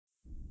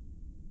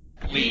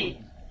We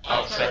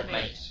are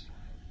Treadmate.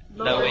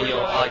 Lower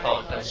your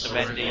iPod and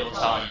surrender your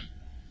time.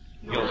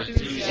 Your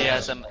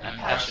enthusiasm and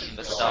passion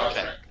for Star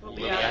Trek will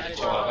be added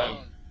to our own.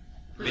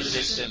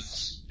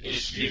 Resistance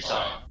is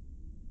futile.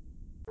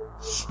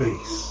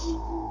 Space.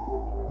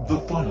 The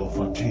final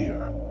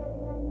frontier.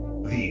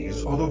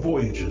 These are the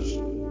voyages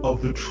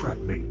of the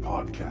Treadmate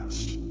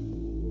podcast.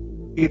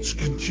 Its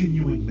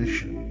continuing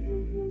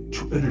mission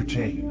to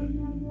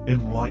entertain,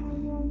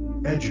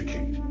 enlighten,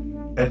 educate,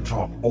 and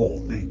talk all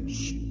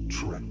things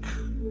Trek.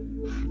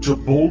 To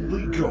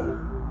boldly go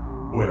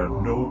where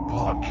no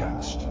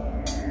podcast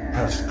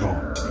has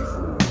gone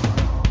before.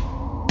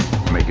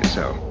 Make it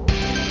so.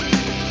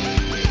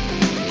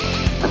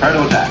 Prepare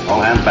to attack.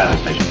 All hands battle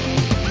station.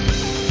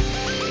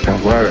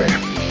 Don't worry.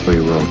 We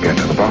will get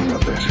to the bottom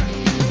of this.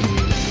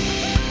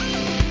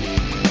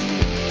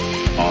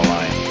 All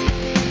right.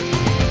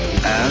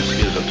 Ask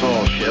is a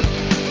tall ship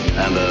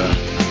and a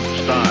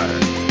star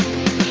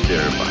to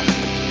steer by.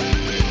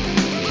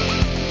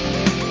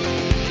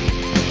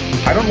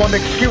 I don't want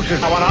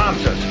excuses. I want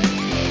answers.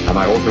 Am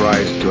I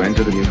authorized to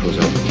enter the neutral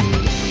zone?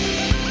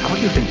 How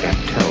do you think that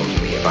tells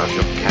me about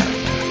your character?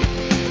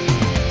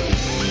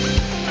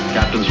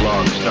 Captain's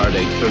log,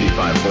 stardate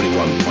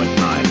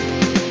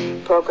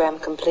 3541.9. Program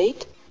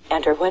complete.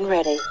 Enter when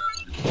ready.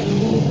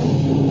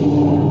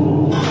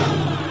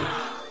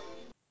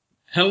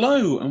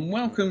 Hello and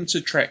welcome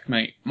to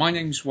Trekmate. My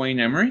name's Wayne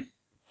Emery.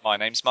 My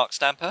name's Mark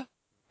Stamper.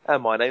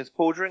 And my name's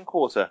Paul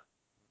Drinkwater.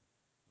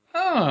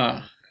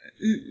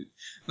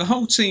 The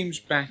whole team's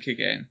back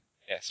again.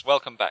 Yes,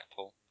 welcome back,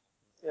 Paul.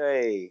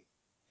 Yay.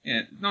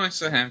 Yeah, nice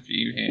to have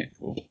you here,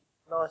 Paul.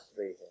 Nice to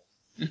be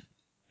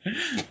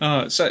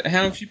here. So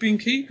how have you been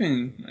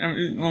keeping?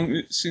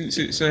 Since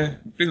it's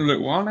been a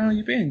little while, how have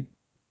you been?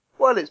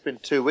 Well, it's been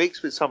 2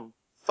 weeks with some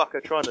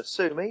fucker trying to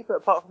sue me, but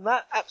apart from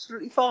that,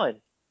 absolutely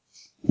fine.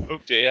 Oh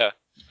dear.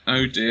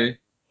 Oh dear.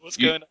 What's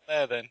going on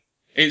there then?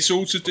 It's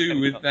all to do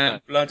with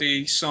that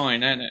bloody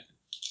sign, ain't it?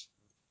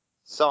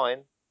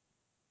 Sign?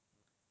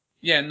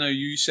 Yeah, no,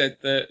 you said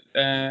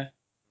that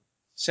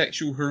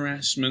sexual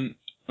harassment...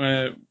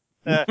 Your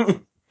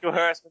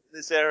harassment in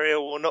this area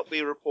will not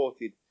be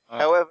reported. Oh.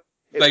 However,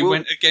 they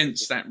went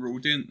against that rule,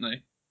 didn't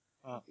they?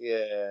 Oh.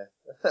 Yeah.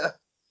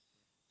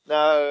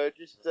 No,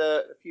 just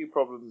a few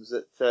problems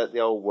at the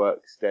old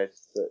workstead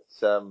that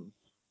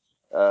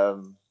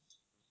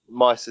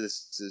my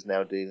solicitor's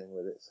now dealing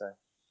with it. So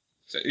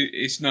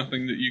it's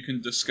nothing that you can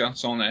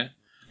discuss on air.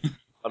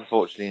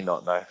 Unfortunately,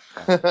 not. No.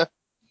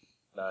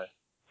 No.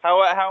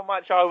 How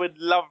much I would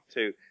love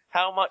to.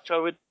 How much I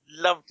would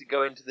love to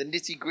go into the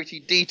nitty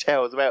gritty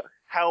details about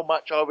how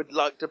much I would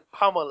like to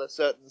pummel a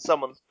certain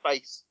someone's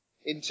face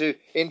into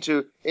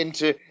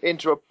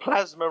a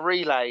plasma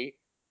relay.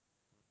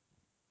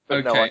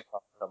 But no, I can't,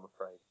 I'm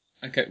afraid.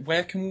 Okay,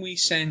 where can we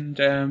send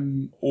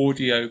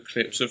audio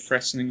clips of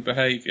threatening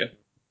behaviour?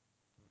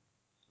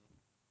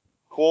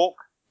 Quark?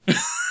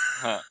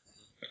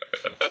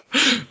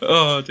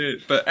 Oh dear,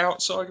 but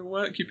outside of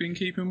work you've been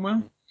keeping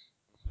well?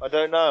 I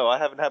don't know, I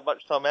haven't had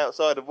much time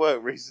outside of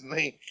work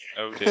recently.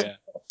 Oh dear.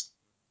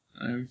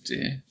 Oh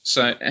dear.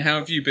 So, how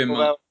have you been, Mark?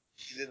 Well,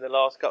 in the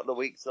last couple of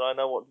weeks that I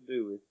know what to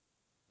do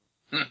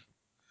with.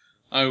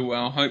 Oh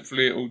well,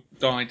 hopefully it'll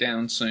die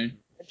down soon.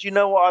 And do you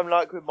know what I'm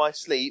like with my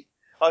sleep?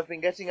 I've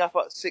been getting up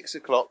at 6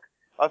 o'clock.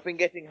 I've been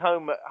getting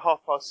home at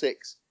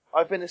 6:30.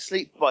 I've been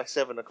asleep by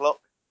 7 o'clock.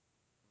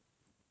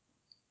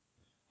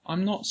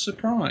 I'm not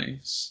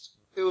surprised.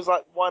 Feels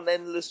like one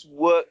endless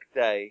work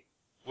day.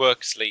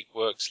 Work, sleep,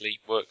 work, sleep,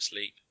 work,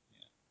 sleep.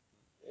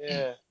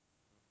 Yeah.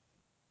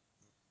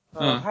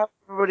 How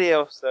everybody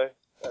else, though?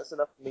 That's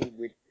enough for me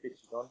with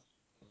bitching on.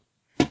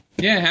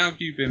 Yeah, how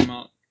have you been,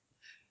 Mark?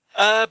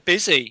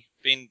 Busy.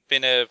 Been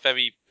a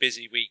very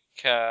busy week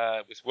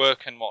with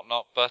work and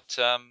whatnot, but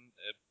a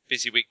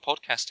busy week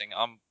podcasting.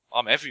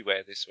 I'm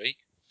everywhere this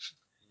week.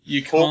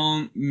 You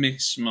can't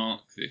miss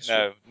Mark this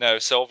week. No.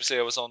 So obviously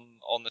I was on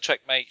the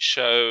Trekmate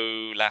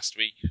show last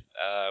week,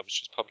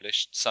 which was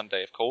published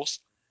Sunday, of course.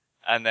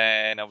 And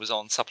then I was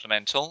on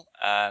Supplemental,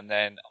 and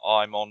then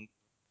I'm on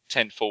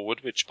 10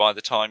 Forward, which by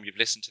the time you've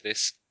listened to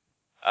this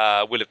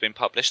will have been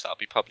published. That'll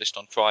be published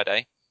on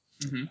Friday.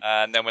 Mm-hmm.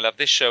 And then we'll have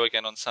this show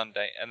again on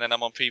Sunday. And then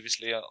I'm on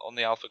previously on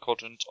the Alpha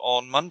Quadrant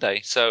on Monday.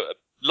 So a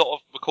lot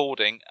of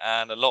recording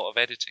and a lot of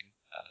editing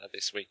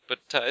this week. But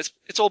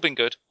it's all been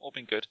good. All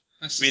been good.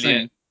 That's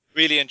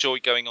Really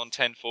enjoyed going on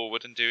 10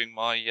 Forward and doing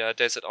my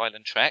Desert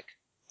Island trek.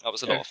 That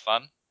was a lot of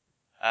fun.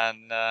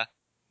 And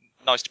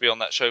nice to be on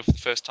that show for the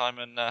first time,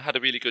 and had a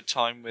really good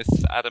time with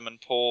Adam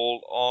and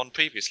Paul on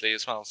previously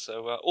as well.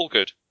 So all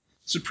good.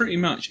 So pretty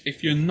much,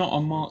 if you're not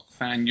a Mark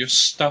fan, you're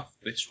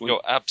stuffed this week.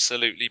 You're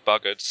absolutely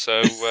buggered.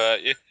 So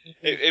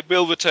it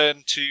will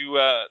return to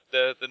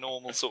the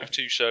normal sort of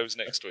 2 shows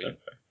next week.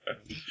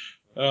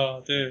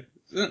 Oh dear.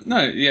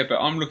 No, yeah, but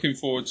I'm looking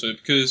forward to it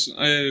because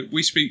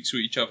we speak to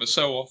each other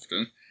so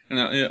often,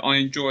 and I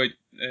enjoyed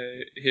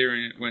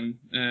hearing it when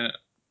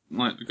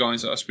like the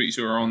guys that I speak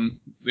to are on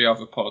the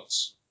other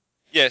pods.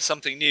 Yeah,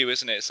 something new,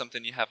 isn't it?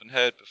 Something you haven't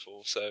heard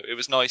before. So it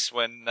was nice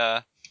when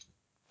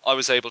I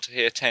was able to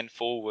hear 10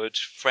 Forward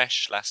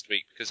fresh last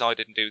week because I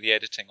didn't do the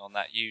editing on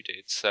that. You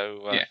did,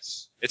 so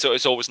Yes.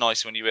 It's always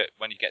nice when you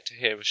get to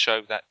hear a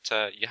show that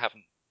you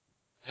haven't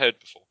heard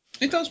before.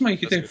 It does make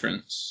a That's good.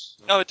 difference.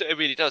 No, it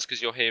really does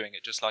because you're hearing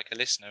it just like a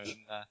listener, and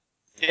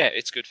yeah,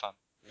 it's good fun.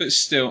 But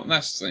still,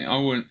 that's the thing. I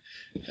wouldn't.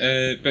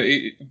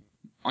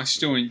 I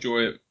still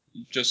enjoy it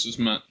just as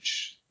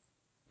much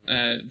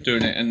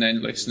doing it and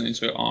then listening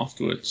to it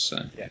afterwards.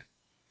 So. Yeah.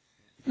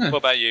 No. What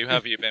about you? How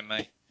have you been,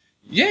 mate?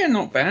 Yeah,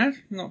 not bad.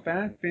 Not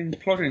bad. Been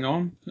plodding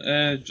on.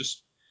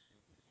 Just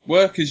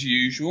work as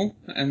usual,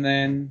 and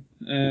then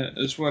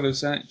as well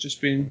as that,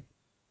 just been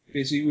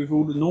busy with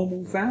all the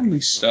normal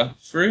family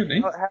stuff.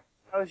 Really.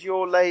 How's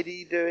your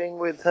lady doing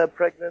with her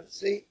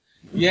pregnancy?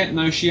 Yeah,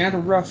 no, she had a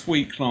rough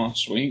week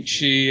last week.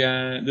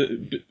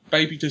 The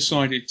baby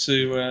decided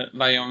to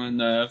lay on a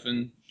nerve,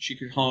 and she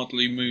could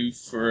hardly move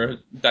for a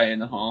day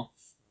and a half.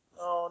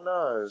 Oh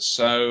no!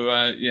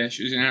 So yeah,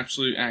 she was in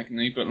absolute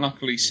agony. But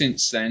luckily,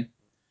 since then,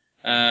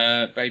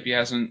 baby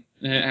has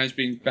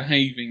been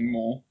behaving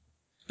more.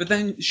 But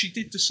then she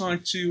did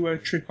decide to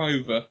trip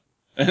over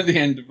at the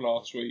end of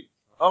last week.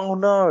 Oh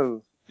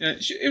no! Yeah,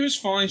 it was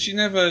fine. She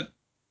never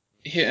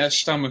hit her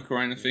stomach or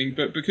anything,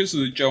 but because of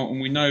the jolt, and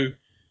we know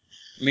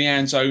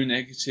Leanne's O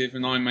negative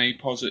and I'm A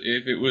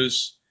positive, it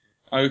was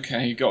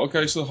okay. Got to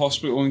go to the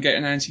hospital and get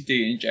an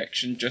anti-D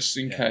injection just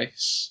in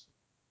case.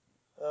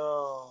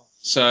 Oh.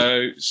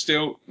 So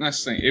still,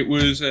 that's the thing. It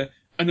was an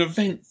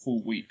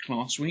eventful week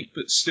last week,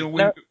 but still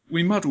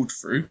we muddled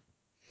through.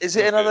 Is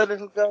it another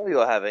little girl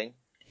you're having?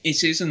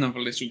 It is another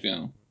little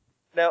girl.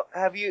 Now,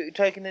 have you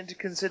taken into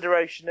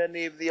consideration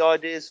any of the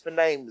ideas for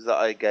names that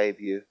I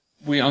gave you?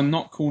 We are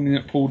not calling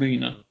it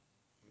Paulina.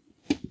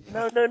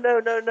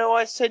 No.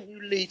 I sent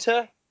you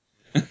Lita.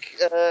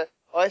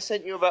 I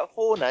sent you about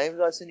 4 names.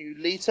 I sent you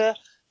Lita,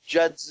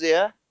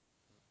 Jadzia,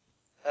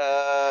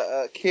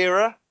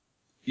 Kira.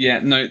 Yeah,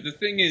 no, the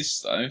thing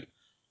is, though,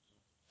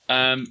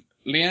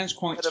 Leanne's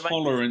quite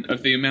tolerant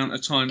of the amount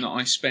of time that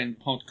I spend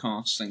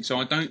podcasting, so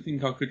I don't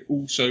think I could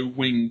also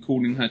wing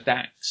calling her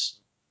Dax.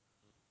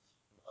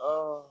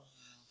 Oh.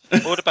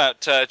 What about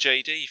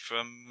JD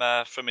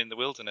from In the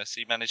Wilderness?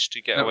 He managed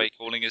to get away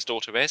calling his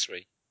daughter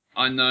Esri.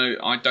 I know,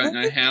 I don't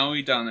know how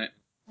he done it.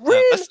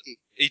 Really?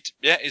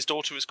 His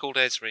daughter was called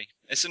Esri.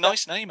 It's a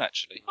nice name,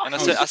 actually. And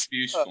It's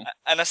beautiful.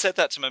 And I said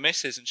that to my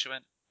missus, and she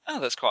went, "Oh,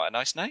 that's quite a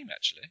nice name,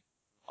 actually.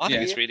 I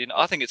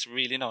think it's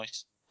really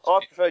nice." I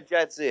prefer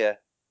Jadzia.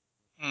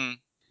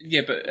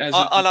 Yeah, but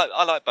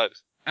I like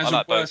both. As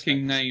a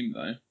working name,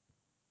 though.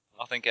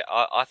 I think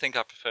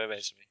I prefer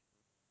Esri.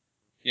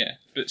 Yeah,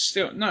 but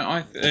still,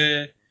 no.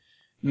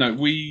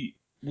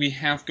 We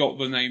have got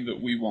the name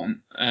that we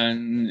want,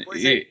 and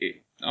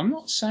I'm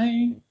not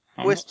saying.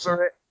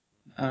 Whisper it.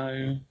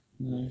 Oh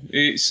no,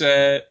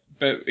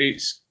 but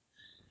it's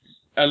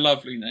a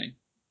lovely name.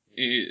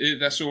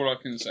 That's all I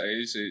can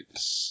say.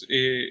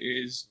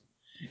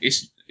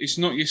 It's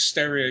not your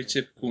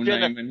stereotypical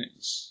name, and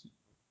it's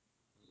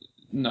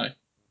no.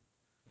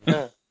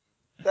 Yeah.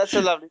 That's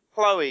a lovely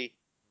Chloe.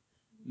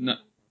 No,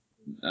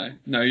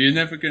 you're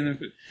never gonna.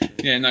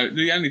 Yeah, no.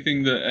 The only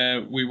thing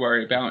that we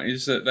worry about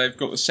is that they've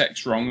got the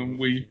sex wrong, and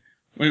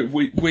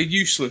we're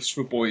useless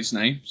for boys'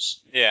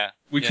 names. Yeah,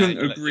 we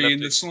couldn't agree in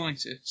the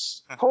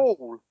slightest.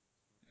 Paul.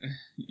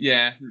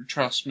 Yeah,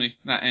 trust me,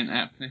 that ain't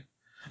happening.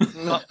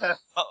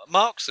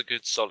 Mark's a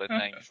good solid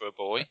name for a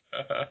boy.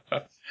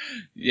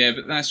 Yeah,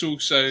 but that's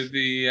also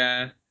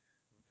the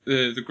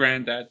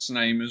granddad's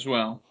name as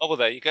well. Oh well,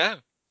 there you go.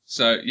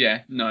 So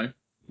yeah, no,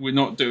 we're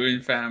not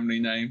doing family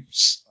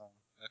names.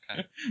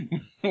 Okay.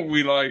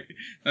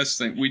 That's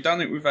the thing. We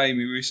done it with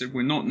Amy. We said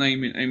we're not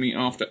naming Amy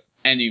after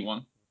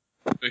anyone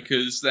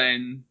because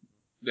then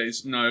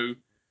there's no.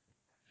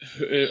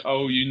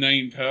 Oh, you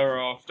named her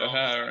after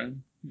her,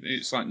 and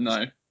it's like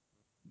no,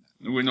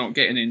 we're not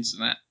getting into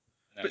that.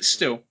 No. But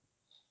still,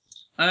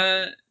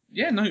 and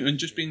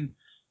just been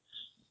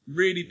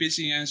really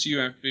busy as you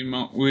have been,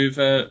 Mark, with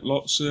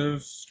lots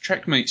of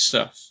Trekmate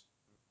stuff.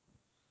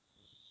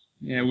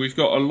 Yeah, we've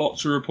got a lot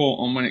to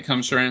report on when it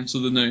comes around to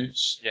the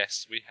news.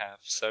 Yes, we have.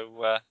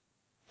 So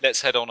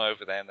let's head on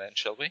over there then,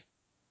 shall we?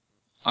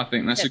 I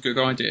think that's a good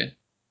idea.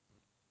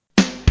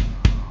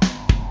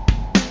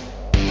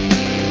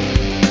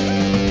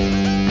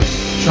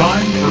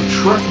 Time for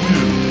Trek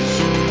News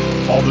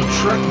on the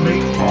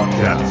Trekmate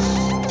Podcast.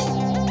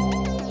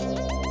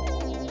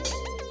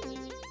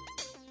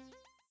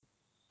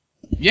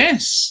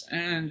 Yes,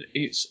 and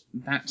it's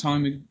that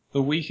time of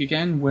the week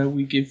again where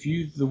we give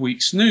you the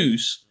week's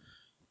news.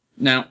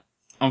 Now,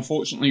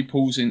 unfortunately,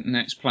 Paul's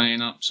internet's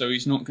playing up, so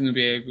he's not going to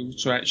be able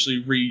to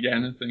actually read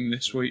anything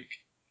this week.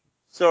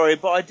 Sorry,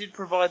 but I did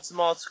provide some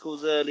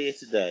articles earlier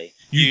today.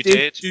 You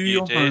did do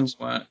your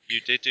homework.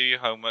 You did do your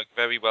homework.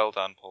 Very well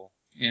done, Paul.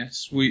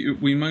 Yes,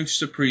 we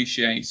most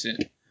appreciate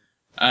it.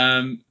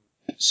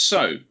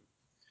 So,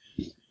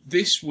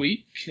 this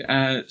week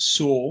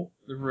saw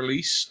the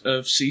release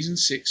of Season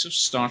 6 of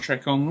Star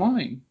Trek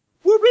Online.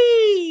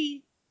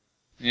 Whoopee!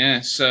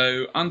 Yeah,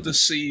 so Under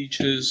Siege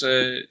has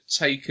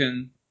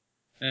taken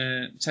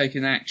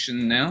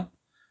action now.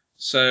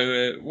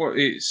 So what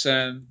it's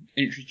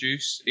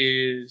introduced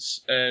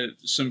is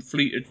some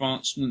fleet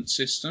advancement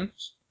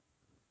systems.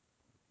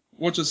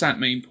 What does that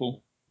mean,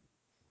 Paul?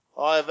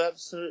 I have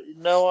absolutely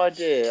no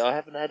idea. I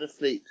haven't had a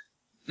fleet.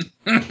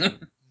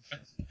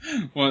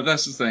 Well,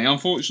 that's the thing.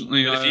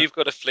 Unfortunately, But if you've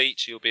got a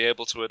fleet, you'll be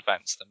able to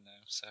advance them now.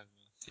 So.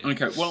 Yeah.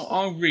 Okay, well,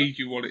 I'll read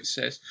you what it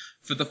says.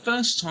 For the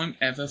first time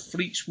ever,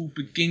 fleets will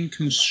begin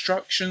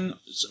construction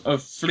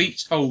of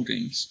fleet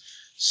holdings.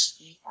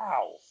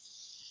 Wow.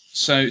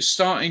 So,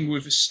 starting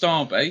with a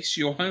starbase,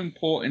 your home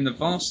port in the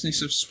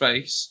vastness of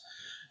space.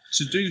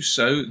 To do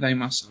so, they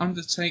must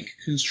undertake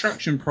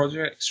construction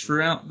projects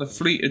throughout the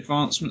fleet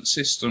advancement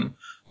system,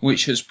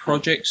 which has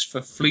projects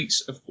for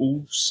fleets of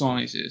all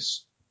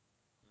sizes.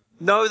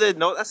 No, they're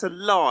not. That's a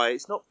lie.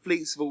 It's not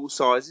fleets of all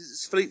sizes.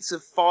 It's fleets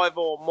of 5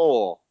 or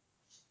more.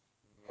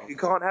 You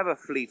can't have a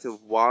fleet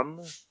of 1.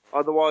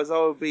 Otherwise, I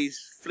would be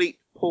fleet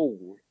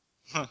pool.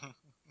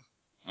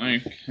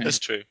 Okay. That's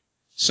true.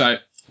 So,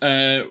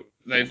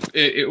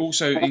 it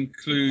also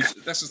includes...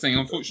 That's the thing.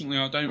 Unfortunately,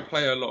 I don't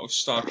play a lot of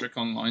Star Trek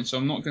Online, so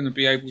I'm not going to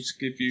be able to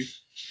give you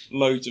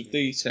loads of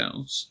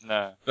details.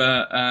 No.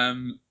 But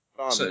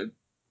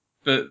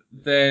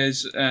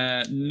there's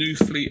new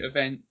fleet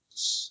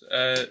events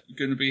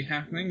going to be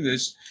happening.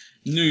 There's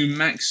new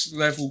max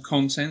level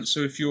content, so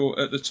if you're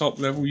at the top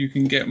level, you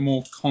can get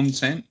more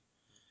content.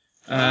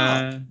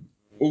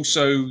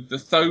 Also, the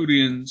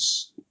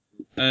Tholians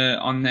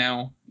are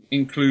now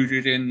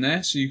included in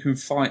there, so you can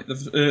fight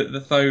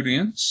the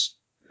Tholians.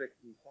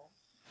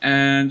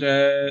 And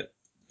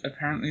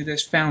apparently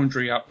there's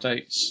Foundry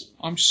updates.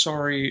 I'm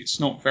sorry, it's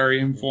not very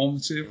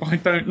informative. I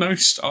don't know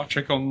Star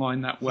Trek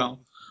Online that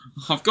well.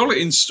 I've got it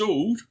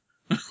installed.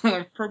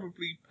 I've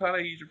probably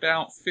played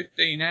about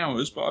 15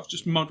 hours, but I've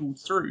just muddled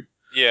through.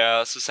 Yeah,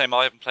 it's the same.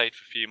 I haven't played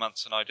for a few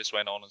months, and I just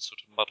went on and sort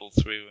of muddled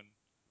through and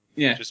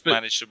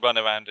managed to run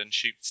around and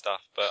shoot stuff,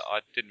 but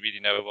I didn't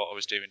really know what I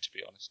was doing, to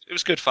be honest. It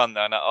was good fun,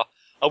 though, and I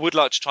would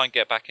like to try and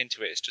get back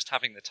into it. It's just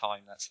having the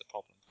time, that's the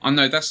problem. I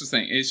know, that's the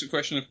thing. It's a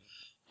question of...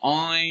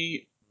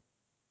 I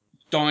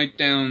died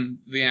down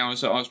the hours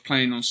that I was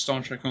playing on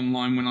Star Trek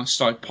Online when I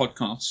started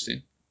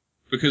podcasting.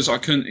 Because I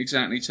couldn't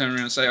exactly turn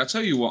around and say, I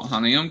tell you what,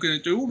 honey, I'm going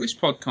to do all this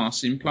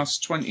podcasting plus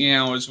 20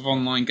 hours of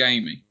online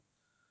gaming.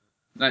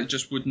 That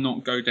just would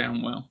not go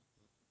down well.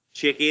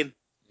 Chicken.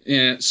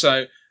 Yeah,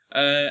 so...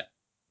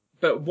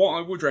 but what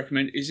I would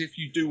recommend is if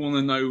you do want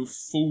to know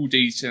full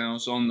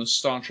details on the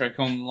Star Trek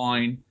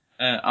Online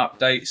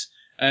updates,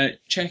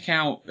 check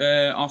out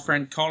our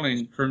friend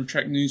Colin from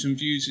Trek News and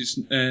Views'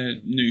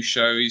 new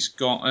show. He's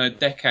got a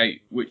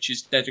Decade, which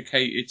is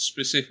dedicated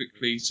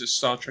specifically to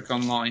Star Trek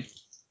Online.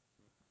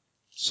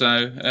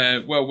 So,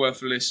 well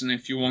worth a listen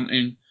if you're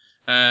wanting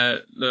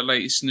the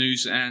latest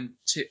news and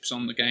tips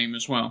on the game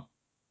as well.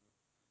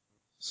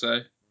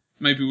 So,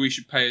 maybe we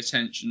should pay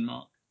attention,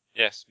 Mark.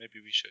 Yes, maybe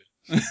we should.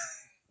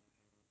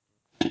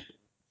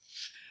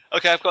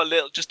 Okay, I've got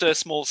just a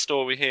small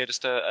story here,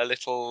 just a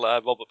little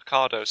Robert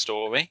Picardo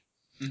story.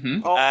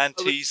 Mm-hmm. And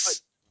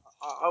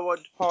I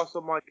want to pass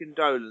on my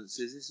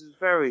condolences. This is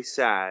very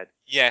sad.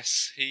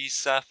 Yes,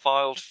 he's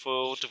filed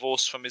for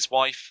divorce from his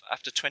wife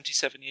after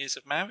 27 years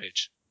of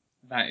marriage.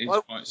 That is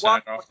quite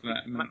sad after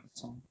that amount of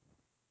time.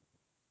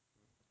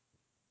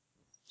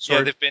 Sorry.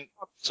 Yeah, they've been...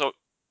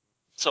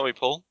 Sorry,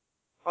 Paul?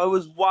 I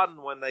was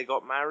 1 when they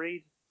got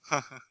married.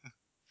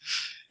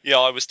 Yeah,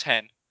 I was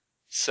 10.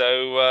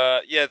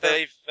 So,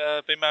 they've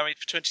been married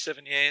for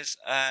 27 years,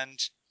 and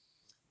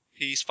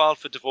he's filed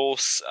for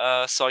divorce,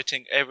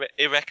 citing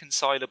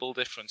irreconcilable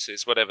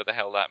differences, whatever the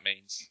hell that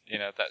means. You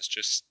know, that's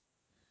the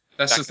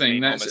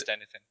thing. That's almost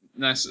anything.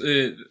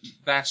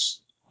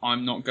 That's.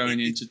 I'm not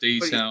going into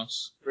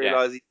details.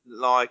 Realise he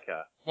didn't like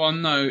her. Well,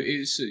 no,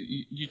 it's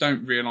you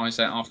don't realise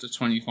that after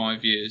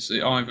 25 years.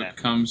 It either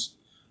becomes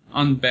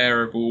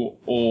unbearable,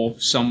 or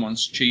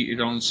someone's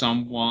cheated on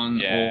someone,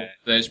 or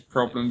there's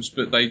problems.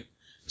 But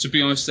to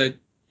be honest, they're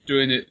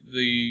doing it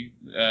the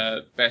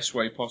best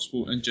way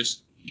possible and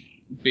just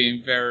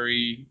being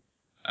very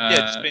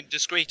just being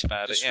discreet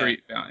about it.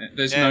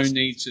 There's no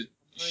need to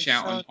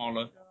shout and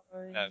holler.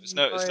 No,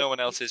 it's no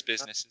one else's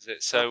business, is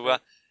it? So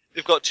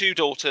they've got 2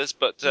 daughters,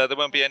 but there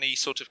won't be any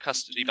sort of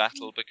custody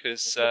battle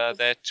because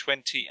they're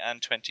 20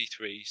 and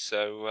 23.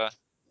 So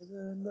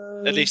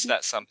at least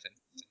that's something.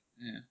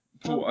 Yeah,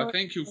 Paul, I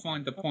think you'll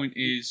find the point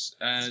is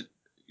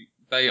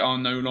they are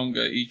no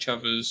longer each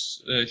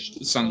other's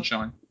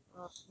sunshine.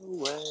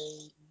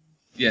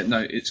 Yeah, no,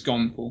 it's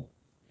gone, Paul.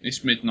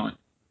 It's midnight.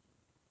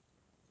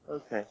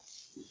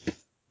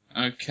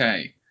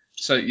 Okay.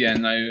 So, yeah,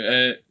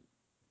 no,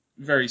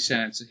 very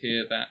sad to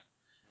hear that.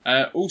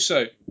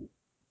 Also,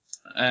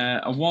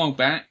 a while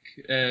back,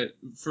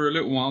 for a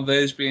little while,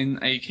 there's been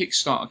a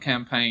Kickstarter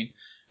campaign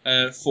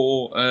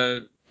for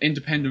an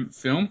independent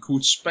film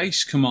called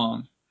Space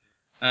Command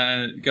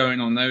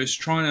going on. They was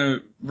trying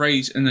to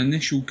raise an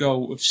initial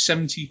goal of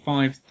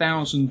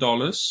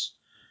 $75,000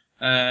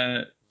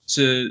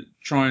 to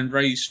try and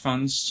raise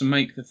funds to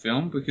make the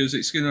film, because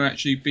it's going to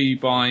actually be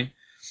by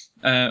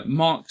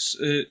Mark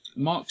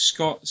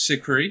Scott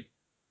Sickery,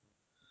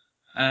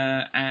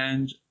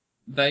 and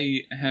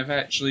they have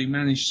actually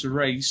managed to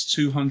raise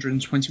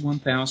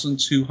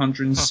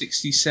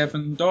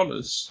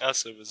 $221,267.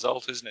 That's a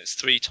result, isn't it? It's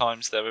 3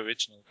 times their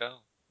original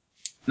goal.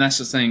 That's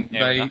the thing.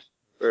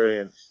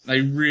 Brilliant.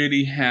 They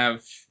really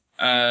have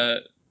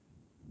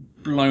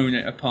blown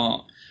it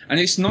apart. And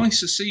it's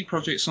nice to see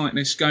projects like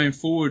this going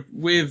forward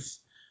with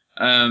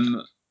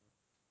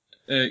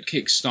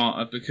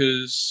Kickstarter,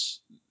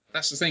 because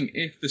that's the thing.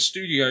 If the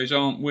studios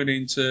aren't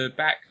willing to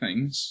back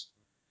things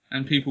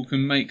and people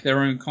can make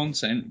their own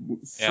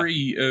content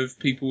free of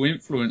people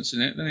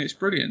influencing it, then it's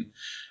brilliant.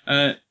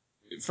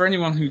 For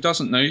anyone who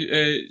doesn't know,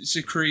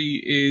 Zicree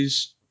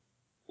is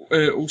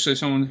also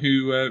someone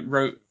who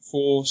wrote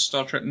for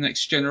Star Trek: The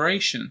Next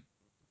Generation.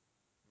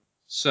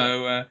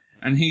 So,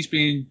 and he's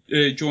been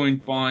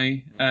joined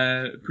by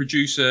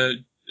producer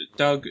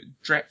Doug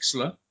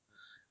Drexler,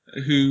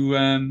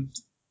 who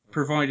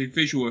provided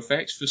visual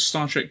effects for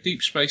Star Trek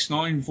Deep Space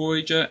Nine,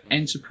 Voyager,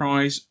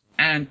 Enterprise,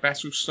 and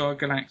Battlestar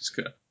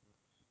Galactica.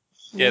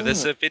 Yeah,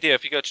 there's a video.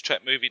 If you go to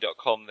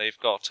trekmovie.com, they've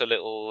got a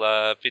little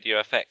video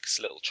effects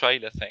little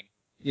trailer thing.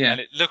 Yeah.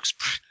 And it looks,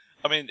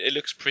 it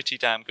looks pretty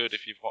damn good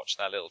if you've watched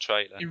that little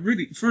trailer. It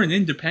really, for an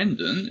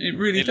independent, it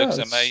really does.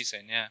 It looks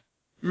amazing, yeah.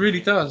 It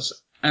really does.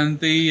 And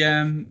the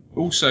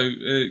also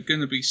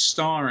going to be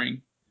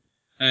starring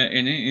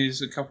in it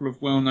is a couple of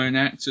well-known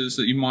actors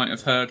that you might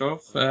have heard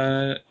of,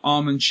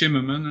 Armin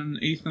Shimmerman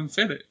and Ethan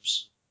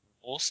Phillips.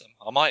 Awesome.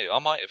 I might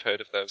have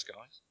heard of those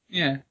guys.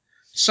 Yeah,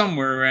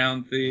 somewhere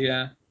around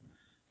the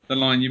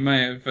line you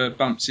may have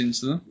bumped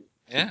into them.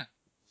 Yeah.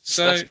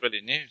 So that's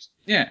brilliant news.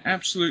 Yeah,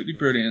 absolutely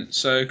brilliant.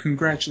 So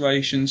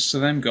congratulations to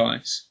them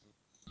guys.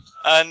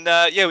 And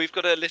we've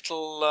got a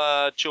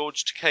little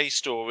George Takei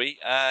story.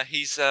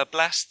 He's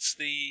blasts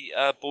the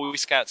Boy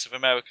Scouts of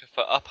America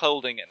for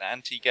upholding an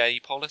anti-gay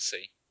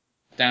policy.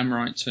 Damn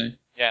right too.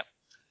 Yeah.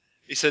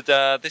 He said,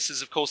 this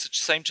is, of course, the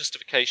same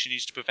justification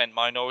used to prevent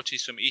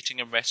minorities from eating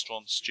in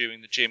restaurants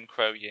during the Jim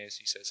Crow years,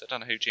 he says. I don't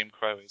know who Jim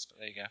Crow is, but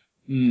there you go.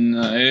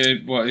 No,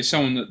 it's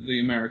someone that the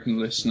American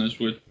listeners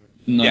would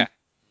know. Yeah.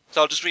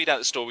 So I'll just read out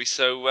the story.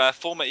 So,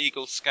 former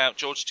Eagle Scout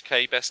George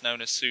Takei, best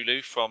known as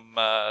Sulu from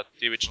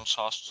the original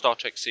Star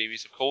Trek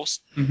series, of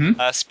course,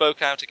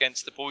 spoke out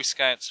against the Boy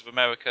Scouts of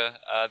America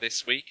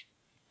this week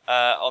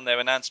on their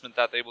announcement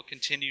that they will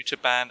continue to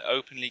ban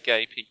openly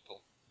gay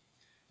people.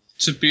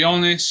 To be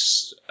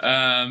honest,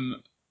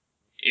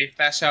 if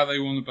that's how they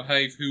want to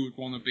behave, who would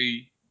want to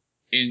be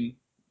in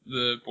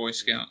the Boy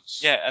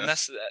Scouts? Yeah, and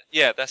that's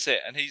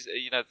it. And he's,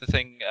 the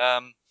thing.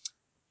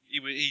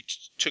 He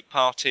took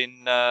part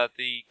in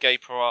the Gay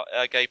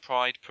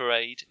Pride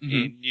parade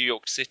in New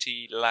York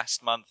City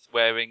last month,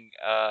 wearing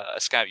a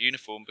Scout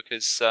uniform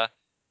because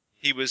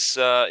he was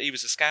a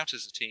Scout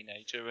as a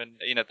teenager,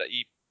 and that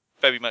he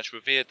very much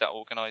revered that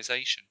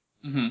organisation.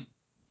 Mm-hmm.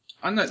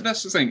 And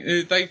that's the thing.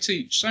 They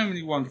teach so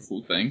many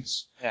wonderful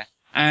things. Yeah.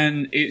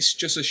 And it's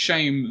just a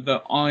shame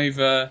that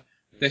either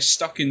they're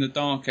stuck in the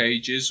Dark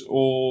Ages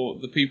or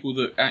the people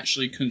that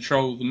actually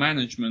control the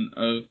management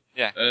of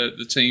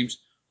the teams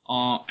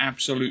are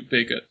absolute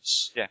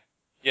bigots. Yeah.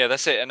 Yeah,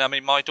 that's it. And I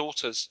mean, my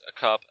daughter's a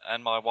Cub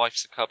and my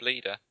wife's a Cub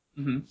leader.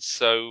 Mm-hmm.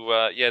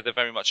 So, they're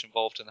very much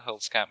involved in the whole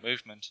Scout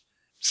movement.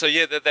 So,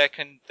 yeah,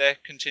 they're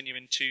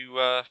continuing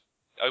to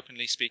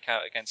openly speak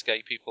out against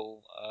gay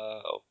people,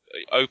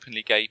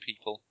 openly gay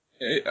people.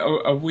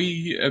 Are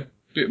we a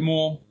bit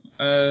more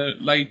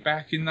laid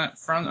back in that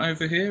front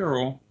over here,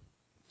 or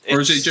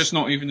is it just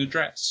not even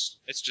addressed?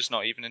 It's just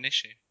not even an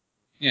issue.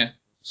 Yeah,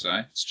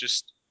 so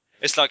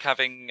it's like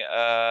having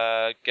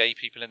gay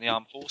people in the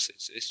armed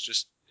forces.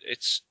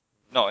 It's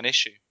not an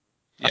issue.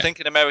 Yeah. I think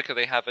in America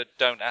they have a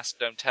don't ask,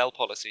 don't tell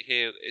policy.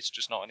 Here it's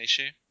just not an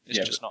issue. It's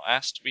just not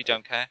asked. We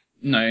don't care.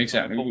 No,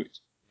 exactly.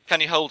 Can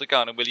you hold a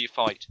gun and will you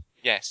fight?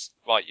 Yes.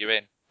 Right, you're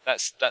in.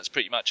 That's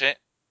pretty much it.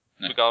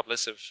 No.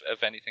 Regardless of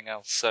anything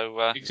else.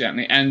 So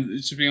exactly.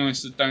 And to be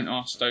honest, the don't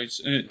ask,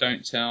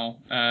 don't tell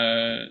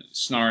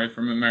scenario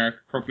from America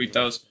probably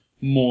does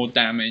more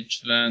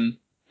damage than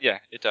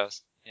it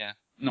does. Yeah.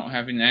 Not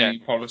having any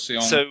policy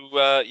on. So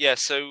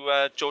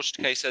George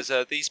Takei says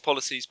these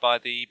policies by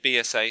the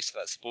BSA, so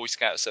that's the Boy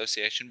Scout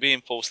Association,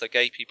 reinforce that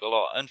gay people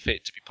are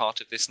unfit to be part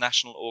of this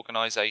national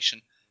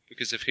organisation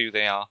because of who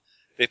they are.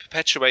 They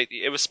perpetuate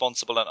the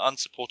irresponsible and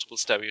unsupportable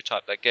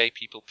stereotype that gay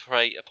people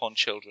prey upon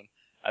children,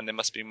 and they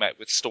must be met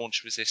with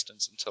staunch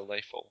resistance until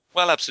they fall.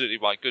 Well, absolutely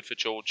right. Good for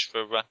George.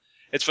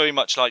 It's very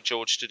much like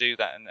George to do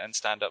that and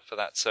stand up for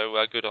that. So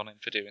good on him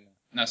for doing that.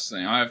 That's the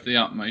thing. I have the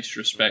utmost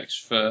respect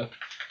for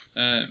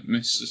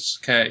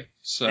Mr. K.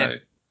 So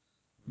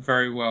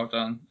very well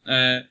done.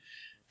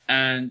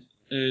 And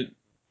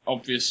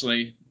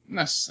obviously,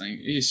 that's the thing.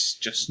 It's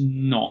just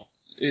not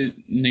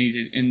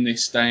needed in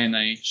this day and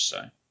age.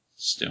 So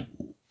still.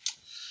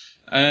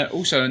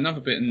 Also,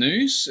 another bit of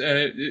news,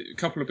 a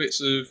couple of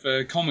bits of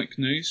comic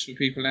news for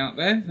people out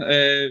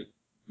there.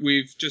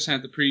 We've just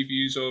had the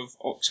previews of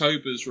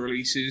October's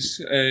releases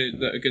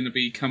that are going to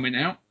be coming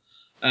out.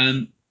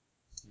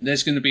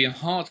 There's going to be a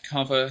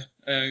hardcover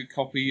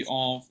copy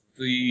of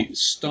the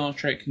Star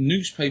Trek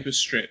newspaper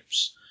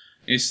strips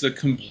It's the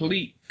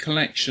complete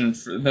collection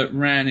that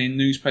ran in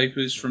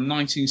newspapers from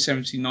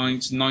 1979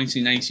 to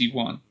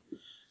 1981.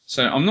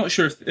 So I'm not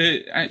sure if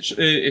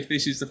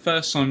this is the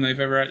first time they've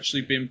ever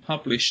actually been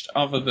published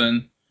other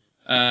than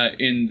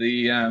in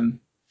the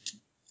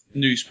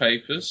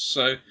newspapers.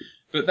 So,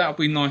 but that'll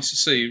be nice to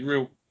see, a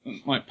real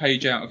like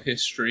page out of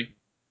history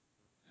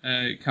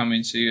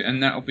coming to you,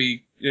 and that'll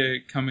be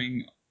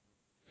coming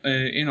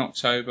in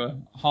October,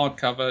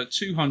 hardcover,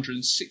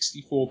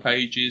 264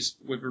 pages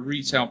with a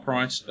retail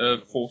price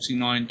of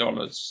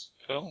 $49.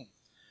 Cool.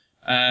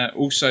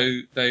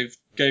 Also, they've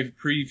gave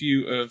a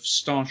preview of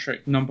Star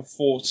Trek number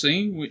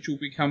 14, which will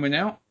be coming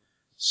out.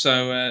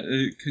 So,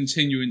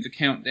 continuing the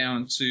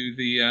countdown to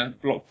the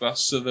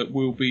blockbuster that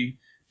will be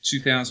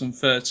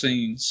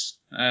 2013's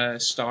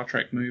Star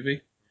Trek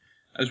movie.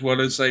 As well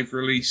as they've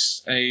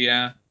released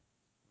a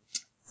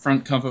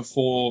front cover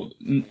for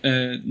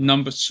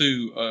number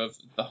 2 of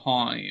The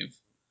Hive.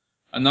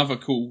 Another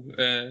cool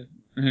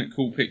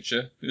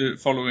picture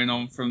following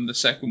on from the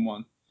second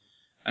one.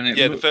 And the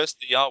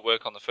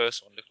artwork on the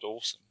first one looked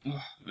awesome.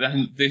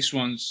 And this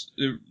one's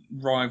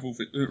rivals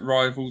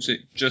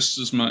it just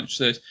as much.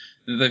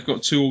 They've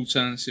got 2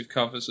 alternative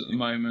covers at the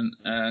moment,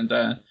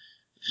 and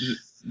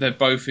they're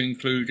both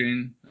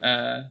including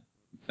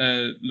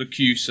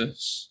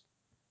Locutus.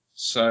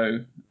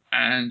 So,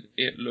 and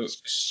it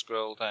looks...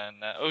 Scroll down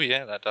now. Oh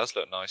yeah, that does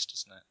look nice,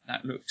 doesn't it?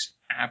 That looks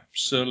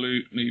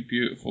absolutely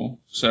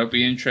beautiful. So it'll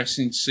be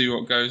interesting to see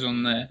what goes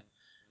on there.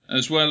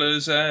 As well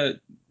as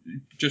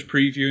just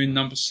previewing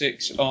number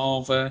 6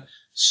 of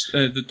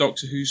the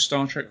Doctor Who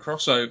Star Trek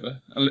crossover,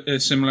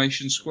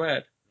 Assimilation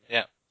Squared.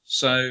 Yeah.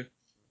 So,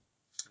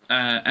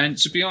 and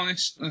to be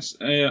honest,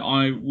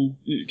 I will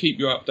keep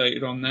you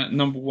updated on that.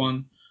 Number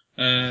 1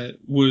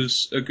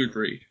 was a good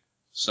read.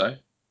 So...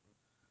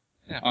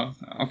 Yeah.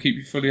 I'll keep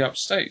you fully up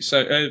to date.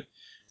 So,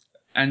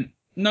 and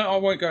no, I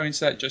won't go into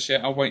that just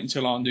yet. I'll wait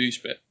until our news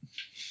bit.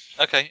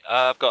 Okay,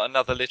 I've got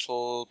another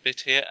little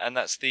bit here, and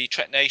that's the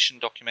Trek Nation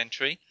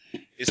documentary.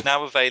 Is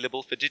now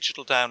available for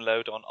digital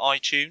download on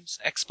iTunes,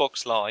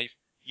 Xbox Live,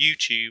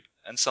 YouTube,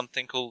 and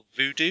something called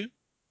Vudu.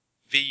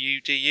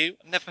 VUDU.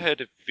 I've never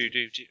heard of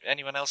Vudu. Do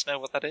anyone else know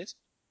what that is?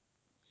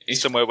 It's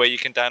somewhere where you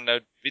can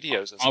download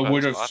videos. I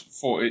would have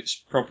thought it's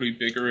probably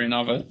bigger in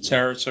other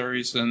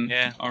territories than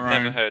our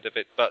own. Never heard of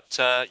it, but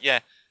yeah.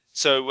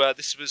 So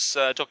this was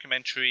a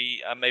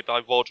documentary made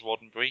by Rod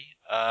Roddenberry,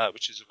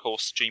 which is of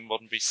course Gene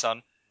Roddenberry's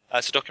son.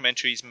 It's a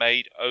documentary he's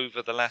made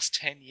over the last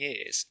 10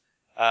 years,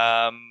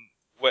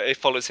 where it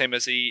follows him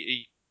as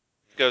he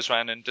goes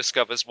around and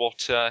discovers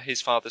what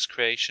his father's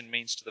creation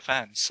means to the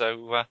fans.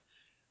 So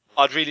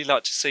I'd really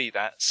like to see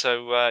that.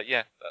 So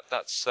yeah,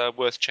 that's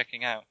worth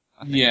checking out,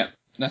 I think. Yeah.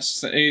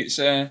 That's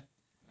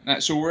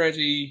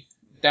already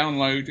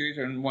downloaded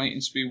and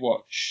waiting to be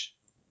watched.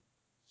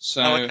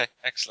 So, okay,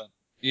 excellent.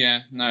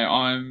 Yeah, no,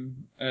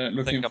 I'm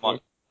looking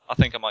forward. I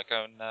think I might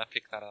go and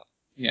pick that up.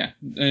 Yeah,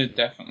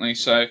 definitely.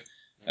 So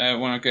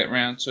when I get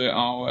round to it,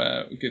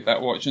 I'll give that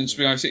a watch. And to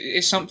be honest,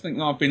 it's something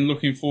that I've been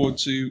looking forward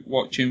to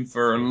watching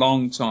for a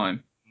long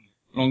time.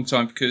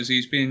 Because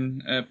he's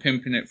been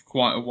pimping it for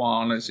quite a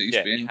while as he's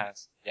been. He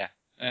has.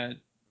 Yeah.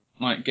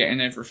 Like getting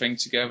everything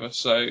together,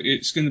 so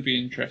it's going to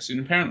be interesting.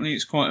 Apparently,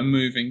 it's quite a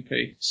moving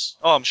piece.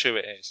 Oh, I'm sure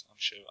it is. I'm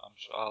sure.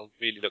 I'll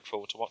really look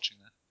forward to watching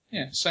that.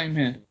 Yeah, same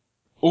here.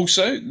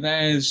 Also,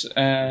 there's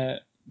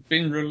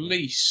been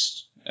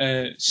released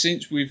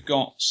since we've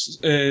got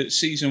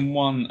season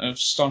 1 of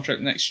Star Trek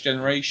Next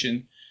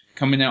Generation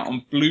coming out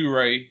on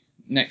Blu-ray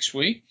next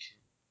week.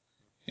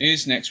 It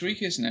is next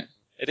week, isn't it?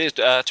 It is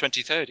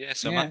 23rd. Yeah,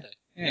 so Monday.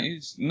 Yeah, it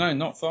is. No,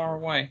 not far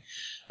away.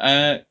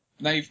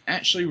 They've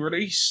actually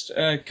released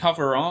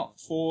cover art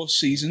for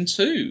season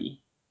 2.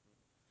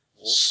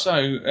 Awesome.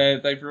 So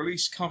they've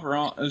released cover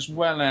art as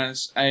well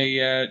as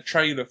a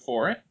trailer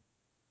for it.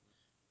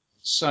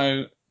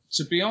 So,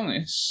 to be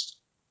honest,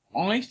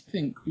 I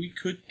think we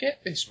could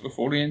get this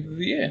before the end of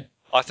the year.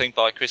 I think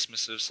by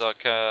Christmas, it's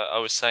like I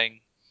was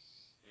saying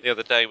the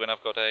other day when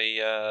I've got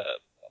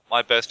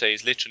my birthday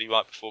is literally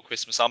right before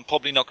Christmas. I'm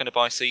probably not going to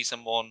buy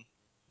season 1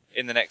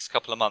 in the next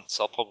couple of months.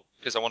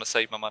 Because I want to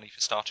save my money for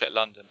Star Trek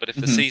London. But if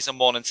the season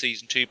 1 and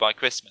season 2 by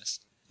Christmas,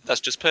 that's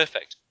just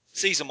perfect.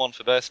 Season 1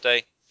 for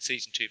birthday,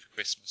 season 2 for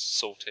Christmas,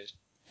 sorted.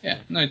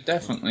 Yeah, no,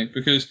 definitely.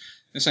 Because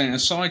they're saying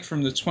aside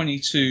from the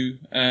 22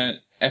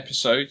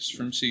 episodes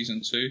from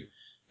season 2,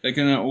 they're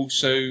going to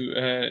also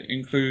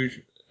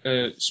include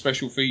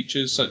special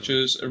features such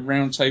as a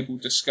roundtable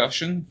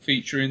discussion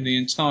featuring the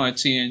entire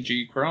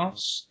TNG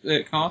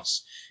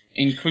cast,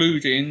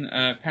 including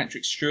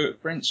Patrick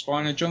Stewart, Brent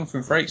Spiner,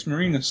 Jonathan Frakes,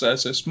 Marina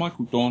Sirtis,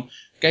 Michael Dorn,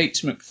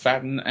 Gates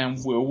McFadden,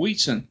 and Will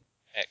Wheaton.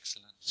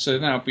 Excellent. So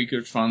that'll be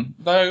good fun.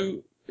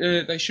 Though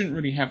they shouldn't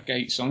really have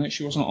Gates on it.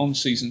 She wasn't on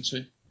season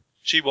 2.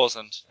 She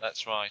wasn't.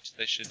 That's right.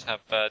 They should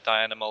have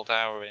Diana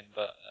Muldaur in,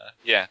 but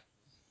yeah.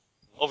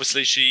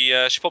 Obviously, she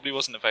probably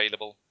wasn't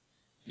available.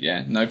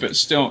 Yeah, no, but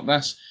still,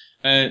 that's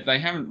they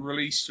haven't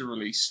released a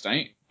release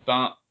date,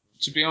 but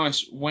to be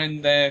honest,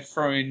 when they're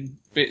throwing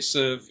bits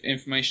of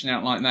information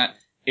out like that,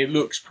 it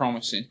looks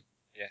promising.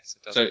 Yes,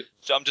 it does.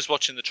 So I'm just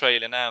watching the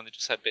trailer now, and they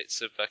just had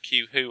bits of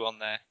Q Who on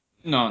there.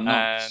 no,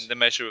 nice. And The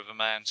Measure of a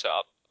Man. So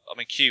I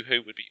mean, Q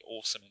Who would be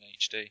awesome in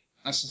HD.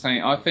 That's the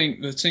thing. I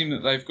think the team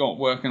that they've got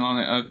working on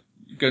it are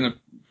going to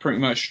pretty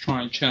much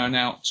try and churn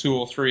out 2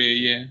 or 3 a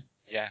year.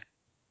 Yeah.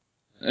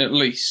 At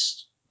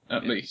least.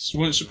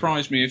 Wouldn't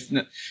surprise me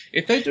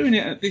if they're doing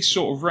it at this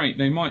sort of rate,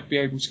 they might be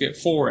able to get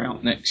 4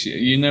 out next year.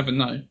 You never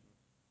know.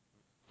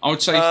 I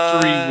would say 3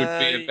 would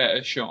be a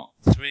better shot.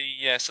 3,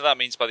 yeah. So that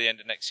means by the end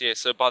of next year.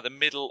 So by the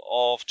middle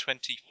of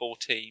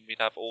 2014, we'd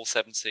have all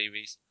 7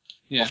 series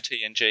of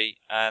TNG,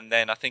 and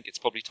then I think it's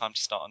probably time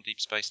to start on Deep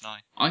Space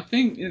Nine. I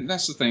think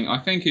that's the thing. I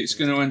think it's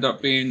going to end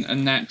up being a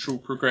natural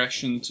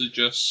progression to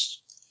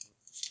just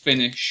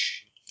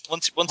finish.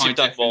 Once you've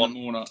done one,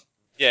 Warner.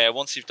 yeah.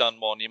 Once you've done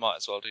one, you might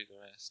as well do the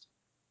rest.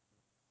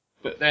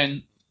 But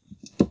then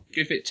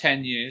give it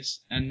 10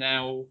 years, and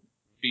they'll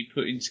be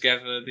putting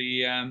together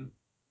the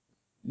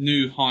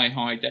new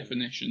high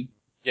definition.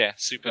 Yeah,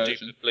 super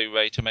version. duper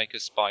Blu-ray to make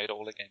us buy it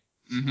all again.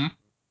 Mm-hmm.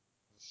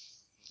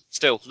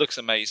 Still looks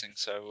amazing,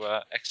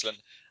 so excellent.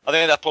 I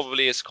think that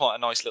probably is quite a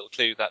nice little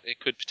clue that it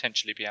could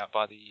potentially be out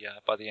by the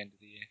end of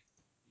the year.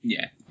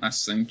 Yeah,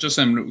 that's the thing. Just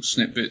them little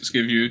snippets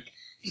give you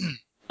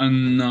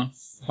enough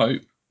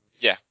hope.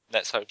 Yeah,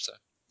 let's hope so.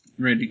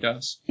 Really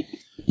does.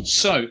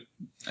 So,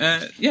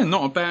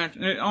 not a bad.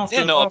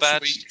 After not a last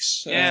bad.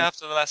 week's,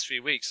 After the last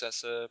few weeks,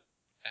 that's a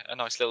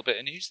nice little bit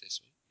of news this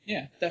week.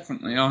 Yeah,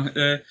 definitely.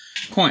 I'm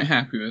quite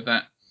happy with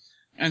that.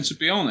 And to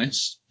be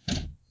honest,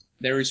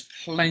 there is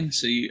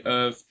plenty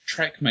of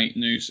TrekMate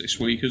news this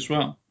week as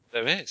well.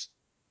 There is.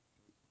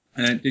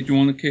 Did you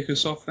want to kick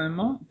us off then,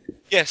 Mark?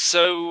 Yes,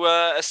 so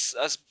as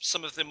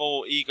some of the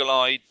more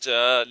eagle-eyed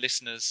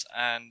listeners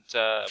and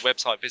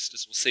website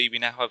visitors will see, we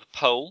now have a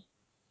poll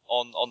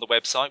on the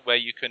website where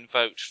you can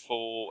vote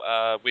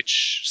for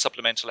which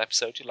supplemental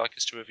episode you'd like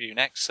us to review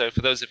next. So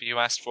for those of you who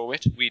asked for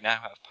it, we now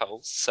have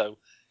polls. So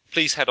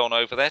please head on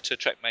over there to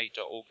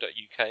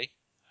trekmate.org.uk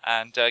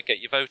and get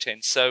your vote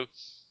in. So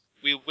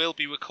we will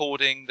be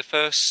recording the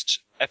first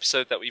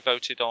episode that we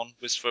voted on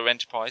was for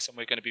Enterprise, and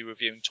we're going to be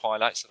reviewing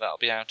Twilight, so that'll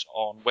be out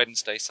on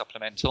Wednesday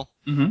supplemental.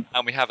 Mm-hmm.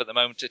 And we have at the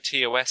moment a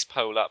TOS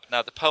poll up.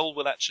 Now the poll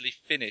will actually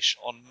finish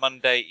on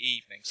Monday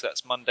evening, so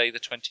that's Monday the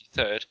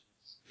 23rd,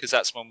 because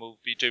that's when we'll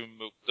be doing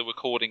the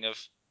recording of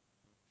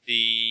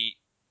the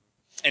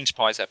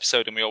Enterprise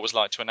episode, and we always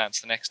like to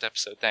announce the next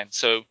episode then.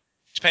 So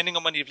depending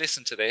on when you've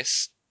listened to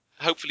this,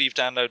 hopefully you've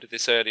downloaded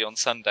this early on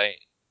Sunday,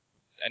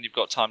 and you've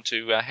got time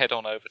to head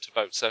on over to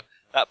vote. So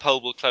that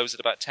poll will close at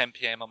about 10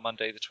 p.m. on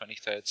Monday the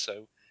 23rd.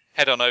 So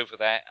head on over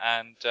there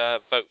and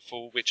vote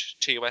for which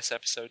TOS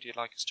episode you'd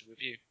like us to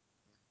review.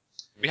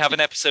 We have an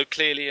episode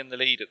clearly in the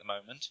lead at the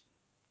moment.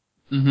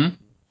 Mm-hmm.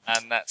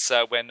 And that's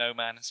Where No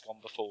Man Has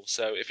Gone Before.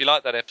 So if you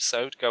like that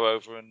episode, go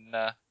over and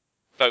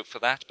vote for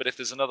that. But if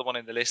there's another one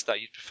in the list that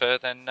you'd prefer,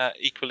 then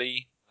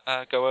equally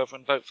go over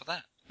and vote for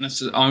that.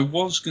 I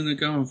was going to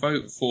go and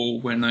vote for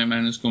Where No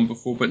Man Has Gone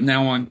Before, but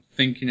now I'm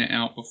thinking it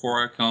out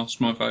before I cast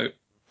my vote.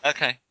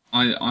 Okay.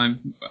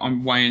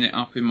 I'm weighing it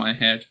up in my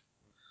head,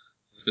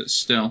 but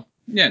still,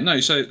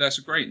 So that's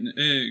a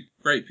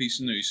great piece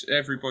of news.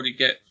 Everybody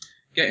get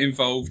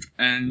involved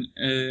and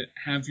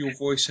have your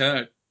voice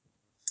heard.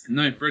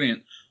 No,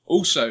 brilliant.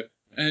 Also,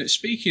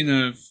 speaking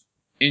of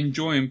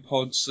enjoying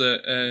pods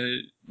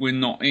that we're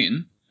not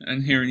in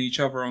and hearing each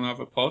other on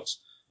other pods,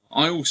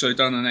 I also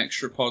done an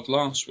extra pod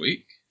last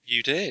week.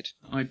 You did?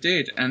 I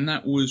did, and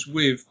that was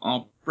with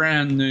our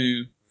brand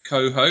new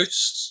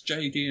co-hosts,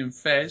 JD and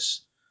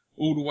Fez,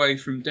 all the way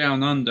from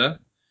down under,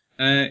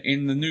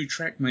 in the new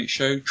TrekMate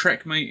show,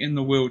 TrekMate in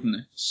the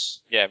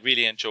Wilderness. Yeah,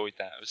 really enjoyed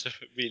that. It was a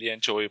really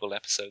enjoyable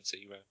episode,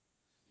 Zero.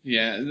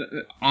 Yeah,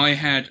 I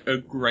had a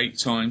great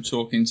time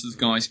talking to the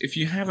guys. If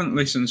you haven't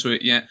listened to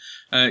it yet,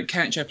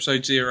 catch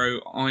episode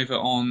 0 either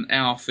on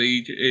our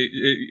feed,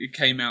 it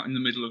came out in the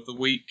middle of the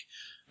week,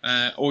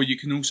 or you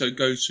can also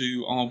go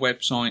to our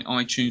website,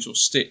 iTunes or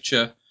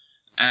Stitcher,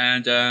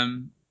 and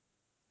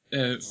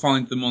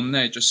find them on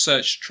there. Just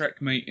search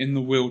TrekMate in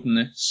the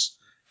Wilderness,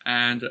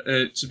 and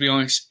to be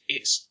honest,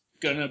 it's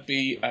gonna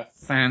be a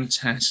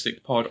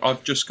fantastic pod.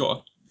 I've just got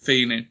a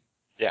feeling.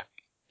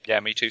 Yeah,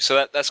 me too.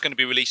 So that's going to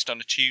be released on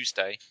a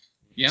Tuesday.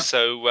 Yeah.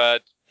 So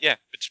but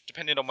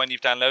depending on when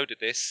you've downloaded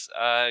this,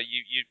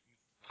 you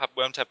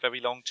won't have very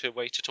long to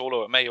wait at all,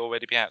 or it may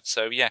already be out.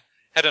 So yeah,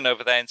 head on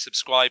over there and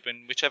subscribe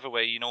in whichever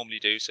way you normally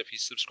do. So if you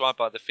subscribe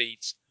by the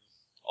feeds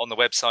on the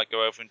website,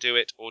 go over and do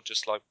it, or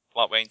just like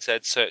Wayne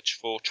said, search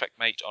for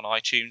TrekMate on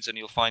iTunes and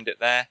you'll find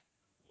it there.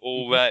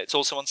 Or it's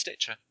also on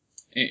Stitcher.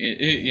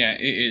 It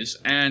is.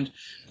 And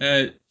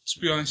to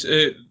be honest,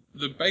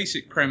 the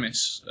basic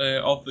premise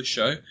of the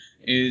show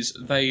is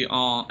they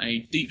are a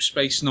Deep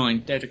Space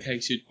Nine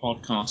dedicated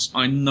podcast.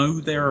 I know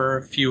there are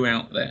a few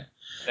out there.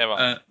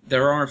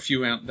 There are a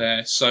few out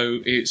there, so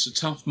it's a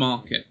tough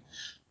market.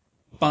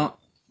 But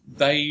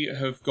they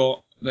have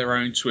got their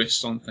own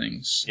twist on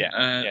things. Yeah,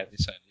 they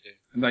certainly do.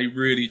 They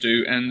really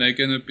do, and they're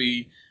going to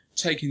be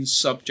taking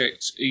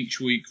subjects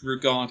each week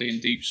regarding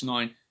Deep Space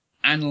Nine,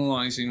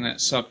 analysing that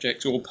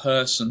subject or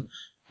person,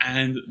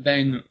 and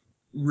then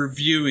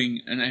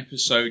reviewing an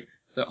episode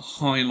that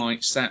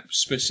highlights that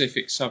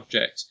specific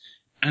subject.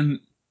 And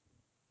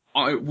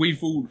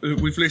we've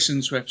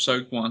listened to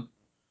episode 1,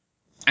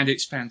 and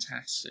it's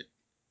fantastic.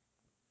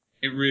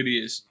 It really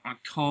is. I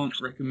can't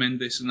recommend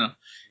this enough.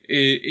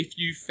 If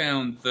you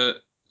found that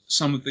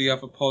some of the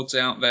other pods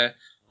out there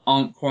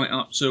aren't quite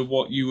up to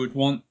what you would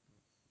want,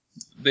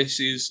 this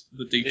is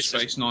the Deep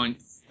Space Nine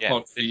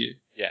pod for you.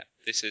 Yeah,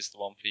 this is the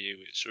one for you.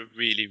 It's a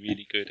really,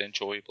 really good,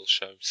 enjoyable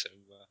show. So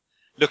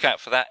look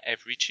out for that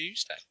every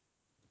Tuesday.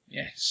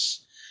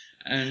 Yes.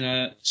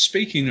 And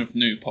speaking of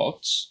new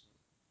pods,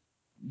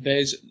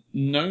 there's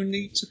no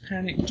need to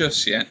panic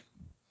just yet,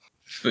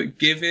 but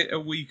give it a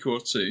week or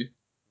two,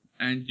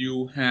 and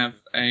you'll have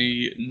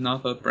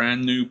another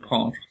brand new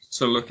pod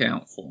to look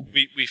out for.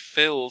 We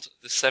filled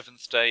the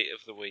 7th day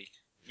of the week.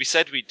 We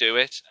said we'd do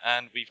it,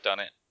 and we've done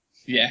it.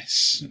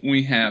 Yes,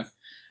 we have.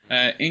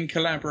 In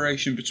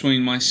collaboration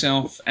between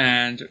myself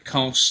and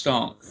Carl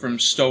Stark from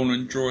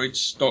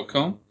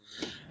StolenDroids.com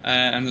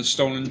and the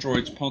Stolen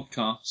Droids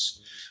podcast,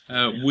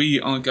 we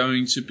are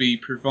going to be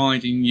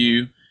providing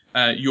you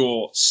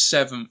your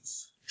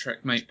 7th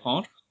Trekmate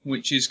pod,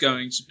 which is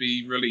going to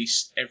be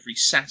released every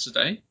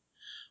Saturday,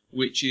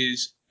 which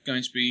is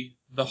going to be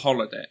the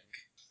holodeck.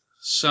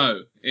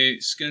 So,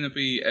 it's going to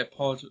be a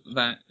pod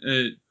that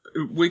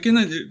we're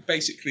going to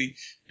basically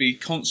be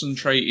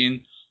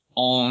concentrating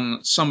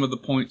on some of the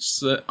points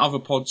that other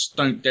pods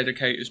don't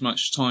dedicate as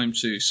much time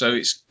to. So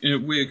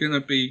we're going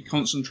to be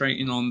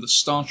concentrating on the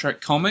Star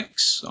Trek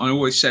comics. I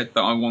always said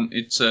that I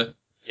wanted to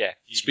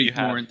speak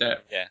more in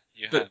depth. Yeah,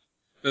 you but, have.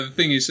 But the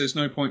thing is, there's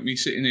no point me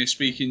sitting here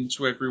speaking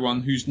to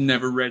everyone who's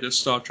never read a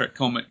Star Trek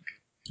comic.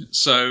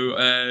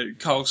 So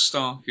Carl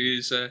Stark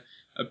is a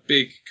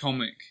big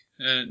comic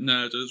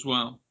nerd as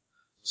well.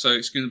 So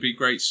it's going to be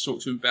great to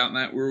talk to him about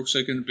that. We're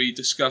also going to be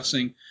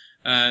discussing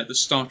the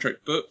Star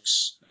Trek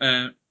books.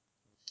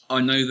 I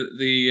know that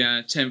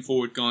the 10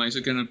 Forward guys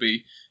are going to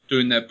be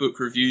doing their book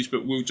reviews,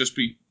 but we'll just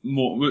be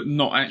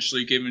not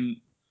actually giving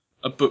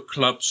a book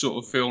club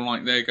sort of feel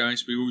like they're going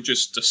to be. We'll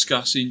just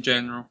discuss in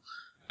general.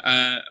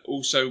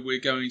 Also, we're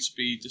going to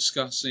be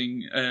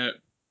discussing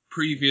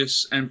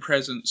previous and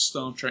present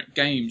Star Trek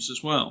games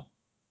as well.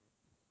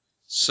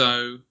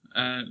 So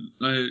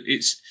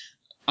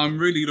I'm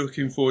really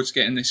looking forward to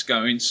getting this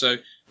going. So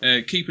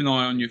keep an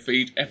eye on your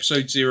feed.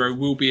 Episode 0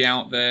 will be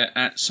out there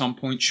at some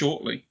point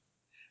shortly.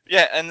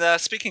 Yeah, and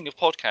speaking of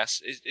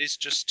podcasts, is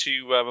just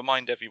to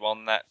remind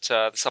everyone that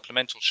the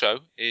supplemental show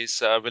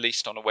is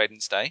released on a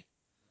Wednesday.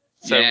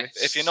 So yes.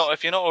 if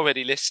you're not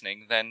already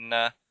listening, then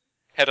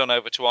head on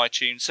over to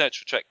iTunes, search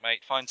for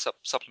Trekmate, find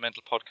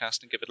supplemental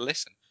podcast, and give it a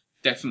listen.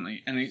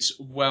 Definitely, and it's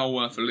well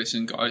worth a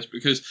listen, guys,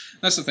 because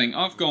that's the thing.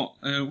 I've got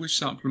with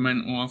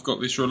Supplemental, I've got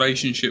this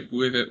relationship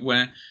with it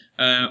where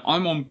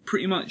I'm on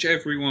pretty much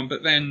everyone,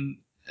 but then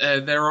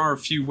there are a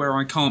few where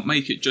I can't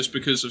make it just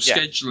because of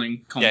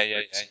scheduling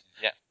conflicts.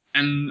 Yeah.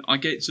 And I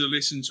get to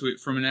listen to it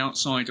from an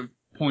outsider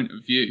point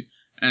of view.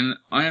 And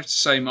I have to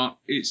say, Mark,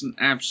 it's an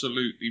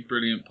absolutely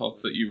brilliant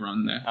pod that you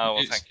run there. Oh,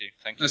 well, thank you.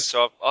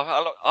 So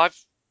I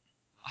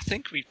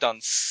think we've done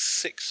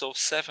 6 or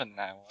 7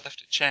 now. I'll have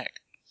to check.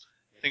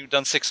 I think we've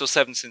done 6 or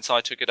 7 since I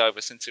took it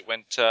over, since it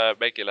went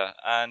regular,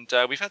 and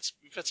we've had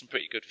some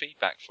pretty good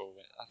feedback for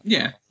it.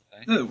 Yeah.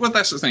 Well,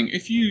 that's the thing.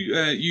 If you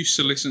used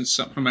to listen to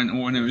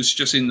Supplemental when it was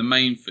just in the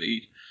main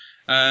feed,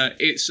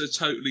 it's a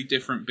totally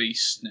different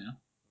beast now.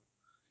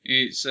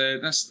 It's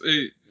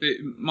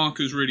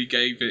Marcus really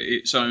gave it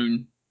its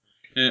own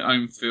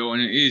feel,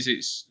 and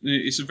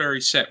it's a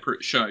very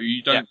separate show.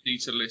 You don't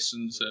need to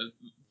listen to.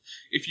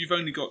 If you've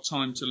only got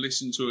time to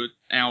listen to an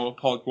hour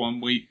pod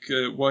one week,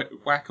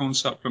 whack on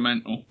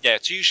Supplemental. Yeah,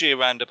 it's usually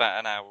around about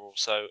an hour or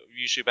so.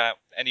 Usually about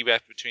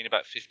anywhere between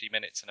about 50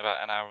 minutes and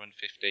about an hour and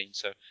 15.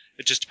 So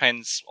it just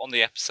depends on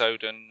the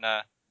episode and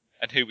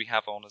who we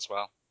have on as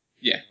well.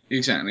 Yeah,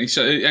 exactly.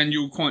 So, and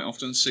you'll quite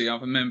often see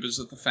other members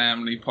of the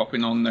family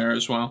popping on there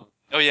as well.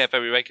 Oh yeah,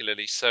 very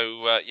regularly.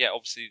 So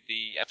obviously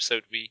the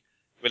episode we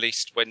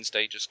released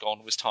Wednesday just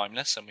gone was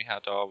Timeless, and we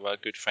had our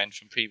good friend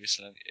from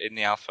previously in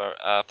the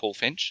Alpha, Paul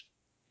Finch.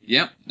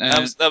 Yeah,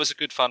 that was a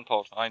good fun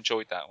pod. I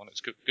enjoyed that one. It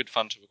was good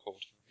fun to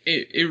record.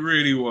 It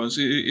really was.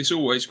 It's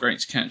always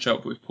great to catch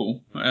up with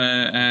Paul,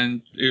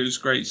 and it was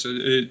great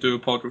to do a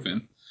pod with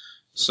him.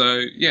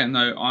 So yeah,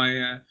 no,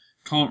 I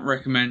can't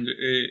recommend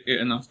it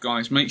enough,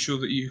 guys. Make sure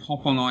that you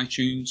hop on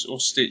iTunes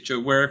or Stitcher,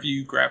 wherever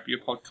you grab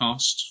your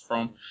podcasts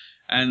from,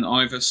 and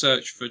either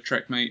search for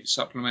Trekmate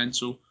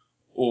Supplemental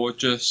or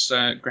just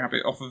grab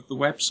it off of the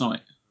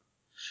website.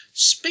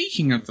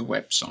 Speaking of the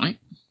website,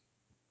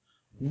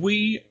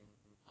 we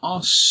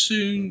are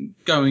soon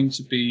going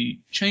to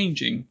be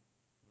changing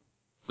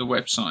the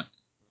website.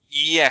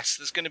 Yes,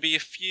 there's going to be a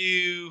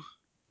few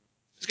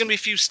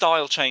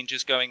style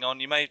changes going on.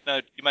 You may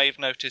have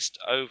noticed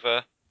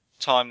over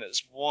time that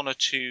there's 1 or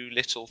 2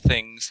 little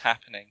things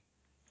happening.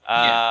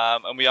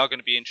 And we are going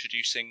to be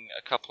introducing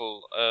a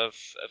couple of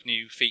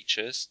new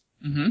features.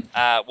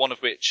 Mm-hmm. One of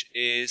which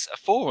is a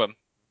forum.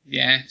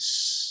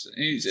 Yes,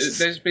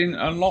 there's been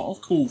a lot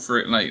of call for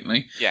it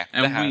lately. Yeah,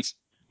 and there has.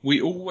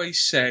 we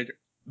always said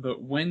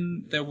that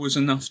when there was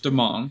enough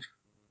demand,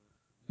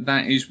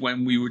 that is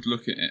when we would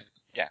look at it.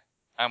 Yeah,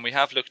 and we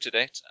have looked at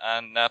it,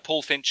 and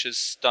Paul Finch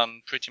has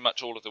done pretty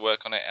much all of the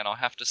work on it, and I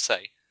have to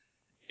say,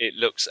 it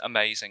looks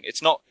amazing.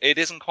 It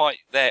isn't quite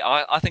there.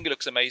 I think it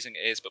looks amazing,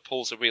 it is, but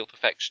Paul's a real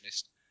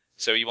perfectionist,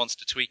 so he wants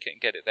to tweak it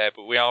and get it there,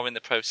 but we are in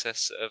the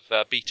process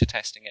of beta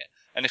testing it,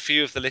 and a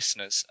few of the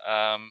listeners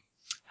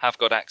have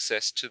got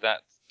access to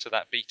that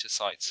beta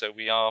site, so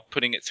we are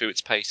putting it through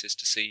its paces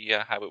to see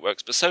how it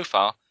works. But so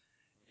far,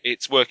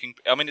 it's working.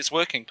 I mean, it's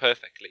working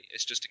perfectly.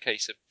 It's just a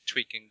case of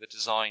tweaking the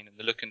design and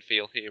the look and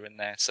feel here and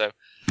there. So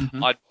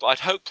I'd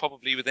hope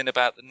probably within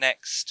about the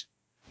next,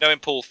 knowing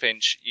Paul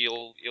Finch,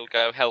 he'll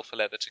go hell for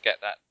leather to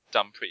get that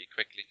done pretty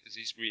quickly because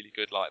he's really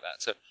good like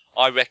that. So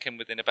I reckon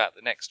within about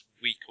the next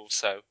week or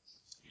so,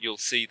 you'll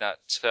see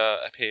that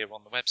appear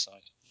on the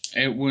website.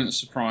 It wouldn't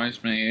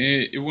surprise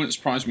me. It wouldn't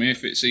surprise me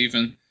if it's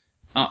even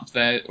up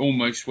there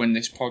almost when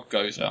this pod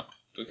goes up,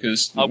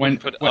 because I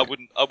wouldn't put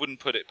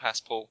it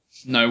past Paul.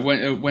 No,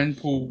 when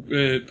Paul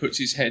puts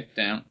his head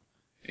down,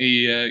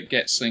 he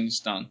gets things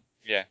done.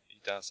 Yeah, he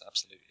does,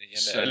 absolutely,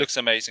 and it looks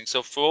amazing.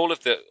 So for all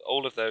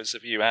of those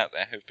of you out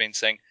there who've been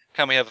saying,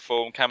 "Can we have a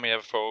forum? Can we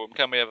have a forum?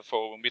 Can we have a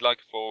forum? We'd like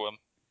a forum."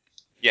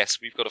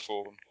 Yes, we've got a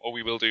forum, or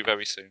we will do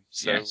very soon.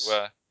 So Yes.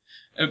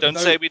 don't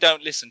say we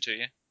don't listen to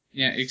you.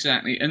 Yeah,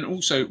 exactly. And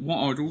also, what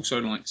I would also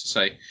like to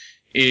say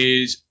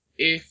is,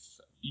 if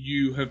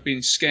you have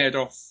been scared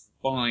off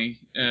by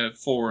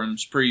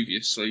forums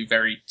previously,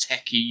 very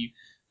techie,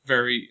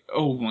 very,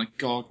 oh my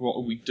god, what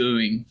are we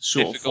doing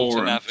sort Difficult of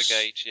forums.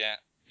 to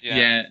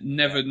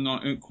navigate,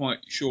 not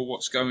quite sure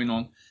what's going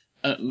on.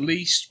 At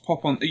least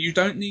pop on. You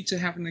don't need to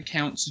have an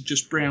account to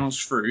just browse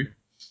through.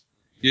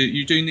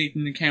 You do need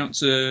an account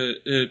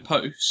to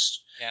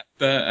post,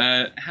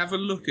 but have a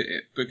look at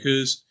it,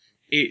 because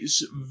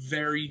it's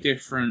very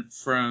different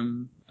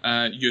from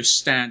your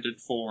standard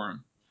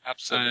forum.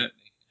 Absolutely.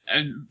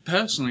 And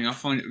personally, I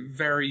find it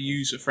very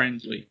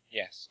user-friendly.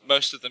 Yes,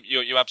 most of them.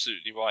 You're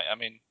absolutely right. I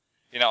mean,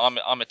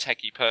 I'm a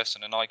techie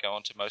person, and I go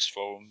onto most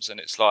forums, and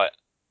it's like,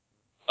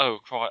 oh,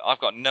 Christ, I've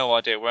got no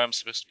idea where I'm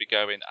supposed to be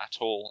going at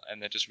all,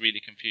 and they're just really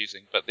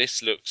confusing. But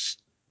this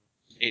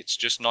it's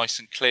just nice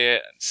and clear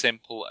and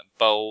simple and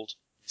bold.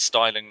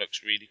 Styling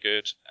looks really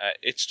good.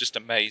 It's just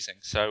amazing.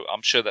 So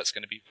I'm sure that's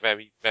going to be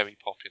very, very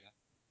popular.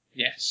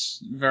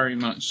 Yes, very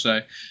much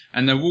so.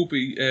 And there will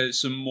be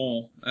some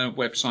more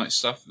website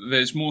stuff.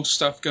 There's more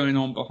stuff going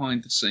on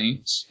behind the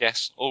scenes.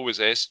 Yes, always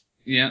is.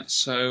 Yeah,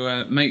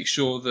 so make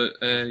sure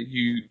that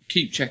you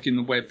keep checking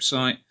the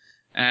website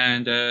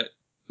and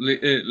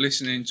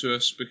listening to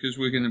us, because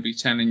we're going to be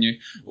telling you.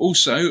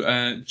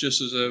 Also, just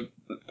as a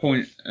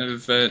point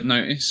of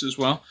notice as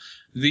well,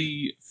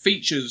 the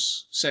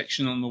features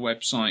section on the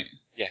website.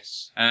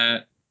 Yes.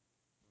 I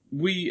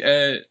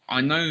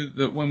know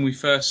that when we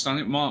first done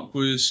it, Mark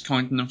was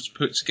kind enough to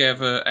put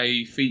together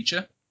a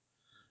feature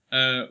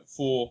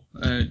for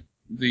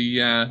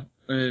the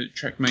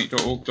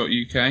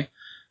trekmate.org.uk,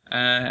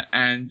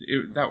 and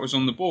that was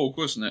on the board,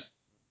 wasn't it?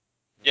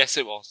 Yes,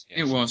 it was. Yes.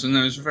 It was, and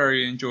it was a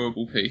very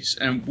enjoyable piece.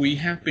 And we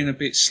have been a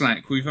bit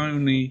slack. We've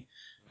only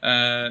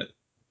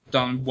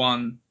done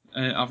one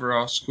other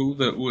article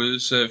that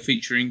was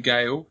featuring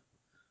Gail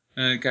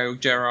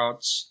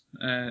Gerard's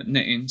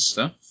knitting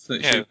stuff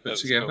that she put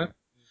together.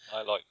 Cool.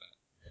 I like that.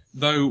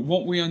 Though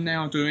what we are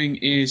now doing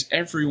is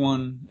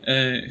everyone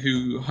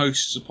who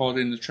hosts a pod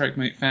in the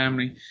Trekmate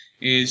family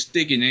is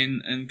digging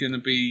in and going to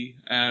be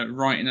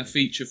writing a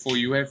feature for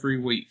you every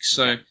week.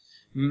 So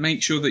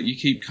make sure that you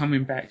keep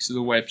coming back to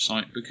the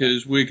website,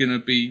 because we're going to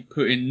be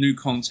putting new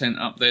content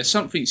up there.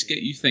 Something to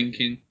get you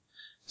thinking.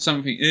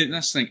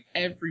 That's the thing.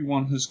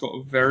 Everyone has got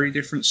a very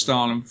different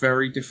style and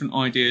very different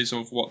ideas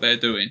of what they're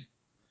doing.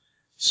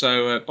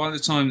 So by the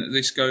time that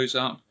this goes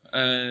up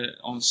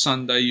on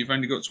Sunday, you've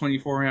only got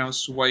 24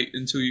 hours to wait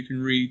until you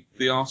can read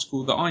the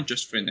article that I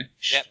just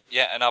finished.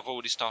 Yeah, and I've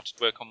already started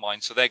work on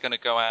mine. So they're going to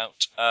go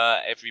out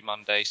every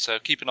Monday. So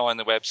keep an eye on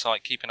the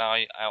website, keep an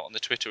eye out on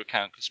the Twitter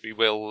account, because we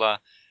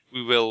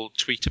will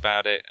tweet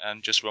about it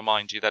and just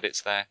remind you that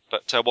it's there.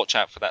 But watch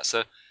out for that.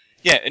 So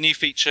yeah, a new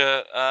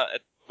feature,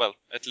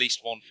 at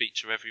least one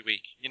feature every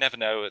week. You never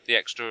know, the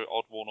extra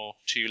odd one or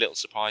two little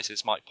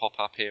surprises might pop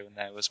up here and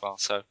there as well.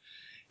 So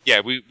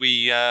yeah, we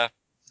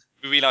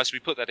realised we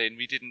put that in.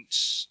 We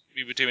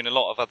were doing a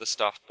lot of other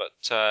stuff, but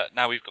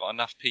now we've got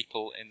enough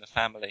people in the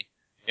family.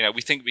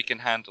 We think we can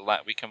handle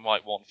that. We can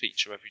write one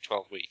feature every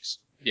 12 weeks.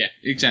 Yeah,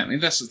 exactly.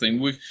 That's the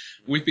thing.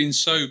 We've been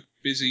so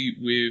busy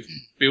with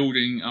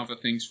building other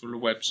things for the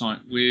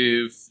website,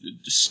 with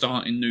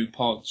starting new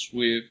pods,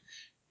 with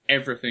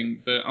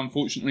everything, that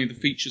unfortunately the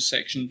features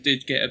section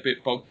did get a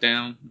bit bogged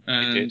down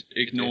and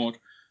ignored.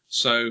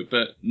 So,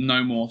 but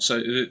no more. So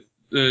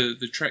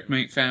the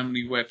Trekmate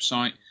family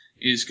website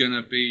is going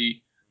to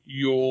be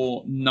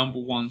your number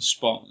one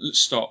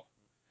stop.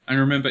 And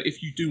remember,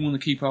 if you do want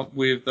to keep up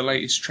with the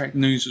latest Trek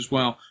news as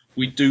well,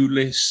 we do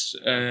list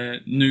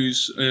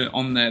news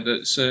on there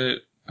that's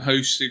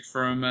hosted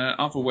from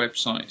other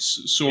websites,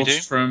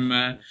 sourced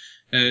from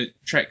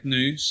Trek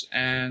News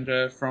and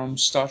from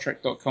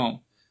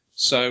StarTrek.com.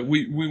 So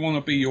we want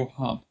to be your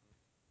hub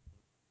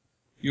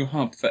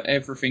for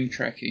everything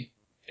Trekkie.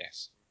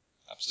 Yes,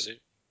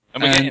 absolutely.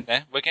 And we're getting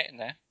there. We're getting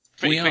there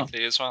pretty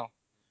quickly as well.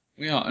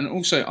 We are, and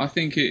also I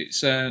think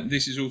it's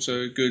this is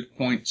also a good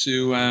point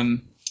to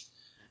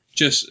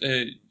just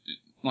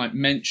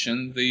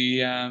mention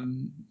the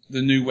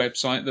new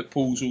website that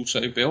Paul's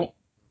also built.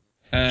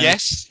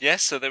 Yes.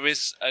 So there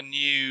is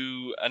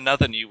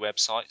another new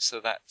website.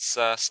 So that's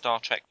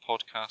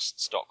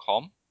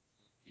StarTrekPodcasts.com.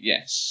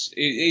 Yes,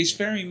 it is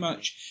very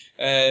much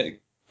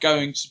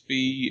going to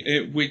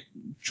be. We're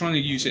trying to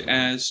use it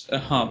as a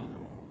hub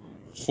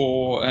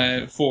for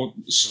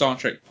Star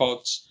Trek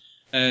pods.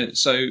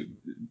 So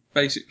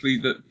basically,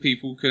 that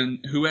people can,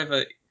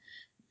 whoever.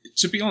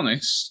 To be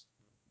honest,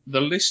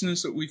 the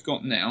listeners that we've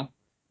got now,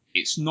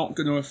 it's not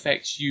going to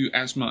affect you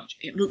as much.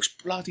 It looks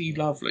bloody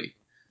lovely.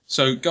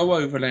 So go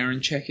over there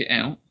and check it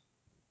out,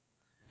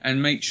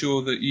 and make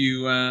sure that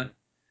you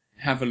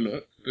have a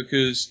look,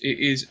 because it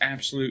is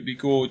absolutely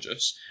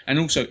gorgeous. And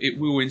also, it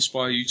will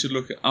inspire you to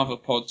look at other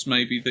pods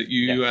maybe that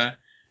you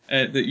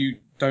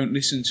don't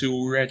listen to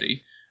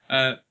already.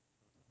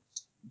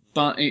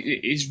 But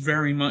it is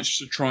very much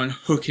to try and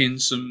hook in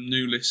some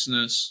new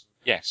listeners.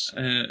 Yes.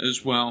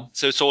 As well.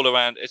 So it's all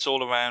around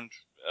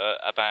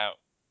about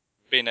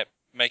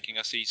making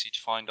us easy to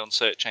find on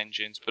search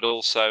engines, but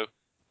also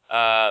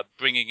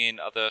bringing in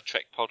other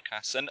Trek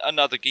podcasts and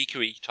other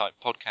geekery type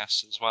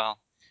podcasts as well.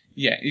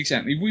 Yeah,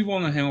 exactly. We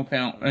want to help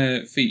out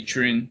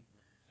featuring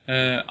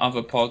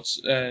other pods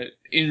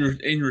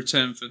in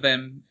return for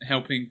them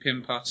helping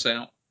pimp us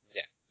out.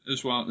 Yeah.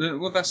 As well.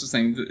 Well, that's the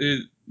thing.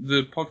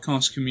 The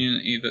podcast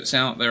community that's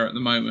out there at the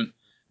moment,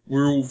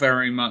 we're all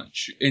very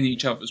much in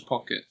each other's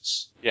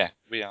pockets. Yeah,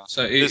 we are.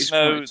 So it's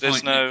quite a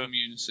tight-knit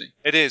community.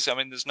 It is. I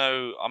mean,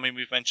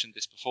 we've mentioned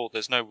this before.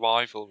 There's no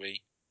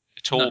rivalry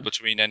at all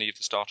between any of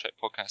the Star Trek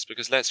podcasts,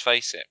 because let's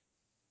face it,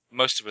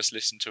 most of us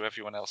listen to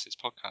everyone else's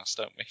podcast,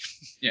 don't we?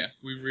 Yeah,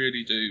 we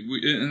really do.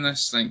 And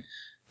that's the thing.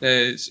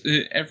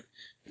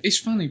 It's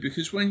funny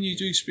because when you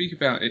do speak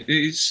about it,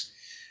 it's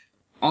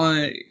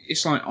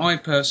like I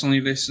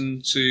personally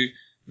listen to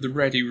the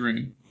Ready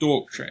Room,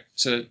 Dork Trek,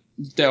 to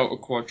Delta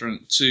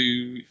Quadrant,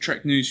 to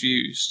Trek News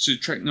Views, to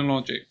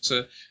Treknologic,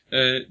 to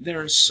there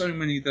are so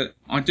many that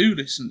I do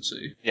listen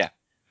to. Yeah.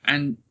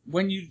 And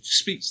when you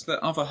speak to the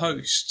other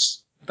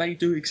hosts, they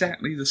do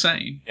exactly the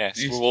same.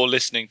 Yes, we're all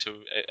listening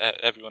to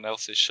everyone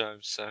else's show,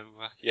 so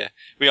yeah,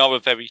 we are a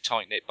very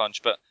tight-knit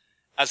bunch. But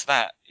as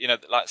that,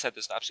 like I said,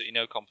 there's absolutely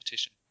no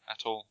competition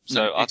at all.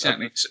 So no,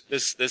 exactly.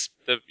 There's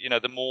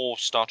the more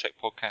Star Trek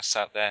podcasts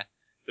out there,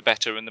 the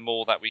better, and the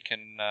more that we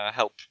can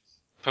help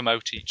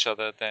promote each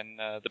other, then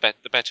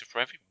the better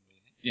for everyone.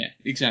 Really. Yeah,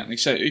 exactly.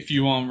 So if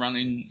you are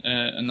running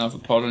another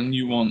pod and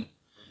you want,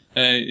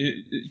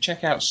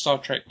 check out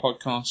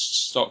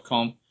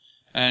StarTrekPodcasts.com,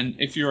 and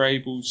if you're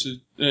able to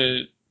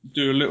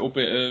do a little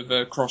bit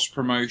of cross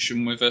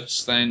promotion with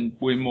us, then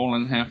we're more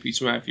than happy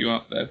to have you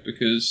up there,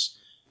 because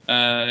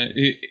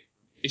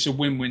it's a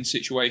win-win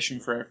situation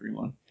for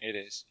everyone. It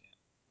is.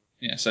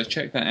 Yeah, so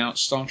check that out,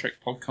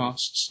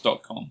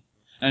 StarTrekPodcasts.com.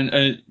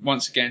 And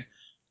once again,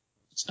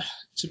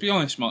 to be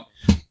honest, Mark,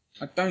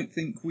 I don't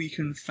think we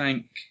can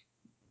thank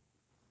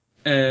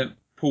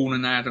Paul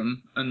and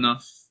Adam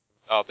enough.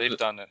 Oh, they've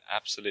done an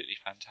absolutely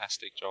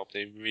fantastic job.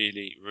 They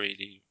really,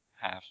 really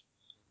have.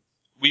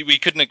 We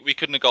couldn't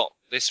have got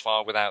this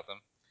far without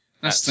them.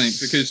 That's the thing,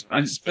 because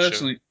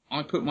personally,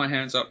 I put my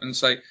hands up and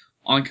say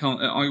I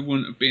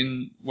wouldn't have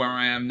been where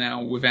I am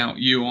now without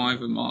you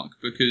either, Mark,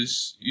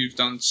 because you've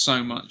done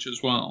so much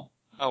as well.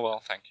 Oh well,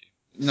 thank you.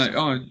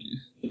 No,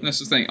 that's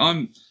the thing.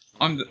 I'm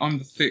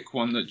the thick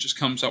one that just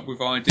comes up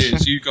with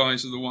ideas. You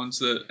guys are the ones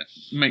that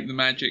make the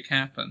magic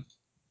happen.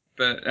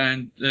 But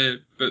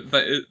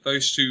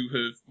those two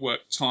have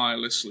worked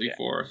tirelessly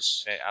for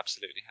us. They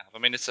absolutely have. I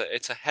mean, it's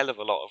a hell of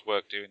a lot of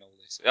work doing all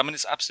this. I mean,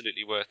 it's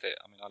absolutely worth it.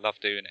 I mean, I love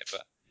doing it,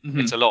 but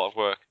it's a lot of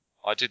work.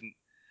 I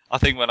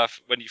think when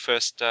you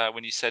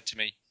said to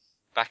me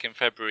back in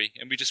February,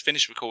 and we just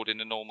finished recording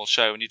a normal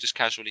show, and you just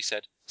casually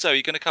said, "So, are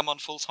you going to come on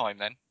full time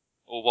then,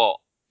 or what?"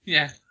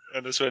 Yeah.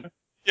 And I just went,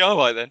 "Yeah, all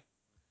right then.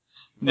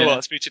 Yeah. All right,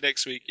 I'll speak to you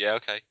next week." Yeah,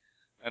 okay.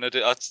 And I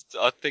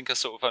think I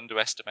sort of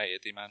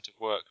underestimated the amount of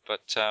work,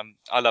 but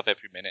I love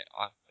every minute.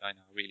 I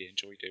really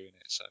enjoy doing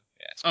it. So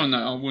yeah. No,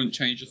 I wouldn't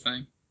change a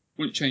thing.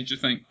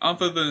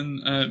 Other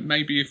than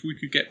maybe if we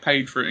could get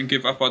paid for it and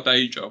give up our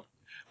day job.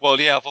 Well,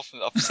 yeah,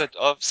 I've said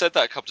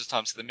that a couple of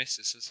times to the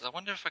missus. I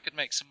wonder if I could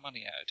make some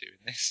money out of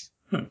doing this.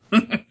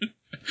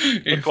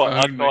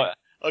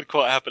 I'd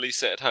quite happily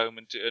sit at home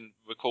and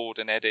record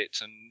and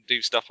edit and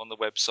do stuff on the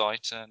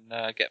website and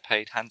get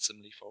paid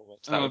handsomely for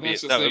it. That would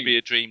be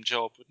a dream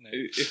job, wouldn't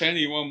it? If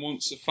anyone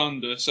wants to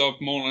fund us,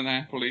 I'd more than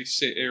happily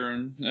sit here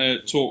and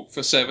talk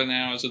for 7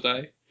 hours a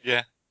day.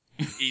 Yeah,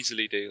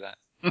 easily do that.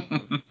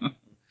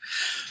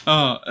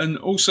 And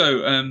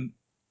also,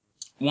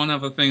 one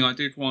other thing I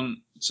did want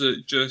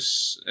to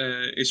just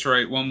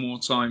iterate one more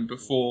time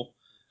before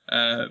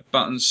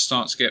buttons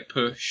start to get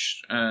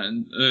pushed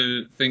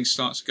and things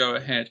start to go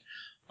ahead,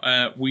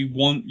 we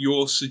want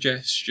your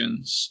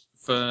suggestions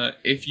for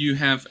if you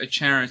have a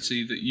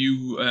charity that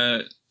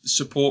you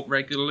support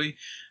regularly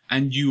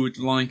and you would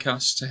like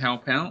us to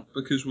help out,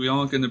 because we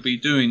are going to be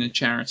doing a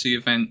charity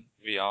event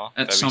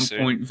at some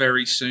point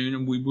very soon,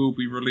 and we will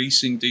be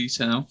releasing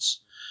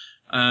details.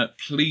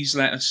 Please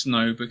let us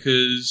know,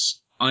 because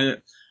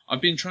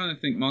I've been trying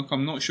to think, Mark,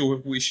 I'm not sure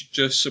if we should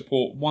just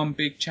support one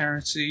big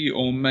charity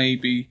or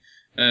maybe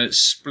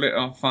split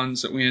our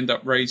funds that we end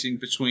up raising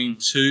between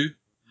two.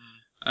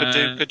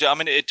 Could do. I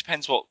mean, it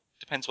depends what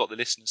the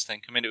listeners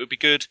think. I mean, it would be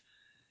good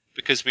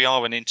because we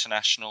are an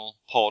international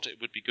pod. It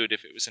would be good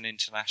if it was an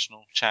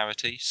international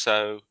charity.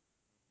 So,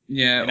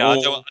 yeah, I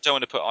don't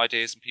want to put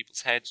ideas in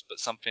people's heads, but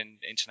something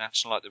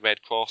international like the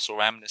Red Cross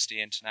or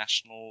Amnesty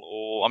International,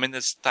 or I mean,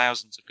 there's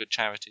thousands of good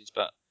charities,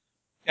 but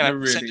there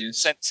really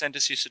is. Send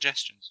us your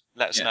suggestions.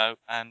 Let us know,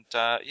 and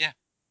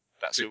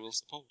that's who we'll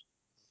support.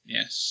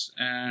 Yes,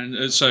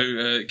 and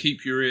so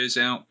keep your ears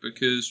out,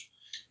 because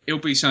it'll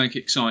be something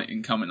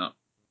exciting coming up.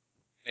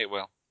 It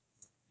will.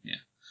 Yeah.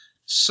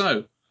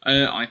 So,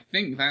 I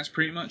think that's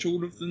pretty much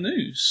all of the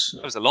news.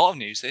 There was a lot of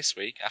news this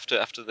week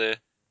after the,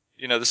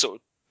 the sort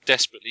of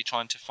desperately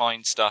trying to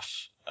find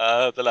stuff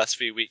the last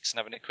few weeks and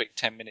having a quick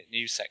 10-minute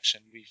news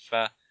section. We've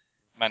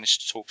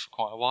managed to talk for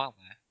quite a while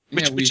there,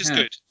 which is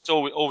good. It's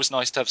always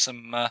nice to have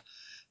some,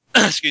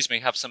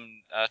 have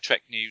some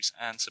Trek news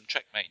and some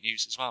Trekmate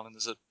news as well. And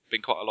there's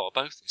been quite a lot of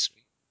both this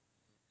week.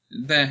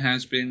 There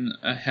has been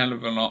a hell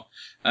of a lot.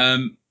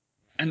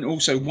 And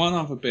also one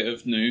other bit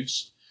of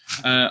news.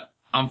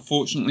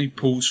 Unfortunately,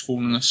 Paul's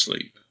fallen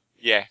asleep.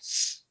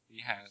 Yes,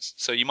 he has.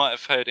 So you might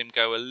have heard him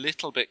go a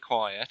little bit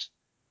quiet.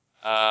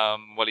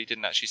 Well, he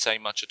didn't actually say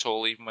much at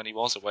all, even when he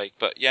was awake.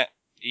 But yeah,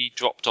 he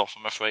dropped off,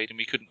 I'm afraid, and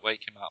we couldn't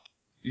wake him up.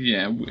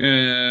 Yeah,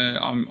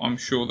 I'm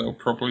sure there'll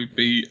probably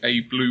be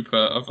a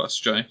blooper of us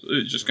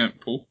just going,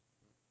 Paul.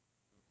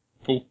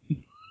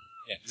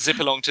 Yeah, zip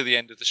along to the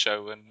end of the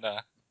show and...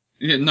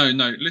 Yeah, no,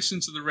 listen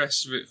to the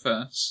rest of it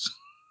first.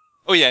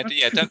 Oh yeah,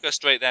 don't go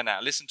straight there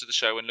now. Listen to the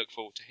show and look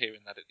forward to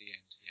hearing that at the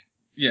end.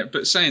 Yeah,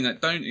 but saying that,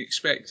 don't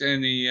expect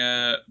any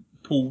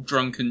Paul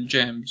drunken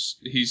gems.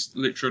 He's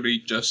literally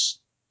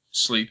just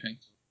sleeping.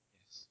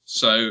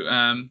 So,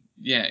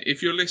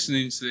 if you're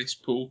listening to this,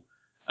 Paul,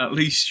 at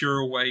least you're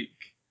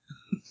awake.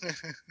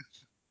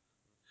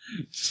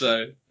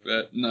 So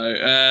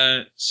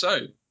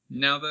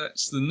now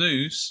that's the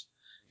news,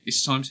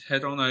 it's time to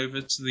head on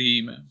over to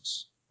the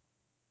emails.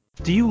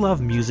 Do you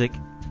love music?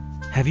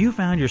 Have you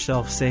found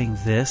yourself saying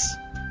this?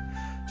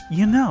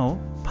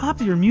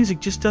 Popular music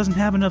just doesn't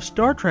have enough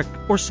Star Trek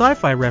or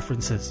sci-fi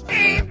references.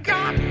 Ain't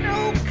got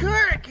no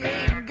Kirk,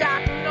 ain't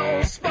got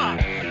no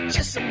Spock,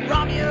 just some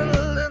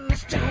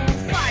Romulans to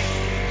fight.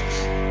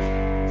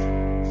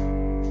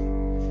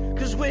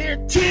 'Cause we're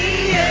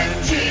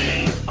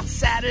TNG on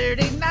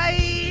Saturday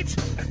night.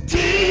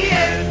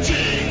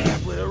 TNG,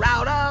 we're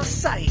out of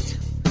sight.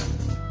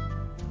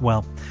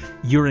 Well,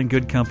 you're in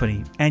good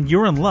company, and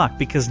you're in luck,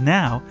 because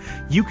now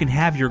you can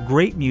have your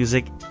great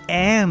music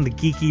and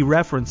geeky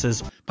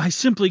references by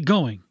simply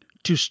going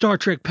to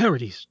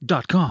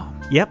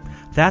StarTrekParodies.com. Yep,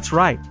 that's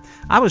right.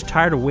 I was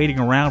tired of waiting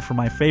around for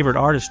my favorite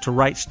artists to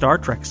write Star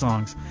Trek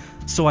songs,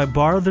 so I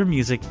borrowed their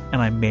music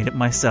and I made it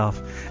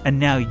myself, and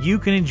now you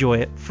can enjoy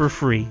it for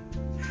free.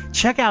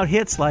 Check out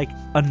hits like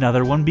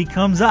Another One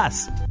Becomes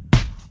Us.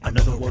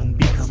 Another one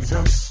becomes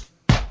us.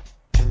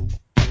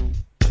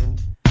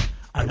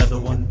 Another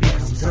one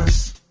becomes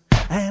us.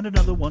 And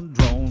another one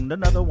droned,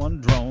 another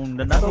one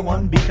droned, another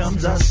one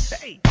becomes us.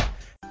 Hey!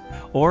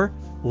 Or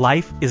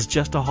Life is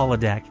Just a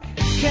Holodeck.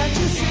 Can't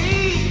you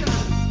see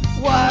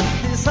what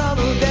this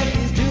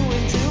holodeck is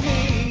doing to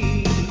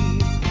me?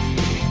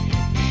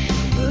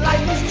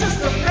 Life is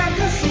just a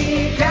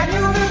fantasy. Can you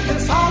live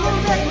this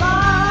holodeck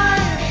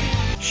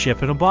life?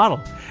 Ship in a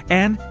Bottle.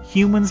 And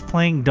Humans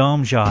Playing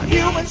Dom Jot.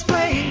 Humans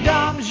playing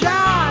Dom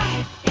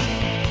Jot.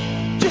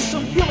 Just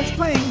some humans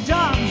playing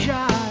Dom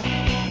Jot.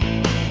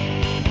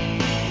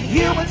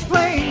 Humans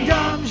playing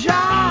Dom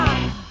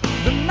Jot.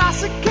 The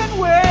Nausicaan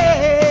way.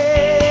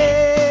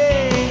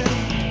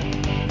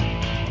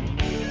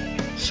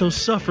 So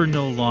suffer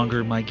no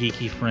longer, my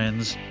geeky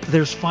friends.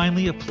 There's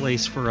finally a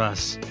place for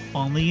us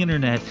on the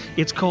internet.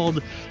 It's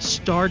called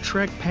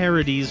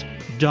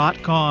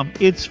StarTrekParodies.com.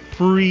 It's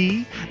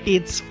free,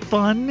 it's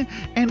fun,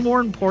 and more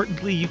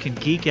importantly, you can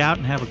geek out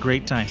and have a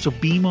great time. So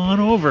beam on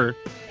over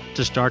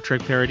to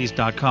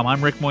StarTrekParodies.com.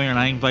 I'm Rick Moyer, and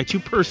I invite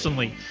you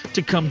personally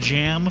to come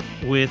jam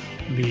with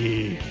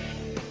me.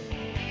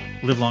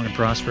 Live long and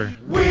prosper.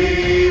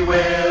 We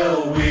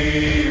will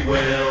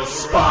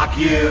Spock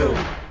you.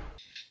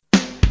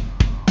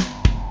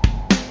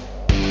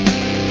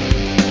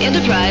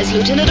 Enterprise,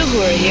 Lieutenant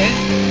Uhura here.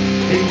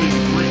 Hailing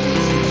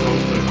frequencies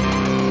open.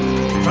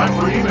 Time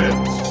for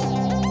emails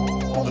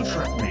on the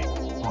Trekmate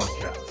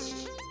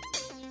podcast.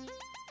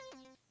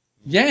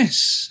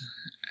 Yes,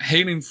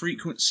 hailing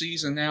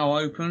frequencies are now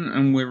open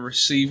and we're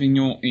receiving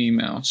your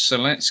emails. So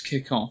let's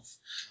kick off.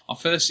 Our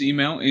first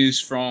email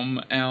is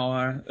from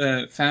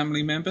our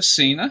family member,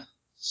 Sina.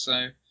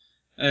 So,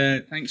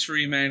 thanks for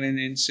emailing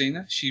in,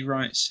 Sina. She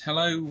writes,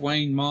 "Hello,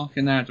 Wayne, Mark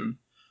and Adam.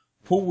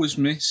 Paul was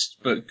missed,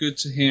 but good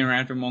to hear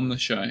Adam on the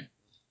show.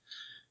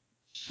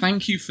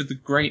 Thank you for the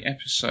great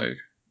episode.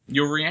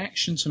 Your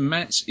reaction to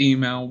Matt's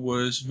email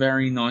was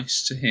very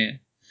nice to hear.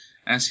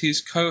 As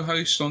his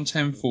co-host on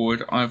 10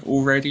 Forward, I've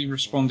already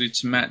responded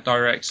to Matt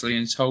directly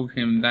and told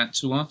him that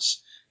to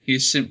us, he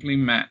is simply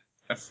Matt,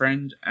 a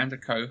friend and a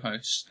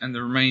co-host, and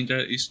the remainder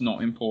is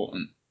not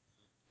important.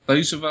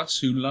 Those of us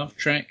who love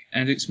Trek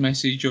and its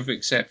message of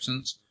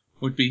acceptance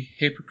would be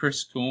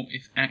hypocritical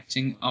if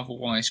acting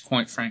otherwise,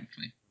 quite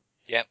frankly."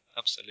 Yep,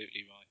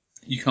 absolutely right.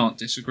 You can't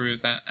disagree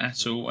with that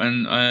at all,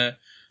 and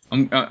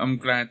I'm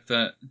glad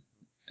that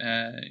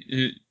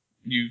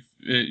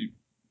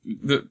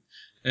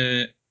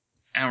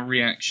our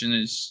reaction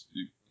is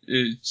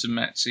to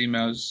Matt's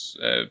emails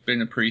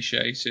been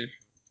appreciated.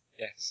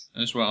 Yes.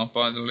 As well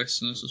by the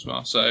listeners as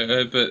well.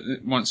 So,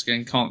 but once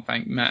again, can't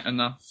thank Matt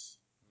enough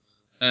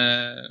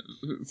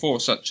for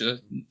such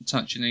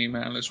an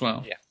email as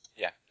well.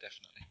 Yeah,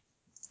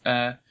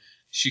 definitely.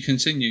 She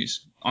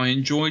continues, "I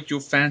enjoyed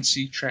your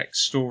fancy Trek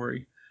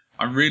story.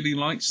 I really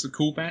liked the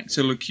callback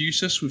to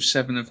Locutus with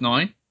 7 of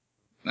 9.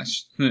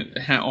 That's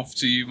hat off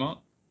to you, Mark.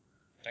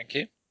 Thank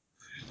you.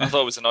 I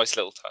thought it was a nice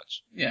little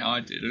touch. Yeah, I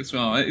did as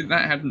well.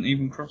 That hadn't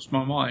even crossed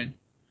my mind.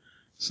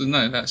 So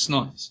no, that's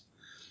nice.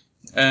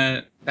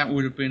 That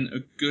would have been a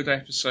good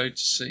episode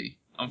to see.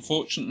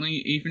 Unfortunately,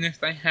 even if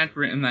they had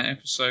written that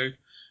episode,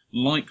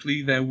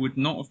 likely there would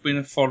not have been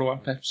a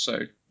follow-up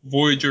episode.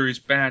 Voyager is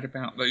bad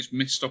about those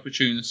missed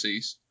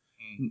opportunities.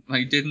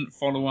 They didn't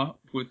follow up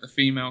with the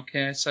female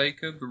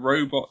caretaker, the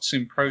robots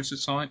in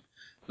Prototype,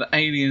 the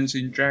aliens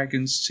in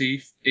Dragon's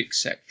Teeth,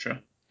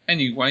 etc.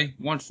 Anyway,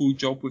 wonderful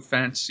job with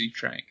Fantasy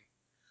Trek.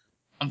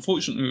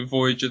 Unfortunately with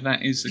Voyager,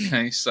 that is the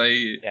case.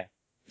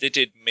 They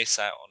did miss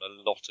out on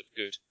a lot of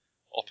good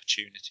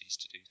opportunities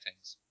to do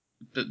things.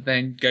 But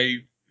then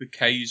gave the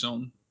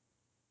Kazon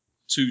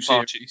 2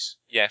 series.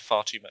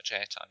 Far too much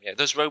airtime. Yeah,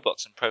 those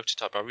robots in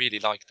Prototype, I really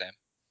like them.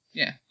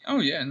 Yeah. Oh,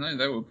 yeah, no,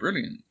 they were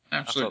brilliant.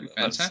 Absolutely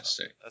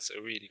fantastic. That's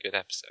a really good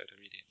episode. I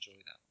really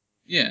enjoyed that.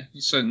 Yeah,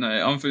 so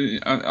no,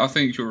 I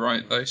think you're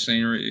right, though,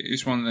 Sina.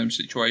 It's one of them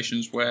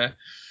situations where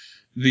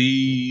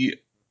I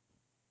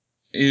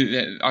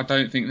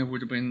don't think there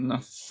would have been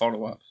enough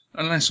follow-up.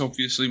 Unless,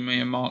 obviously, me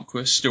and Mark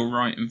were still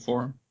writing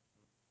for him.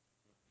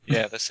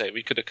 Yeah, that's it.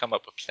 We could have come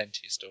up with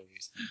plenty of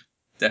stories.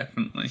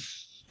 Definitely.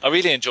 I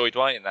really enjoyed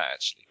writing that,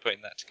 actually,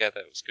 putting that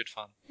together. It was good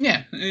fun.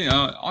 Yeah,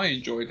 I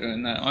enjoyed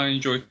doing that. I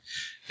enjoyed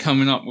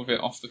coming up with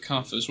it off the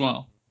cuff as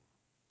well.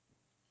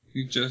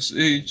 You just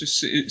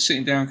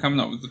sitting down, coming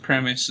up with the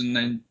premise, and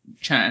then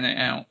chatting it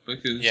out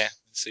because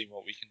see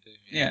what we can do.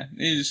 Yeah,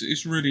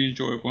 it's really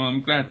enjoyable.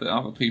 I'm glad that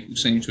other people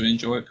seem to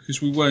enjoy it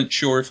because we weren't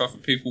sure if other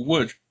people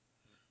would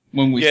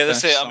when we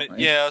that's it. started.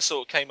 I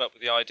sort of came up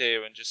with the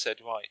idea and just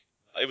said, right.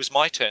 It was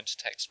my turn to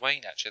text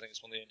Wayne. Actually, I think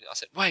it's one of the. I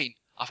said, Wayne,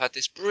 I've had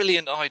this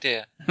brilliant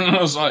idea.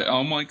 I was like,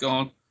 oh my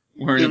god,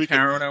 we're in a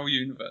parallel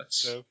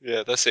universe. No,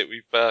 yeah, that's it.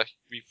 We've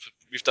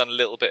done a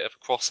little bit of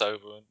a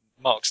crossover, and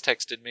Mark's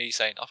texted me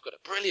saying, I've got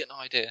a brilliant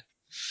idea.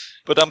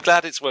 But I'm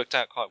glad it's worked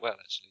out quite well,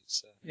 actually.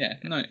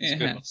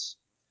 It has.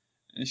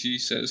 And she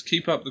says,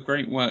 "Keep up the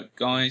great work,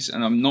 guys,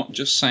 and I'm not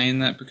just saying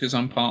that because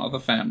I'm part of the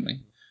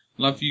family.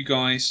 Love you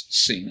guys,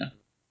 Sina."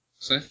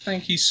 So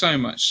thank you so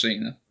much,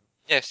 Sina.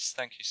 Yes,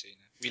 thank you, Sina.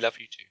 We love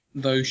you too.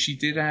 Though she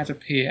did add a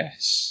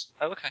PS.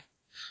 Oh, okay.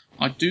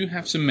 I do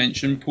have to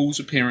mention Paul's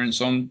appearance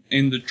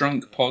in the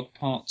Drunk Pod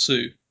Part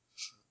 2.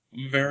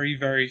 Very,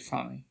 very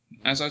funny.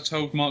 As I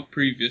told Mark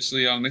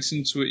previously, I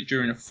listened to it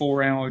during a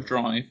 4-hour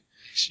drive.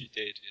 She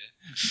did,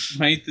 yeah.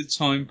 Made the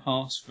time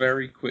pass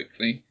very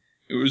quickly.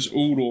 It was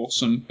all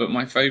awesome, but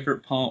my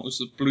favourite part was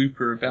the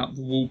blooper about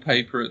the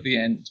wallpaper at the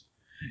end.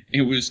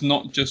 It was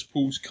not just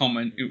Paul's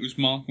comment, it was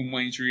Mark and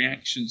Wayne's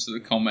reaction to the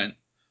comment.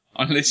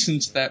 I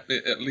listened to that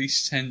bit at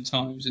least 10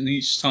 times, and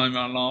each time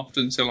I laughed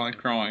until I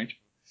cried.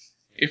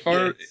 If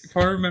I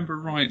remember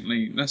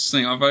rightly, that's the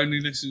thing, I've only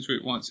listened to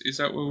it once. Is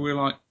that where we're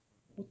like,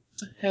 what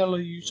the hell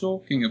are you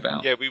talking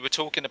about? Yeah, we were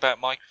talking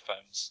about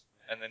microphones,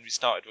 and then we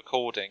started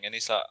recording, and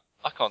he's like,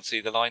 I can't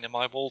see the line in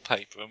my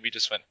wallpaper, and we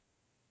just went,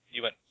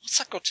 what's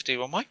that got to do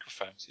with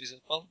microphones? He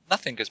said, well,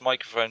 nothing, because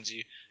microphones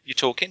you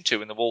talk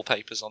into and the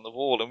wallpaper's on the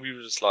wall, and we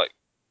were just like,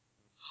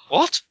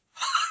 what?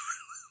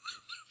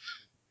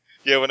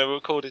 Yeah, when I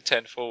recorded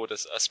 10 Forward,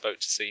 I spoke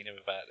to Sina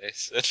about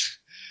this. And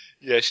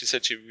yeah, she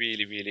said she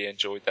really, really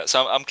enjoyed that.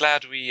 So I'm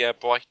glad we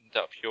brightened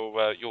up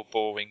your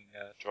boring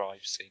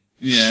drive scene.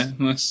 Yeah,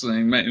 that's the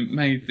thing.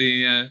 Made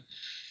the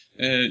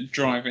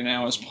driving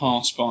hours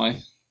pass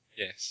by.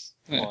 Yes,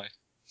 quite.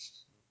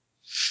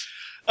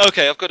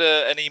 Okay, I've got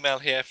an email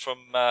here from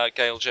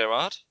Gail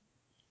Gerard,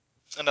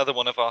 another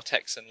one of our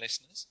Texan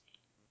listeners.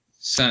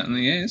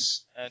 Certainly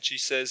is. And she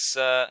says,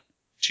 to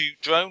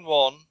Drone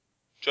 1,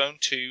 Drone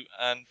 2,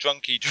 and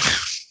Drunky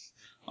Drone.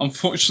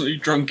 Unfortunately,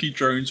 Drunky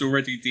Drone's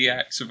already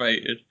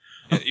deactivated.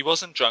 Yeah, he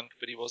wasn't drunk,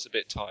 but he was a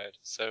bit tired.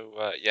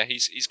 So yeah,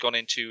 he's gone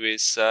into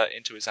his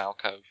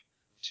alcove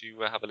to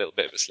have a little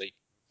bit of a sleep.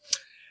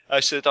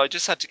 I said I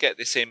just had to get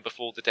this in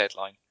before the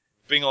deadline.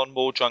 Bring on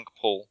more drunk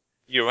Paul.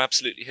 You're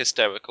absolutely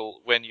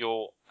hysterical when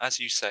you're, as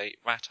you say,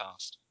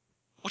 rat-arsed.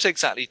 What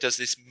exactly does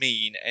this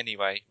mean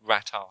anyway,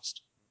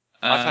 rat-arsed?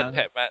 I've had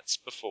pet rats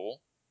before.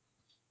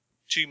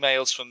 2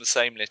 males from the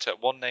same litter,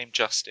 one named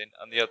Justin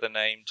and the other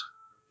named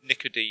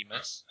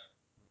Nicodemus.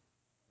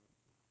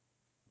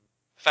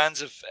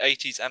 Fans of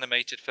 80s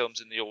animated films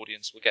in the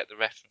audience will get the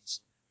reference.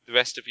 The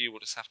rest of you will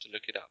just have to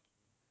look it up.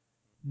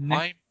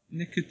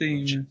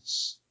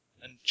 Nicodemus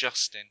and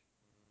Justin.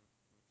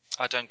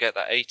 I don't get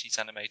that 80s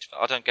animated.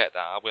 I don't get that.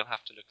 I will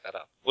have to look that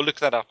up. We'll look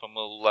that up and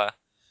we'll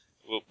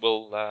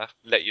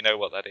let you know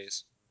what that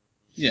is.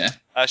 Yeah.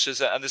 And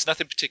there's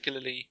nothing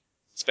particularly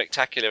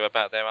spectacular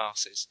about their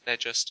arses. They're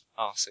just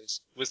arses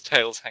with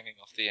tails hanging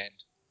off the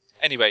end.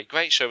 Anyway,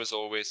 great show as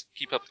always.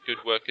 Keep up the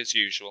good work as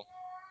usual.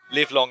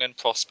 Live long and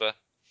prosper.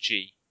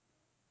 G.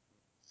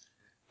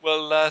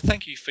 Well,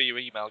 thank you for your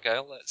email,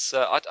 Gail.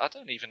 I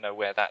don't even know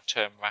where that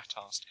term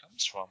rat-arsed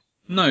comes from.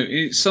 No,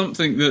 it's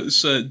something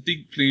that's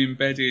deeply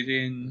embedded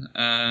in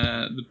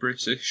the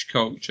British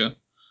culture.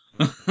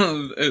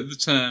 The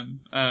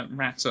term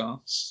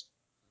rat-arse.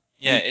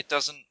 Yeah, it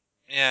doesn't...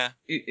 Yeah.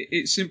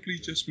 It simply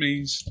just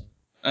means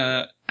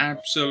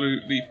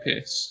absolutely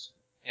pissed.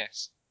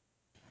 Yes.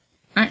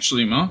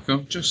 Actually, Mark,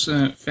 I've just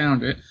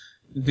found it.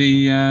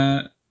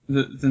 The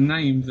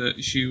name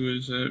that she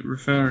was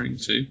referring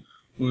to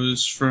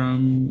was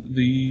from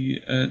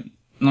the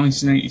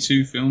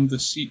 1982 film The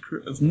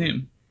Secret of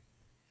Nim.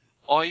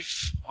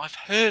 I've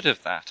heard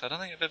of that. I don't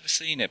think I've ever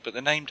seen it, but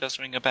the name does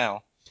ring a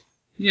bell.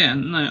 Yeah,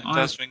 no, it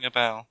does ring a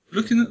bell.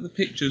 Looking at the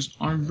pictures,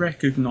 I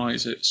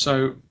recognise it,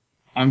 so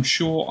I'm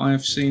sure I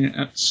have seen it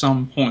at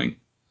some point.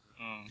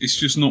 It's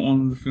just not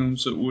one of the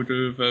films that would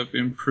have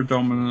been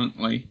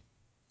predominantly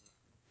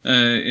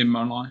in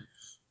my life.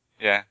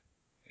 Yeah,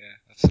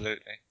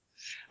 absolutely.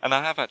 And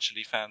I have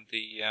actually found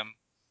the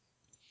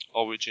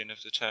origin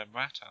of the term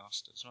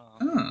rat-arsed as well.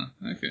 Ah,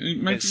 okay.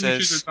 Maybe we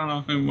should have done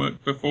our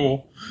homework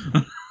before.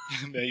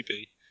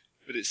 Maybe.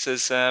 But it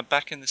says,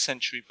 back in the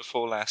century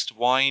before last,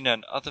 wine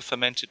and other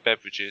fermented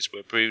beverages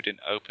were brewed in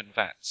open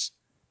vats.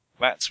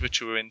 Rats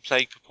which were in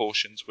plague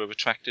proportions were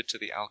attracted to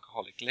the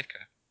alcoholic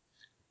liquor.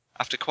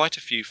 After quite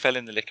a few fell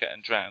in the liquor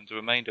and drowned, the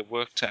remainder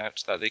worked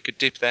out that they could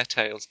dip their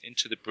tails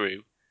into the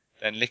brew,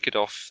 then lick it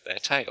off their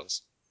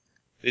tails.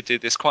 They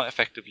did this quite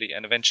effectively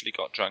and eventually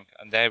got drunk,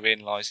 and therein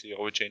lies the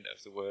origin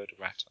of the word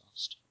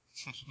rat-arsed.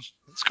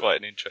 It's quite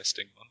an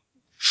interesting one.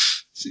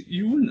 So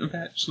you wouldn't have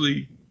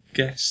actually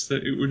guessed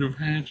that it would have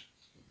had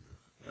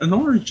an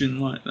origin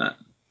like that.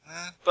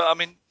 But I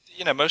mean,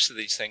 most of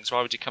these things,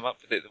 why would you come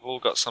up with it? They've all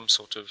got some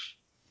sort of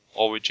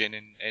origin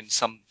in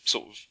some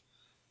sort of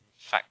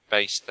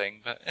fact-based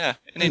thing. But yeah,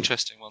 an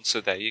interesting one. So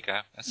there you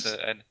go. That's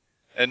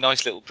a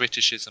nice little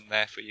Britishism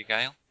there for you,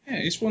 Gail. Yeah,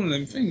 it's one of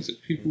them things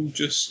that people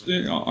just...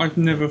 I've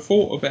never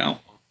thought about.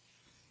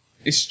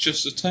 It's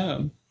just a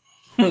term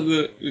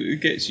that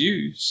gets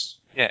used.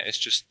 Yeah, it's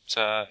just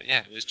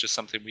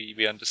something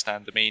we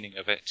understand the meaning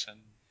of it,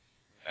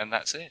 and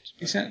that's it.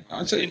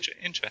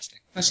 Interesting.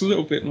 That's a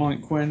little bit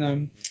like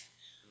when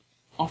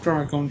after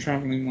I'd gone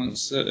travelling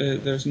once, there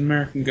was an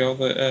American girl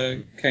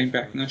that came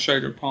back and I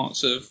showed her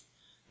parts of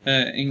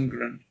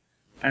England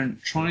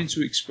and trying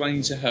to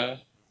explain to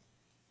her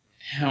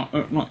how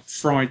like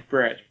fried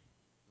bread.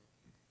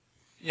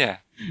 Yeah.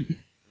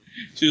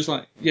 She was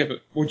like, yeah,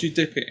 but what do you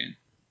dip it in?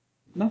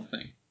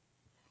 Nothing.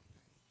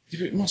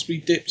 It must be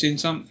dipped in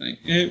something.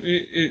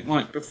 It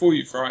like before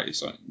you fry it,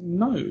 it's like,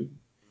 no.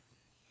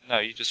 No,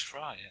 you just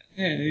fry it.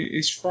 Yeah,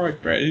 it's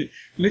fried bread.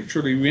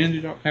 Literally, we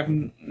ended up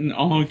having an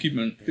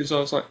argument because I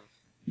was like,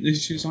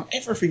 she was like,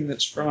 everything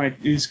that's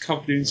fried is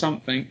covered in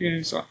something. And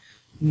it's like,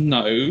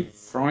 no,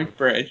 fried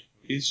bread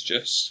is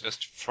just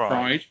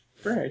fried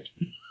bread.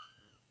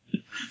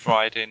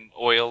 Fried in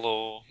oil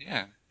or,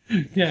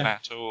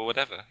 fat or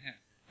whatever,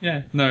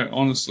 Yeah, no,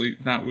 honestly,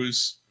 that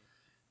was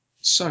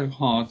so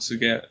hard to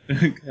get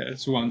her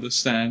to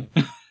understand.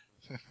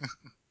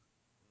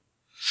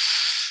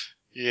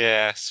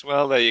 Yes,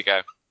 well, there you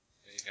go.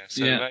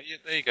 So, there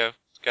you go.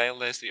 Gail,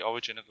 there's the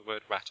origin of the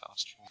word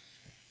rat-arsed.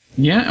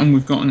 Yeah, and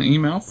we've got an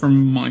email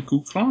from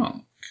Michael Clark,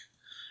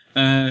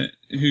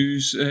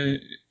 who's...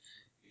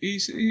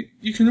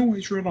 you can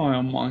always rely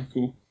on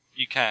Michael.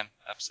 You can,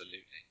 absolutely.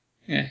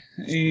 Yeah,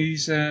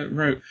 he's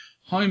wrote,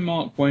 "Hi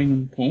Mark, Wayne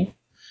and Paul."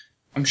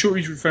 I'm sure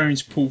he's referring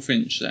to Paul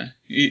Finch there.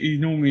 He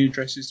normally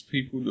addresses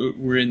people that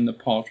were in the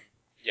pod.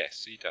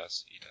 Yes, he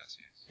does, yes.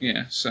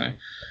 Yeah, so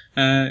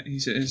he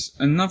says,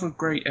 "Another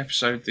great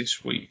episode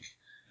this week."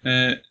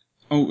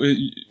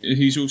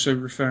 He's also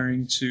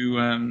referring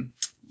to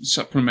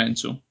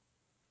Supplemental.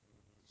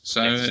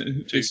 So yes,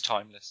 to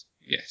Timeless.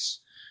 Yes.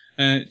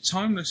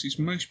 Timeless is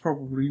most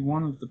probably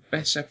one of the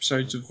best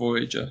episodes of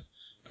Voyager.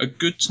 A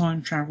good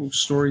time travel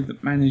story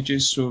that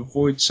manages to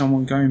avoid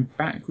someone going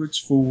backwards,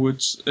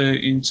 forwards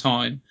in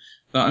time.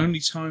 The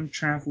only time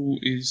travel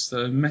is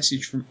the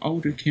message from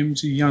older Kim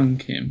to young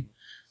Kim.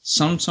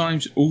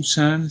 Sometimes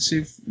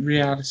alternative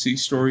reality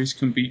stories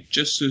can be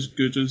just as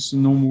good as the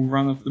normal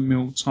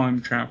run-of-the-mill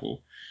time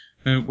travel,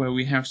 where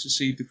we have to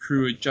see the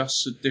crew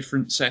adjust to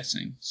different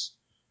settings.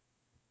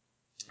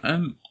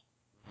 I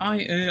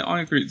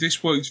agree.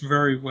 This works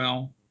very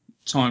well.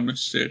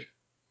 Timeless did.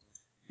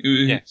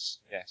 Yes,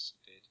 it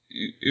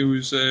did. It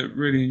was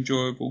really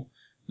enjoyable,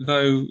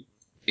 though.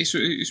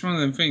 It's one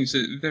of them things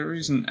that there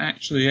isn't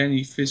actually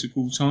any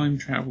physical time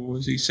travel,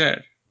 as he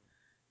said.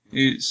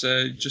 It's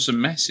just a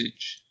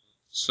message,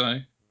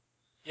 so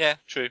yeah,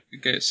 true.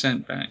 It gets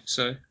sent back.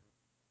 So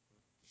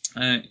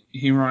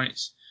he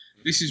writes,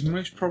 "This is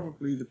most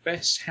probably the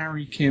best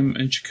Harry, Kim,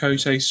 and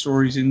Chakotay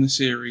stories in the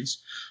series.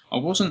 I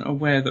wasn't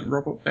aware that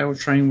Robert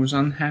Beltrain was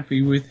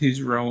unhappy with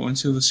his role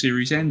until the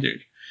series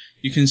ended.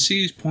 You can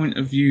see his point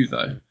of view,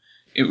 though.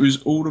 It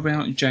was all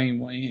about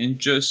Janeway and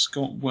just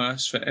got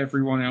worse for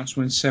everyone else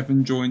when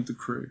Seven joined the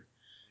crew.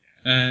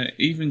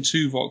 Even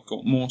Tuvok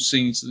got more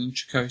scenes than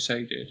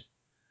Chakotay did.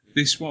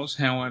 This was,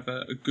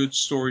 however, a good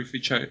story for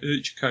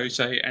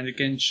Chakotay and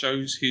again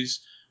shows his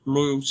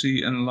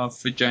loyalty and love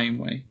for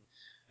Janeway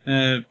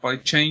by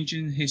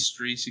changing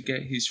history to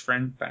get his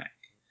friend back.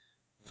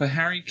 For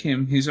Harry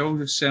Kim, his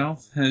older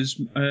self has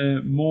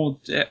more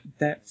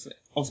depth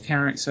of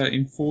character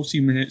in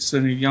 40 minutes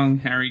than a young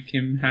Harry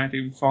Kim had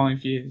in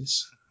 5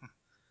 years."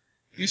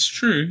 It's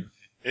true.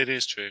 It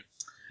is true.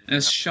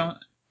 As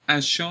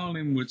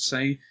Charlene would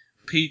say,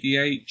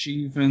 PDH,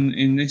 even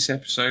in this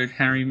episode,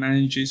 Harry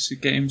manages to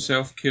get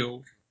himself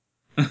killed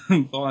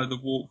via the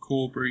warp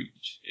core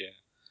breach.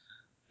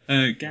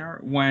 Yeah.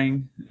 Garrett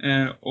Wang,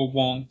 or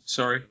Wong,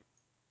 sorry.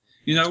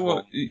 You know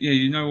what? Wong. Yeah,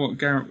 you know what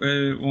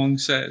Garrett Wong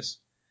says.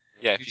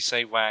 Yeah, if you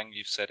say Wang,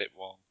 you've said it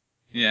wrong.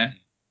 Yeah.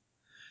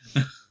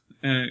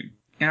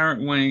 Garrett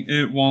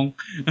Wong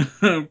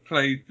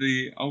played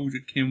the older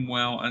Kim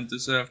well and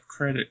deserved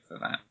credit for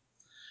that.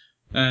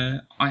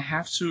 I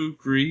have to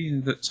agree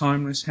that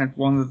Timeless had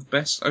one of the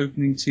best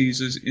opening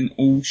teasers in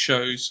all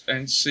shows,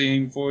 and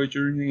seeing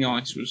Voyager in the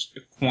ice was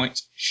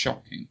quite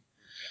shocking.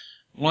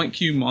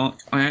 Like you, Mark,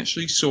 I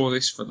actually saw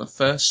this for the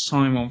first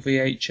time on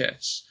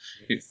VHS.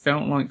 It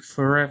felt like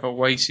forever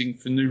waiting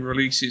for new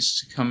releases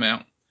to come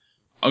out.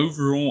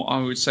 Overall, I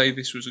would say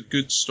this was a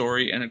good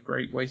story and a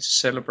great way to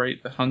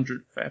celebrate the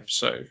 100th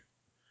episode.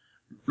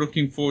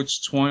 Looking forward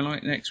to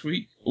Twilight next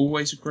week.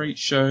 Always a great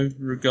show.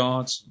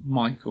 Regards,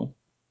 Michael.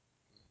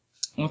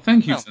 Well,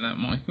 thank you for that,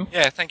 Michael.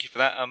 Yeah, thank you for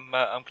that.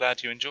 I'm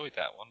glad you enjoyed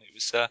that one.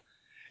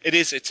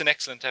 It's an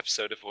excellent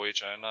episode of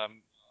Voyager, and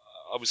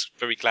I was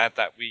very glad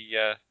that we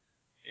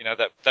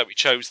that we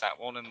chose that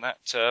one, and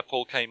that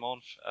Paul came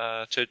on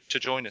to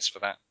join us for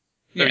that.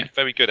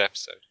 Very good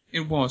episode.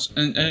 It was,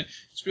 and to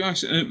be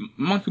honest,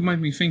 Michael made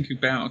me think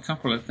about a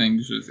couple of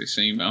things with this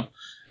email.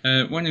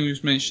 When he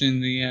was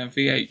mentioning the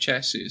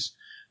VHSs,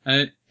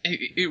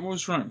 it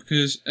was right,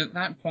 because at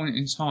that point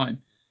in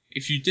time,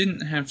 if you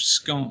didn't have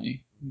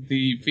Sky,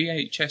 the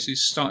VHSs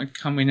started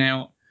coming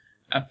out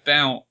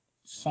about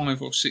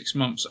 5 or 6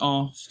 months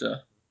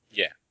after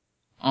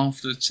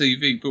the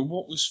TV. But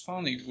what was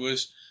funny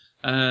was,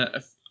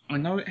 I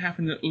know it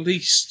happened at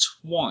least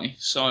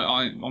twice.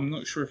 I'm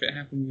not sure if it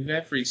happened with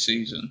every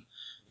season,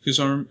 because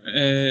I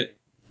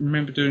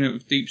remember doing it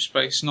with Deep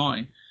Space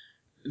Nine.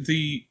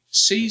 The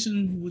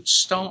season would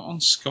start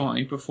on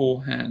Sky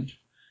beforehand,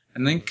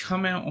 and then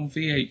come out on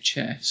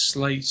VHS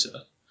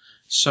later.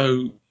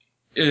 So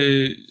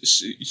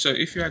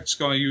if you had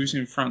Sky, you was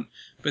in front.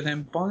 But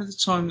then by the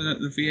time that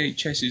the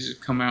VHSs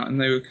had come out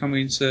and they were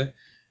coming to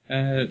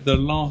the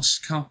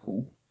last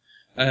couple,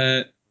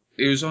 it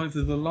was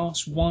either the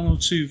last 1 or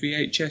 2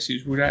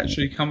 VHSs would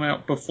actually come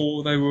out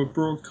before they were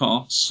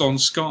broadcasts on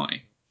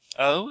Sky.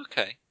 Oh,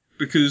 okay.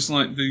 Because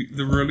like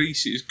the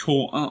releases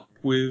caught up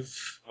with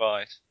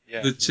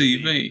the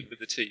TV. With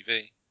the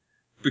TV.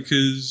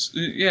 Because so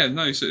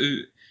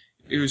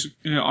it was.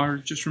 I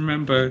just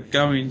remember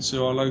going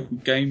to our local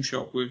game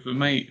shop with a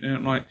mate,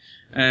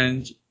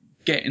 and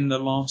getting the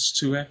last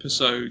 2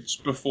 episodes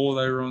before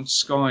they were on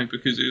Sky,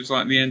 because it was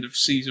like the end of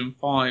season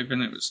 5,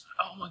 and it was,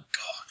 oh my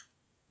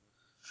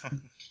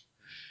god.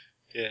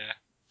 Yeah.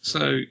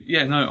 So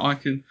I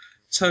can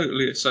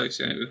totally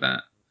associate with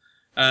that.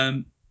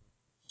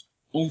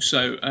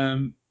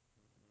 Also,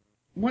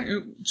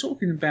 when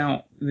talking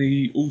about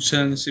the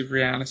alternative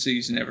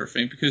realities and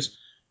everything, because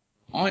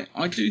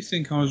I do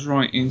think I was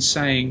right in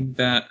saying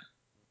that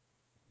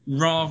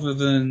rather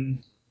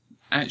than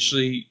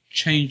actually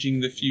changing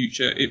the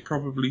future, it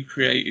probably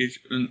created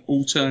an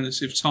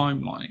alternative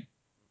timeline.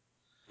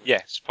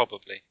 Yes,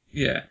 probably.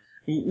 Yeah.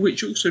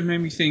 Which also made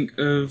me think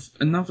of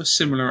another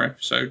similar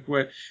episode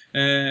where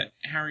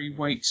Harry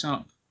wakes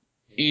up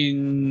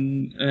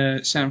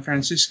in San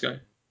Francisco.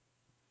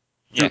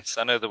 Yes,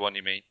 I know the one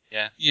you mean.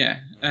 Yeah. Yeah,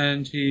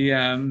 and he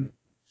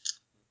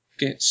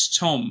gets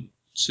Tom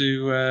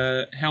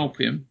to help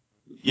him,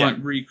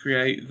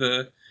 recreate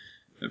the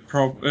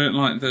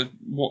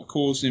what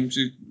caused him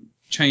to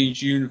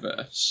change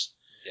universe.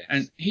 Yes.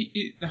 And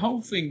the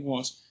whole thing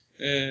was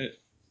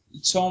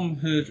Tom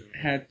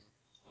had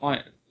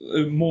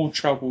more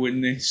trouble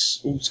in this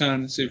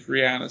alternative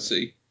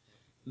reality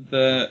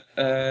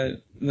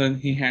than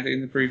he had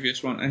in the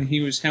previous one, and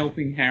he was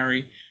helping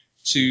Harry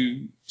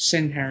to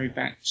send Harry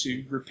back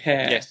to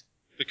repair. Yes,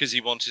 because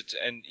he wanted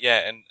to, and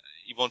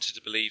he wanted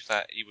to believe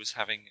that he was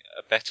having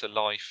a better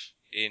life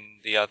in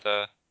the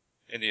other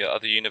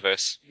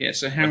universe. Yeah,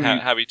 so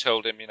Harry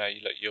told him, you're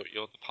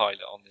the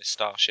pilot on this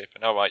starship,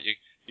 and all right,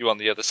 you're on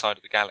the other side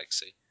of the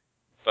galaxy.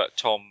 But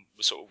Tom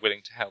was sort of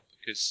willing to help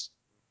because,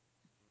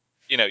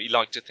 he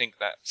liked to think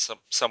that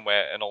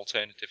somewhere an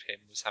alternative him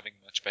was having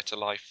a much better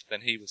life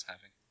than he was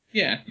having.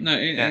 Yeah,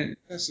 no,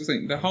 that's the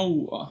thing. The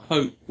whole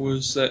hope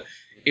was that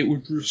it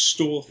would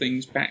restore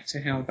things back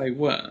to how they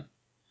were.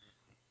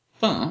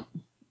 But,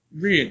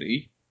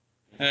 really,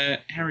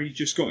 Harry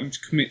just got him to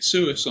commit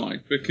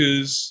suicide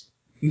because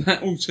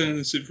that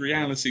alternative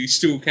reality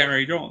still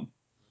carried on.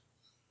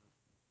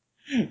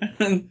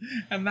 And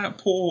that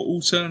poor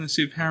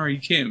alternative Harry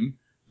Kim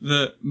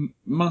that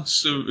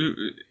must have...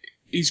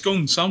 He's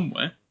gone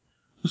somewhere.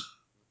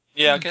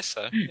 Yeah, I guess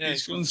so. Yeah,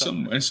 he's gone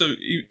somewhere. So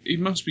he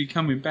must be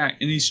coming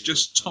back, and he's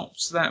just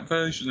topped that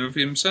version of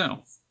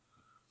himself.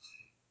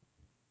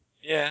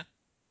 Yeah,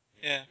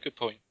 good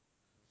point.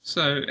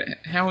 So,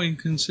 how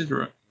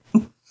inconsiderate.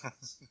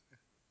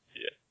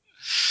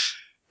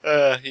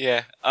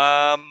 Yeah.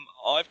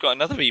 I've got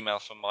another email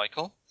from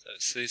Michael.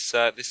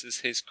 So this is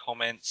his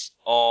comments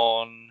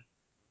on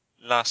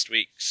last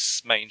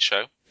week's main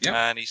show. Yep.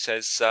 And he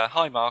says,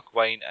 "Hi Mark,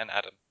 Wayne and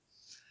Adam.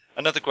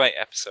 Another great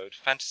episode.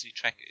 Fantasy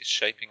Trek is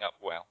shaping up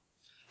well.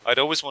 I'd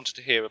always wanted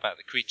to hear about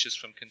the creatures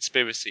from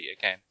Conspiracy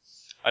again.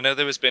 I know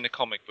there has been a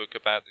comic book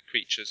about the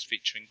creatures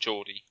featuring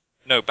Geordie.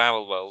 No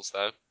barrel rolls,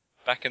 though.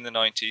 Back in the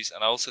 90s,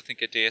 and I also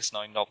think a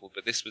DS9 novel,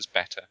 but this was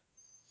better.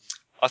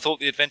 I thought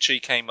the adventure he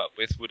came up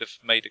with would have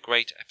made a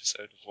great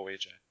episode of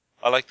Voyager.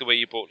 I like the way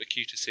you brought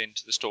Locutus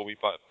into the story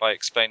by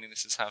explaining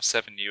this is how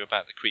Seven knew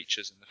about the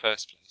creatures in the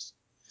first place.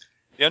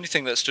 The only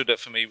thing that stood out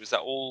for me was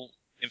that all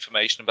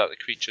information about the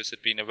creatures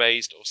had been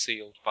erased or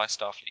sealed by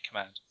Starfleet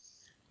Command.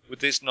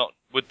 Would this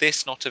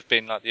not have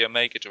been like the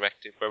Omega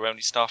Directive, where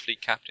only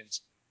Starfleet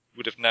captains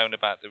would have known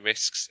about the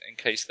risks in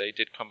case they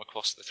did come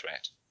across the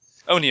threat?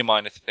 Only a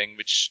minor thing,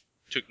 which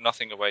took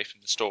nothing away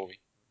from the story.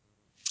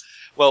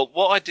 Well,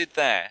 what I did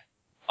there,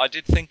 I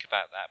did think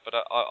about that, but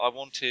I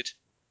wanted,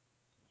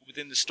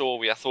 within the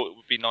story, I thought it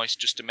would be nice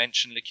just to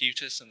mention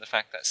Locutus and the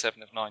fact that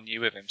 7 of 9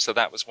 knew of him, so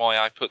that was why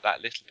I put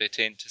that little bit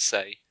in to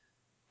say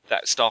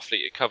that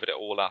Starfleet had covered it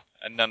all up,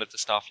 and none of the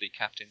Starfleet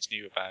captains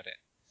knew about it.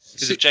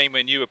 Because if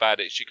Janeway knew about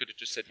it, she could have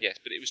just said yes,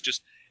 but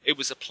it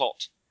was a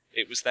plot.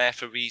 It was there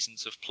for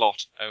reasons of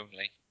plot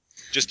only.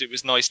 Just, it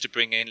was nice to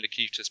bring in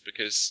Locutus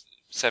because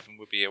Seven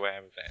would be aware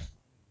of it.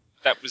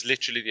 That was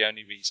literally the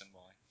only reason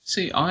why.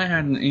 See, I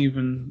hadn't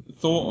even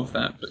thought of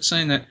that, but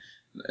saying that,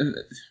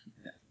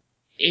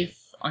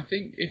 I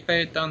think if they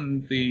had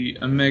done the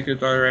Omega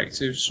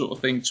Directive sort of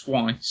thing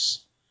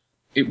twice,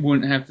 it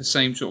wouldn't have the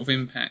same sort of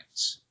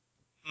impact.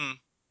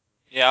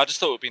 Yeah, I just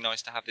thought it would be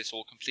nice to have this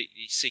all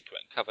completely secret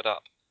and covered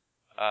up.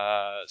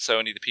 So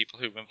only the people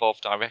who were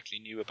involved directly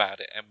knew about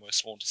it and were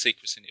sworn to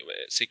secrecy,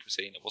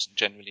 and it wasn't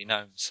generally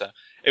known. So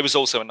it was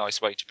also a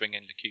nice way to bring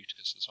in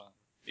Locutus as well,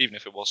 even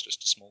if it was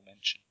just a small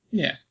mention.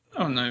 Yeah.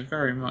 Oh no,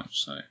 very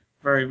much so.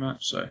 Very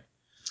much so.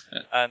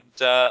 And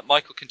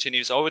Michael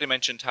continues, I already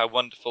mentioned how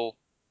wonderful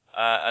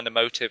and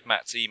emotive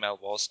Matt's email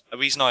was. A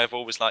reason I have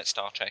always liked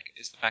Star Trek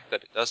is the fact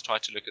that it does try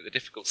to look at the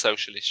difficult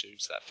social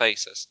issues that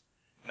face us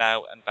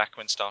now and back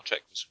when Star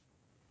Trek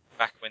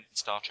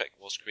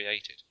was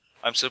created.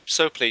 I'm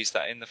so pleased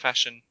that in that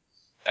fashion,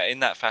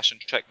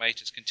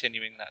 Trekmate is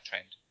continuing that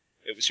trend.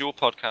 It was your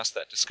podcast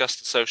that discussed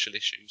the social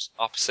issues,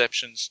 our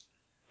perceptions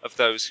of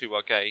those who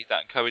are gay,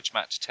 that encouraged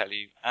Matt to tell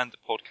you and the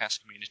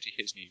podcast community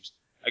his news.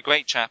 A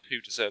great chap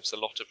who deserves a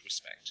lot of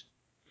respect.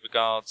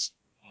 Regards,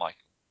 Michael.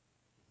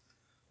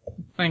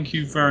 Thank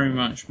you very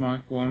much,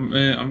 Michael.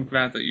 I'm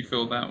glad that you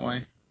feel that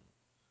way.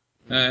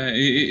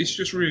 It's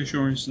just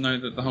reassuring to know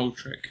that the whole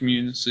Trek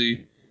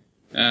community,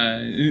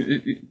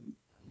 it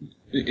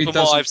from doesn't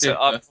what I've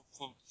differ.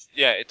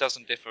 Said, it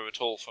doesn't differ at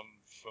all from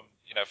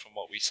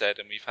what we said,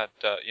 and we've had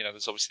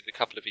there's obviously a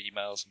couple of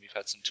emails and we've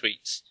had some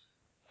tweets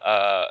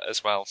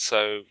as well.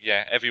 So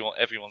yeah,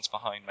 everyone's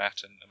behind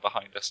Matt and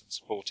behind us and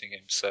supporting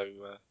him. So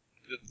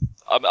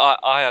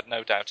I had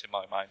no doubt in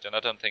my mind, and I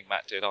don't think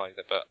Matt did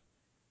either. But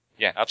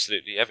yeah,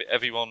 absolutely,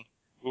 everyone.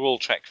 We're all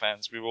Trek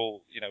fans. We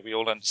all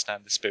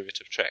understand the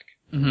spirit of Trek.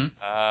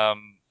 Mm-hmm.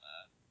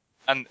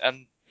 And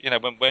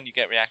when you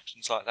get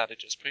reactions like that, it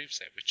just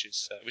proves it, which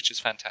is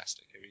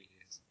fantastic. It really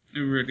is. It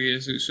really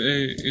is.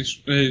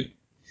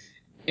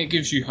 It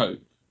gives you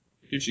hope.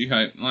 It gives you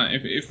hope. Like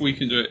if we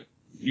can do it,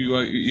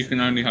 you can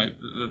only hope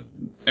that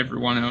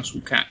everyone else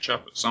will catch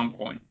up at some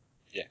point.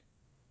 Yeah.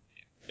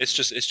 It's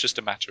just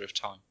a matter of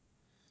time.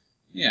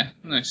 Yeah.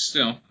 No.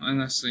 Still,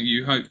 and that's the thing.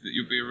 You hope that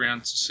you'll be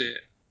around to see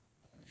it.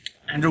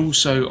 And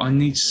also, I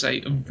need to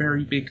say a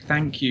very big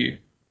thank you.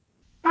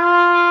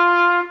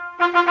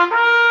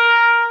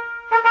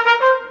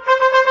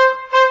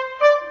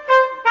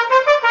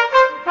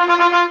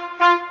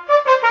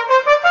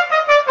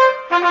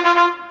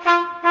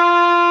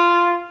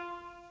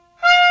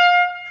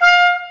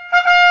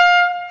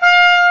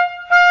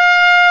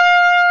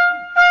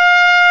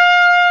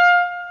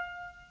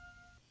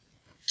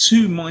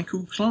 to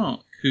Michael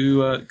Clark,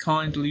 who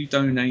kindly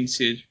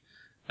donated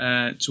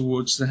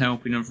towards the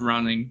helping of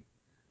running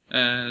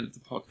the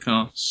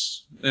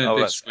podcast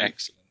this That's week.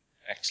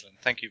 excellent.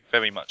 Thank you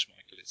very much,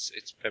 Michael.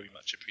 It's very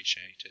much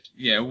appreciated.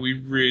 Yeah, we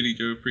really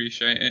do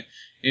appreciate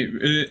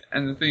it.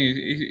 And the thing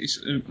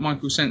is,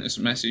 Michael sent us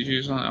a message. He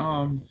was like,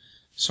 "Oh, I'm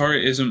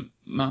sorry, it isn't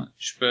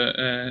much, but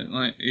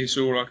like it's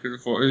all I could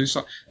afford." It's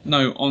like,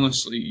 no,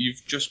 honestly,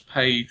 you've just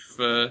paid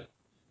for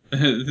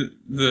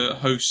the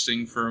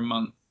hosting for a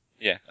month.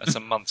 Yeah, that's a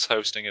month's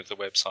hosting of the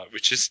website,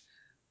 which is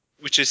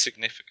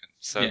significant.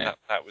 So Yeah.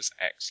 that was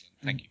excellent.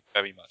 Thank you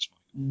very much,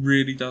 Michael.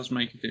 Really does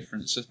make a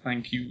difference. So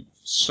thank you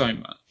so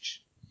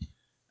much.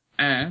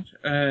 And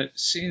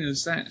seeing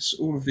as that's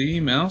all of the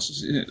emails,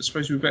 I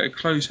suppose we better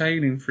close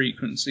hailing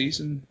frequencies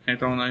and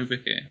head on over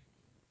here.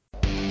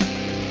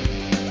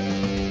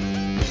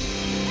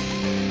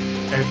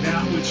 And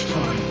now it's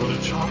time for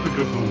the topic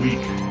of the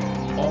week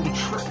on the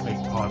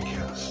TrekMate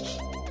podcast.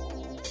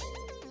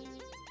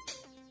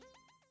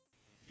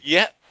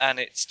 Yeah, and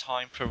it's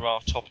time for our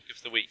topic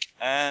of the week.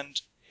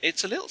 And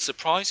it's a little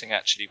surprising,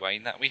 actually,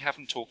 Wayne, that we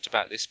haven't talked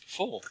about this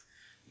before.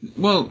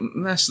 Well,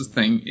 that's the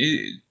thing.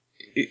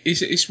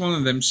 It's one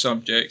of them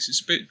subjects. It's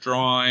a bit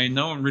dry.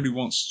 No one really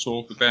wants to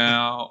talk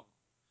about.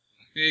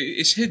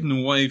 It's hidden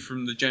away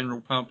from the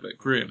general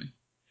public, really.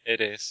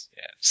 It is,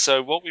 yeah.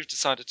 So what we've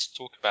decided to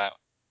talk about,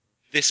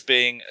 this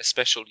being a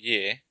special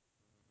year,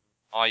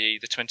 i.e.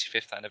 the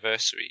 25th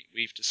anniversary,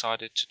 we've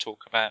decided to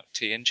talk about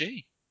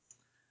TNG.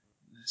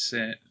 That's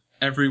it.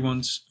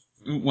 Everyone's,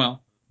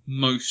 well,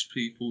 most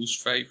people's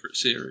favourite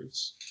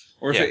series.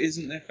 Or if it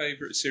isn't their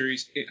favourite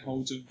series, it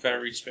holds a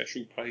very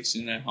special place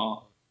in their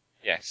heart.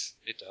 Yes,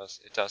 it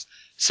does.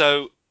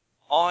 So,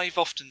 I've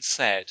often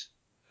said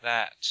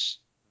that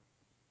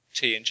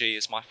TNG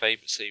is my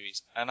favourite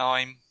series, and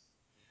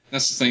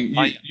That's the thing,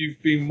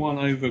 you've been won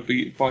over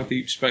by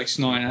Deep Space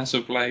Nine as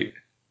of late.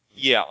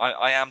 Yeah,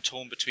 I am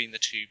torn between the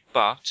two,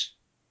 but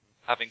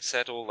having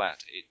said all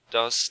that, it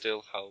does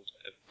still hold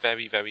a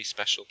very, very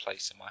special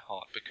place in my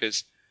heart,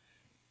 because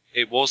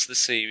it was the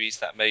series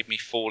that made me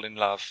fall in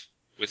love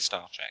with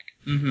Star Trek.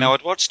 Mm-hmm. Now,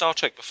 I'd watched Star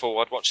Trek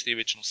before. I'd watched the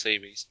original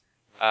series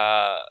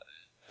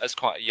as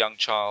quite a young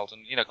child,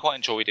 and quite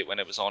enjoyed it when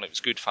it was on. It was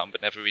good fun,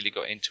 but never really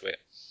got into it.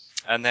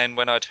 And then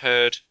when I'd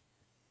heard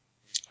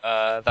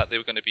that they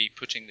were going to be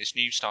putting this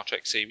new Star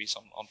Trek series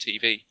on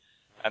TV,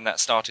 and that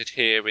started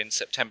here in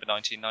September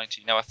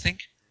 1990. Now,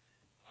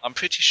 I'm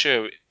pretty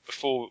sure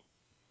before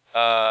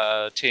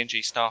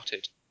TNG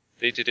started,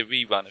 they did a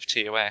rerun of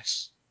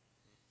TOS.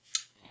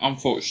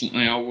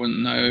 Unfortunately, I wouldn't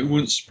know. It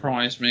wouldn't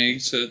surprise me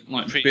to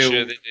build.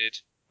 Sure they did.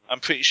 I'm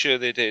pretty sure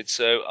they did.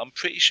 So I'm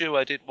pretty sure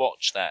I did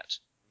watch that,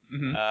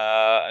 Mm-hmm.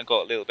 and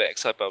got a little bit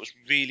excited. But I was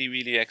really,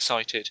 really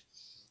excited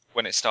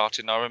when it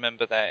started. And I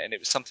remember that, and it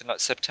was something like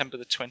September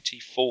the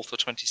 24th or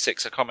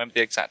 26th. I can't remember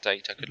the exact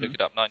date. I could look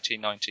it up.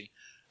 1990,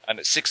 and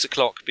at 6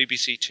 o'clock,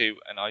 BBC Two,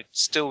 and I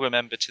still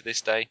remember to this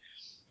day.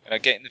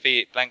 Getting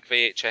the blank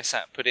VHS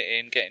out, put it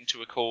in, getting to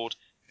record,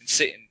 and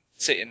sitting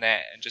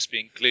there and just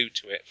being glued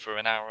to it for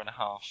an hour and a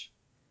half.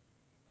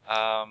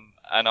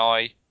 And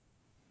I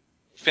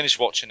finished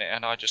watching it,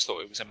 and I just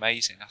thought it was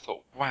amazing. I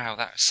thought, wow,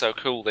 that is so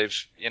cool.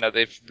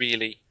 They've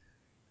really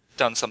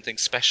done something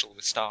special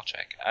with Star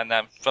Trek. And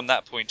then from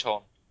that point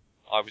on,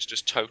 I was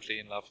just totally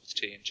in love with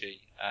TNG,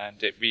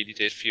 and it really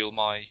did fuel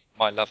my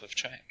love of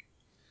Trek.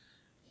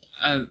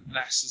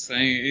 That's the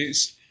thing.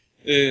 It's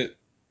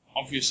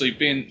obviously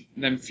being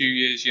them few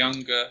years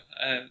younger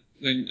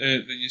than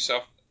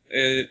yourself.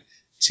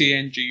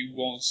 TNG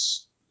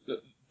was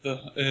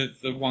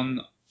the one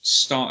that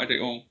started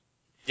it all.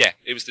 Yeah,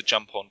 it was the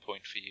jump-on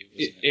point for you,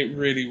 wasn't it? It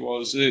really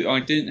was. I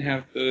didn't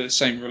have the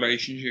same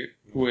relationship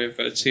with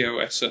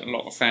TOS that a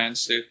lot of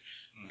fans did,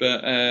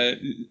 but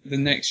the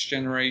Next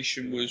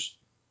Generation was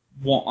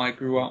what I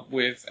grew up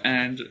with,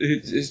 and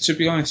to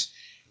be honest,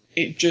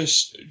 it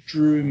just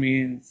drew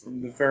me in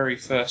from the very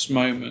first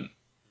moment.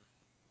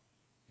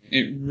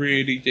 It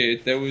really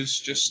did. There was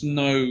just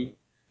no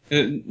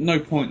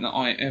point that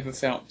I ever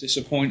felt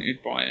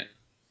disappointed by it.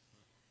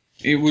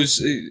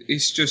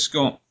 It's just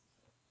got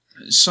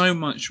so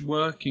much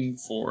working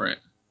for it.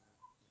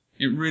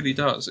 It really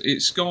does.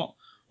 It's got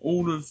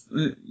all of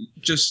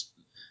just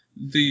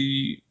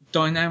the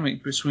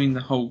dynamic between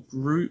the whole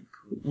group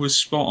was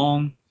spot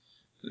on.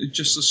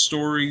 Just the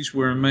stories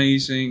were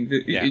amazing.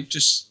 It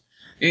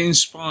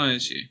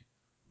inspires you.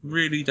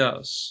 Really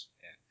does.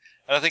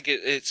 And I think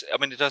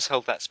it does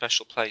hold that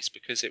special place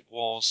because it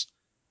was,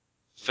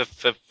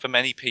 for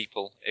many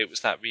people, it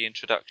was that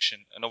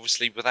reintroduction. And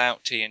obviously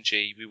without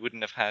TNG, we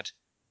wouldn't have had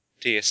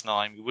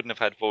DS9, we wouldn't have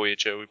had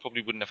Voyager, we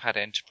probably wouldn't have had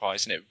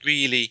Enterprise. And it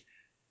really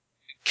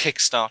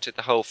kick-started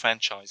the whole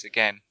franchise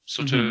again.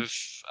 Sort of,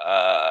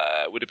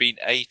 would have been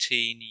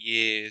 18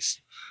 years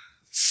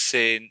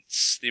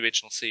since the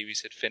original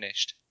series had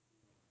finished.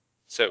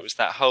 So it was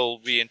that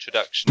whole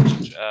reintroduction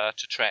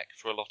to Trek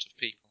for a lot of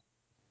people.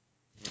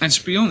 And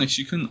to be honest,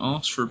 you couldn't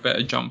ask for a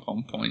better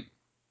jump-on point.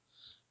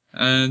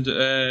 And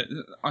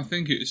I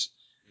think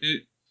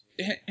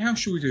how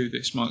shall we do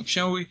this, Mike?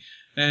 Shall we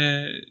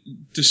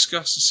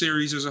discuss the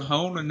series as a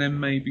whole and then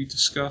maybe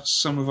discuss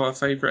some of our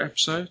favourite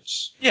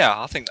episodes?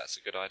 Yeah, I think that's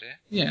a good idea.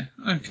 Yeah,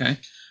 okay.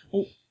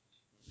 Well,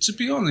 to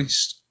be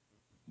honest,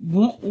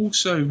 what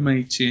also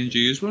made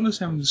TNG, as well as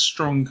having a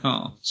strong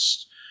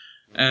cast,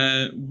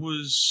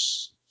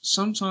 was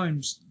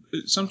sometimes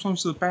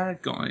the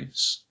bad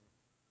guys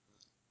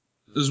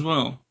as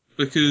well,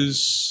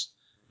 because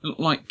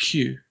like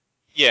Q.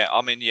 Yeah,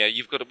 I mean, yeah,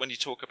 you've got to, when you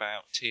talk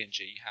about TNG,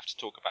 you have to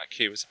talk about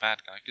Q as a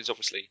bad guy, because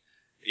obviously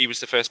he was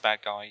the first bad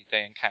guy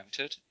they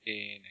encountered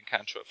in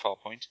Encounter at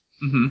Farpoint,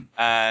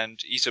 and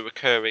he's a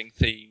recurring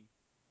theme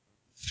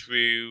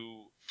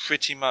through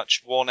pretty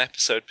much one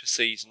episode per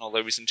season, although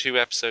he was in 2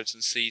 episodes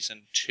in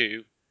season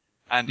 2,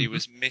 and he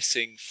was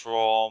missing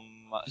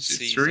from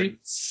season... 3?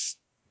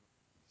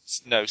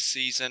 No,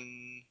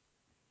 season...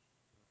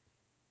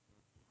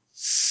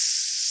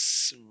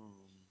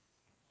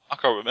 I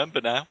can't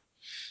remember now.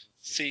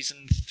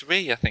 Season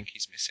 3, I think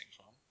he's missing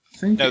from.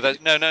 No,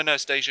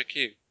 it's Deja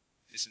Q.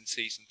 Is in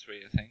season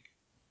 3, I think.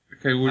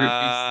 Okay, would it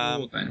be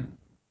 4 then?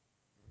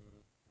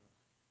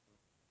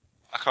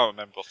 I can't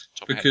remember off the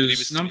top of my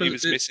head, but he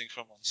was missing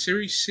from one.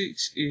 Series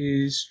 6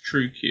 is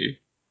True Q.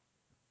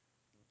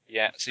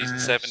 Yeah, season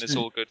 7 is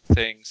All Good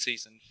Things.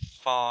 Season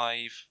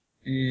 5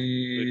 would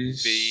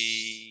is...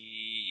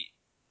 be...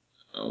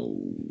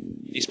 Oh...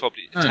 He's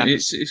probably... No,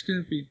 it's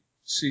going to be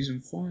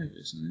season 5,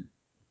 isn't it?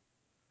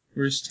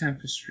 Or is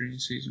Tapestry in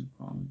season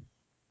 5?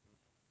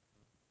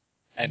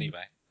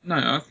 Anyway. No,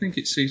 I think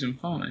it's season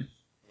 5.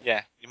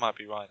 Yeah, you might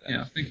be right there.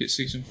 Yeah, I think it's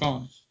season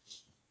 5.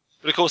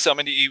 But of course, I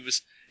mean, he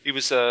was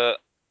well,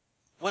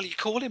 you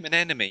call him an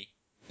enemy.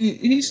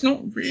 He's not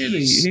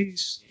really.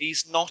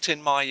 He's not,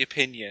 in my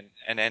opinion,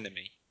 an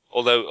enemy.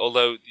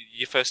 Although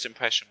your first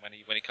impression when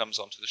he comes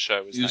onto the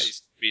show is that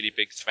he's a really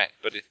big threat.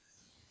 But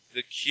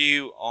the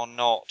Q are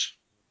not.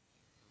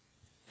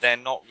 They're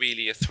not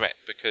really a threat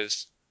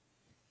because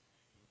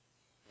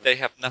they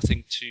have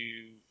nothing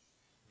to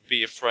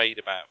be afraid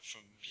about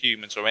from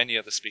humans or any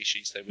other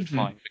species they would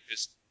find,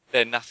 because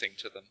they're nothing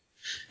to them.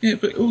 Yeah,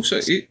 but also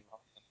it's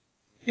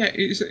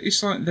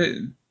like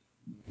that.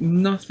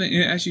 Nothing,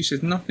 as you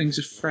said, nothing's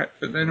a threat.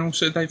 But then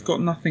also they've got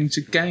nothing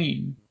to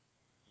gain,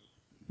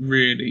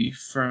 really,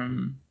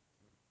 from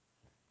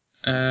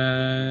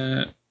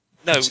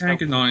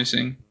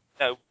antagonising.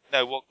 No.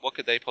 What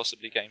could they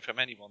possibly gain from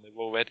anyone? They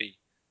were already.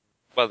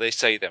 Well, they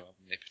say they're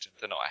omnipotent.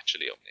 They're not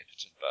actually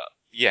omnipotent, but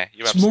yeah,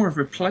 it's more of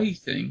a play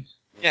thing.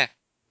 Yeah,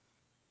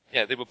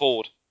 they were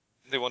bored.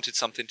 They wanted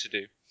something to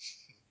do.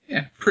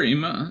 Yeah, pretty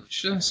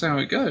much. That's how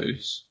it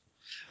goes.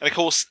 And of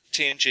course,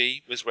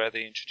 TNG was where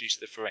they introduced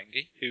the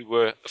Ferengi, who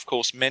were, of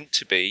course, meant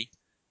to be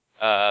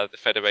the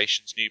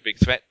Federation's new big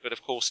threat, but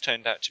of course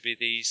turned out to be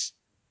these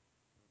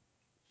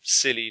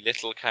silly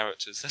little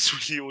characters.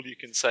 That's really all you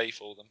can say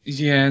for them.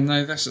 Yeah,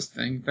 no, that's the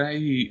thing.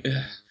 They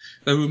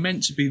were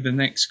meant to be the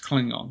next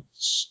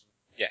Klingons.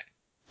 Yeah.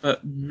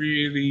 But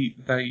really,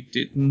 they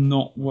did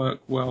not work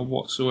well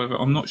whatsoever.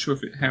 I'm not sure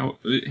if how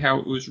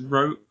it was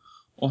wrote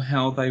or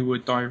how they were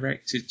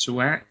directed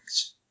to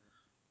act.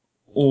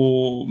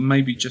 Or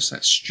maybe just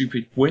that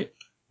stupid whip.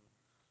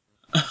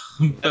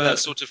 And that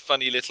sort of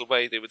funny little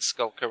way they would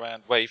skulk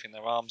around waving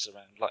their arms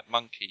around like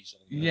monkeys.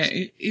 Yeah,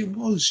 it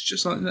was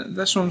just like that.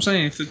 That's what I'm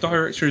saying. If the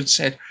director had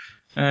said,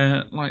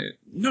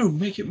 no,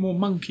 make it more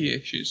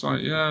monkeyish, it's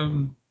like,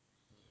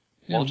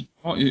 what?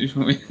 You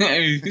can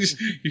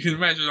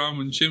imagine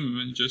Armin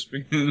Shimmerman just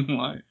being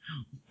like,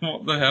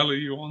 what the hell are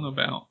you on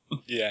about?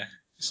 Yeah.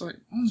 It's like,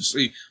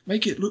 honestly,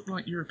 make it look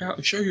like you're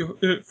about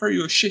to throw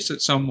your shit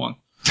at someone.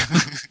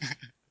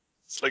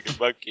 It's like a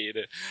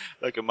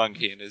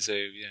monkey in a zoo,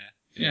 yeah.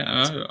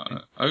 Yeah,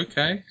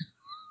 okay.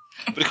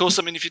 But of course,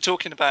 I mean, if you're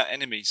talking about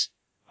enemies,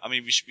 I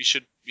mean, we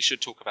should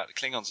talk about the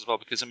Klingons as well,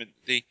 because I mean,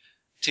 the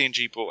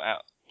TNG brought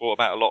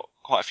about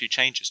quite a few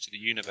changes to the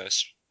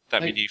universe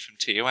that we knew from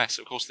TOS.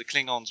 Of course, the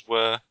Klingons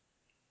were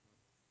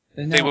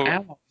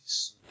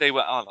allies. They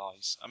were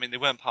allies. I mean, they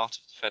weren't part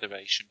of the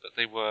Federation, but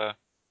they were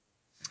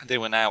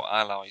now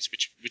allies,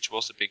 which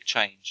was a big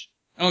change.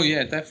 Oh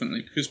yeah,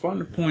 definitely. Because by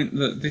the point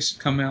that this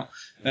had come out,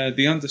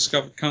 the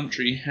Undiscovered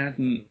Country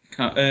hadn't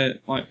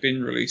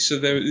been released, so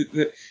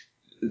the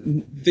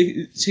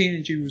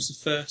TNG was the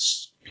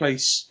first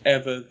place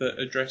ever that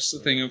addressed the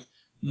thing of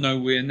no,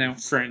 we're now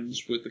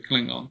friends with the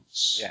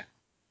Klingons. Yeah.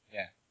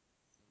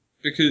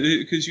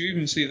 Because you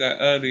even see that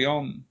early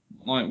on,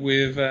 like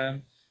with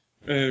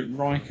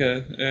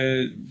Riker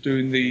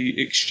doing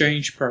the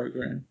exchange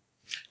program.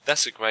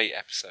 That's a great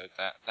episode.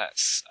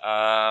 That's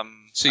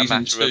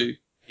season 2.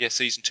 Yeah,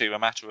 season 2, A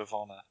Matter of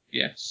Honor.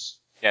 Yes.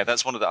 Yeah,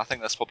 that's I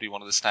think that's probably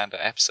one of the standout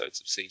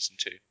episodes of season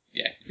 2.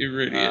 Yeah, it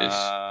really is.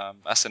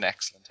 That's an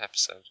excellent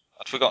episode.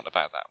 I'd forgotten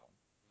about that one.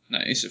 No,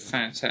 it's a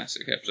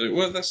fantastic episode.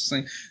 Well, that's the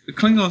thing. The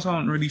Klingons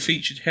aren't really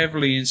featured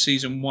heavily in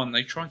season 1.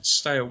 They tried to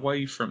stay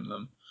away from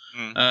them.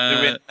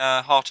 They're in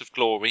Heart of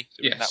Glory.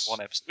 They're in that Yes. one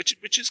episode, which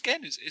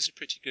again is a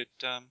pretty good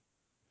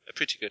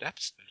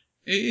episode.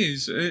 It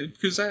is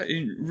because that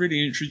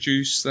really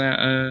introduced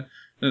that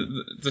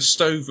the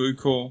Stovu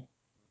core.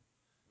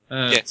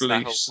 Yes,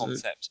 beliefs. that whole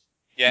concept.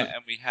 Yeah,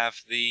 and we have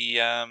the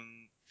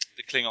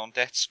Klingon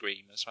death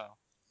scream as well.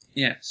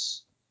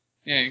 Yes.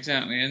 Yeah,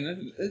 exactly.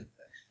 And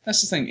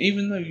that's the thing.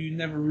 Even though you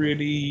never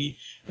really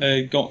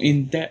got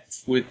in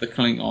depth with the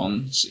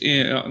Klingons,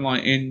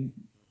 in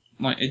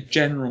a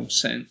general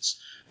sense,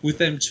 with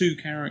them two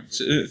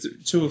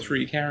or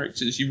three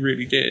characters, you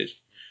really did,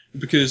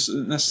 because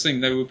that's the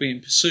thing. They were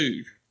being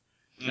pursued.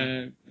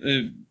 I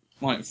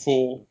can't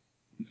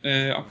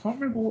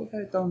remember what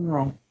they'd done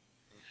wrong.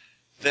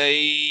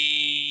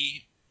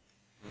 This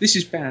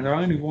is bad.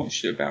 I only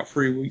watched it about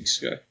 3 weeks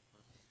ago.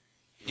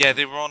 Yeah,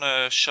 they were on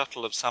a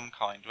shuttle of some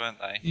kind, weren't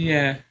they?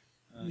 Yeah.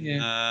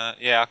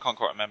 I can't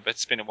quite remember.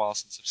 It's been a while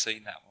since I've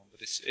seen that one,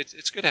 but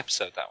it's a good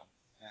episode, that one.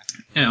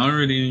 Yeah, I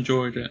really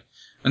enjoyed it.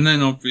 And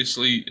then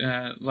obviously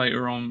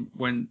later on,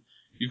 when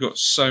you've got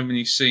so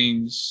many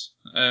scenes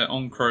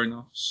on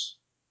Kronos,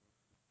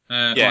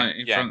 front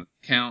of the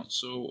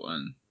council,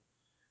 and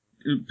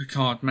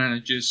Picard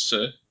manages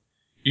to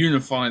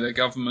unify their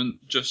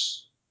government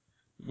just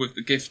with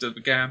the gift of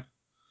the gab.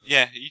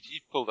 Yeah,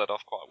 he pulled that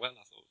off quite well, I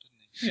thought, didn't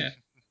he? Yeah.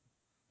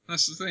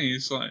 That's the thing,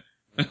 it's like,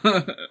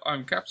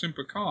 I'm Captain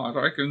Picard,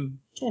 I can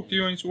talk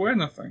you into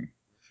anything.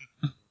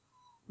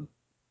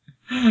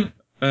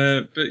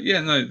 But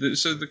yeah, no,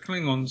 so the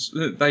Klingons,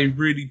 they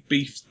really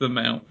beefed them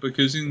out,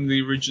 because in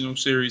the original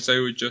series they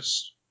were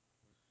just,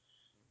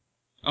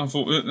 I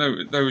thought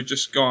that they were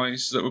just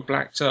guys that were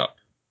blacked up.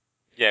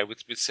 Yeah,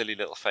 with silly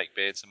little fake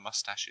beards and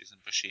mustaches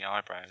and bushy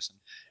eyebrows, and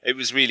it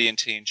was really in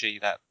TNG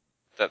that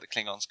the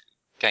Klingons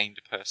gained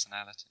a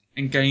personality.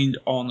 And gained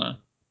honour.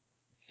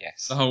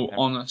 Yes. The whole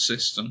honour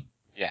system.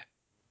 Yeah.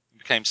 It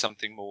became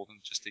something more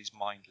than just these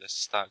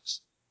mindless thugs.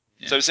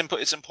 Yeah. So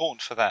it's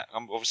important for that.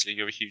 Obviously,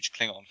 you're a huge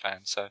Klingon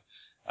fan, so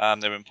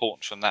they're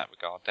important from that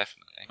regard,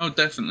 definitely. Oh,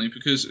 definitely,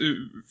 because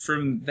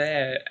from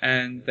there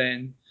and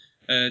then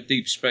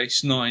Deep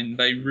Space Nine,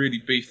 they really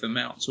beefed them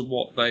out to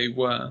what they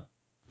were,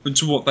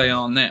 to what they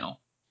are now.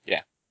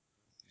 Yeah.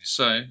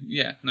 So,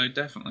 yeah, no,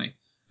 definitely.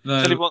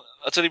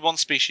 I'll tell you one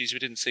species we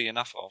didn't see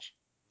enough of.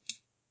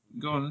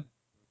 Go on then.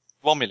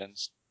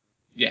 Romulans.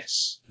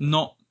 Yes,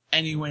 not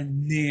anywhere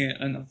near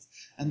enough.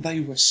 And they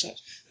were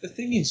such... The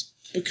thing is,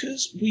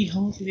 because we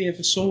hardly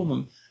ever saw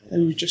them,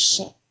 they were just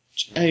such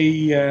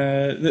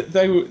a...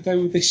 they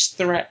were this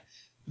threat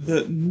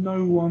that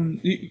no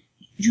one...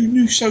 You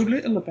knew so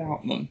little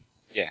about them.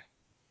 Yeah.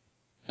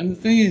 And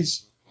the thing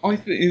is, I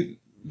think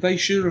they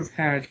should have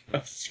had a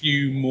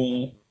few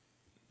more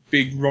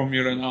big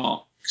Romulan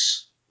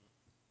arcs.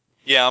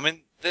 Yeah, I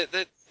mean,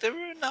 there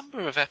are a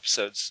number of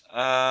episodes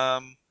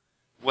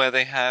where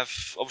they have...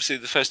 Obviously,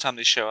 the first time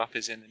they show up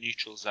is in the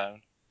neutral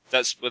zone.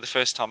 That's where the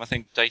first time I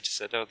think Data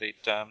said,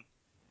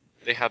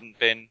 they hadn't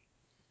been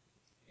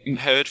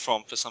heard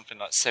from for something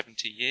like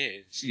 70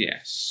 years.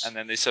 Yes. And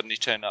then they suddenly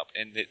turn up,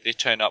 and they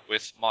turn up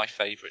with my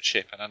favourite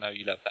ship, and I know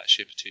you love that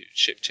ship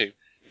too.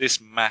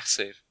 This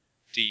massive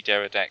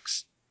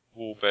D-Deradex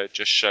warbird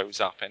just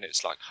shows up, and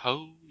it's like,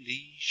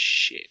 holy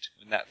shit!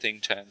 When that thing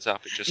turns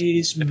up, it just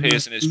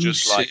appears, and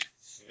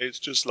it's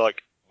just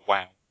like,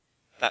 wow,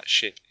 that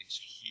ship is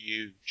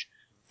huge.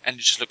 And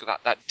you just look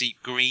at that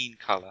deep green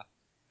colour,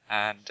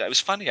 and it was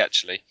funny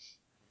actually.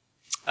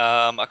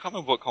 I can't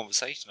remember what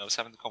conversation. I was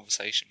having the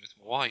conversation with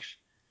my wife,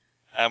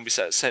 and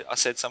I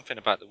said something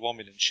about the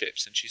Romulan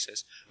ships, and she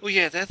says, "Oh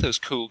yeah, they're those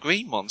cool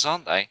green ones,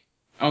 aren't they?"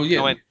 Oh yeah.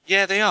 I went,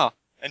 "Yeah, they are."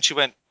 And she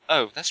went,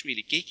 "Oh, that's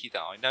really geeky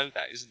that I know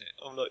that, isn't it?"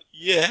 I'm like,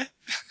 "Yeah."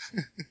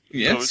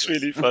 Yes. Oh, it's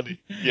really funny.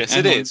 Yes,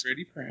 and it I'm is.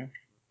 really proud.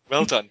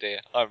 Well done, dear.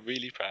 I'm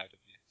really proud of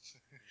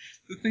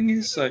you. The thing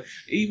is, though,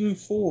 even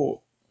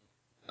for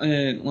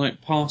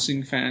like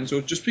passing fans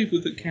or just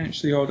people that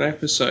catch the odd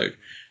episode,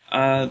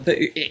 that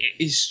it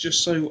is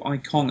just so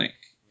iconic.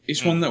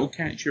 It's one that will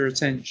catch your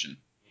attention.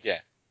 Yeah.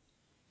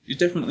 You're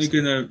definitely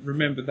going to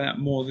remember that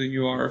more than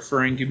you are a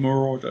Ferengi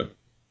Marauder.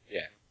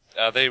 Yeah.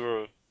 They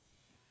were a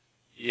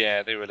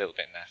little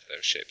bit naff,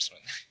 those ships,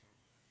 weren't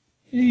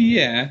they?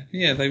 Yeah,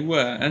 they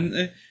were.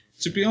 And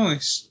to be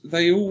honest,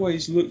 they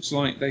always looked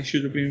like they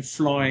should have been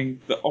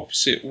flying the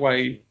opposite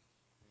way.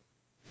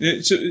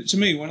 To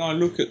me, when I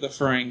look at the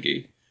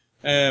Ferengi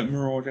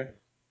Marauder,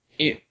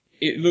 it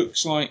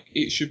looks like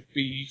it should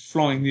be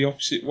flying the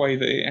opposite way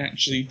that it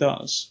actually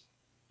does.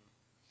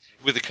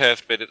 With the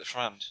curved bit at the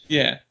front.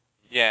 Yeah.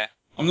 Yeah.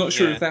 I'm not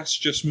sure if that's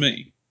just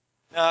me.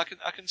 No, I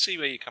can see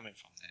where you're coming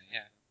from there,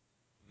 yeah.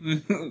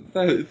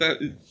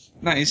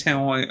 that is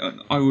how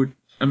I would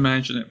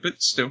imagine it,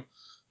 but still,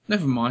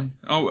 never mind.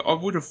 I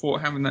would have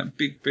thought having that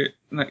big bit,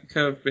 that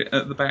curved bit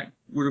at the back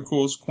would have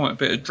caused quite a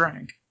bit of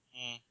drag.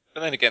 But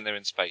then again, they're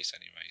in space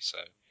anyway, so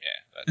yeah,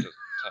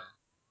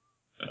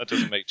 that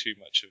doesn't make too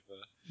much of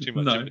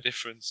a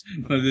difference.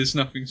 No, there's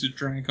nothing to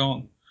drag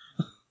on.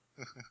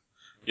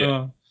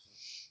 Yeah.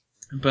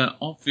 But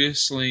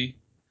obviously,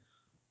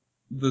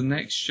 the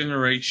Next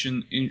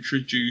Generation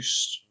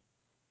introduced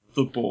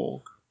the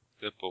Borg.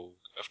 The Borg,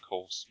 of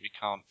course. We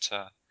can't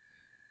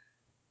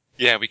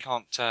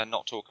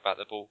not talk about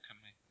the Borg, can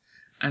we?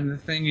 And the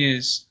thing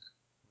is,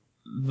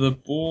 the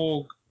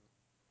Borg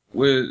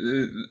were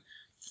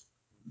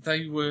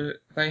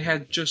they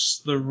had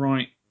just the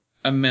right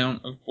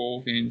amount of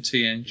Borg in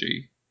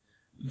TNG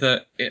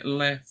that it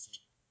left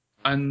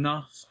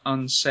enough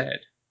unsaid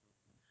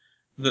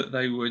that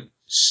they were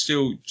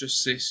still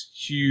just this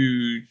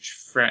huge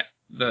threat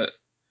that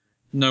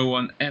no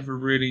one ever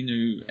really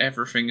knew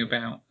everything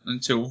about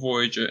until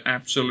Voyager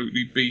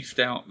absolutely beefed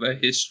out their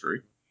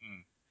history.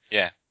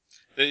 Yeah.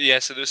 Yeah,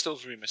 so they were still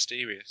very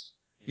mysterious.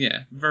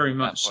 Yeah, very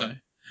much so.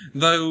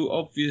 Though,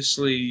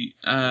 obviously,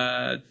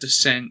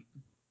 Descent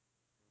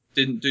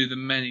didn't do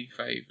them many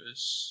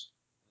favours.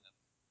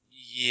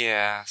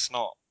 Yeah, it's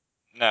not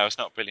a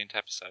brilliant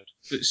episode.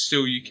 But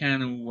still, you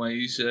can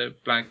always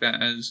flag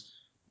that as,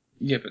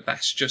 yeah, but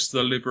that's just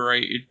the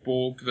liberated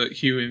Borg that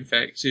Hugh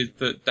infected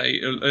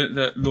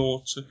that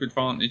Lore took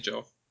advantage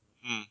of.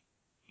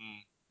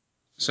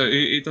 So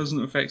it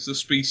doesn't affect the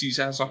species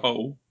as a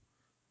whole,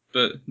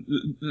 but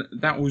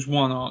that was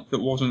one arc that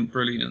wasn't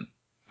brilliant.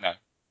 No,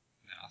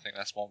 I think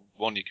that's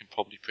one you can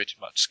probably pretty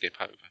much skip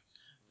over.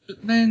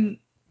 But then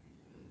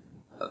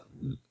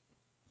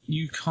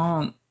you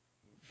can't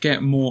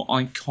get more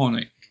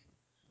iconic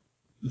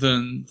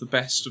than the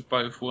best of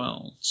both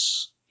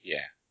worlds.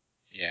 Yeah,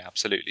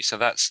 absolutely. So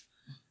that's,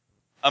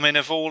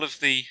 of all of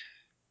the,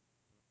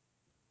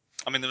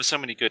 there were so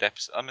many good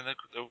episodes.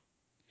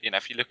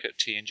 If you look at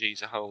TNG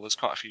as a whole, there's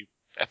quite a few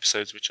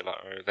episodes which are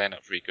like, they're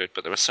not very good,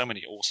 but there are so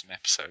many awesome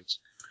episodes.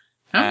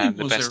 How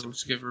many was there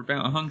altogether?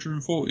 About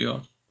 140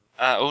 odd?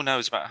 Oh no, it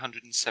was about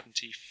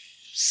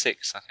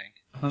 176, I think.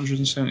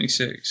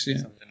 176, yeah.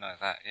 Something like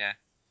that, yeah.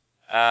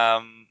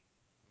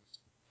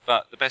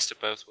 But the best of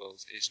both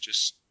worlds is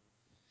just,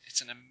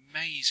 it's an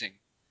amazing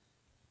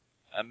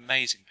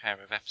pair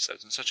of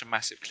episodes and such a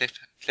massive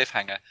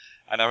cliffhanger.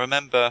 And I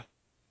remember,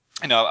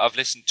 I've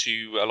listened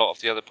to a lot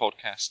of the other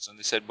podcasts, and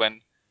they said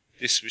when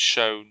this was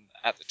shown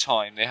at the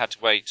time, they had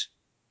to wait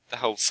the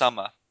whole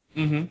summer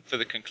for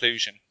the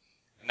conclusion.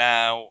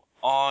 Now,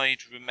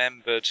 I'd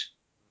remembered,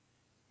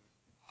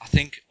 I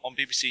think on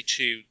BBC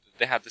Two,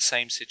 they had the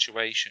same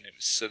situation.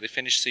 So they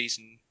finished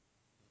season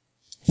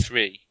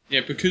 3.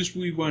 Yeah, because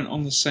we weren't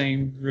on the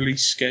same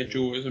release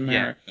schedule as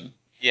America.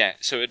 Yeah,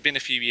 so it had been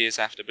a few years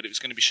after, but it was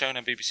going to be shown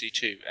on BBC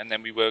Two, and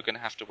then we were going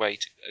to have to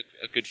wait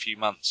a good few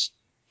months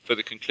for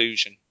the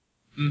conclusion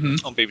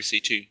on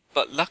BBC Two.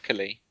 But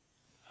luckily,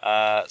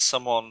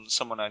 someone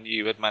I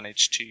knew had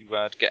managed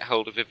to get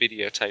hold of a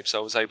videotape, so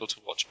I was able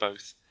to watch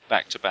both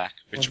back to back,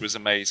 which was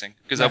amazing.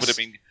 Because I'd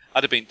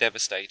have been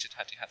devastated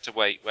had you had to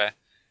wait. Where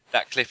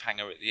that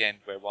cliffhanger at the end,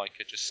 where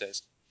Riker just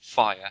says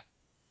 "fire"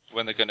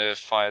 when they're going to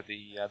fire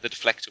the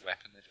deflector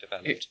weapon they've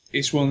developed.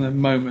 It's one of the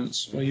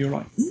moments where you're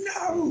like,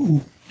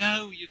 no,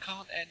 you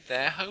can't end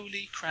there.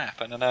 Holy crap!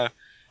 And I know.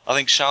 I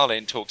think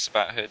Charlene talks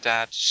about her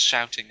dad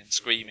shouting and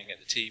screaming at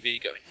the TV,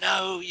 going,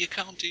 "No, you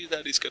can't do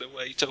that. He's going to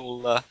wait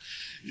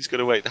he's going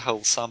to wait the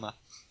whole summer."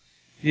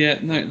 Yeah,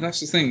 no, that's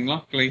the thing.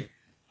 Luckily,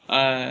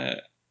 I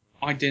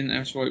didn't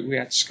have to wait. We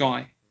had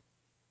Sky.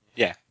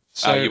 Yeah.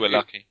 So you were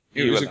lucky.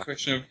 It was a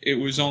question of it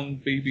was on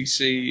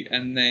BBC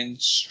and then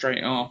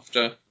straight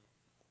after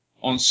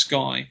on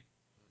Sky,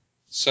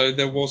 so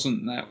there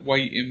wasn't that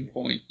waiting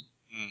point.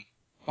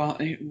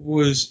 But it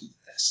was.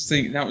 That's the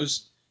thing. That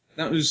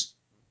was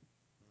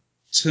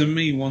to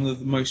me one of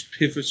the most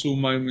pivotal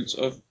moments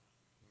of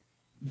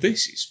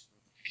this is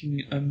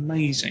fucking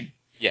amazing.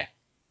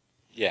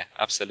 Yeah,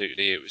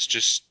 absolutely. It was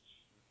just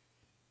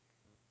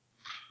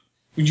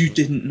You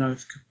didn't know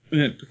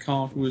if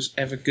Picard was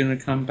ever going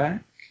to come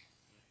back.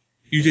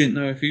 You didn't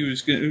know if he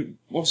was going.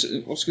 What's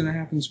going to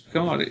happen to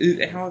Picard?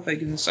 How are they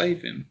going to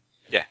save him?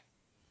 Yeah,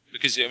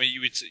 because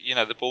you would,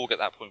 the Borg at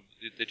that point,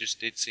 they just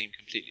did seem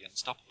completely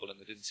unstoppable, and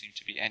there didn't seem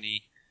to be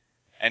any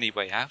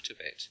way out of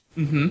it.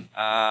 And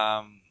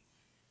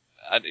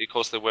of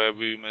course, there were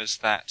rumours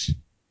that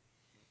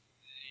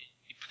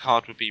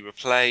Picard would be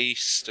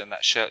replaced, and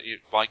that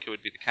Riker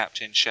would be the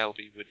captain,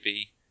 Shelby would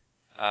be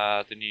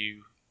the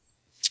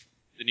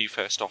new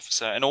first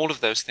officer, and all of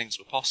those things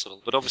were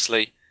possible. But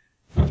obviously,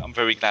 I'm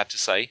very glad to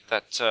say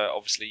that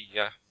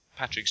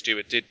Patrick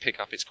Stewart did pick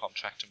up his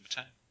contract and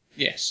return.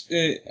 Yes,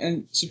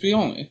 and to be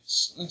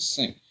honest, that's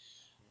the thing.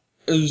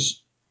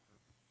 As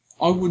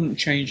I wouldn't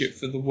change it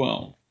for the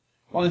world.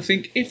 But I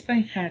think if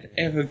they had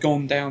ever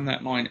gone down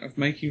that line of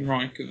making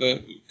Riker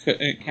the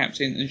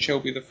captain and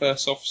Shelby the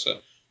first officer,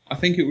 I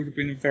think it would have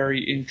been a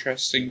very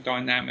interesting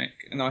dynamic,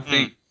 and I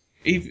think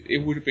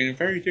it would have been a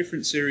very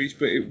different series,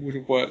 but it would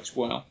have worked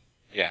well.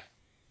 Yeah.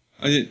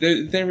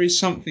 There is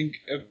something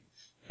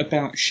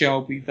about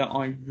Shelby that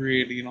I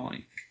really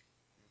like.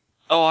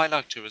 Oh, I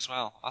liked her as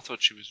well. I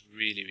thought she was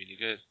really, really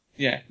good.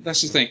 Yeah,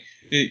 that's the thing.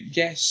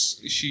 Yes,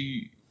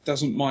 she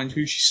doesn't mind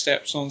who she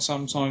steps on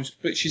sometimes,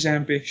 but she's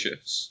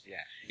ambitious.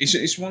 Yeah.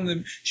 It's one of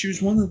them. She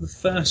was one of the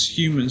first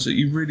humans that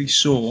you really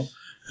saw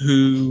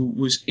who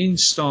was in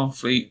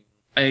Starfleet,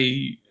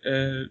 a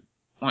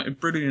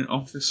brilliant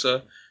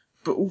officer,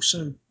 but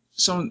also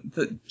someone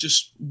that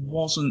just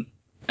wasn't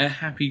a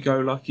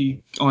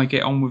happy-go-lucky, I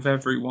get on with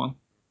everyone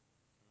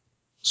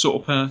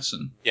sort of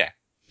person. Yeah.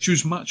 She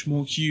was much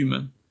more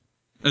human,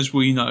 as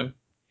we know.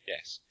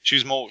 Yes. She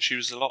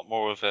was a lot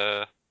more of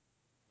a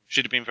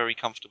Should have been very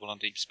comfortable on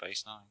Deep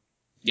Space Nine.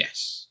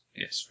 Yes,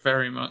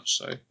 very much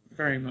so.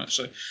 Very much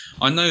so.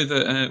 I know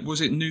that, was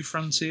it New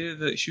Frontier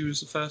that she was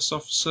the first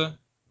officer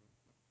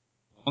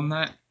on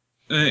that,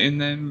 in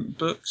them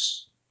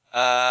books?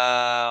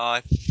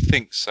 I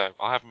think so.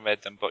 I haven't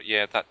read them, but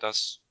yeah, that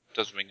does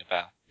ring a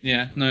bell.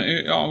 Yeah, no,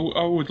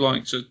 I would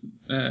like to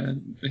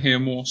hear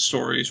more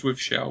stories with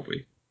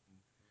Shelby.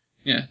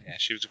 Yeah. Yeah,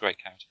 she was a great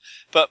character.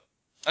 But,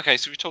 okay,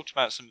 so we talked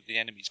about some of the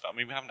enemies, but I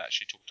mean, we haven't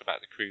actually talked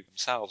about the crew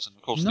themselves, and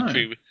of course No.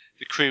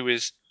 the crew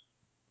is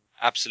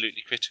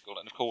absolutely critical,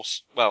 and of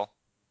course, well,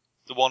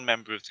 the one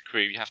member of the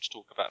crew you have to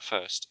talk about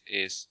first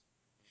is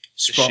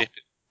the Spock. ship.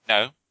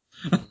 No.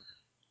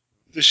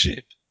 The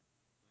ship.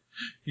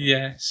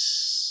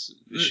 Yes.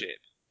 The ship.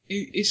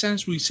 It's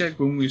as we said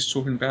when we was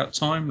talking about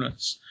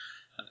Timeless.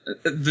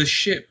 The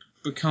ship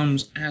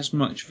becomes as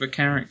much of a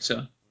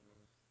character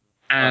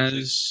as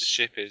the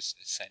ship is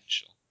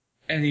essential.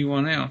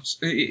 Anyone else.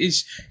 It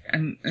is,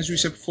 and as we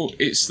said before,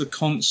 it's the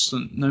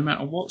constant. No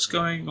matter what's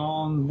going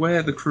on,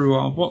 where the crew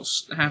are,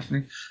 what's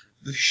happening,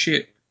 the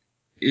ship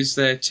is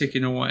there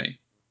ticking away.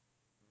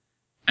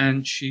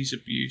 And she's a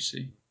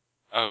beauty.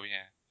 Oh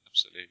yeah,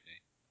 absolutely.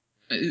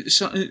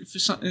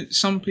 For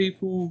some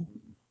people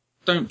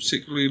don't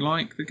particularly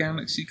like the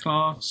Galaxy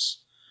class.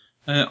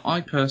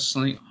 I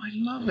personally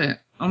love it.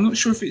 I'm not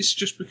sure if it's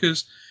just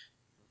because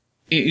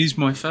it is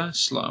my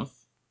first love.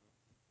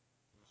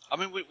 I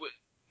mean,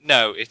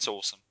 no, it's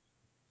awesome.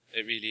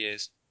 It really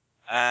is.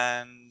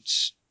 And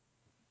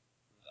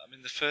I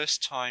mean, the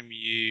first time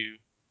you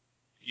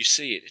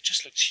see it, it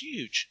just looks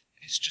huge.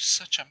 It's just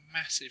such a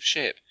massive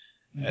ship,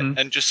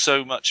 and just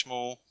so much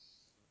more.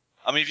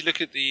 I mean, if you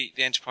look at the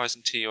Enterprise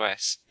and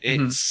TOS,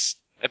 it's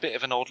a bit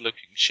of an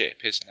odd-looking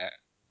ship, isn't it?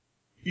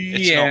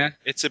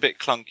 It's a bit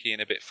clunky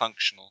and a bit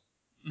functional.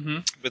 Mm-hmm.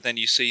 But then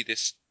you see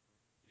this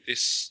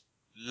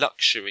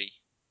luxury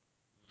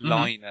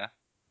liner.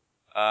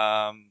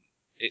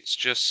 It's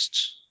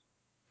just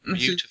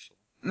beautiful.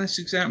 That's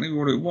exactly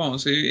what it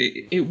was.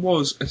 It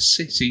was a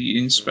city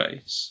in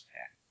space.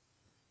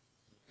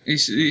 Yeah.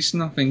 It's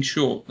nothing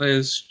short.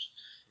 There's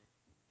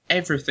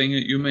everything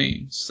at your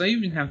means. They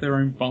even have their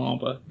own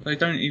barber. They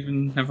don't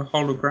even have a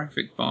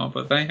holographic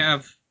barber. They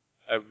have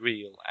a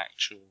real,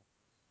 actual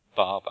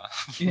barber.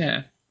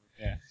 Yeah.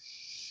 Yeah.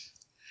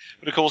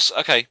 But of course,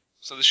 okay.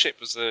 So the ship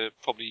was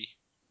probably,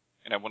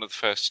 one of the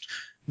first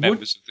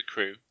members of the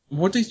crew.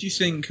 What did you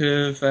think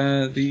of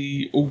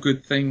the All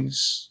Good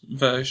Things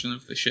version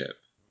of the ship?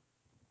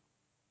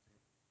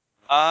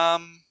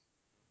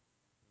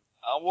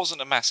 I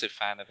wasn't a massive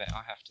fan of it,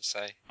 I have to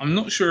say. I'm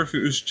not sure if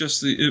it was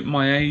just at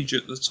my age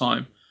at the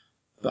time,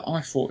 but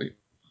I thought it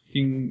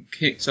fucking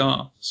kicked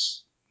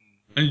ass.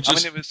 And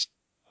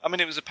I mean,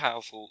 it was a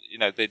powerful.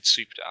 They'd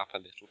souped it up a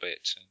little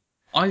bit.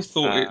 I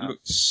thought it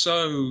looked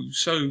so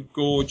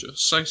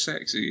gorgeous, so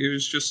sexy. It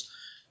was just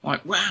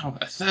like, wow,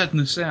 a third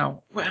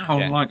nacelle.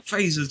 Wow, like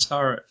phaser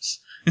turrets.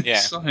 Yeah.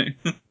 So,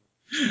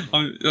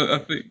 I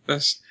think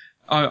that's.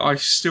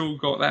 I've still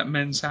got that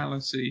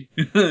mentality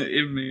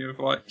in me of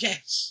like,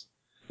 yes,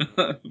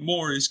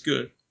 more is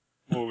good.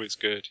 More is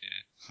good,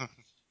 yeah.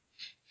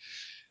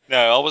 No,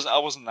 I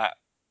wasn't that.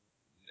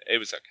 It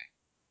was okay.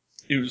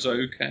 It was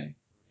okay.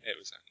 It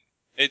was okay.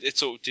 It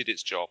sort of did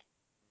its job.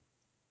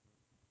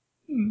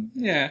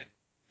 Yeah.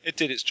 It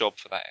did its job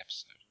for that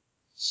episode.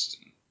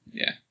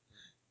 Yeah.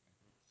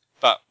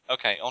 But,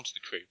 okay, on to the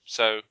crew.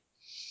 So,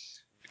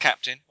 the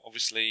captain,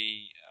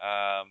 obviously,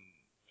 a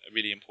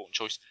really important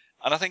choice.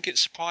 And I think it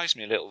surprised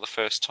me a little the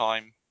first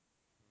time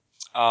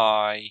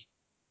I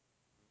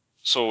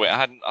saw it.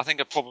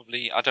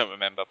 I don't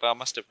remember, but I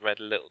must have read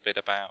a little bit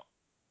about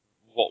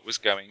what was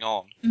going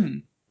on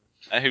and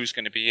who's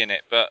going to be in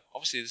it. But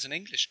obviously there's an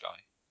English guy.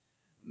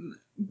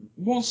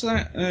 Was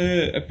that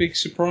a big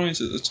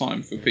surprise at the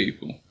time for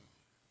people?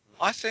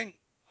 I think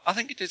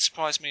it did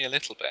surprise me a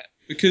little bit.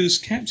 Because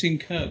Captain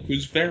Kirk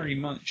was very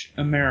much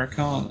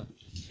Americana.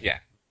 Yeah.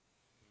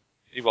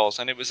 He was,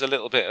 and it was a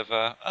little bit of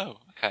a, oh,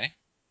 okay,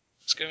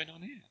 what's going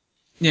on here?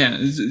 Yeah,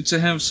 to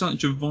have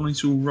such a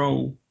vital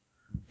role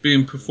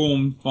being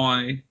performed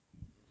by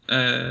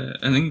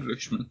an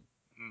Englishman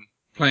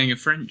playing a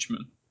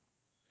Frenchman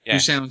who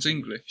sounds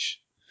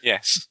English.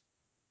 Yes.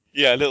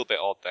 Yeah, a little bit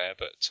odd there,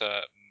 but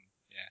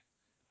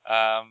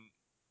yeah.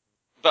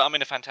 But I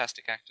mean, a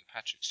fantastic actor.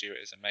 Patrick Stewart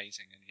is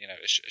amazing, and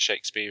a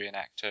Shakespearean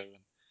actor,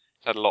 and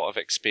had a lot of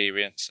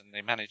experience, and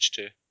they managed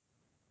to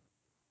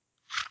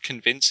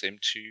convince him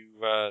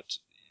to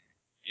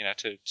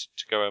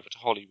go over to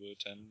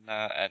Hollywood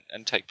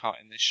and take part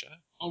in this show.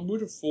 I would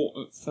have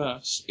thought at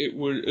first it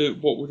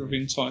would what would have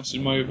enticed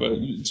him over,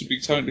 to be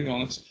totally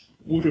honest,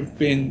 would have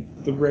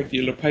been the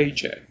regular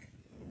paycheck.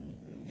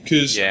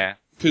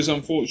 Because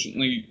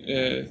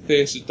unfortunately,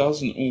 theatre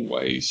doesn't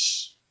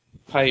always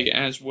pay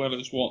as well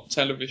as what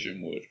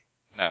television would.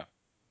 No.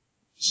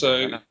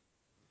 So. No.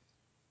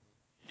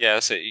 Yeah,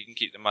 that's it. You can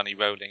keep the money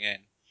rolling in.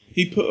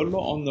 He put a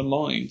lot on the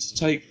line to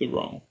take the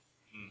role.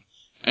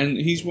 And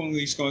he's one of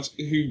these guys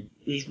who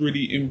has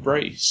really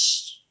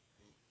embraced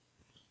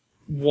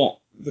what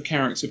the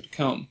character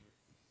become.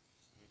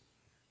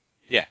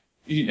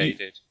 He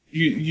did.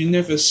 You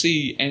never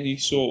see any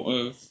sort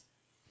of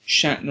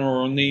Shatner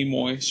or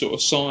Nimoy sort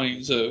of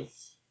signs of,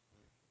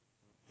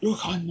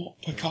 look, I'm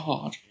not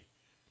Picard.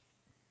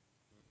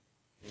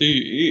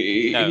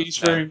 He's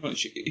very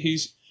much,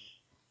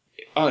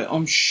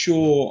 I'm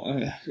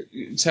sure,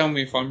 tell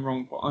me if I'm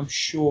wrong, but I'm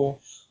sure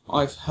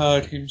I've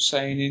heard him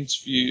say in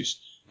interviews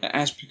that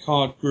as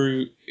Picard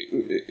grew,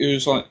 it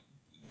was like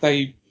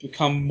they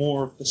become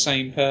more of the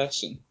same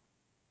person.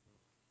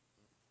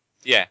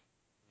 Yeah,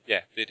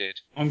 they did.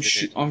 I'm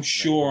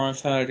sure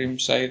I've heard him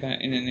say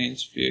that in an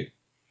interview.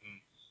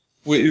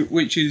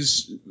 Which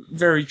is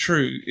very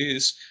true,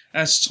 is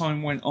as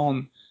time went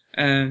on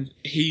and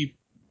he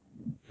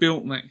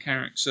built that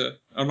character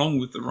along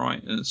with the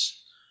writers,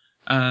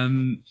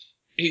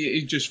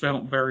 it just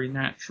felt very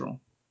natural.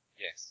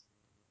 Yes,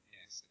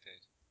 it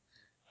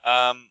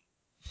did.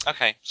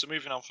 Okay, so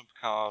moving on from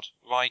Picard,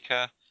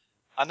 Riker.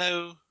 I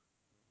know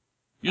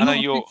You're not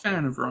a big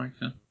fan of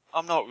Riker.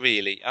 I'm not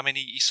really. I mean,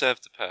 he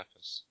served the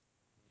purpose.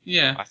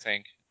 Yeah. I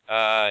think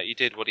he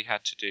did what he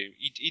had to do.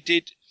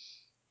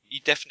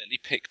 He definitely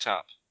picked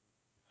up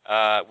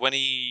when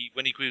he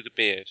grew the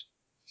beard.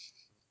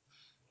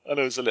 I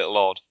know it was a little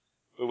odd,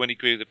 but when he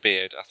grew the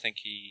beard, I think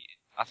he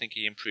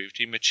improved.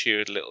 He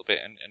matured a little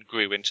bit and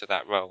grew into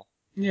that role.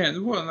 Yeah,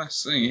 well,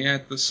 that's the thing. He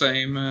had the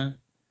same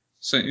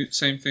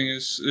thing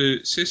as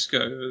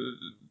Sisko.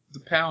 The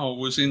power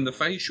was in the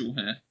facial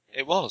hair.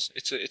 It was.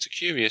 It's a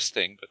curious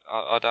thing, but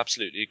I'd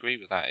absolutely agree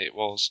with that. It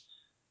was.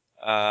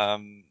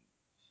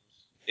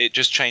 It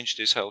just changed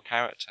his whole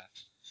character.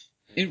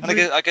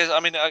 I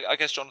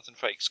guess Jonathan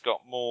Frakes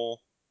got more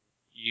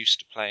used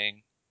to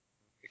playing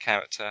the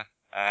character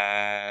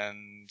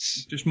and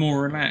just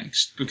more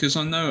relaxed, because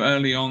I know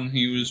early on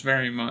he was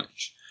very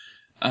much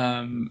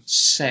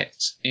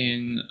set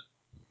in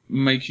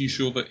making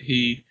sure that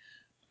he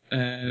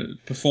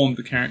performed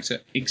the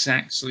character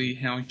exactly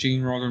how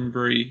Gene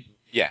Roddenberry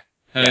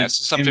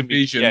something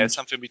envisioned.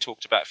 something we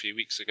talked about a few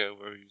weeks ago,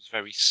 where he was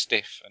very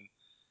stiff and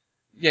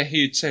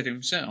he had said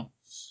himself.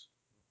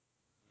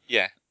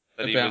 Yeah,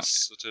 that he was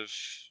sort of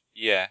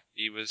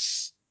he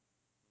was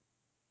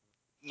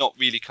not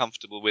really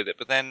comfortable with it.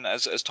 But then,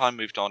 as time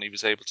moved on, he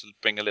was able to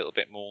bring a little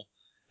bit more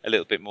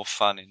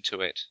fun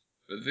into it.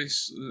 But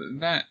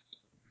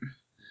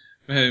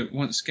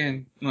once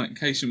again, like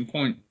case in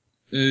point,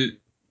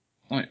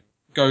 like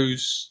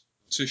goes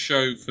to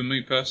show for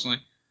me personally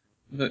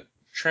that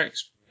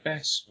Trek's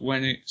best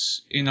when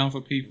it's in other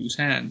people's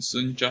hands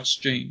than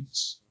just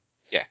Gene's.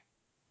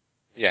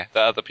 Yeah,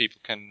 that other people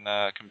can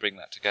bring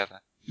that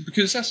together.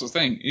 Because that's the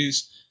thing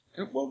is,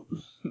 well,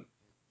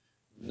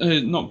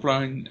 not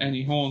blowing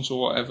any horns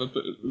or whatever,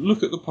 but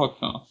look at the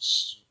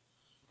podcast.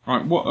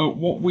 Right,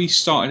 what we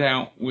started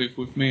out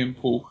with me and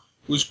Paul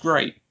was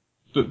great,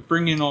 but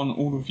bringing on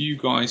all of you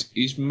guys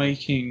is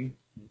making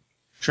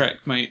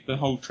Trekmate, the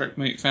whole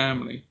Trekmate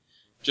family,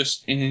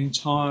 just an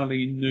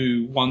entirely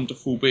new,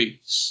 wonderful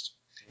beast.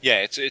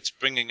 Yeah, it's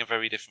bringing a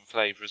very different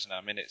flavour, isn't it?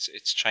 I mean,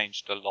 it's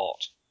changed a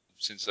lot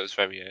since those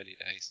very early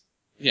days.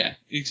 Yeah,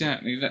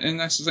 exactly. And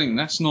that's the thing.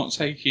 That's not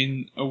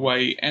taking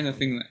away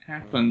anything that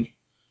happened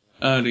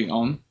early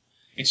on.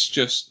 It's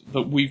just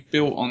that we've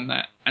built on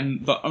that,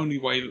 and the only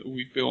way that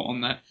we've built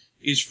on that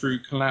is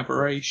through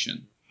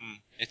collaboration.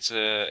 It's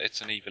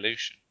an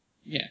evolution.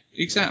 Yeah,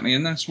 exactly,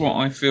 and that's what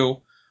I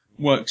feel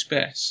works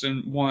best,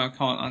 and why I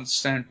can't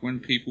understand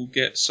when people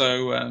get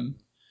so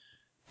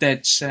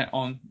dead set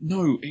on,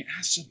 no, it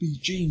has to be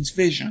Gene's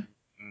vision.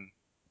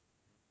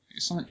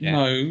 It's like,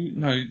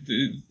 no,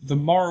 the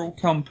moral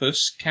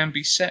compass can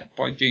be set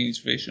by Gene's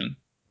vision.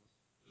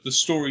 The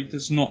story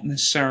does not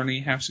necessarily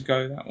have to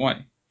go that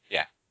way.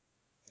 Yeah,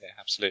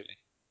 absolutely.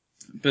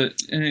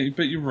 But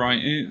you're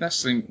right.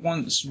 That's the thing.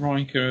 Once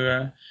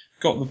Riker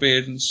got the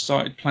beard and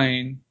started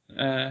playing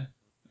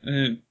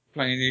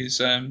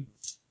his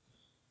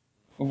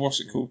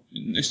what's it called?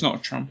 It's not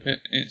a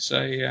trumpet. It's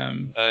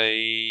a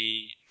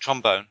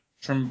trombone.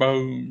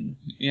 Trombone.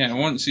 Yeah.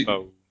 Once he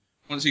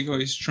got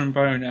his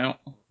trombone out,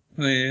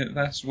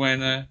 that's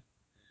when it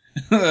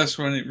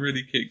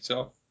really kicked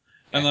off.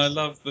 And I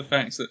love the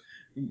fact that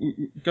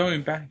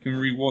going back and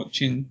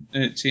rewatching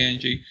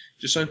TNG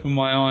just opened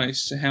my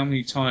eyes to how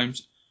many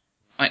times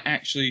I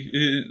actually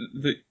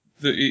that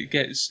it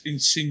gets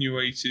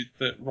insinuated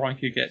that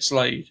Riker gets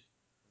laid.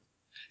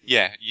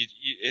 Yeah, you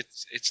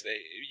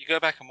go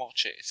back and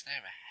watch it. It's there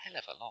a hell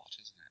of a lot,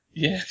 isn't it?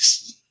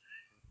 Yes.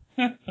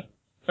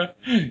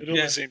 It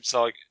almost seems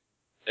like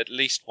at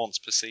least once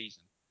per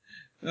season.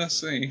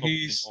 That's the thing.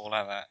 He's all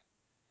like that.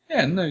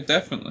 Yeah, no,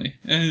 definitely,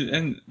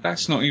 and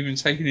that's not even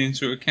taking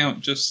into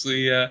account just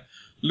the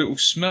little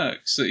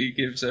smirks that he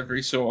gives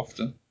every so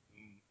often.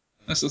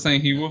 That's the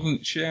thing. He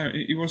wasn't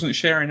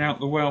sharing out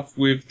the wealth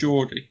with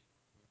Geordi.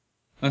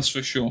 That's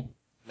for sure.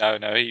 No,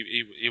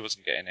 he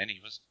wasn't getting any,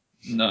 was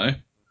he? No.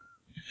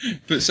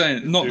 But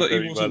saying not that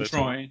he wasn't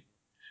trying.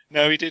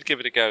 No, he did give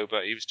it a go,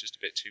 but he was just a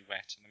bit too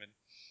wet.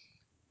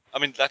 I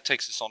mean that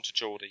takes us on to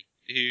Geordi,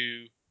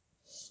 who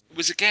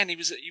was he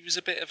was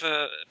a bit of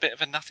a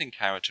nothing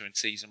character in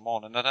season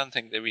 1, and I don't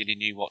think they really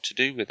knew what to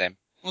do with him.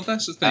 Well,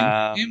 that's the thing.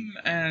 Him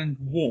and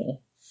Worf,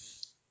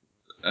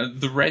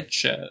 the red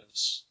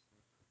shirts.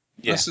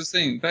 That's the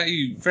thing.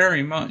 They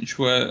very much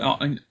were.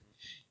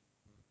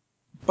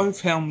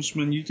 Both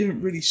helmsmen, you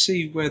didn't really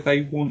see where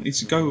they wanted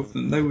to go with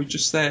them. They were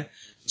just there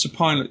to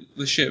pilot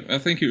the ship. I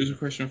think it was a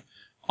question of,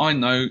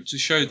 to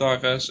show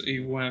diversity,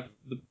 we'll have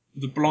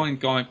the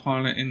blind guy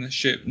piloting the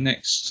ship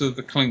next to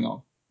the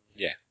Klingon.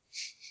 Yeah.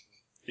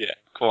 Yeah,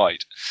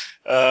 quite.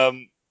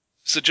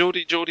 So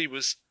Geordie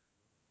was...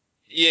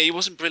 Yeah, he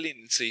wasn't brilliant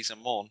in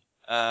season 1.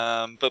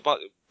 But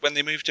when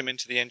they moved him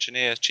into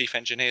the chief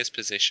engineer's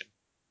position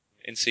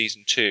in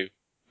season 2...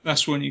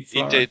 That's when he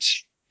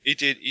flourished. He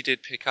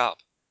did pick up.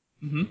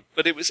 Mm-hmm.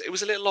 But it was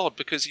a little odd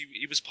because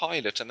he was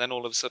pilot and then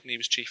all of a sudden he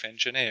was chief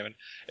engineer, and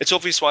it's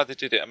obvious why they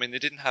did it. I mean, they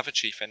didn't have a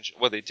chief engineer.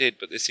 Well, they did,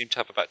 but they seemed to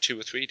have about 2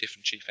 or 3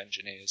 different chief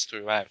engineers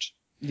throughout.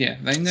 Yeah,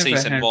 they never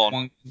season had 1.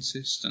 one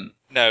consistent.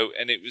 No,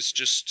 and it was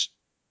just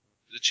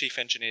the chief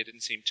engineer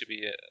didn't seem to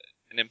be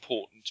an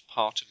important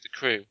part of the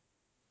crew.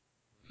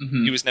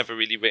 Mm-hmm. He was never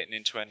really written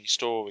into any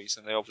stories,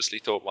 and they obviously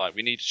thought, right,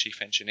 we need a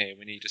chief engineer,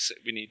 we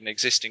need an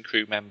existing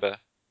crew member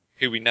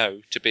who we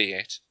know to be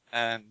it,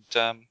 and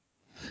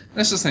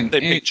that's the thing. They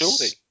picked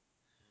Geordie.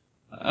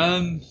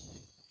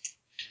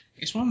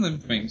 It's one of them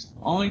things.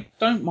 I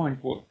don't mind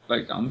what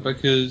they've done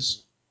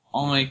because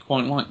I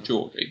quite like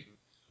Geordie,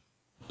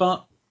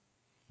 but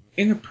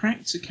in a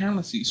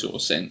practicality sort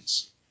of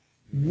sense,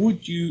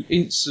 would you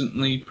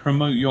instantly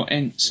promote your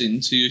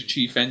ensign to your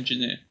chief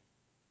engineer?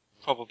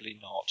 Probably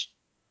not.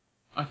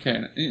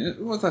 Okay,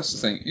 well that's the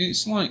thing.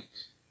 It's like,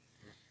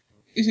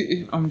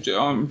 I'm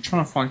trying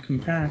to find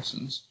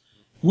comparisons.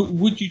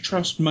 Would you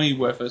trust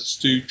Mayweather to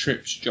do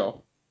Tripp's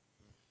job?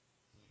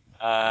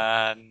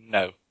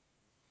 No.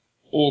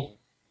 Or,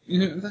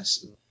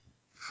 that's...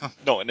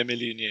 Not in a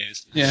million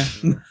years. Yeah.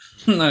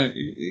 No,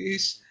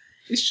 it's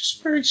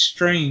just very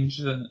strange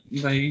that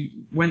they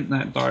went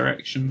that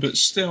direction, but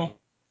still,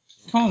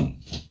 can't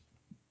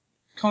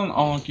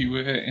argue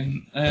with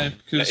it,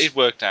 because... It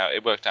worked out.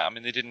 I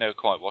mean, they didn't know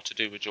quite what to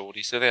do with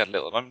Geordie, so they had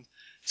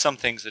some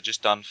things are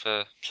just done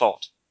for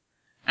plot.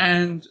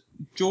 And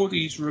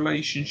Geordie's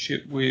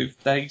relationship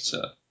with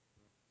Data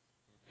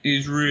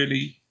is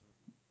really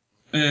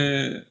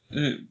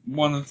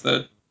one of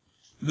the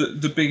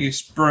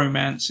biggest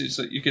bromances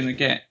that you're going to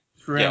get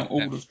throughout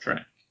all of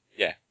Trek.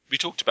 Yeah, we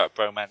talked about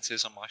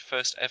bromances on my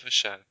first ever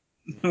show.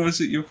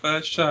 Was it your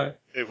first show?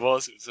 It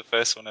was the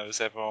first one I was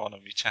ever on,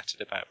 and we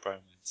chatted about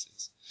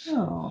bromances.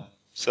 Oh.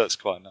 So that's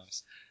quite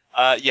nice.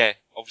 Yeah,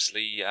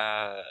 obviously,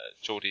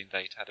 Geordie and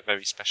Data had a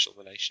very special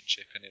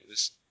relationship, and it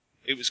was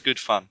good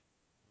fun.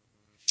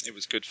 It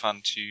was good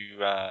fun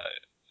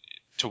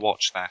to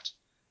watch that,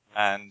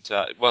 and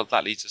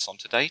that leads us on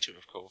to Data,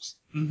 of course.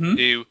 Mm-hmm.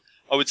 Who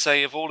I would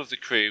say of all of the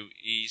crew,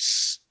 he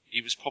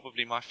was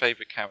probably my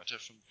favourite character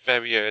from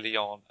very early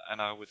on,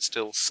 and I would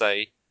still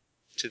say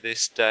to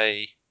this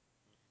day.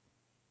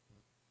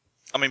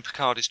 I mean,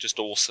 Picard is just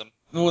awesome.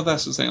 Well,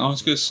 that's the thing. I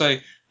was going to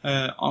say,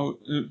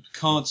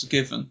 Picard's a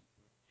given.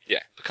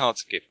 Yeah,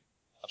 Picard's a given.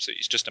 Absolutely,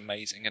 he's just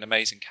amazing, an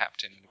amazing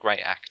captain and a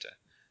great actor.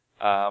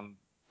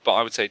 But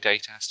I would say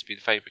Data has to be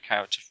the favourite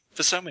character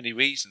for so many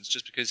reasons.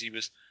 Just because you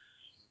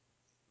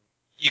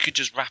could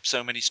just wrap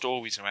so many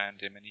stories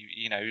around him, and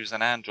he was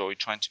an android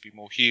trying to be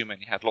more human.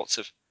 He had lots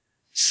of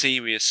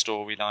serious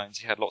storylines.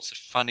 He had lots of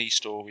funny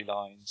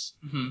storylines.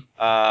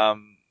 Mm-hmm.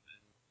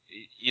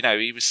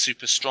 He was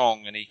super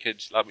strong, and he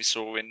could, like we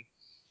saw in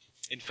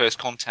First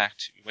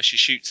Contact, where she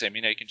shoots him.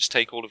 He can just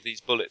take all of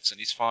these bullets, and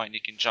he's fine. He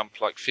can jump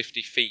like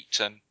 50 feet,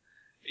 and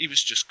he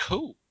was just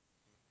cool.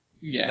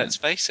 Yeah. Let's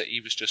face it, he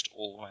was just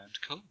all around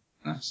cool.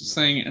 That's the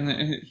thing,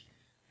 and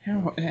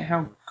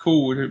how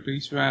cool would it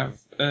be to have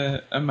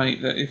a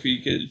mate that if he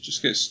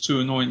just gets too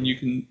annoying, you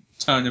can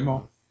turn him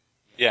off?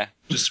 Yeah,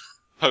 just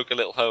poke a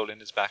little hole in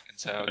his back and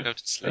say, "I'll go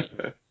to sleep."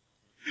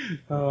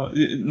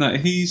 No,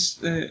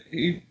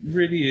 he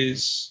really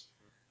is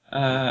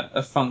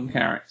a fun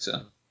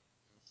character,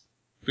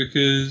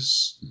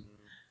 because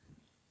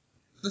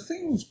the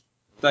thing with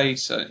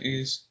Data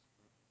is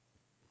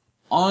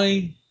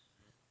I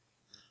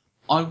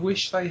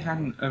wish they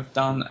hadn't have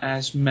done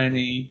as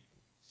many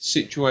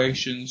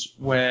situations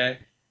where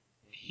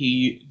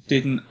he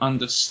didn't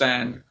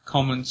understand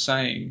common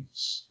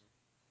sayings.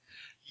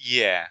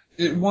 Yeah.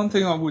 One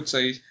thing I would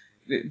say is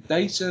that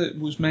Data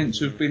was meant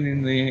to have been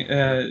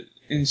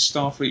in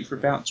Starfleet for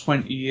about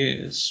 20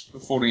 years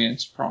before the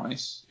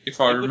Enterprise, if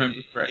I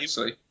remember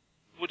correctly.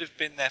 Would have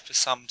been there for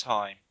some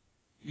time.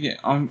 Yeah,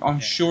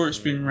 I'm sure it's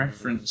been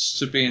referenced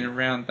to being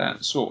around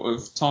that sort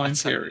of time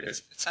period.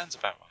 It sounds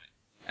about right.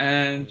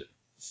 And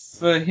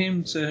for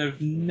him to have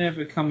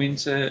never come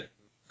into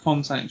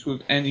contact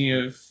with any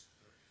of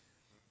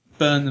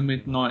Burn the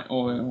Midnight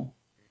Oil,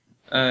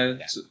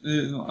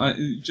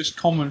 just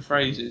common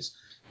phrases,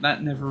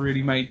 that never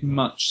really made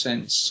much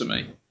sense to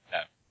me.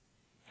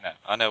 No,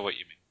 I know what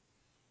you mean.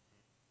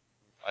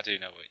 I do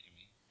know what you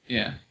mean.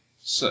 Yeah.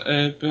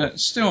 So, but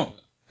still,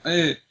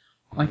 I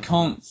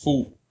can't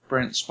fault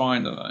Brent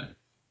Spiner though.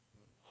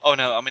 Oh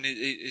no, I mean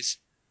his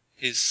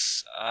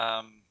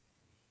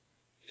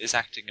his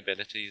acting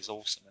ability is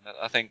awesome, and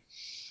I think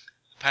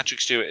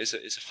Patrick Stewart is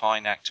a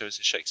fine actor, as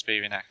a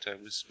Shakespearean actor,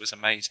 was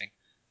amazing.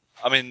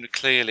 I mean,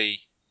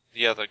 clearly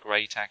the other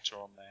great actor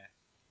on there,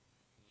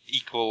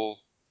 equal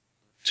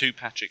to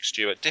Patrick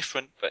Stewart,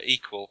 different but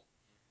equal,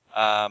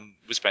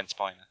 was Brent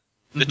Spiner.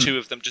 The two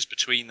of them, just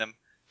between them,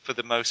 for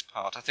the most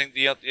part. I think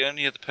the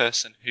only other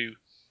person who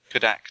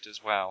could act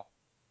as well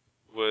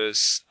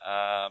was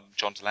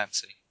John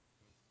Delancey.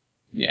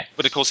 Yeah.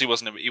 But of course he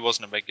wasn't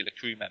a regular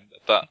crew member.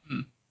 But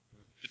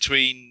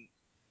between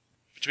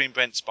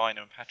Brent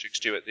Spiner and Patrick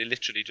Stewart, they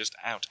literally just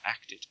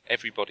out-acted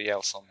everybody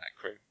else on that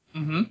crew.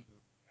 Mm-hmm.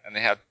 And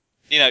they had,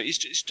 he's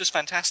just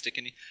fantastic,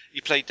 and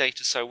he played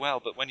Data so well.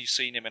 But when you've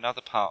seen him in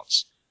other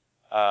parts,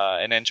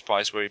 in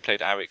Enterprise where he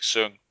played Arik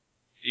Sung,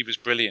 he was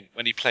brilliant.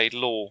 When he played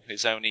Law,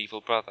 his own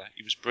evil brother,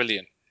 he was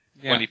brilliant.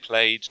 Yeah. When he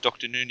played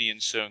Dr.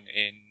 Noonien Sung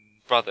in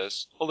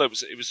Brothers, although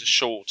it was a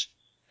short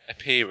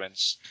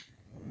appearance,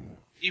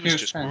 he was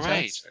just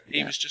great. Yeah.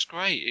 He was just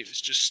great. It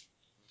was just,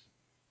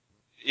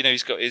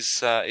 he's got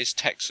his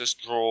Texas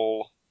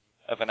drawl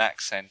of an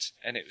accent,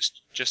 and it was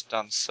just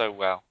done so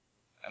well.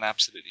 An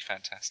absolutely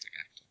fantastic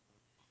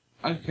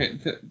actor.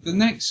 Okay, the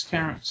next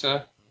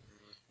character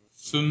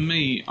for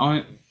me,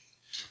 I've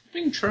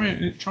been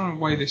trying to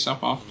weigh this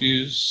up after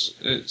you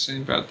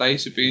saying about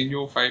Data being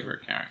your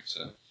favourite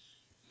character.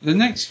 The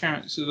next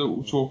character that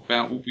we'll talk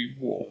about will be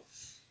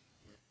Worf.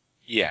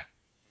 Yeah.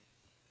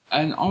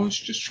 And I was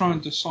just trying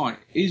to decide,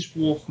 is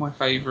Worf my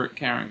favourite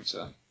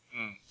character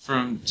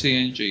from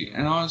TNG?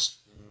 And I was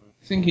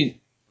thinking,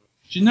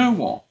 do you know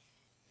what?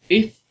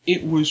 If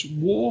it was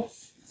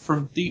Worf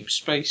from Deep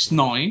Space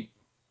Nine,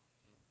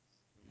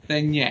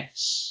 then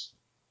yes.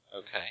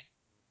 Okay.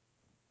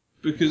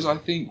 Because I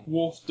think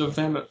Worf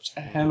developed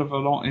a hell of a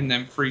lot in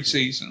them 3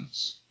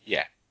 seasons.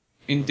 Yeah.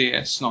 In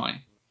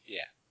DS9.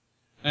 Yeah.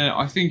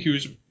 I think he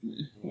was...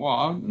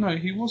 Well, no,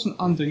 he wasn't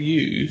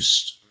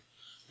underused.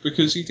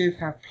 Because he did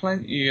have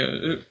plenty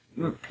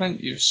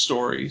of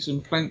stories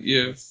and plenty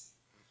of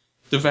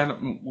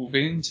development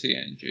within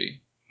TNG.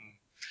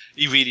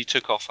 He really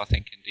took off, I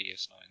think, in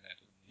DS9 there,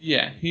 didn't he?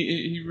 Yeah,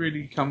 he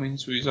really come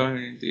into his own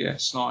in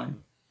DS9.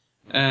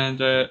 And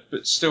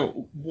but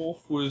still, Worf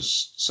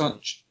was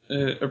such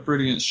a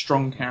brilliant,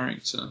 strong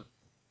character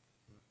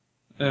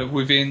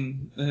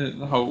within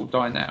the whole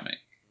dynamic.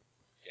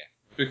 Yeah.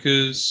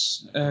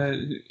 Because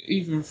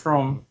even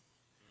from...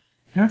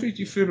 How did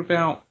you feel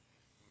about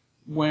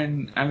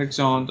when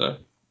Alexander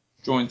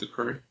joined the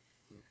crew?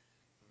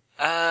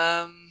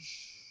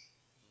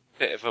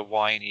 Bit of a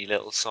whiny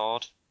little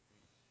sod.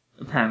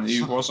 Apparently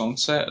he was on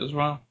set as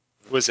well.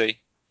 Was he?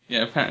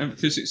 Yeah, apparently,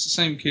 because it's the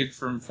same kid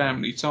from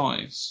Family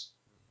Ties,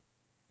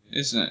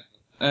 isn't it?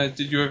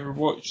 Did you ever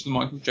watch the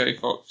Michael J.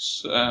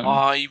 Fox?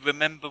 I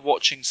remember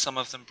watching some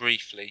of them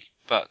briefly,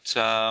 but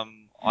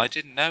I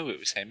didn't know it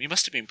was him. He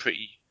must have been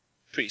pretty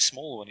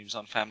small when he was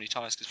on Family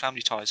Ties, because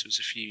Family Ties was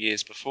a few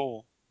years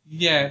before.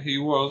 Yeah, he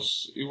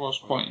was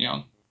quite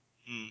young.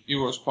 He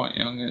was quite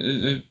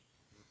young.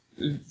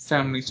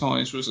 Family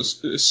Ties was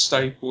a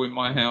staple in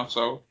my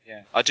household.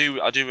 Yeah, I do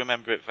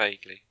remember it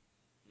vaguely.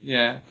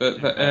 Yeah,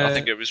 but I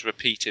think it was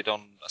repeated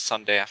on a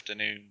Sunday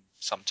afternoon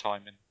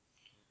sometime in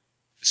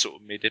the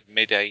sort of mid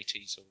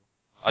 '80s.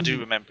 I do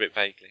remember it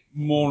vaguely.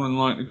 More than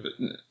likely, but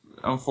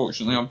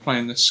unfortunately, I'm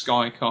playing the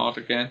Sky card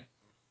again.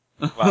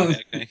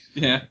 Right. Okay.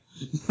 Yeah.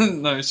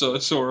 No, so I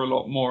saw a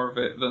lot more of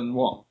it than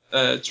what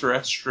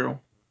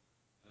terrestrial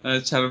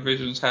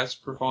televisions has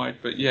to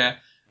provide. But yeah,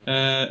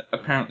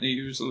 apparently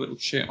he was a little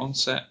shit on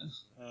set.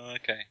 Oh,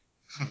 okay.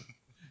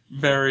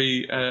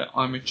 Very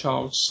I'm a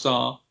child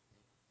star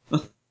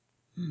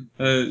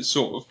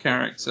sort of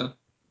character.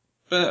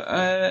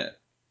 But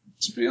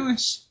to be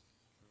honest,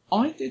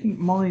 I didn't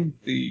mind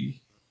the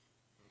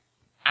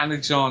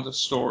Alexander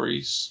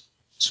stories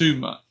too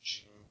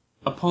much,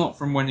 apart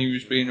from when he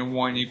was being a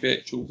whiny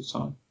bitch all the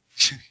time.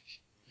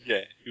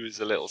 Yeah, he was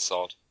a little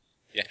sod.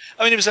 Yeah,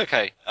 I mean, it was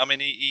okay. I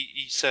mean,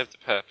 he served the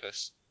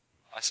purpose,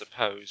 I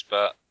suppose,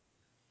 but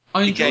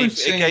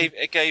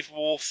it gave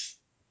Worf,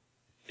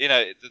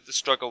 the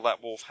struggle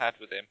that Worf had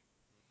with him,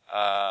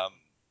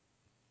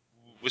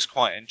 was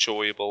quite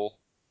enjoyable.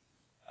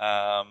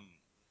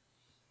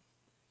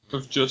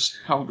 Of just,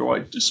 how do I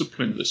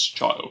discipline this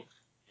child?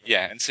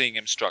 Yeah, and seeing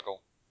him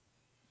struggle.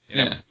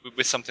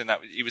 With something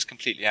that he was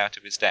completely out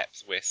of his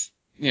depth with.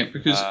 Yeah,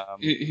 because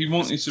he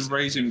wanted to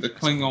raise him the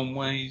Klingon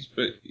ways,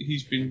 but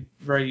he's been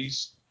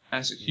raised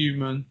as a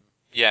human.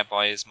 Yeah,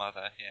 by his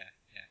mother. Yeah,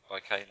 by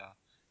Kayla.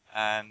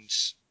 And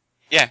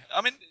yeah,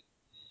 I mean,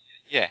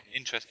 yeah,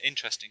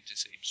 interesting to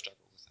see him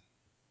struggle with that.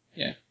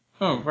 Yeah.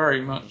 Oh,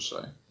 very much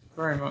so.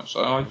 Very much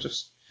so. I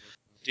just...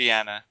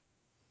 Deanna.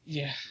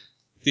 Yeah.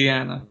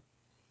 Deanna.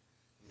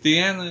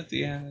 The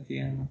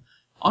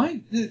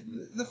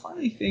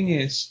funny thing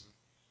is,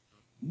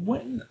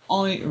 when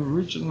I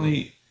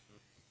originally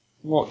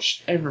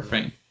watched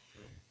everything,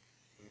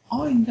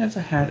 I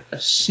never had a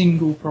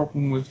single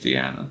problem with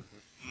Deanna.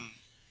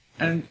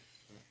 And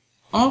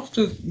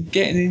after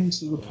getting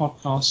into the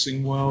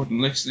podcasting world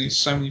and listening to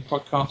so many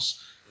podcasts,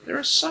 there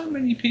are so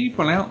many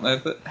people out there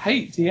that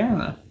hate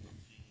Deanna.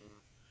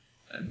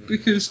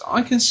 Because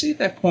I can see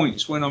their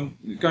points when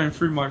I'm going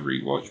through my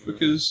rewatch,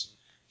 because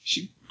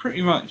she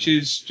pretty much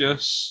is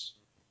just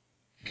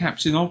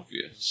Captain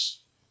Obvious.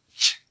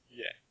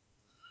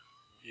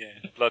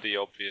 Yeah, bloody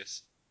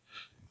obvious.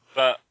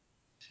 But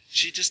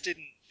she just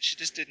didn't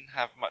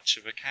have much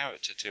of a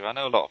character to her. I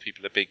know a lot of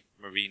people are big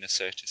Marina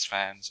Sirtis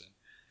fans, and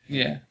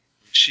Yeah.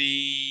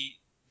 she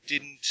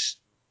didn't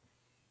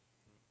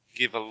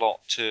give a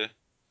lot to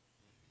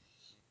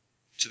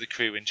the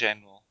crew in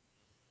general.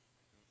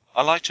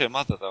 I liked her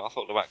mother though. I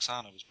thought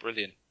Loaxana was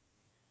brilliant.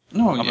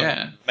 Oh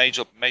yeah.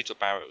 Major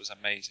Barrett was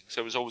amazing.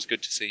 So it was always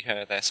good to see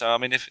her there. So I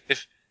mean,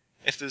 if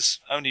there's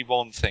only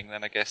one thing,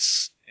 then I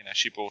guess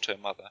she brought her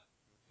mother.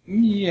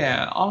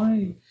 Yeah,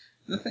 I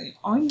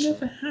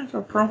never had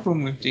a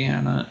problem with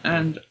Deanna,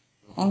 and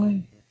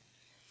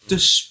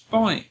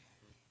despite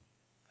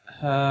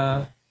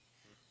her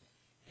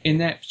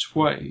inept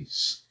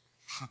ways,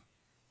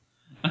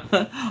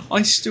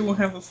 I still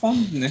have a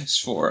fondness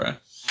for her,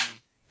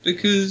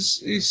 because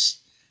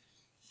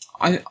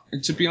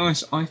to be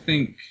honest, I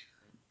think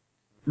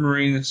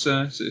Marina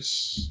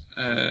Sirtis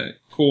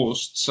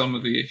caused some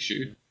of the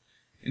issue,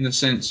 in the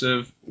sense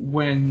of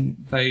when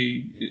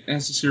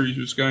as the series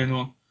was going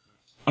on,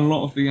 a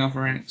lot of the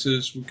other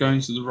actors were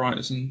going to the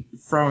writers and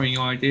throwing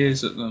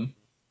ideas at them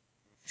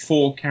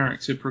for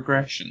character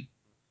progression.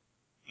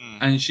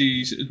 And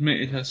she's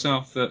admitted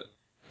herself that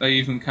they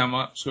even come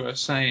up to her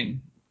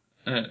saying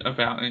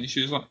about it, and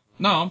she was like,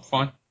 "No, I'm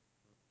fine."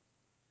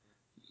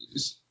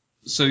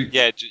 So I'm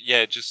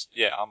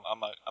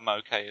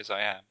okay as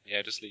I am.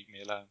 Yeah, just leave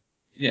me alone.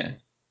 Yeah,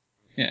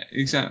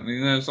 exactly.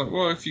 And I was like,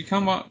 well, if you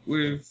come up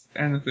with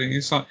anything,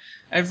 it's like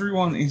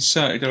everyone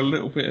inserted a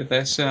little bit of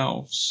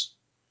themselves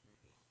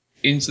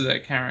into their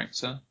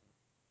character,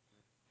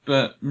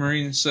 but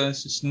Marina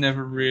Sirtis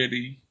never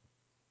really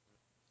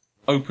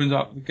opened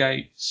up the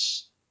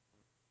gates.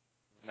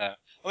 No,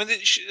 I mean,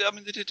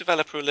 they did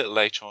develop her a little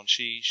later on.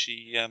 She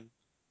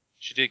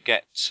did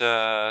get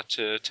to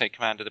take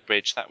command of the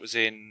bridge. That was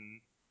in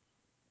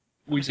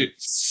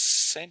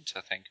Scent,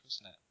 I think,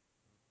 wasn't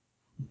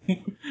it?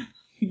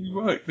 We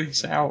worked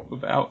this out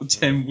about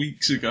 10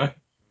 weeks ago.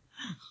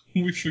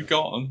 We've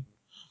forgotten.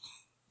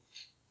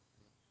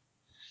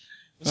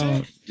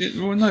 Well,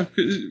 no,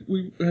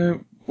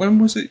 when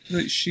was it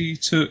that she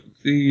took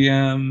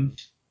the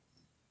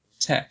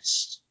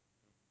test?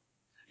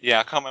 Yeah,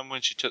 I can't remember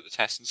when she took the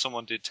test, and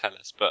someone did tell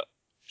us, but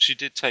she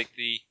did take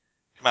the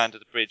command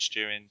of the bridge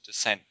during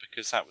descent,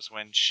 because that was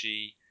when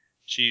she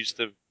used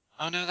the...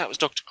 Oh no, that was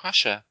Dr.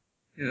 Crusher.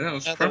 Yeah, that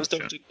was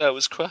Crusher. That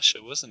was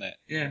Crusher, wasn't it?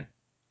 Yeah.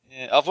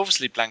 Yeah, I've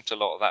obviously blanked a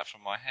lot of that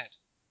from my head.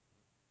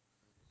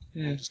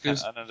 Yeah,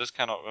 and I just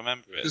cannot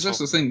remember it. Because that's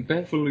the thing,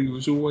 Beverly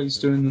was always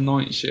doing the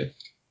night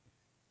shift.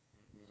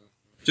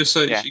 Just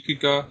so she could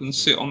go up and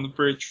sit on the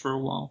bridge for a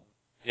while.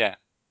 Yeah.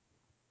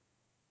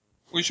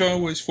 Which I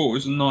always thought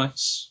was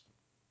nice.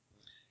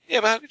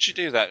 Yeah, but how could she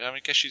do that? I mean, I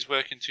guess she's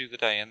working through the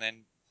day and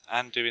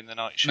doing the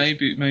night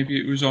shift. Maybe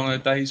it was on her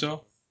days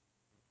off.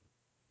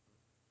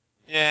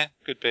 Yeah,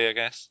 could be, I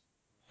guess.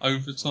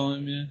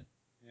 Overtime, yeah.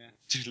 Yeah,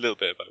 do a little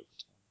bit of overtime.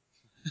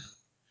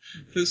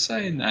 But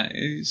saying that,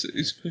 it's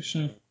a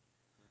question of...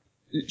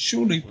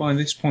 Surely by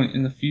this point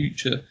in the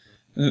future,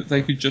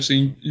 they could just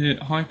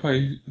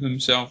hypo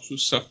themselves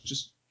with stuff,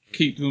 just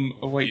keep them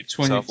awake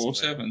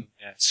 24/7.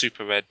 Yeah,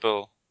 Super Red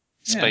Bull.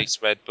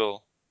 Space Red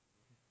Bull.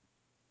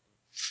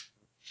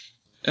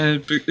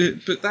 But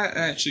that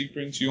actually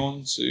brings you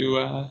on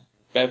to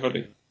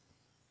Beverly.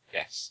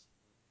 Yes.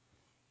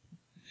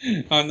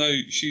 I know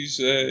she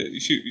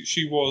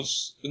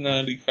was an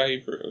early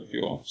favourite of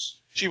yours.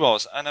 She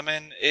was, and I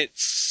mean,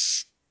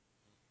 it's...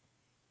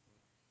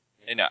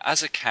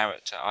 as a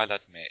character, I'll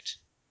admit,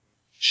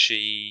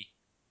 she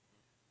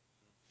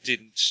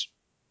didn't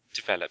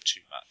develop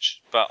too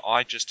much. But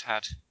I just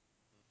had...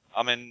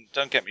 I mean,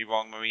 don't get me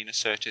wrong, Marina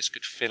Sirtis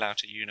could fill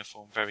out a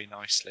uniform very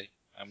nicely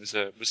and was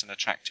an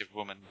attractive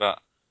woman,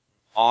 but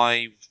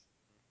I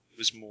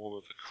was more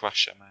of a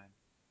Crusher man.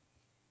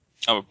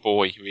 I'm a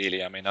boy,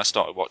 really. I mean, I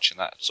started watching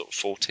that at sort of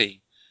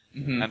 14,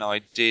 and I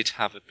did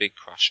have a big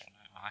crush on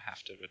her, I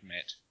have to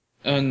admit.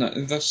 And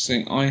that's the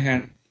thing, I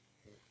had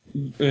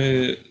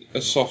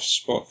a soft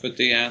spot for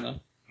Deanna.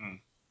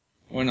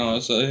 When I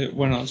was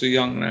a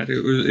young lad.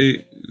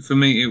 For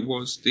me it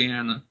was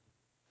Deanna.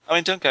 I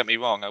mean, don't get me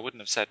wrong, I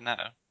wouldn't have said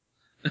no.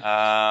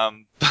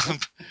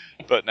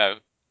 But no.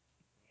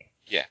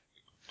 Yeah,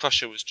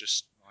 Crusher was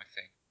just my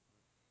thing.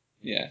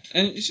 Yeah,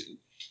 and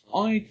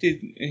I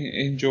did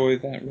enjoy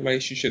that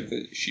relationship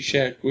that she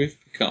shared with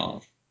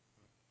Picard,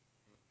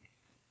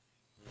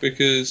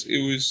 because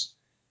it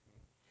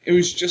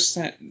was just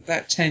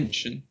that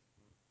tension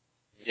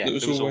that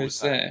was always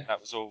there. That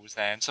was always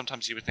there, and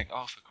sometimes you would think,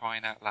 oh, for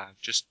crying out loud,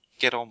 just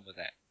get on with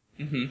it.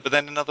 Mm-hmm. But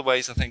then in other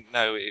ways, I think,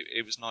 no,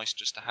 it was nice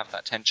just to have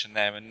that tension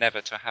there and never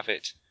to have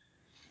it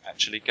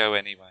actually go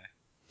anywhere.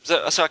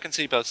 So I can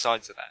see both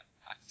sides of that.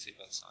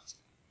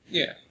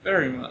 Yeah,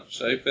 very much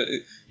so, but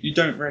you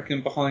don't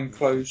reckon behind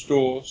closed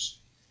doors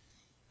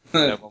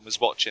No one was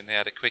watching. They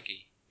had a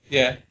quickie.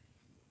 Yeah.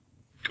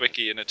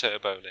 Quickie and a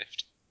turbo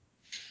lift.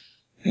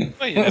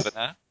 Well, you never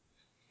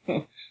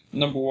know.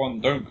 Number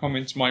 1, don't come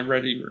into my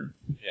ready room.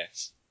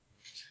 Yes.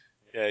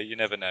 Yeah, you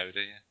never know, do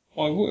you?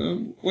 Why,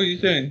 what are you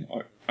doing?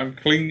 I'm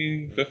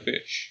cleaning the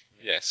fish.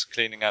 Yes,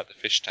 cleaning out the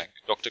fish tank.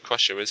 Dr.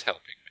 Crusher is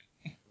helping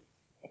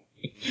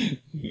me.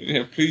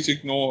 Yeah, please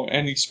ignore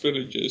any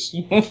spillages.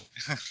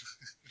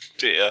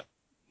 Dear.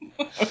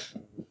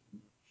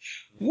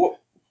 What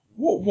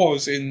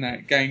was in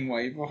that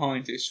gangway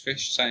behind his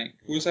fish tank?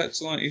 Was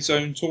that like his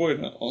own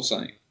toilet or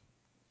something?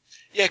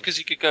 Yeah, because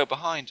you could go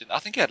behind, and I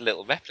think he had a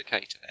little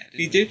replicator there.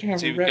 He did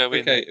have so a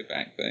replicator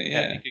back there,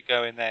 yeah. You could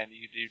go in there and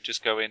you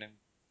just go in and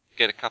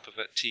get a cup of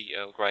tea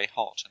Earl Grey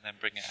hot and then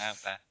bring it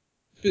out there.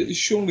 But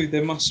surely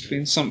there must have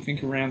been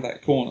something around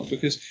that corner,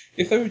 because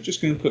if they were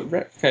just going to put a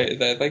replicator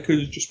there, they could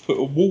have just put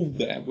a wall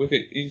there with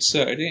it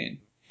inserted in.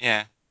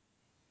 Yeah.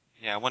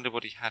 Yeah, I wonder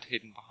what he had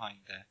hidden behind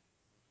there.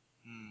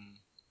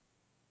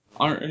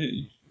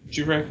 Do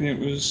you reckon it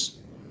was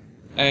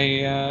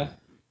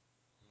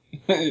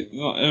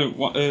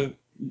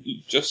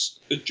just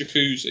a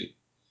jacuzzi?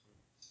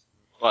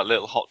 Like a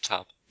little hot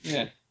tub.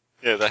 Yeah.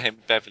 Yeah, that him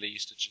and Beverly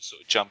used to just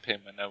sort of jump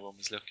in when no one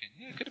was looking.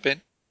 Yeah, it could have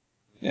been.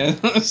 Yeah,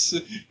 that's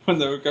when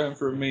they were going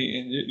for a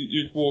meeting.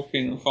 You'd walk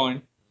in and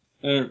find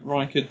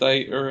Riker,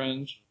 Data,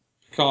 and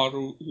Picard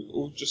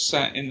all just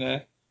sat in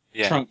their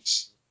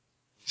trunks.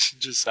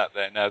 Just sat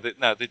there. No,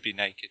 they'd be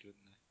naked, wouldn't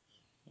they?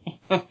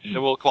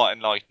 They're all quite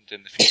enlightened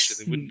in the future.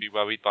 They wouldn't be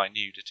worried by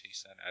nudity,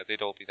 so no,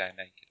 they'd all be there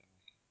naked.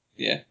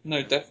 Yeah,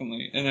 no,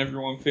 definitely. And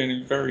everyone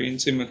feeling very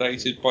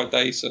intimidated by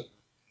Data.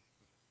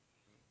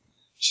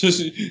 Just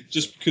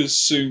because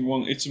Soong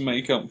wanted to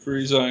make up for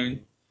his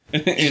own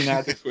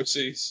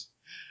inadequacies.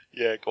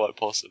 Yeah, quite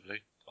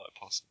possibly. Quite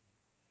possibly.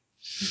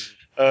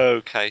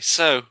 Okay,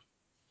 so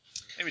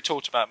I think we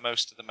talked about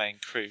most of the main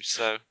crew,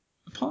 so...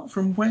 Apart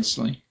from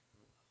Wesley.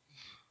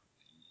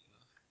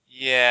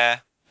 Yeah,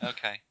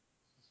 okay.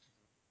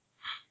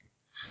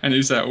 And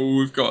is that all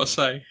we've got to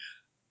say?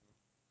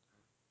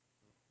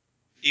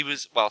 He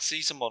was,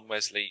 season 1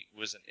 Wesley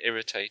was an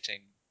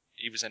irritating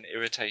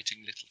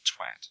little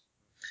twat.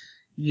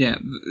 Yeah,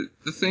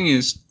 the thing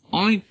is,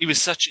 He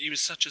was such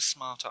a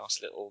smart-ass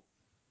little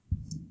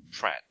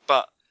prat,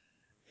 but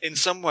in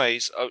some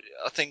ways,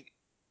 I think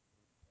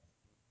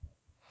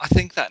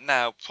that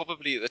now,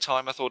 probably at the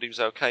time, I thought he was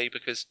okay,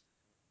 because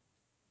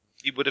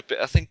he would have been,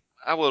 I think,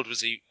 how old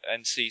was he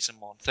in season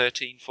 1?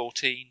 13,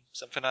 14,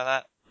 something like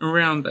that?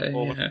 Around there,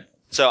 yeah.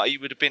 So he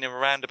would have been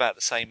around about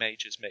the same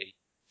age as me.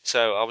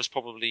 So I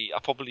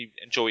probably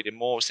enjoyed him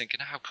more. I was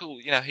thinking, how cool,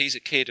 he's a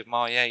kid of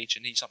my age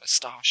and he's on a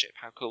starship.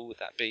 How cool would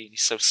that be? And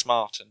he's so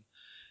smart and,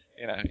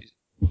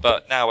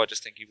 but now I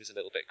just think he was a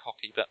little bit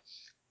cocky. But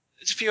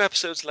there's a few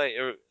episodes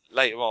later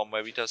on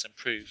where he does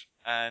improve.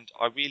 And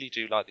I really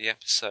do like the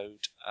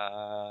episode,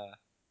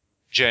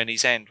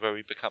 Journey's End, where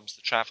he becomes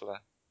the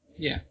Traveller.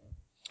 Yeah.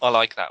 I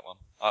like that one.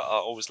 I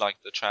always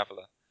liked the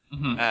Traveller.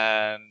 Mm-hmm.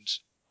 And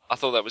I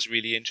thought that was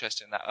really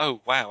interesting that,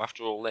 oh wow,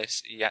 after all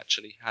this, he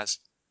actually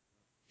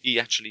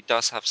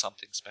does have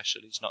something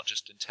special. He's not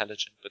just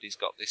intelligent, but he's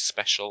got this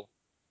special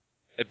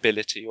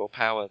ability or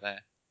power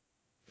there,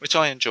 which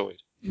I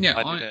enjoyed. Yeah,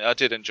 I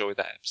did enjoy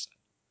that episode.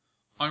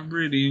 I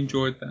really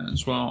enjoyed that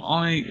as well.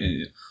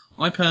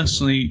 I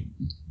personally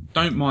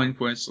don't mind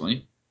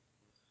Wesley,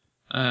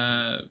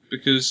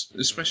 because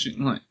especially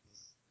like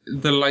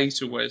the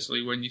later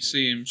Wesley, when you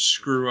see him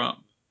screw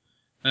up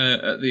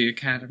at the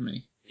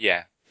academy.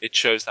 Yeah, it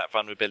shows that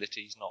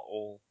vulnerability. He's not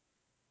all.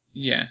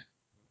 Yeah,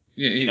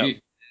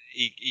 he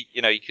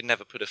could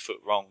never put a foot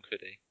wrong,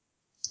 could he?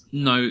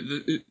 No,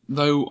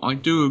 though I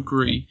do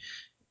agree,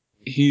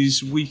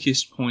 his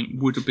weakest point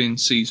would have been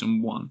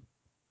season 1,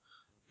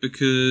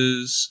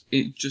 because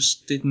it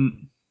just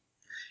didn't.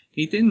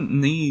 He didn't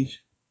need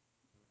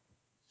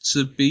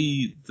to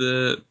be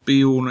the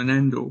be all and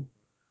end all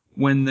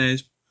when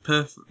there's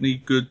perfectly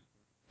good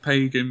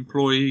paid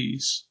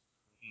employees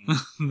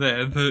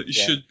there that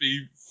should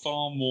be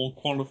far more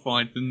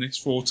qualified than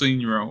this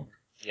 14-year-old.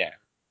 Yeah.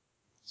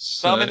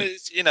 So, but I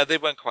mean, they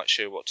weren't quite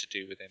sure what to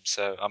do with him,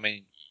 so I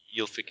mean,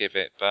 you'll forgive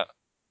it, but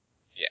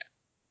yeah.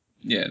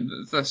 Yeah,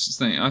 that's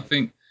the thing. I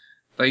think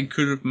they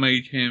could have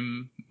made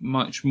him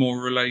much more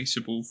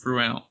relatable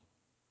throughout.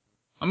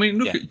 I mean,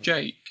 look at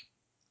Jake.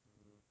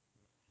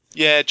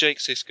 Yeah, Jake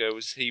Sisko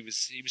was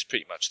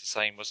pretty much the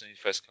same, wasn't he?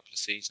 The first couple of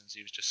seasons,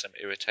 he was just some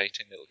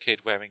irritating little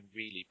kid wearing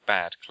really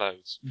bad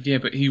clothes. Yeah,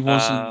 but he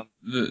wasn't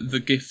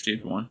the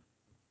gifted one.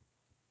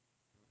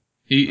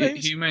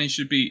 He managed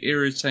to be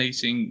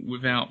irritating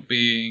without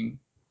being,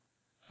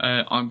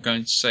 I'm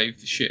going to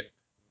save the ship.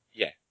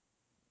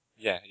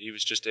 Yeah, he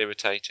was just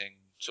irritating,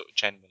 sort of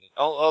generally.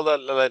 Although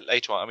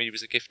later on, I mean, he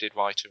was a gifted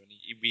writer, and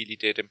he really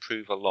did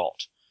improve a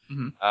lot.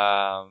 Mm-hmm.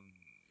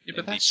 Yeah,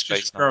 but that's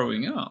just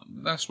growing up.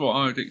 That's what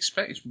I would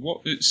expect.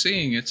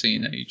 Seeing a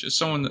teenager,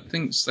 someone that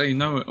thinks they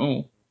know it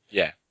all.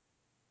 Yeah,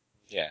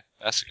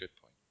 that's a good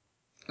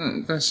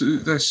point. That's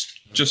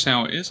just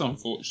how it is,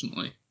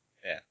 unfortunately.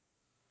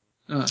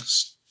 Yeah.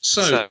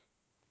 So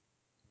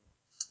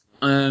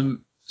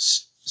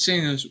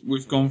seeing as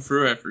we've gone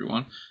through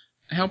everyone,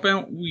 how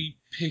about we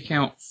pick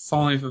out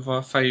 5 of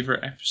our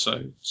favourite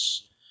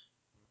episodes?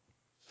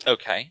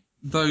 Okay.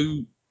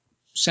 Though,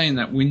 saying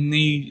that, we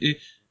need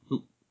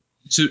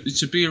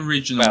to be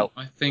original.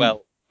 I think.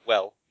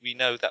 Well, we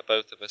know that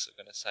both of us are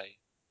going to say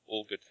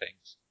all good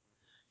things.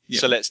 Yeah,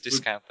 so let's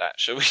discount that,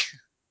 shall we?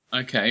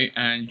 Okay,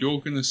 and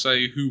you're going to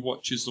say who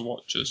watches the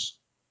Watchers.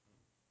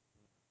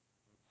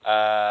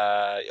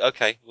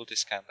 Okay, we'll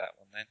discount that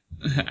one then.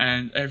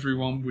 And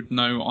everyone would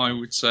know I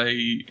would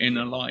say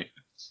Inner Light.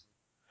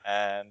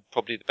 And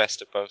probably the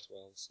best of both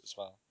worlds as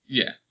well.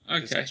 Yeah,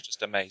 okay. That's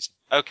just amazing.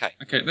 Okay.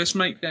 Okay, let's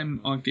make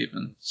them our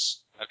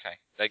givens. Okay,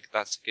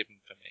 that's a given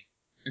for me.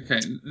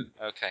 Okay.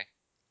 Okay.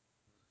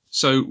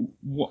 So,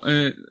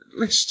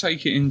 let's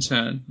take it in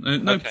turn.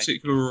 No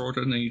particular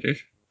order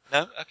needed.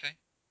 No? Okay.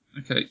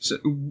 Okay, so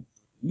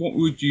what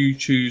would you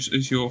choose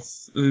as your...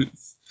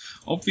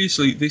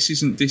 obviously, this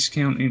isn't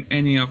discounting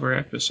any other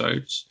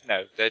episodes.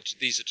 No,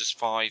 these are just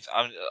 5.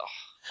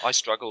 I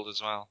struggled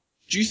as well.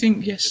 Do you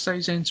think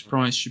Yesterday's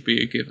Enterprise should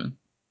be a given?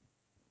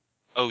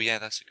 Oh, yeah,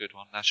 that's a good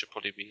one. That should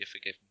probably be a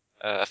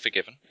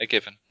given. A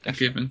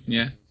given,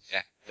 yeah.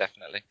 Yeah,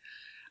 definitely.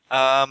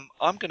 I'm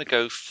going to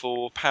go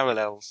for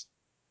Parallels.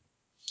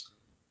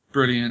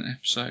 Brilliant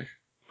episode.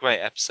 Great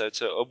episode.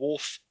 So a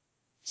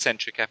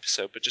Worf-centric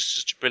episode, but just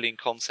such a brilliant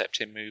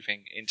concept in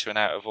moving into and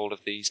out of all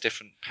of these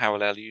different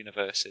parallel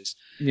universes.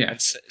 Yeah.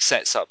 And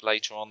sets up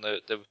later on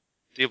the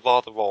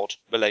rather odd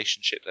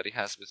relationship that he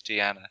has with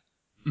Deanna.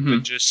 Mm-hmm.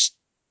 But just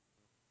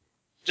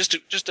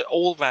an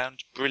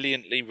all-round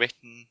brilliantly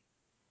written,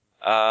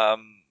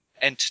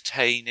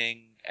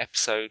 entertaining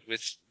episode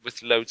with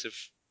loads of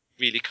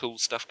really cool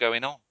stuff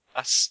going on.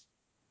 It's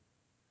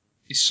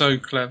so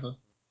clever.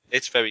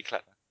 It's very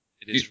clever.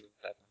 It is really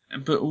clever.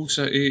 But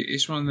also,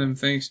 it's one of them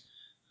things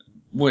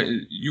where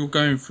you're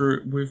going through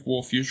it with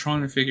Worf, you're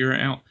trying to figure it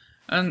out,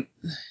 and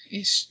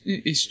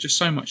it's just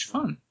so much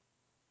fun.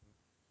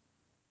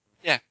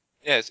 Yeah,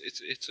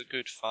 it's a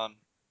good, fun,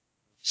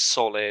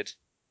 solid,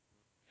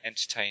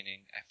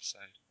 entertaining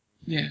episode.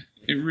 Yeah,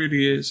 it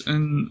really is,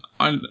 and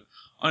I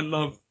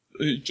love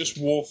just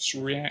Worf's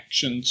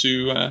reaction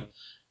to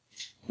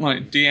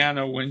like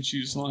Deanna when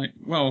she's like,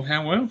 "Well,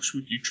 how else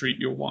would you treat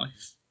your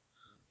wife?"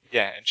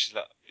 Yeah, and she's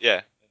like,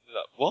 "Yeah,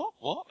 what?"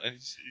 And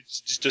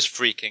he's just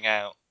freaking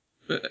out.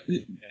 But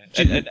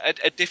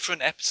a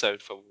different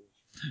episode for Worf.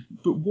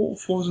 But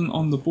Worf wasn't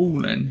on the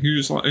ball then. He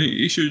was like,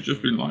 he should have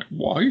just been like,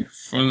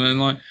 "Wife," and then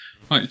like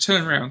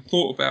turn around,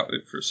 thought about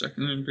it for a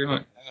second, and be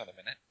like, "Hang on a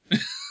minute."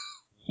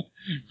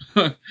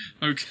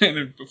 Okay,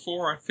 then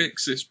before I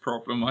fix this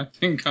problem, I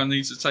think I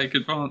need to take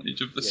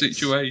advantage of the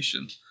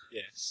situation.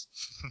 Yes.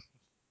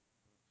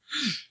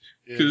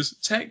 Because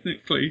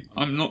technically,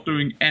 I'm not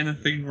doing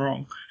anything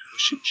wrong. Well,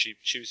 she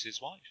was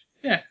his wife.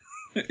 Yeah,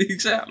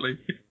 exactly.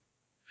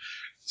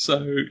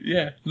 So,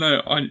 yeah,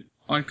 no,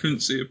 I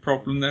couldn't see a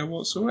problem there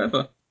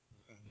whatsoever.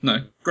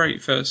 No,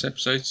 great first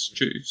episode to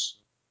choose.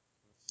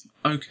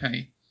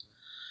 Okay.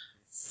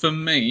 For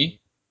me,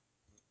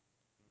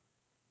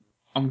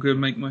 I'm going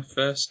to make my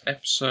first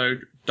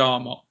episode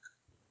Darmok.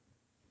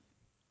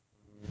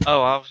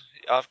 Oh, I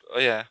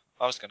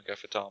was going to go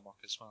for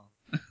Darmok as well.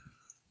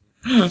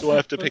 Do I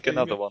have to pick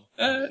another one?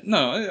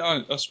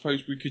 No, I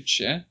suppose we could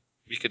share.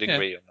 We could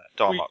agree on that.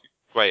 Darmok,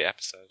 great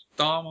episode.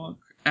 Darmok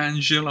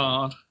and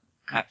Gillard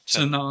at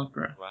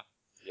Tanagra.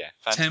 Yeah,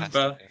 fantastic.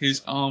 Timber,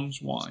 his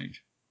arms wide.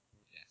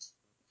 Yes.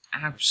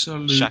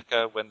 Absolutely.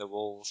 Shaka when the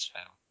walls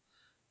fell.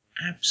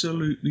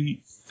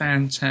 Absolutely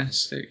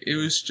fantastic. It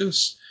was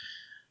just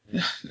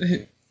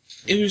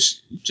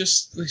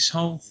this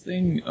whole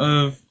thing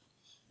of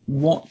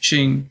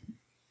watching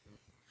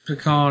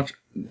Picard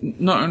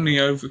not only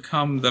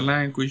overcome the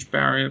language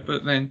barrier,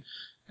 but then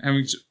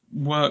having to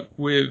work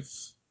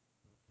with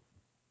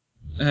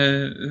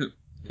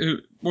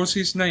what's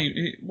his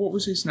name? What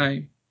was his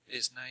name?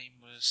 His name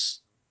was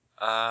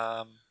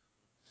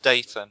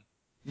Dathan.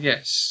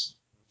 Yes.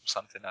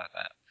 Something like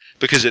that.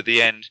 Because at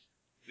the end,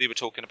 we were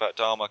talking about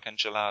Darmok and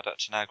Jalad at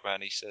Tanagra,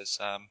 and he says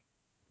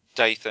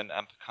Dathan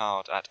and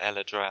Picard at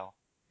Eladrel.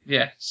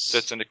 Yes. So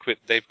it's an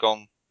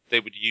they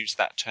would use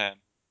that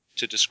term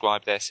to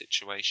describe their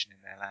situation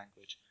in their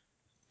language.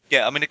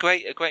 Yeah, I mean, a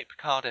great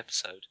Picard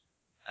episode.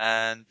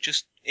 And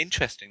just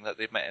interesting that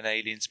they've met an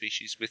alien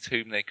species with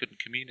whom they couldn't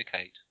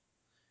communicate.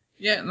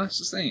 Yeah, and that's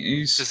the thing.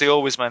 Because they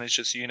always manage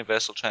this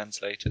universal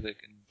translator that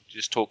can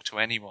just talk to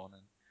anyone.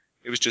 And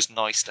it was just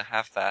nice to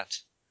have that.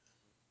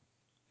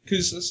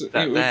 Because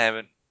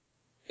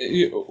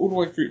all the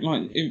way through,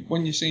 like,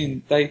 when you're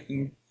seeing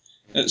Dathan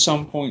at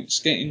some points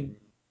getting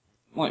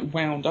like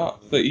wound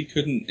up that he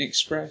couldn't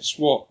express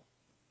what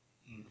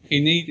he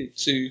needed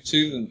to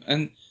them.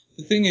 And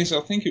the thing is,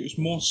 I think it was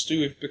more to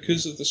do with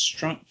because of the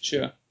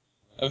structure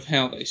of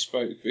how they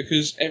spoke,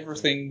 because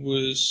everything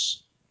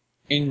was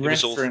in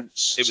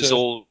reference. It was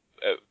all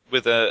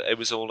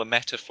a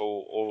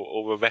metaphor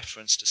or a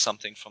reference to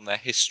something from their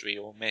history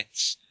or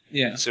myths.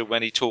 Yeah. So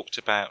when he talked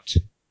about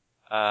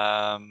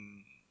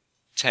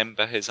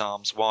Timber, his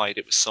arms wide,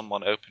 it was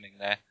someone opening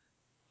their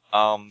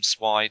arms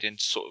wide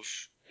into sort of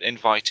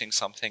inviting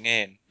something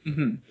in,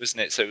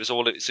 wasn't it? So it was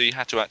so you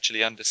had to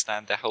actually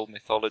understand their whole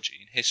mythology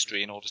and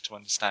history in order to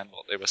understand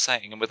what they were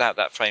saying. And without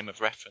that frame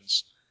of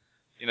reference,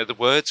 the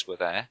words were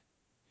there,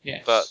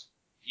 Yes. but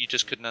you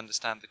just couldn't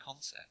understand the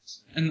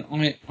concepts. And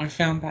I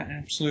found that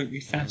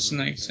absolutely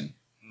fascinating.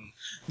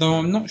 Though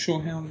I'm not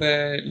sure how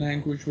their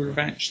language would have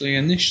actually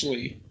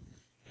initially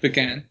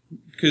began,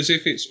 because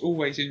if it's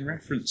always in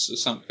reference to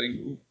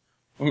something,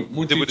 what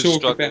would you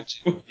talk about?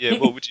 Yeah,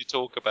 what would you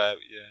talk about?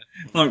 Yeah,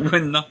 like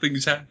when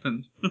nothing's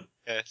happened.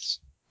 Yes.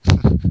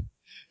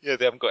 Yeah,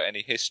 they haven't got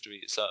any history.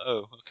 It's like,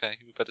 oh, okay,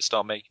 we better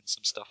start making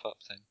some stuff up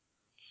then.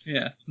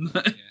 Yeah.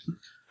 Yeah.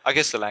 I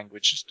guess the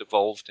language just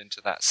evolved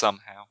into that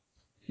somehow.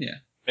 Yeah.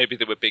 Maybe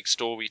they were big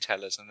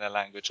storytellers, and their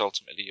language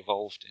ultimately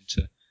evolved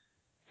into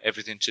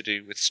everything to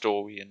do with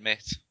story and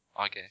myth,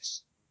 I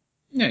guess.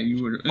 Yeah,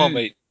 you would.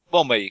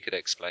 One way you could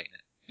explain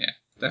it. Yeah,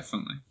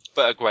 definitely.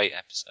 But a great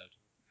episode.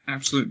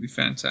 Absolutely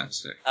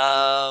fantastic.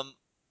 I'm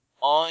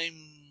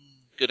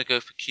gonna go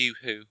for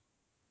Q-Who.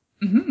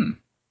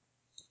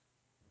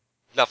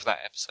 Love that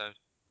episode.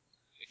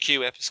 A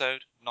Q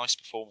episode, nice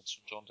performance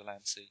from John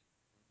Delancey,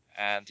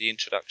 and the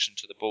introduction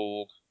to the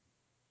Borg.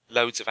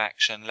 Loads of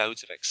action,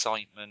 loads of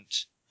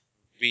excitement,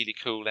 really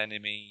cool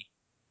enemy.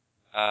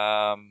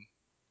 And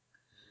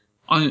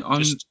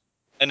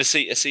a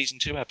season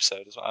 2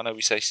 episode as well. I know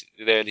we say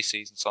the early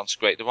seasons aren't so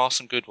great. There are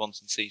some good ones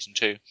in season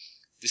 2.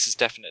 This is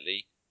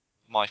definitely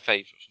my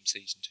favourite from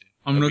season 2.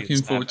 I'm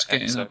looking forward to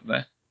getting up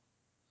there.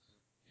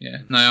 Yeah,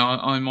 no,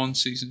 I'm on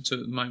season 2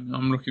 at the moment.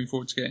 I'm looking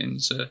forward to getting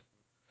to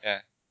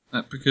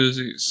that because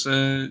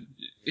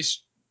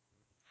it's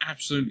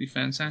absolutely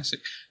fantastic.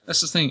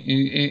 That's the thing.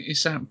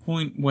 It's that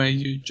point where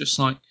you're just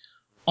like,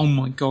 oh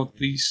my god,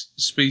 these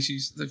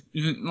species,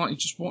 like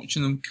just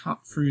watching them cut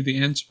through the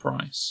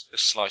Enterprise.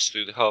 Just slice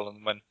through the hull,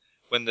 and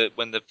when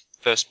the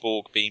first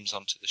Borg beams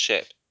onto the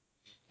ship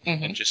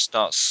and just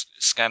starts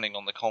scanning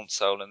on the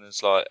console, and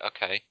it's like,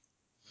 okay,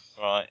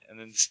 right, and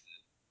then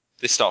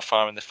they start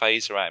firing the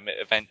phaser at him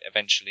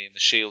eventually, and the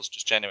shields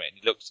just generate, and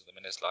he looks at them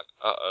and it's like,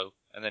 uh-oh,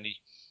 and then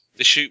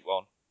they shoot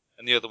one,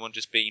 and the other one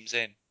just beams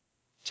in,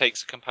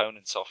 takes the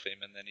components off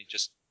him, and then he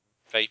just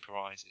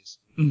vaporizes.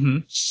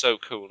 So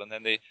cool. And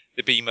then they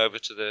beam over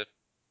to the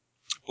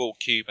Borg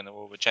cube, and they're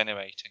all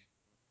regenerating,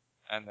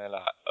 and they're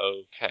like,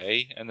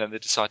 okay, and then they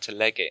decide to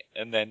leg it,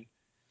 and then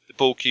the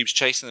Borg cube's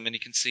chasing them, and you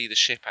can see the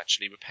ship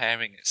actually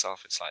repairing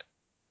itself. It's like,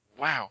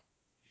 wow,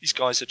 these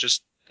guys are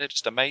just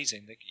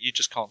amazing. You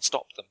just can't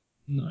stop them.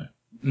 No.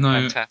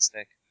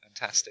 Fantastic.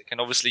 And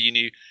obviously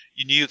you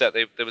knew that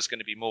there was going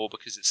to be more,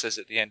 because it says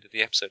at the end of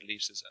the episode,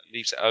 leaves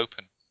it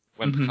open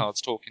when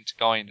Picard's talking to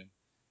Guinan,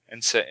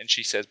 and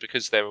she says,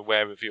 because they're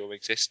aware of your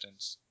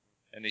existence,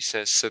 and he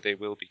says, so they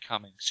will be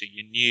coming. So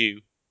you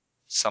knew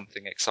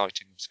something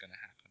exciting was going to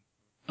happen.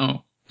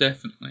 Oh,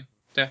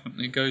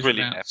 definitely goes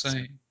without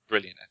saying.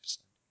 Brilliant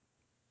episode.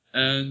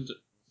 And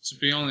to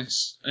be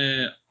honest,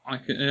 I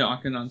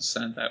can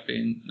understand that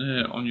being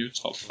on your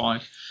top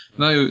 5.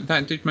 Though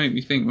that did make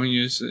me think when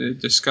you were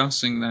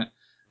discussing that,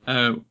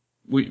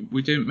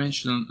 we didn't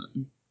mention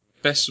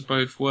Best of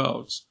Both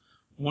Worlds.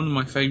 One of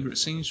my favourite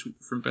scenes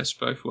from Best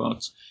of Both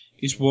Worlds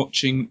is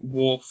watching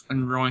Worf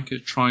and Riker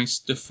try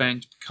to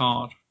defend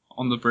Picard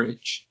on the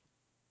bridge.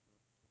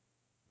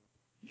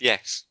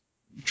 Yes.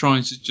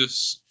 Trying to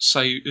just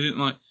say,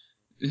 like,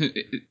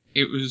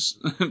 it was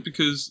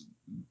because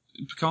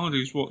Picard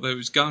is what they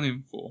was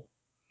gunning for.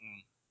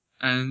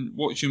 And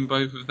watching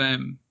both of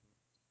them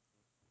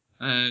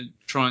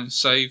try and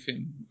save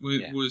him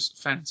was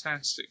a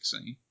fantastic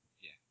scene.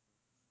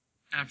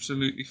 Yeah.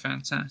 Absolutely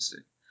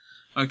fantastic.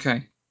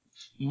 Okay.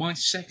 My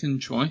second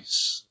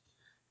choice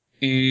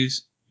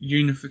is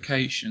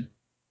Unification.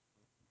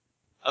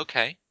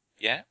 Okay.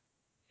 Yeah.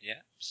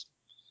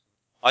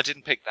 I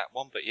didn't pick that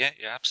one, but yeah,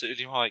 you're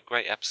absolutely right.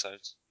 Great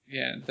episodes.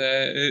 Yeah,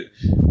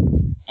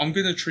 I'm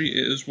going to treat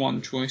it as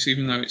one choice,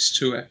 even though it's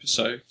 2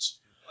 episodes.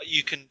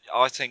 You can,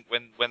 I think,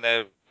 when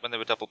they're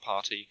a double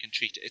parter, you can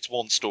treat it. It's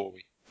one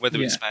story,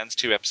 whether it spans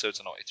 2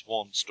 episodes or not. It's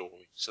one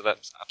story, so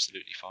that's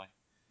absolutely fine.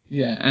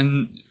 Yeah,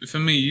 and for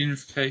me,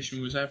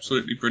 Unification was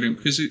absolutely brilliant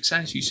because it's,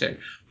 as you said,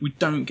 we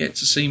don't get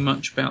to see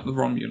much about the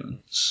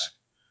Romulans.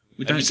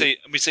 We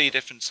see a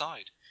different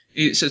side.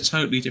 It's a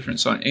totally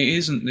different side. It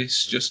isn't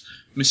this just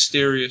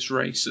mysterious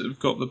race that have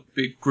got the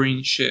big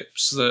green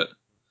ships that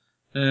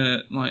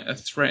like are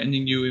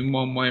threatening you in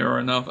one way or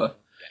another.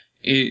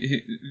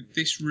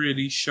 This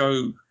really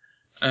showed.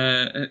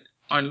 I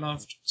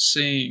loved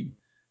seeing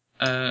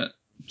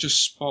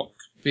just Spock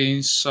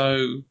being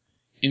so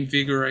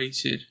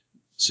invigorated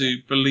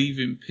to believe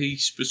in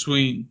peace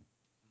between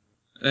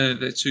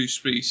their 2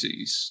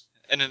 species.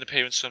 And an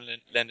appearance from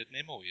Leonard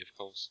Nimoy, of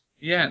course.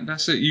 Yeah,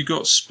 that's it. You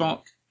got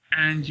Spock,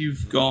 and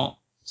you've got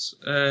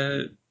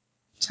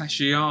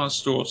Tasha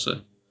Yar's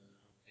daughter.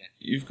 Yeah.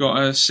 You've got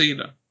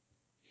Sela.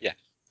 Yeah.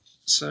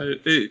 So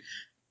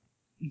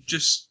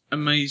just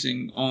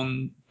amazing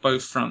on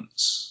both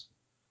fronts.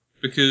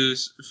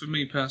 Because for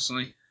me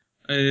personally,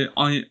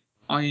 I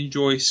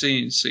enjoy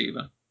seeing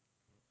Sela.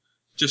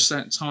 just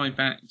that tie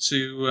back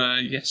to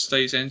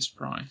yesterday's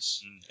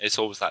Enterprise. It's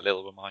always that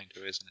little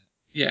reminder, isn't it?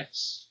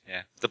 Yes.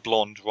 Yeah, the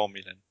blonde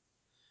Romulan.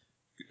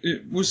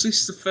 Was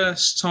this the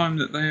first time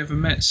that they ever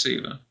met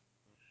Seela?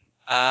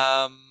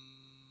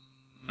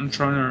 I'm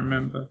trying to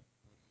remember.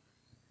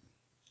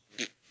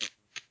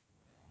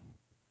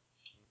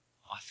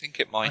 I think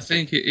it might. I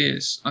think it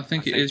is. I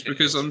think it is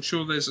because I'm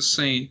sure there's a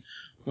scene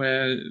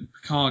where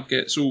Picard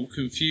gets all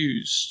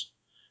confused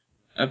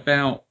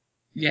about.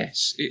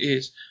 Yes, it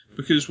is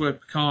because where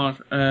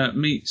Picard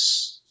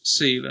meets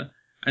Seela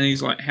and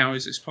he's like, "How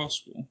is this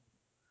possible?"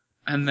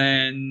 And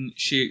then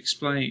she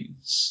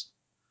explains,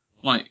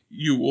 like,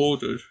 "You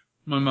ordered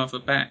my mother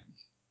back,"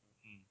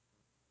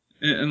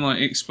 and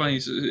like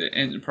explains the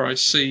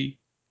Enterprise C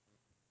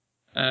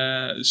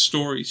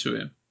story to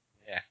him.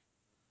 Yeah.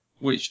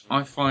 Which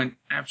I find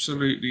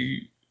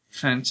absolutely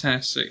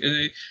fantastic.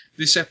 And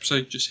this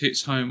episode just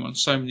hits home on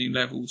so many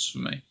levels for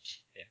me.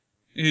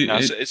 Yeah.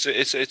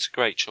 It's a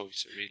great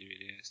choice. It really,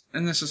 really is.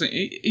 And that's the thing.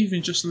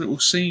 Even just little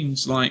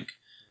scenes like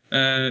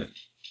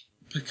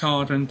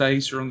Picard and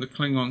Data on the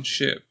Klingon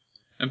ship,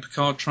 and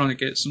Picard trying to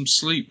get some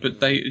sleep, but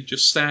Data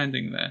just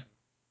standing there.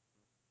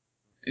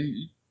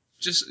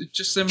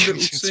 Just them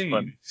little scenes.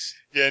 Funny.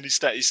 Yeah, and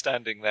he's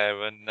standing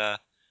there, and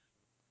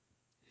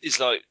he's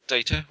like,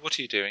 "Data, what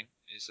are you doing?"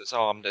 He says,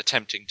 "Oh, I'm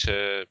attempting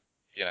to,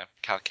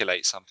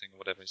 calculate something or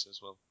whatever." He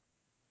says, "Well,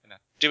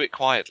 do it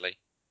quietly."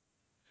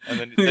 And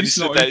then he he's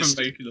stood not there, even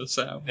making a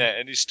sound. Yeah,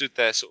 and he stood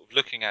there, sort of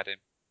looking at him.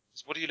 He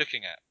says, "What are you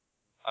looking at?"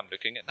 "I'm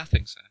looking at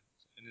nothing, sir."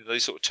 And he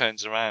sort of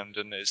turns around,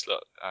 and it's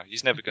like,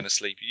 he's never going to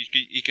sleep.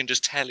 You can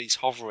just tell he's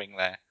hovering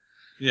there.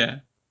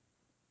 Yeah.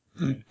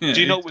 Yeah,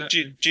 do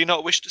you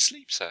not wish to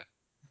sleep, sir?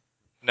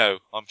 No,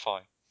 I'm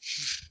fine.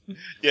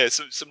 Yeah,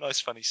 some nice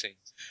funny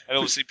scenes. And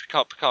obviously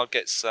Picard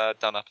gets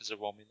done up as a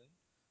Romulan,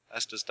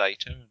 as does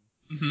Data.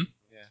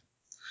 Yeah.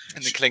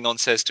 And the Klingon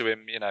says to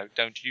him,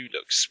 "Don't you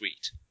look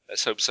sweet?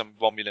 Let's hope some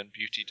Romulan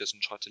beauty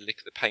doesn't try to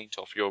lick the paint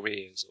off your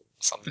ears," or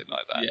something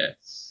like that.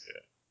 Yes.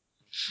 Yeah.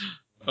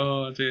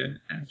 Oh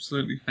dear,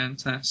 absolutely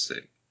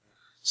fantastic.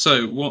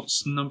 So,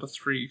 what's number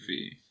 3 for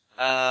you?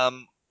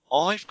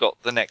 I've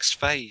got the next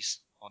phase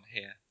on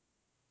here.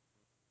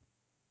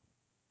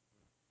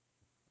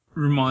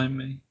 Remind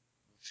me.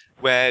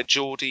 Where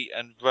Geordi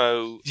and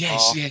Ro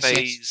are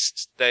phased.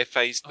 Yes. They're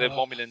phased. The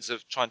Romulans are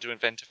trying to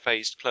invent a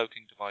phased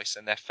cloaking device,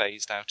 and they're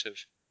phased out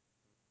of.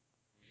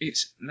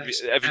 That's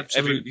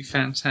absolutely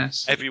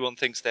fantastic. Everyone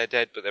thinks they're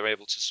dead, but they're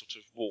able to sort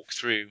of walk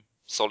through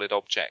solid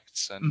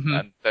objects,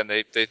 and then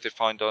they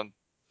find on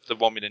the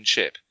Romulan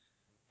ship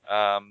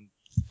that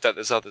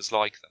there's others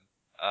like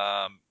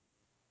them.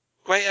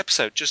 Great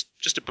episode,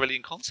 just a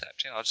brilliant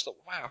concept. I just thought,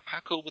 wow,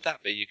 how cool would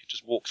that be? You could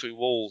just walk through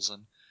walls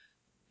and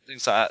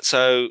things like that.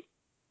 So,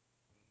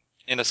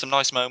 some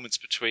nice moments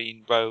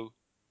between Ro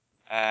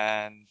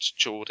and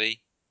Geordi.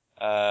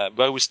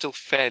 Ro was still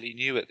fairly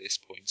new at this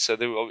point, so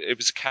it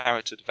was a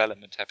character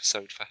development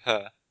episode for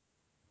her.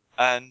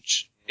 And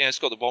it's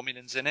got the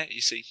Romulans in it.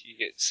 You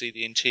get to see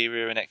the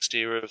interior and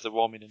exterior of the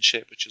Romulan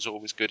ship, which is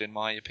always good in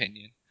my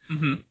opinion.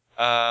 Mm-hmm.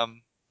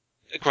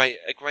 A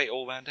great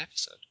all-round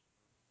episode.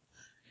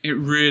 It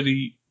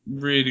really,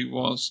 really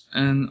was,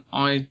 and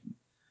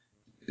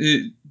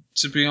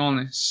to be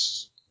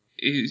honest,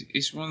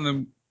 it's one of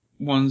the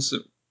ones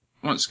that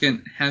once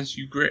again has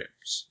you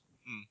gripped.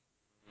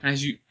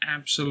 Has you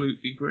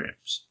absolutely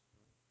gripped.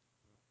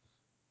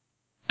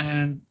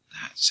 And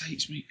that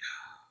takes me...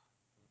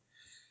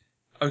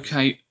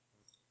 Okay,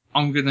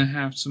 I'm going to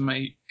have to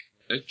make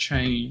a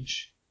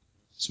change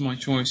to my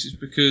choices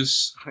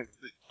because...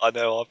 I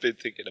know, I've been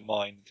thinking of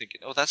mine, thinking,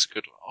 oh, that's a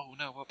good one. Oh,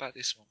 no, what about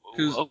this one?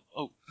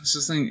 Oh. That's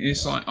the thing,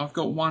 it's like, I've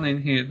got one in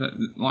here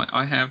that, like,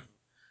 I have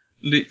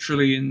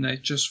literally in there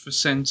just for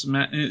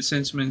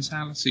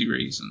sentimentality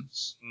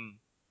reasons.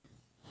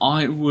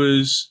 I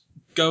was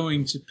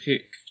going to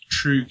pick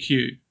True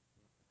Q.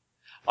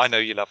 I know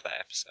you love that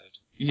episode.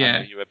 Yeah. I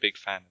know you're a big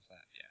fan of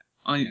that,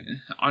 yeah.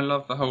 I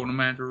love the whole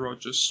Amanda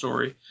Rogers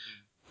story.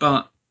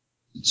 But,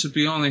 to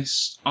be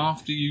honest,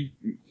 after you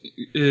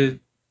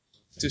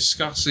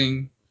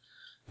discussing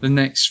the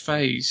next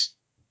phase,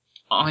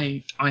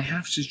 I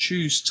have to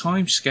choose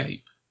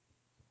Timescape.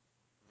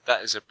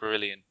 That is a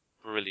brilliant,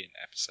 brilliant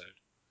episode.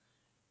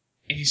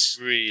 It's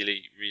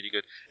really, really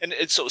good. And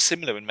it's sort of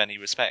similar in many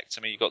respects.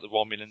 I mean, you've got the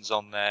Romulans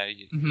on there.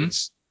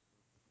 It's...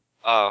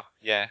 Oh,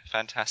 yeah,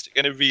 fantastic.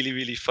 And a really,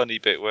 really funny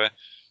bit where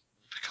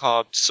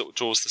Picard sort of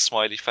draws the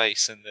smiley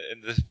face in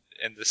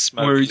the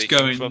smoke where he's leaking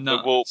going from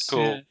nuts, the warp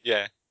core.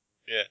 Yeah.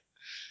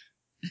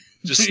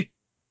 Just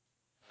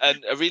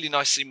and a really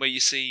nice scene where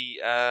you see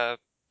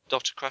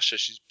Dr. Crusher.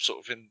 She's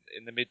sort of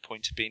in the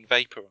midpoint of being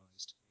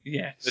vaporized.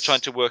 Yes. They're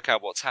trying to work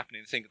out what's happening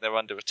and think they're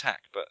under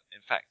attack, but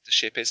in fact the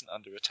ship isn't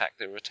under attack.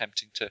 They were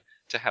attempting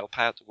to help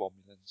out the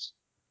Romulans.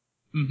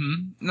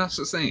 And that's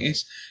the thing,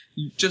 is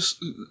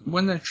just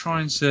when they're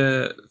trying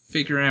to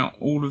figure out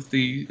all of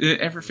the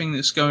everything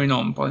that's going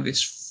on by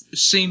this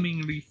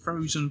seemingly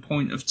frozen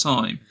point of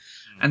time,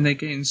 and they're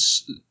getting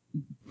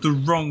the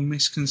wrong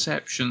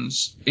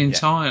misconceptions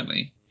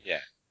entirely.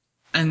 Yeah.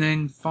 and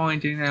then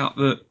finding out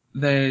that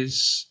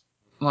there's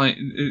like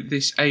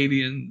this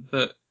alien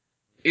that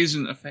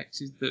isn't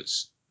affected,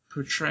 that's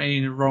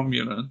portraying a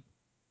Romulan,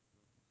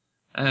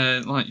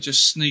 like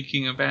just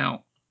sneaking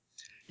about.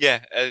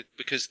 Yeah,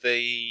 because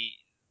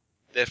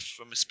they're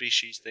from a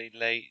species, they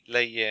lay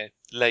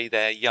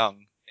their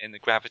young in the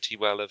gravity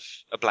well of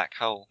a black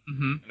hole.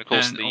 Mm-hmm. And of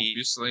course,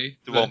 obviously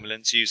the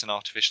Romulans use an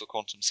artificial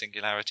quantum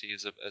singularity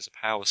as a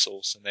power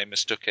source, and they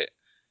mistook it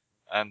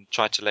and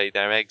tried to lay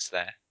their eggs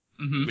there,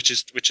 mm-hmm. which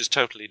is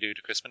totally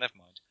ludicrous. But never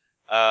mind.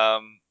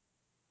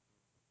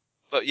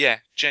 But yeah,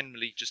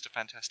 generally just a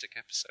fantastic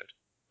episode.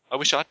 I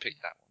wish I'd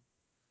picked that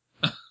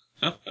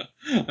one.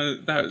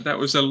 that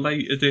was a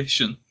late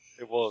addition.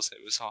 It was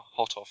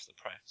hot off the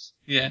press.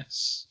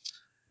 Yes.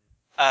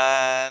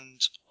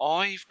 And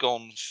I've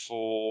gone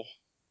for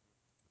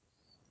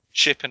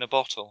Ship in a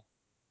Bottle.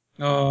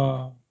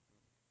 Oh.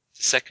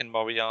 The second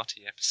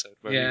Moriarty episode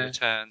where he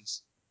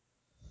returns.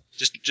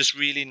 Just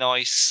really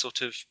nice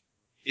sort of,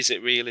 is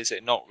it real, is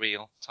it not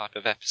real type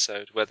of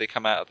episode where they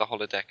come out of the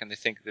holodeck and they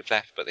think they've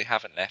left but they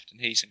haven't left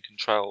and he's in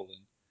control,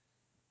 and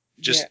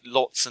just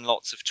lots and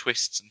lots of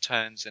twists and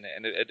turns in it,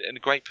 and a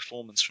great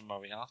performance from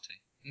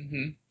Moriarty.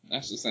 Mm-hmm.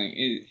 That's the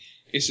thing.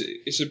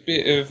 It's a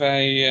bit of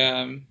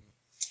a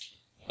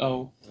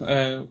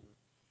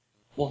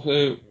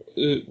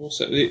what's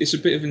that? It's a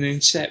bit of an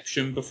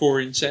Inception before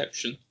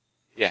Inception.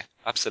 Yeah,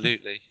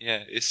 absolutely.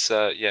 Yeah, it's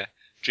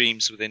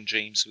dreams within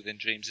dreams within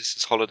dreams. This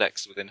is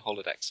holodecks within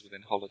holodecks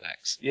within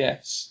holodecks.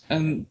 Yes,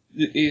 and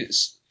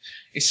it's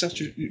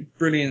such a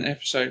brilliant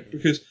episode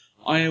because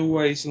I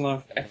always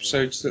love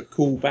episodes that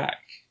call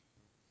back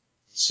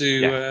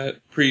to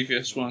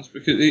previous ones,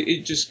 because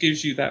it just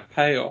gives you that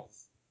payoff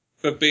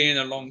for being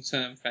a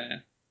long-term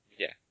fan.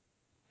 Yeah.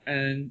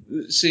 And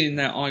seeing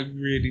that, I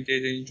really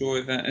did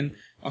enjoy that, and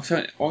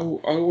I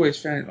always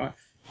found like,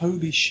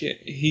 holy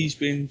shit, he's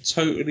been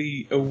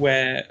totally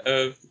aware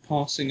of the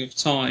passing of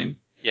time.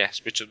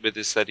 Yes, Richard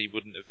Withers said he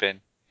wouldn't have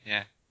been.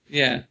 Yeah.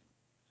 Yeah.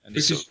 And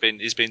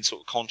he's been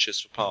sort of conscious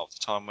for part of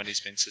the time when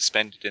he's been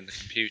suspended in the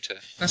computer.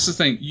 That's the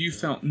thing. You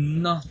felt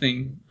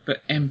nothing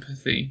but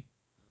empathy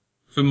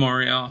for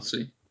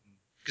Moriarty.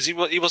 Because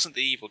he wasn't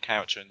the evil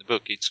character in the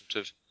book. He'd sort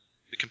of,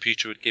 the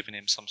computer had given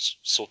him some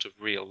sort of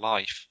real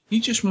life. He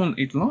just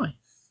wanted life.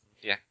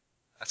 Yeah,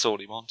 that's all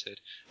he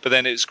wanted. But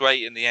then it was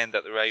great in the end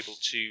that they were able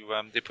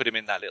to. They put him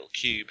in that little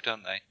cube,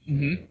 don't they?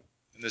 Mm-hmm.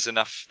 And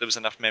there was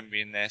enough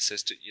memory in there so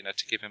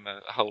to give him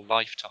a whole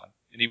lifetime,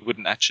 and he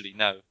wouldn't actually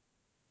know.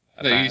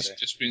 That he's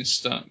just been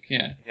stuck.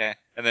 Yeah. Yeah,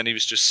 and then he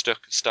was just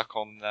stuck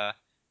on.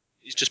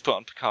 He's just put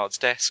on Picard's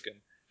desk, and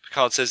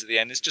Picard says at the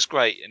end, "It's just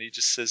great," and he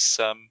just says,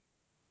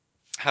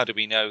 "How do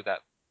we know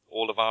that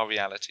all of our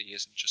reality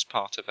isn't just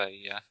part of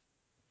a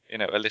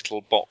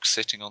little box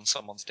sitting on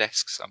someone's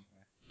desk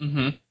somewhere?"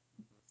 Mm-hmm.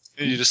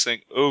 And you just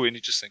think,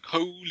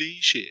 holy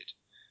shit!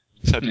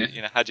 So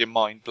had your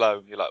mind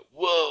blown. You're like,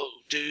 whoa,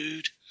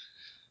 dude.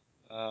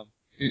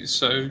 It's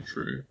so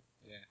true.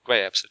 Yeah,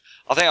 great episode.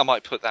 I think I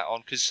might put that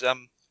on because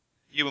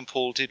you and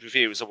Paul did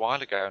reviews a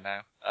while ago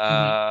now.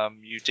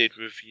 You did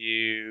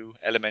review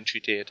Elementary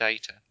Dear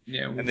Data.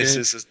 Yeah, we and did.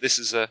 This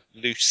is a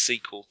loose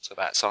sequel to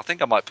that, so I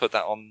think I might put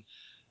that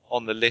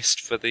on the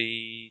list for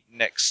the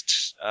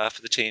next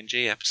for the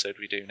TNG episode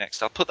we do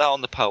next. I'll put that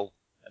on the poll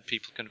and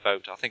people can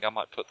vote. I think I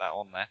might put that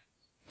on there.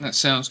 That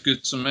sounds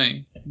good to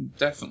me.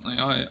 Definitely,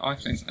 I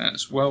think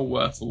that's well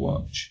worth a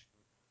watch.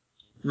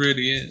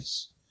 Really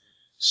is.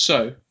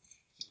 So,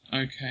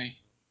 okay.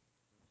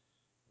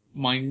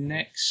 My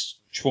next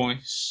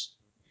choice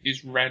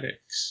is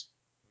Relics.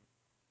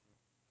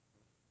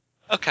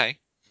 Okay.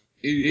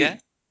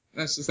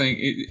 That's the thing.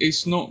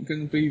 It's not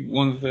going to be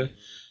one of the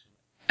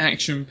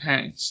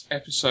action-packed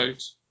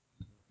episodes,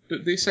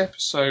 but this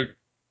episode,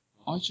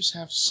 I just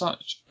have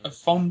such a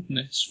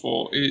fondness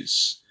for.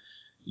 It's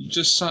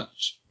just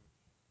such.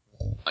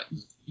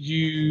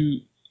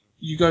 You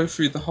go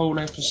through the whole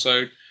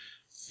episode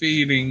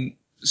feeling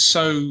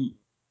so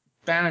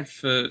bad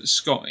for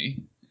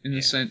Scotty in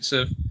the sense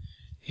of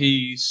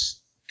he's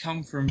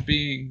come from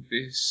being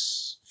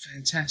this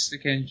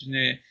fantastic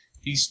engineer.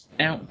 He's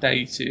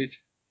outdated.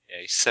 Yeah,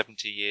 he's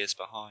 70 years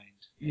behind.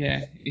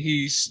 Yeah,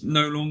 he's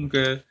no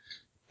longer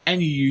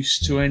any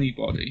use to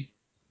anybody.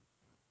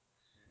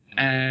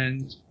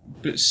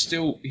 But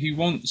still, he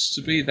wants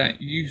to be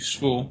that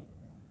useful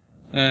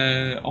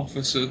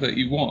officer that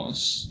he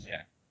was.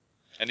 Yeah.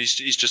 And he's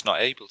just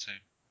not able to.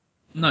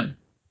 No,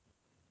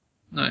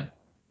 not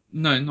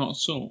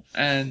at all.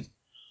 And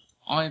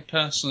I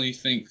personally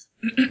think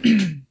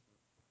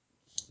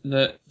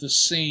that the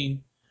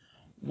scene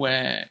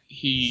where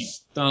he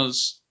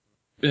does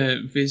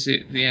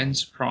visit the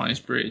Enterprise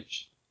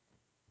bridge,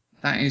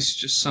 that is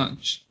just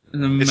such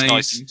an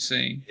amazing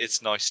scene.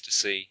 It's nice to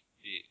see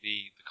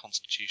the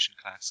Constitution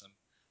class. And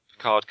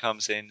Picard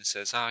comes in and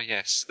says, "Oh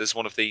yes, there's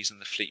one of these in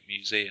the Fleet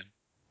Museum."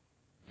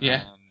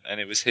 Yeah. And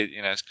it was his,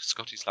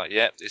 Scotty's like,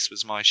 "Yep, this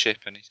was my ship,"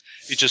 and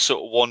he's just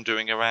sort of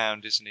wandering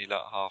around, isn't he,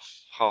 like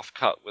half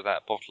cut with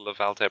that bottle of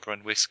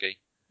Aldebaran whiskey.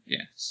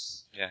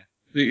 Yes. Yeah.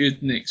 The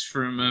Udniks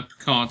from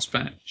Picard's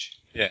batch.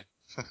 Yeah.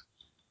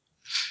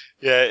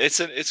 Yeah, it's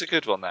a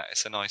good one. That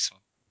it's a nice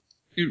one.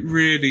 It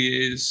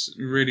really is.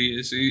 It really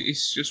is.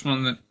 It's just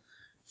one that,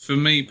 for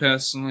me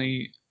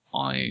personally,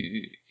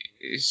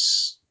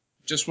 it's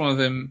just one of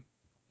them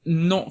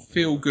not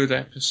feel good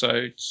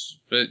episodes,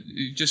 but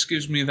it just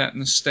gives me that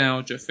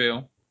nostalgia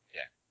feel.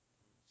 Yeah.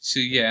 So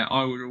yeah,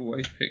 I would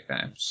always pick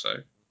that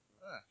episode.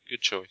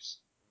 Good choice.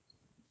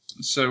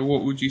 So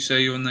what would you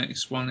say your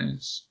next one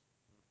is?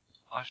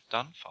 I've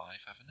done 5,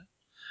 haven't I?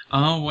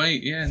 Oh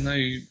wait, yeah, no,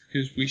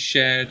 because we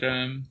shared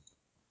Darmok.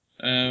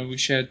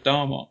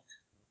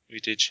 We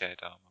did share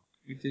Darmok.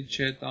 We did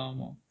share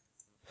Darmok.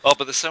 Oh,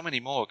 but there's so many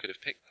more I could have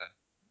picked though.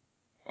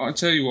 I'll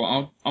tell you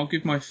what, I'll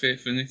give my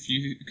 5th, and if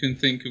you can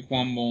think of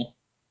one more,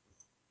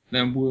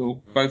 then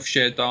we'll both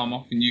share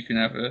Darmok and you can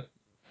have a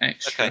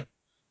extra.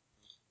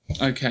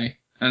 Okay,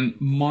 and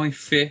my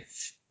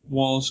 5th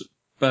was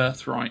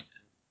Birthright.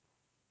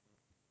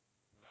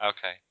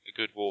 Okay, a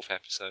good Worf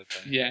episode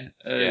then. Yeah.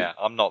 Yeah,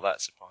 I'm not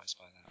that surprised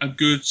by that. A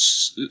good,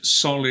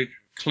 solid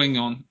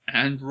Klingon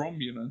and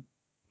Romulan.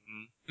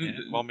 Yeah,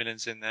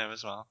 Romulan's in there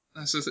as well.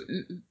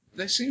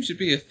 There seems to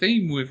be a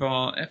theme with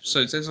our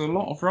episodes. There's a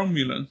lot of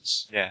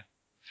Romulans. Yeah.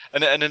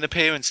 And an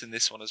appearance in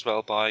this one as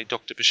well by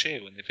Dr.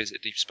 Bashir when they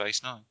visit Deep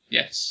Space Nine.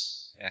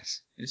 Yes.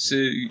 Yes. It's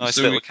nice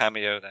little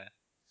cameo there.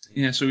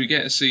 Yeah, so we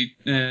get to see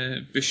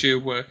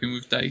Bashir working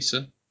with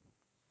Data.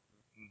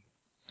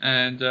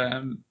 And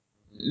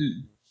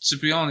to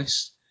be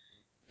honest,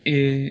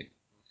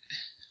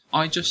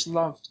 I just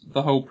loved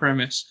the whole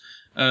premise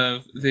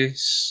of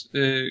this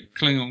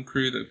Klingon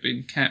crew that had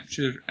been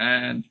captured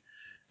and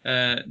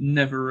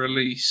never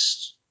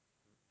released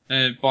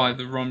by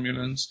the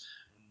Romulans,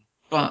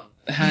 but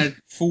had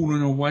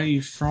fallen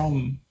away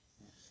from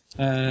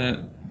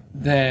their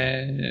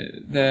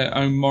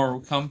own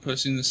moral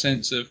compass, in the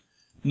sense of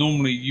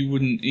normally you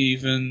wouldn't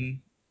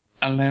even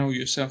allow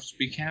yourself to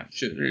be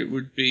captured. It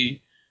would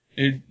be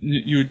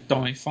you would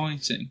die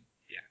fighting.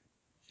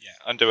 Yeah,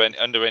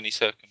 under any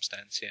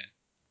circumstance, yeah.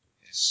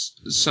 Yes.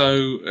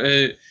 So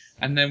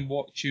and then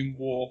watching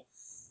Worf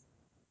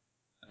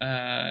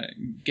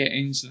get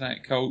into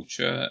that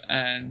culture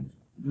and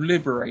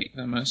liberate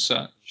them as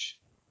such.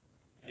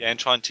 Yeah, and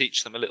try and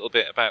teach them a little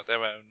bit about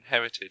their own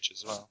heritage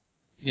as well.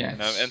 Yes. You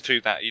know, and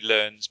through that he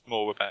learns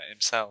more about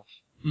himself.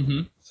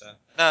 Mm-hmm. So, no,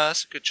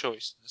 that's a good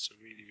choice. That's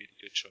a really, really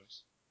good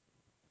choice.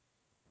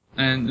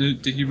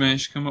 And did you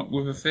manage to come up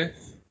with a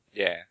 5th?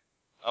 Yeah.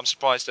 I'm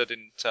surprised I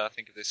didn't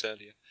think of this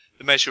earlier.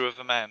 The Measure of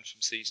a Man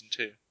from season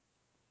 2.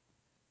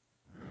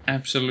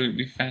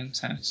 Absolutely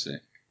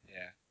fantastic.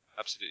 Yeah,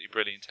 absolutely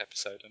brilliant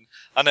episode. And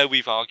I know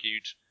we've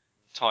argued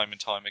time and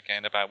time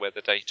again about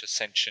whether Data's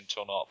sentient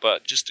or not,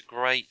 but just a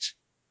great,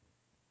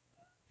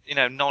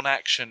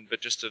 non-action,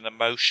 but just an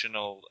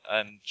emotional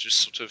and just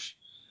sort of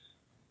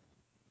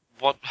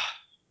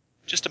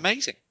just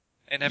amazing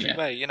in every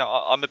way.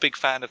 I'm a big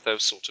fan of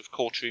those sort of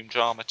courtroom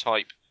drama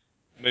type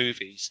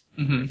movies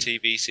and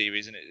TV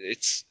series, and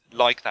it's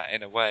like that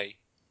in a way,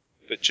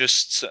 but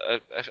just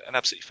an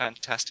absolutely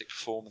fantastic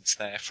performance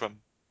there from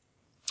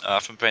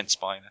Brent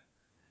Spiner.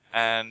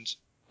 And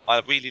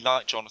I really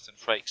like Jonathan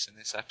Frakes in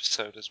this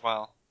episode as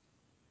well.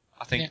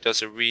 I think he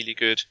does a really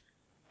good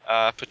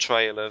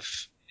portrayal of,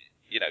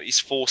 he's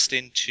forced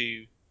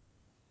into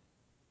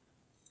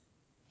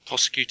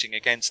prosecuting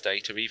against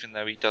Data, even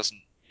though he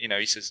doesn't.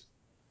 He says,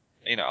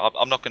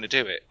 I'm not going to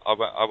do it.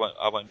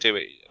 I won't do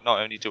it. Not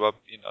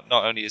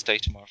only is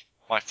Data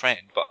my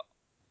friend, but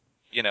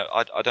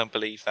I don't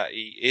believe that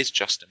he is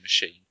just a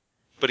machine.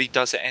 But he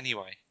does it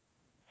anyway.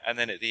 And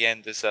then at the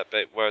end, there's that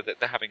bit where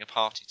they're having a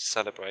party to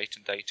celebrate,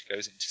 and Data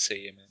goes in to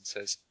see him and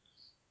says,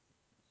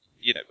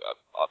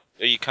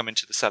 are you coming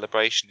to the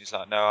celebration? He's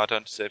like, no, I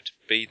don't deserve to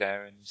be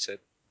there. And he said,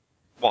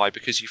 why?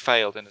 Because you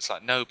failed. And it's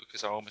like, no,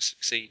 because I almost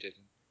succeeded.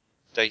 And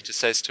Data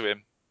says to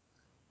him,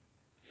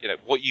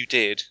 what you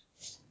did,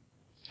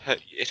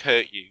 it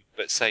hurt you,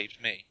 but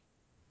saved me.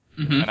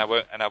 Mm-hmm.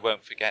 And I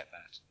won't forget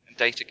that. And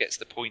Data gets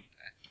the point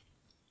there.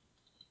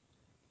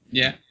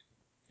 Yeah,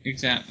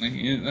 exactly.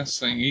 Yeah, that's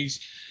the thing.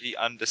 He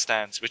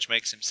understands, which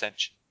makes him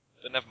sentient.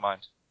 But never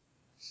mind.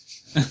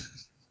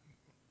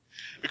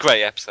 A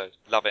great episode.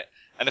 Love it.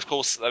 And of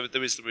course,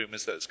 there is the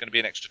rumours that there's going to be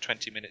an extra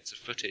 20 minutes of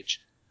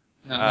footage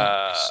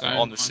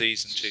on the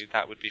season 2.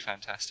 That would be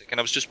fantastic. And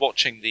I was just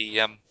watching the,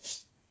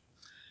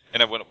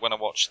 when I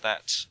watched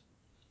that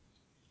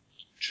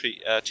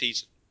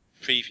teaser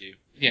preview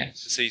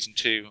for season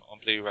 2 on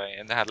Blu-ray,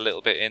 and they had a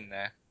little bit in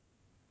there,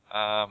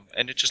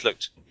 and it just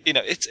looked,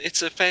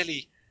 it's a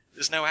fairly,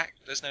 there's no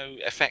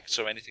effects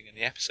or anything in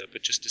the episode,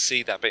 but just to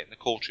see that bit in the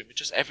courtroom,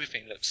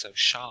 everything looks so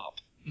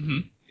sharp. Mm-hmm.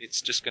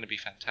 It's just going to be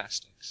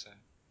fantastic. So,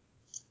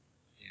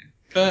 yeah.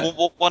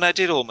 But one I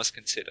did almost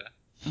consider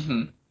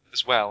mm-hmm.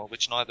 as well,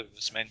 which neither of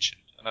us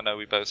mentioned, and I know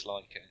we both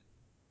like it,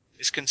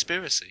 is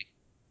Conspiracy.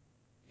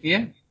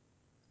 Yeah.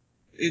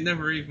 It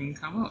never even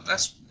come up.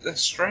 That's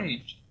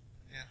strange.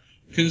 Yeah.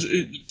 Because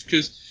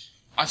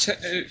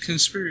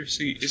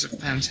Conspiracy is a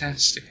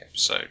fantastic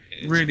episode.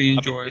 Really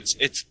enjoy it.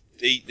 It's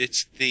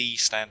the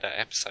standout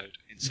episode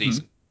in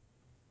season.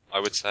 I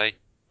would say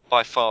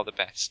by far the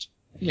best.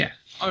 Yeah,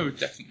 I would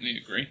definitely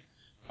agree.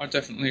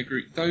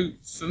 Though,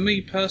 for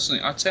me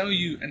personally, I tell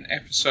you an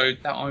episode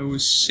that I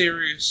was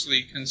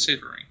seriously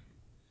considering.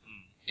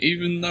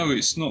 Even though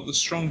it's not the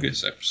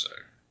strongest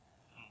episode,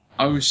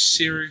 I was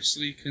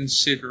seriously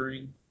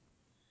considering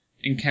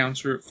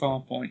Encounter at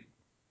Farpoint.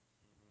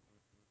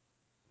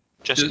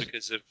 Just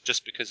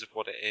because of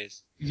what it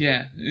is.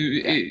 Yeah,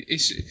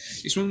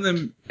 it's one of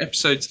them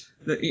episodes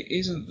that it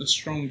isn't the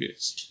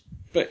strongest,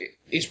 but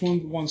it's one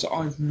of the ones that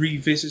I've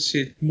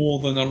revisited more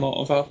than a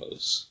lot of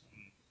others.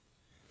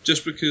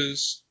 Just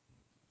because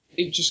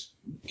it just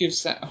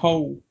gives that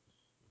whole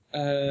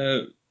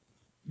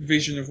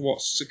vision of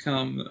what's to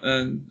come,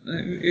 and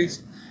it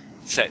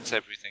sets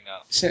everything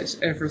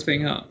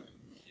up.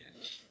 Yeah.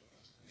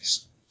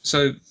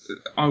 So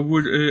I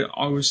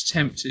was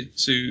tempted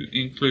to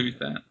include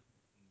that.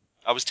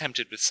 I was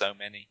tempted with so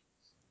many.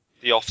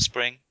 The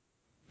Offspring,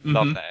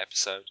 love that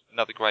episode.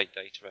 Another great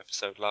Data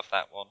episode, love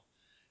that one.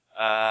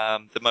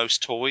 The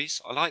Most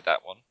Toys, I like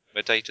that one.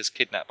 Where Data's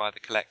kidnapped by the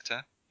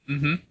Collector.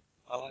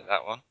 I like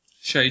that one.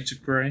 Shades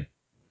of Grey.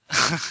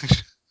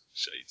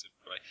 Shades of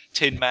Grey.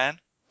 Tin Man,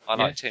 I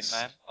like Tin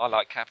Man. I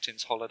like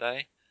Captain's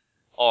Holiday.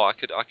 Oh, I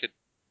could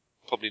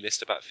probably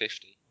list about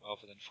 50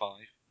 rather than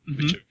 5,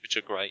 which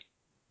are great.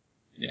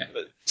 Yeah.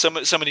 But so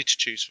many to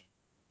choose from.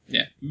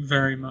 Yeah,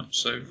 very much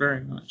so.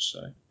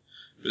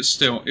 But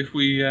still, if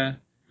we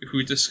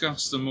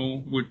discuss them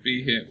all, we'd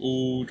be here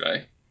all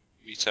day.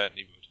 We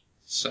certainly would.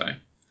 So,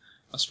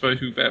 I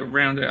suppose we better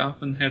round it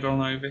up and head on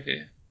over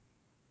here.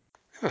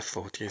 Ever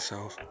thought to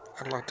yourself,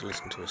 I'd like to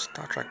listen to a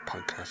Star Trek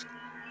podcast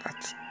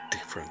that's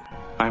different?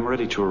 I'm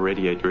ready to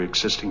irradiate your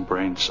existing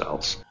brain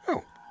cells.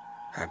 Oh,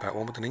 how about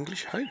one with an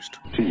English host?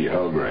 Tea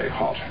Earl Grey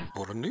hot.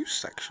 Or a news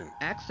section?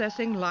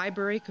 Accessing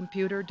library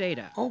computer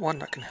data. Or one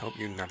that can help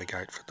you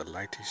navigate through the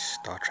latest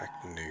Star Trek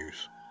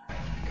news.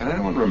 Can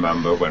anyone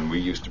remember when we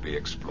used to be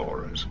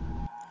explorers?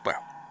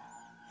 Well,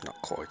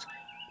 not quite.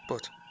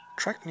 But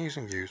Trek News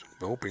and Views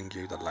will bring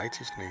you the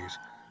latest news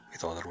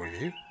with either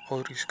review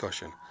or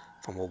discussion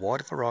from a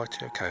wide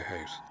variety of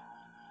co-hosts.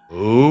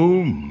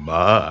 Oh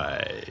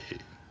my.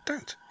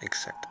 Don't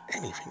accept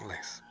anything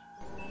less.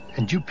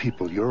 And you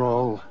people, you're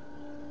all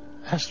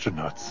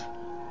astronauts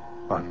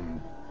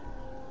on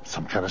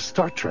some kind of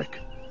Star Trek.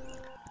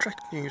 Trek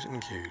News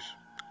and Views,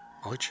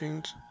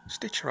 iTunes,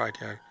 Stitcher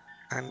Radio,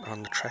 and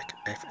on the Trek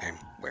FM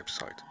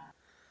website.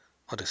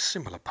 Other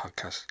similar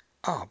podcasts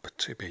are but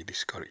to be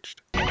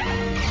discouraged.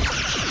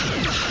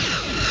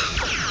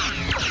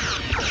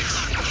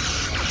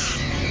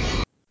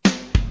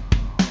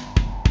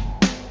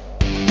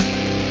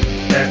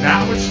 And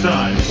now it's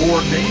time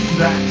for Name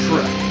That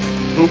Trek,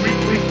 the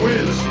weekly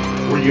quiz,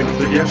 where you have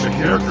to guess a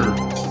character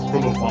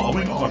from the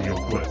following audio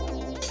clip.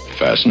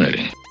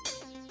 Fascinating.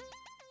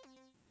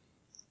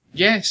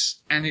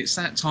 Yes, and it's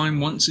that time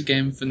once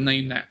again for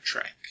Name That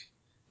Trek.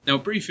 Now, a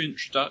brief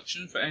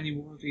introduction for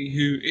anybody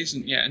who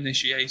isn't yet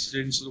initiated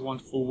into the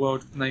wonderful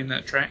world of Name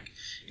That Trek.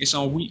 It's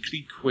our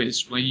weekly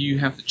quiz where you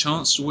have the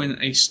chance to win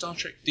a Star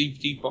Trek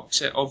DVD box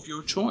set of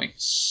your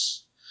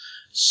choice.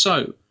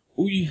 So,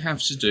 all you have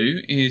to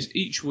do is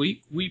each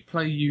week we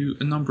play you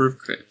a number of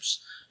clips.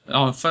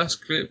 Our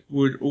first clip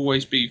would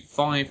always be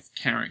 5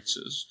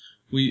 characters,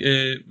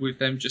 with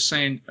them just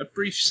saying a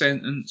brief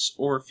sentence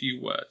or a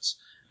few words.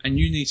 And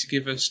you need to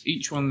give us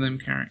each one of them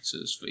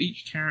characters. For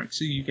each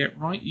character you get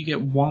right, you get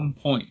 1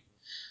 point.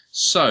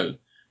 So,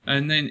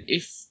 and then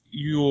if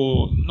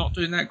you're not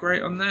doing that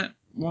great on that,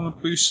 want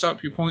to boost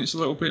up your points a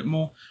little bit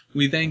more,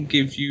 we then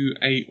give you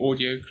a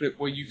audio clip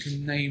where you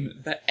can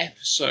name the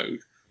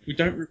episode. We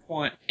don't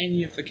require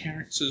any of the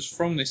characters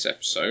from this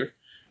episode,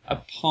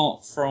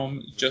 apart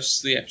from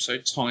just the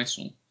episode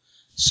title.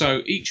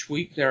 So each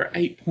week there are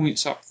 8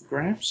 points up for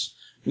grabs.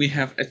 We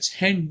have a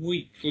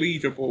 10-week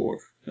leaderboard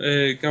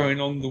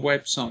going on the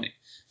website.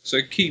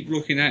 So keep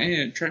looking at it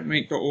at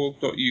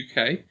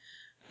trekmate.org.uk.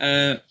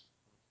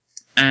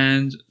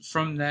 And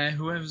from there,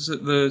 whoever's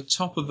at the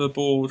top of the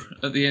board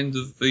at the end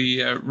of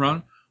the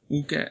run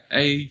will get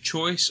a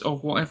choice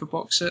of whatever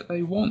box set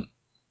they want.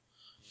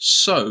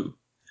 So,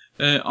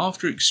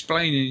 after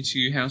explaining to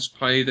you how to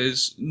play,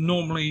 there's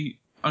normally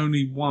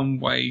only one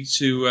way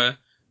to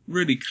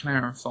really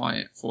clarify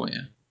it for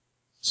you.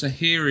 So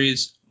here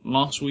is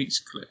last week's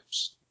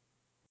clips.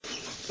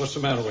 What's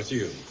the matter with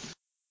you?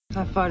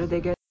 How far did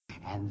they get?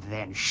 And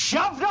then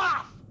shoved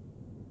off!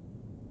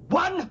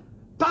 One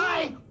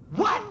by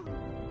one!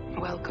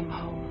 Welcome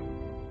home.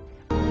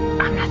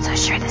 I'm not so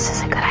sure this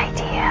is a good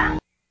idea.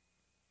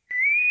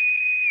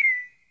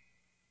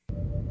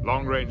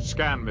 Long-range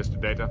scan,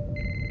 Mr. Data.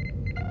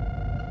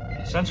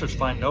 Sensors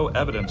find no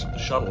evidence of the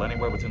shuttle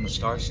anywhere within the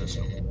star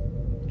system.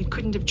 It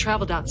couldn't have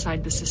traveled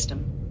outside the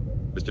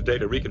system. Mr.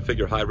 Data,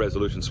 reconfigure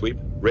high-resolution sweep.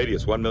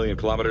 Radius 1 million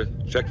kilometers.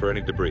 Check for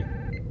any debris.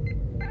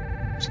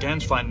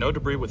 Scans find no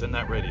debris within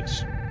that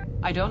radius.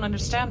 I don't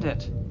understand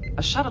it.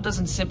 A shuttle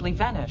doesn't simply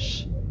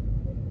vanish.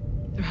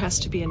 There has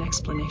to be an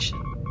explanation.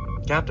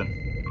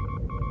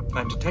 Captain,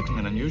 I'm detecting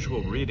an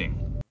unusual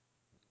reading.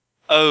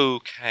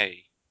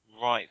 Okay,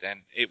 right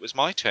then. It was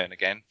my turn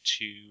again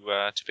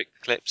to pick the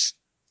clips.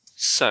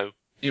 So,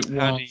 It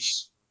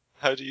was.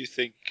 How do you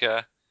think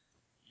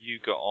you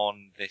got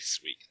on this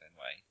week then,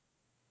 Wayne?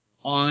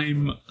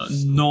 I'm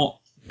not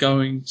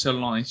going to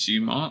lie to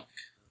you, Mark.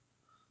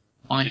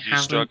 Did you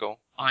struggle?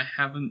 I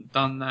haven't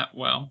done that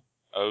well.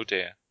 Oh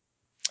dear.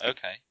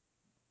 Okay.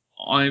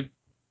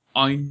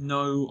 I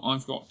know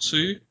I've got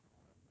 2.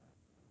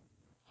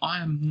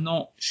 I am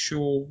not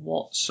sure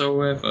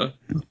whatsoever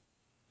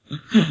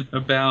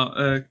about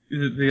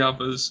the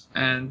others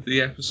and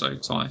the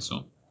episode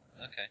title.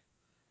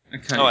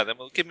 Okay. Alright then,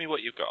 well give me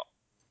what you've got.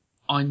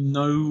 I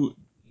know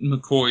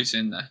McCoy's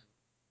in there.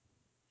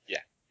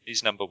 Yeah,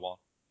 he's number 1.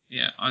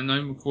 Yeah, I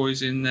know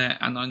McCoy's in there,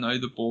 and I know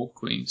the Borg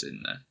Queen's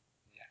in there.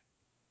 Yeah.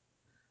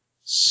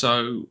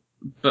 So,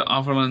 but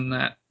other than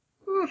that...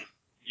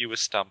 You were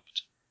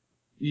stumped.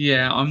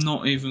 Yeah, I'm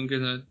not even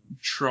going to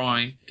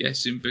try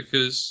guessing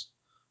because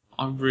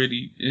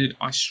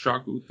I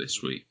struggled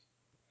this week.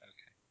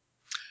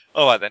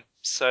 Alright then,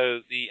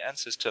 so the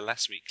answers to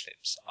last week's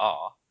clips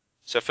are...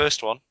 So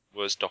first one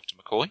was Dr.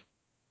 McCoy.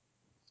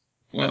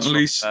 Well, at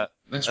least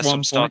that's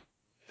 1 point.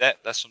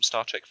 That's from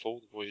Star Trek 4,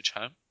 The Voyage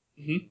Home.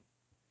 Mm-hmm.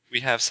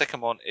 We have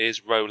second one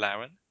is Ro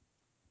Laren.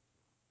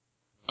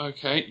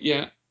 Okay,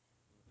 yeah.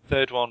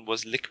 Third one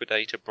was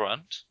Liquidator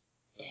Brunt.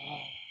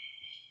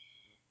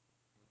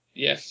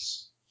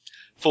 Yes.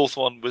 Fourth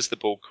one was the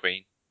Borg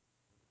Queen.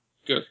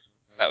 Good.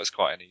 That was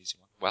quite an easy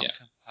one.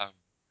 Welcome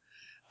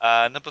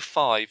home. Number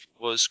 5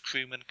 was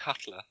Crewman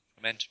Cutler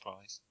from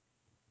Enterprise.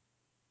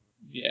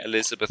 Yeah.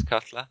 Elizabeth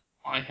Cutler.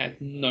 I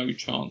had no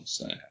chance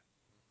there.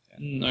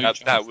 No chance.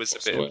 That was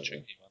whatsoever. a bit of a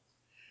tricky one.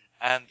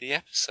 And the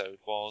episode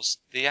was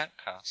The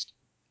Outcast.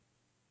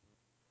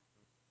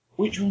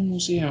 Which one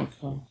was The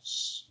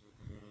Outcast?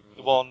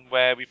 The one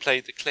where we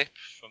played the clip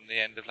from the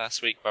end of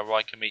last week where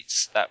Riker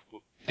meets the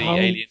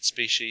alien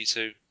species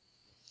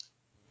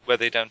where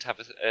they don't have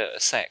a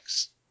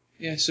sex.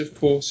 Yes, of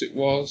course it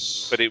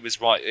was. But it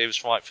was right. It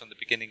was right from the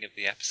beginning of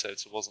the episode,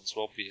 so it wasn't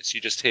so obvious.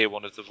 You just hear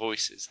one of the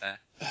voices there.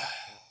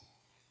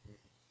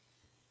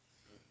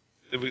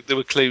 There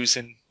were clues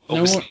in,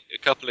 obviously, a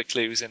couple of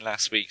clues in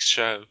last week's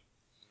show.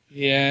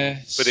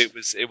 Yes. But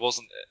it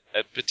wasn't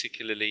a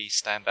particularly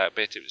standout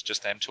bit. It was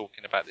just them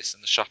talking about this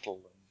in the shuttle.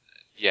 And,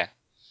 yeah.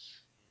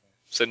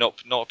 So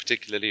not a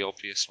particularly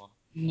obvious one.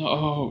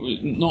 No,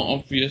 not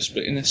obvious,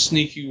 but in a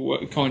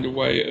sneaky kind of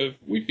way of,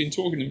 we've been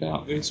talking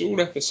about this all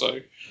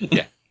episode.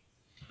 Yeah.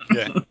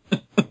 Yeah.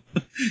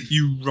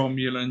 You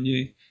Romulan,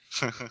 you.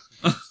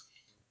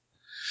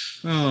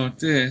 Oh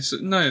dear. So,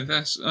 no,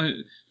 that's...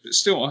 but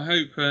still, I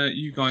hope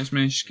you guys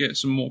manage to get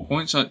some more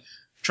points.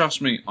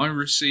 Trust me, I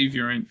receive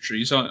your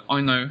entries.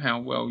 I know how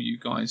well you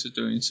guys are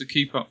doing, so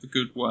keep up the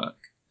good work.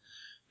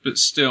 But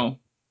still,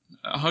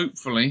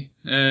 hopefully,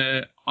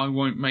 I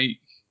won't make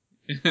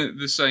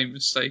the same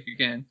mistake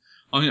again.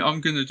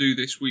 I'm going to do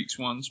this week's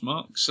ones,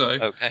 Mark. So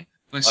okay,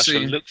 I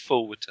shall look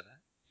forward to that.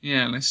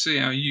 Yeah, let's see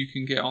how you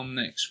can get on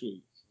next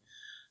week.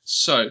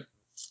 So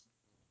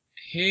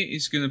here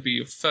is going to be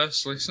your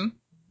first listen.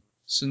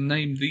 So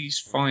name these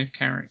 5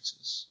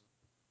 characters.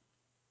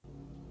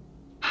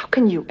 How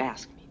can you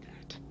ask me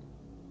that?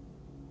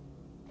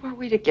 Were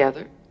we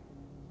together?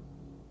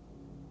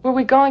 Were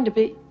we going to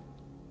be?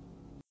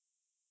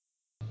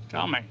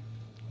 Tell me,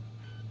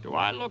 do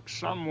I look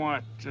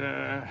somewhat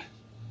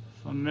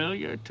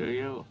familiar to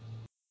you?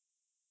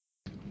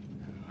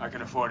 I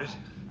can afford it.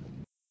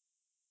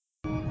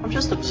 I'm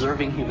just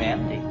observing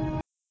humanity.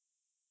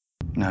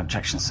 No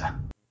objection, sir.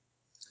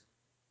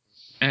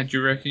 And do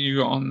you reckon you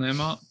got on there,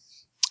 Mark?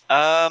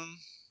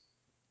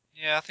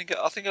 Yeah, I think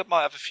I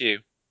might have a few.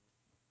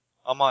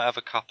 I might have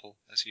a couple,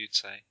 as you'd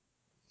say.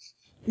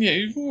 Yeah,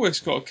 you've always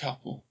got a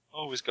couple.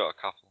 Always got a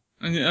couple.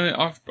 And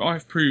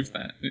I've proved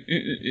that.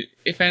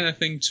 If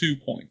anything, 2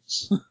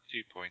 points. 2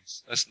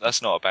 points.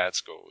 That's not a bad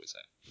score, is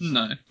it?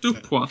 No, 2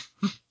 points.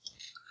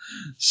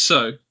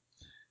 So,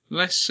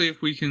 let's see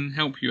if we can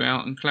help you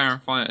out and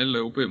clarify it a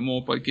little bit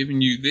more by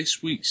giving you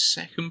this week's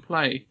second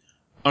play,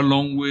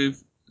 along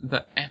with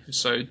the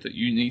episode that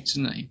you need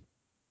to name.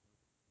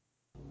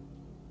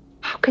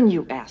 How can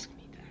you ask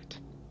me that?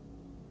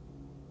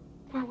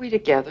 Were we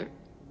together?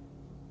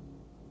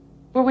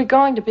 Were we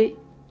going to be?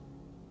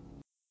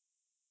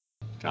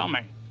 Tell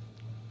me,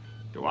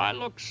 do I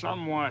look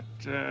somewhat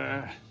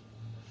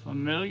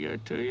familiar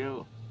to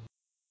you?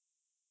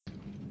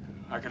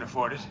 I can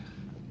afford it.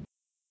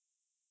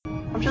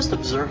 I'm just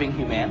observing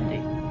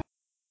humanity.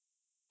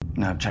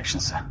 No objection,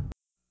 sir.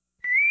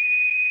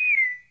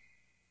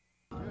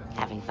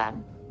 Having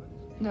fun?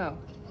 No.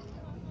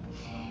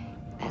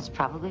 That's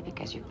probably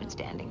because you've been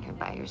standing here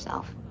by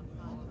yourself.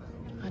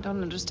 I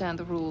don't understand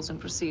the rules and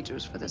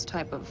procedures for this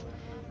type of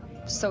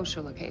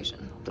social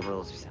occasion. The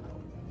rules are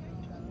simple.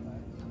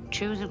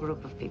 Choose a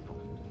group of people.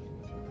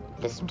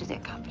 Listen to their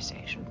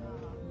conversation.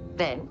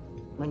 Then,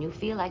 when you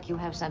feel like you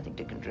have something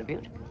to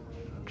contribute,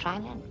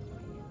 chime in.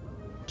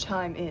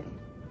 Chime in?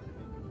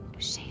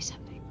 Say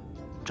something.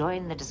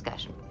 Join the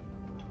discussion.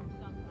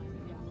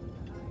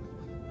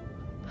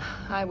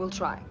 I will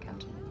try,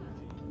 Captain.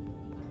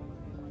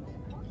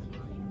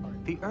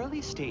 The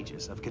early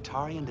stages of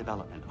Guitarian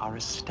development are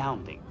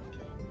astounding.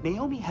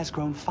 Naomi has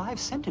grown 5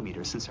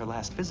 centimeters since her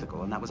last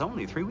physical, and that was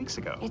only 3 weeks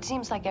ago. It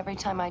seems like every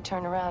time I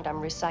turn around, I'm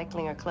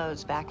recycling her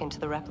clothes back into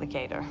the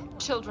replicator.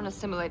 Children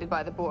assimilated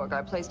by the Borg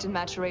are placed in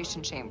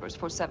maturation chambers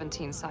for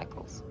 17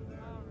 cycles.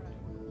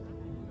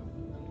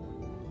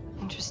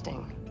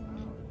 Interesting.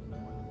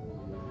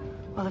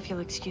 Well, if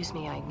you'll excuse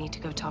me, I need to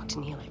go talk to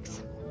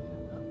Neelix.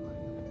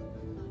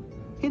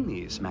 In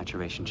these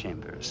maturation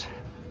chambers,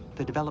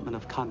 the development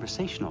of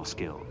conversational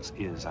skills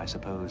is, I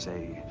suppose,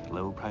 a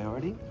low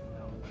priority?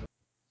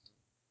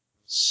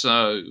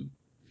 So,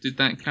 did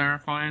that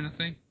clarify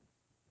anything?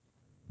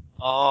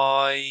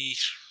 I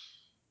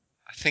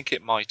think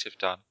it might have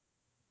done.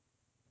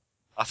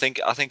 I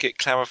think it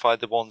clarified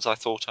the ones I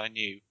thought I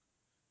knew.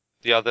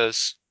 The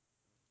others,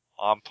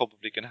 I'm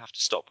probably going to have to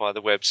stop by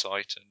the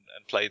website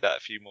and play that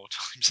a few more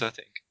times, I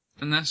think.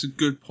 And that's a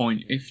good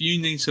point. If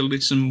you need to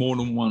listen more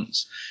than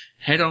once,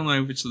 head on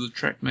over to the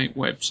TrekMate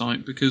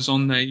website, because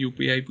on there you'll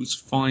be able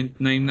to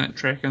Name That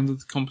Trek under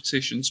the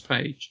competitions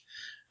page.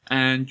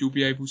 And you'll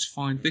be able to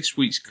find this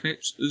week's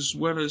clips as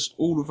well as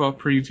all of our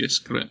previous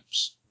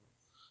clips.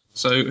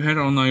 So head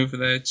on over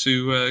there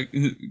to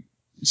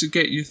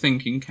get your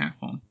thinking cap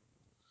on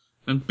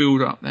and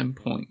build up them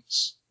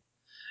points.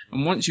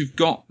 And once you've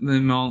got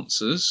them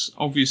answers,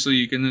 obviously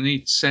you're going to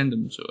need to send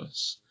them to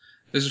us.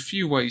 There's a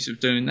few ways of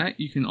doing that.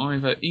 You can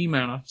either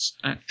email us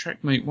at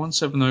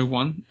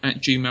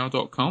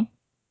trekmate1701@gmail.com.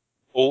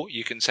 Or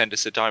you can send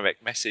us a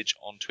direct message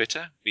on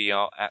Twitter. We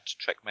are at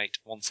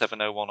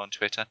trekmate1701 on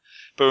Twitter.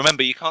 But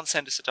remember, you can't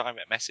send us a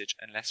direct message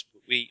unless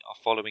we are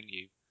following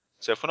you.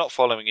 So if we're not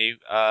following you,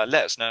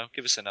 let us know,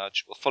 give us a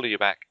nudge, we'll follow you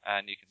back,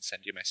 and you can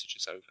send your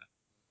messages over.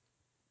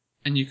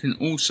 And you can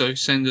also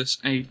send us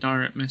a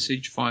direct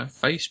message via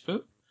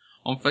Facebook.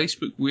 On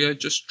Facebook, we are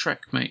just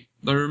TrekMate.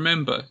 Though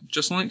remember,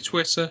 just like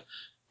Twitter,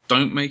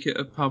 don't make it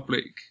a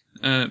public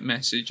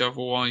message,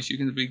 otherwise you're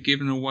going to be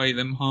giving away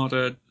them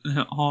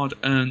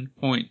hard-earned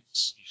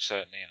points. You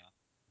certainly are.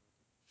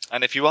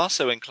 And if you are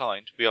so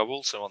inclined, we are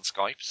also on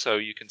Skype, so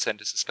you can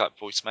send us a Skype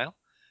voicemail.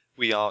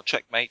 We are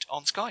TrekMate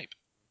on Skype.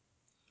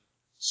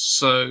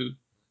 So,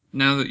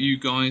 now that you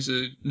guys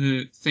are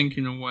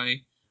thinking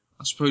away,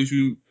 I suppose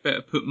we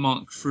better put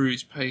Mark through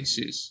his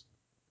paces.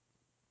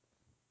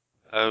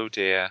 Oh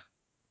dear.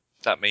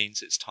 That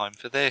means it's time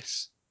for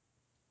this.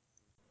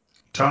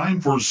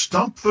 Time for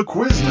Stump the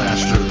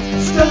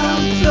Quizmaster.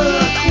 Stump the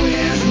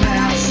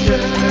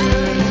Quizmaster.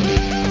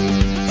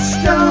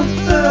 Stump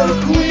the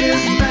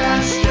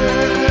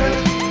Quizmaster.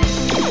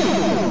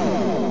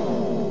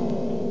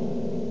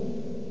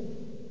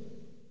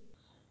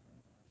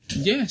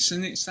 Yes,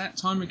 and it's that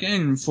time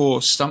again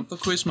for Stump the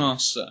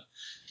Quizmaster.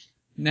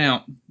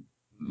 Now,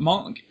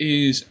 Mark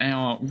is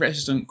our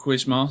resident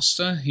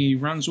quizmaster. He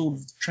runs all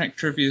of the Trek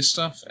trivia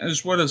stuff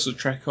as well as the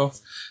Trek Off.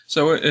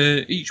 So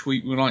each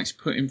week we like to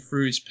put him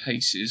through his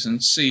paces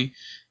and see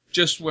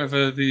just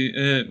whether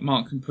the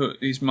Mark can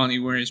put his money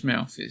where his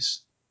mouth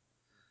is.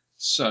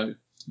 So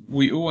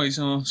we always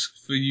ask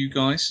for you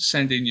guys to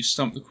send in your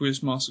Stump the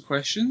Quizmaster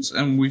questions,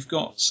 and we've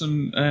got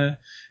some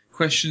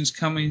questions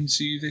coming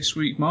to you this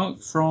week,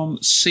 Mark,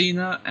 from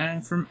Cena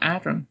and from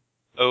Adam.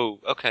 Oh,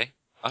 okay.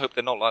 I hope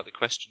they're not like the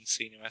questions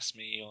Cena asked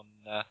me on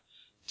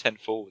 10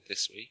 Forward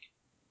this week.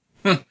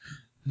 To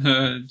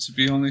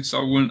be honest,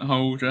 I wouldn't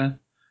hold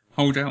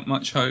out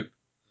much hope.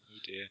 Oh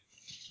dear.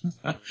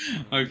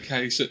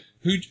 Okay, so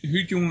who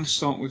do you want to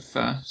start with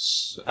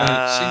first?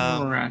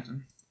 Cena or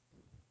Adam?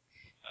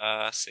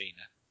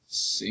 Cena.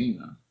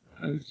 Cena.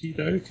 Okie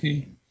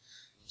dokie.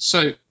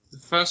 So, the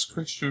first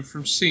question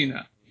from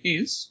Cena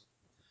is: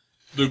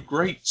 the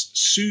great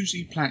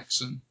Susie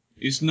Plaxon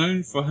is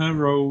known for her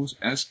roles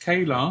as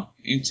Kayla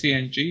in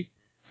TNG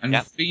and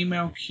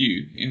Female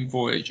Q in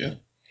Voyager.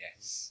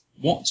 Yes.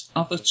 What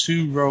other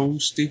two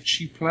roles did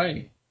she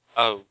play?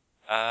 Oh,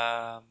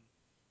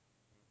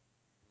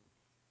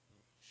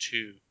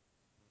 2.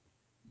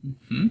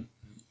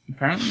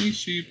 Apparently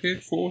she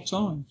appeared 4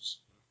 times.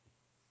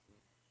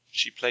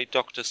 She played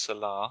Dr.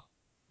 Salar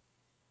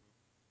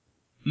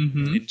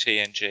Mm-hmm. in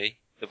TNG,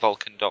 the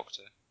Vulcan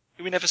Doctor,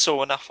 who we never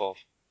saw enough of.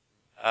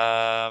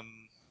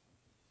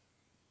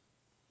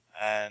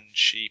 And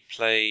she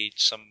played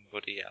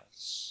somebody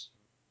else.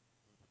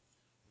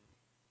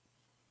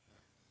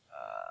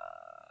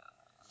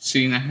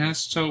 Cena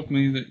has told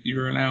me that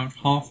you're allowed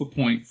half a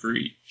point for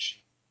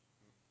each.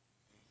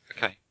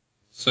 Okay.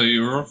 So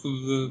you're off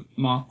of the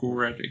mark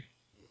already.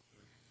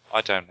 I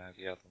don't know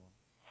the other one.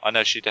 I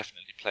know she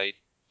definitely played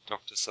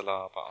Dr.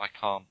 Salar, but I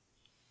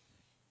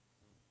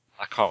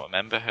can't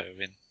remember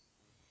her in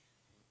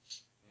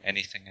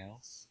anything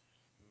else.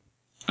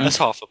 That's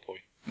half a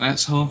point.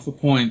 That's half a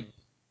point.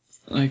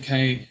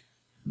 Okay,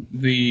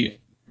 the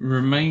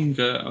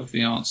remainder of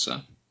the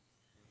answer,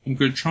 I'm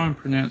going to try and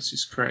pronounce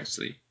this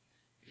correctly,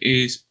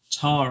 is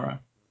Tara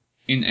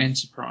in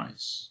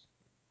Enterprise.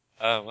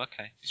 Oh,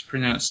 okay. It's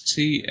pronounced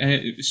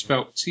it's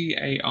spelled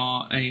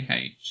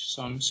Tarah,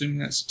 so I'm assuming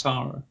that's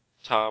Tara.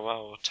 Tara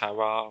or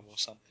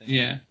something.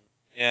 Yeah.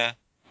 Yeah.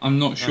 I'm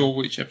not sure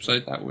which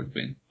episode that would have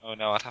been. Oh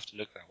no, I'd have to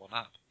look that one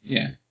up.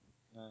 Yeah.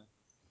 No.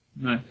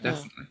 No,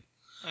 definitely.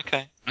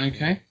 Okay.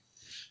 Okay.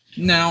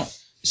 Now,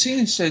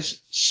 Cena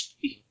says,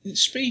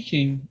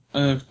 speaking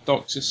of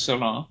Dr.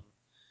 Solar,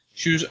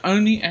 she was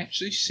only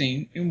actually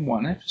seen in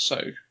one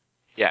episode.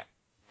 Yeah,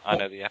 I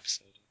know the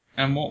episode.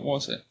 And what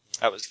was it?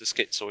 That was the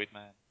Schizoid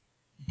Man.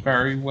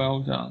 Very well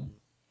done.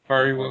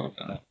 Very well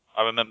done.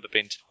 I remember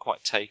being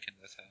quite taken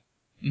with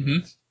her.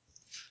 Mm-hmm.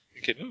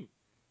 Thinking, ooh.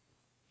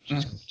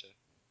 That's the thing.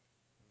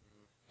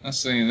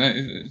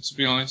 To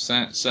be honest,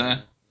 that's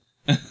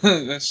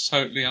that's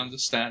totally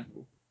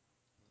understandable.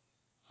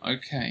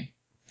 Okay,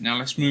 now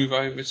let's move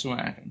over to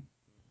Adam.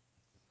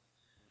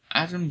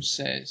 Adam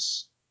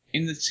says,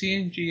 in the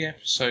TNG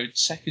episode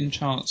Second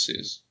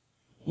Chances,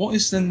 what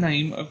is the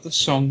name of the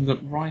song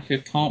that Riker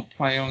can't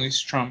play on his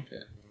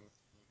trumpet?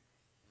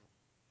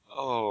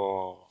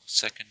 Oh,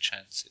 Second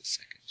Chances.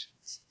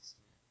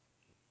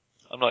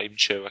 I'm not even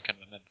sure I can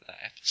remember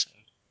that episode.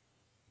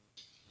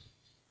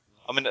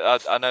 I mean,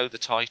 I know the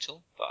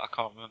title, but I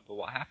can't remember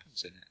what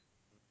happens in it.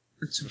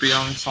 To be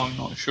honest, I'm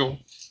not sure.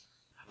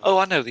 Oh,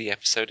 I know the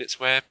episode. It's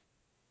where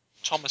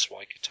Thomas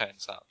Riker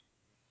turns up.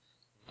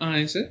 Oh,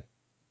 is it?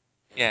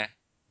 Yeah.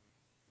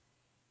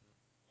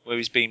 Where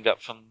he's beamed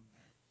up from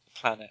the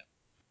planet.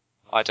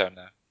 I don't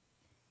know.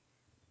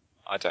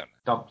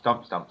 Stump,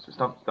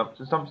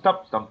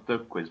 the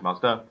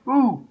Quizmaster.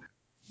 Woo!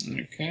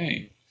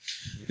 Okay.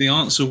 The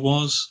answer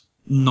was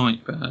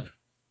Nightbird.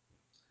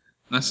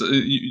 That's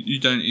you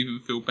don't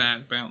even feel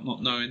bad about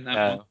not knowing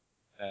that one.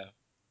 No.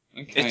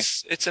 Okay.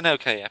 It's an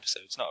okay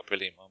episode. It's not a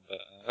brilliant one, but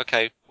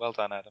okay. Well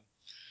done, Adam.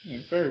 Yeah,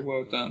 very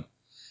well done.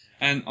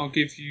 And I'll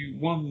give you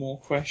one more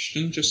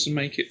question just to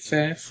make it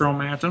fair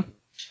from Adam.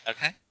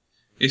 Okay.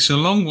 It's a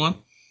long one.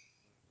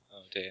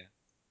 Oh dear.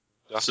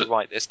 Do I have to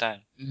write this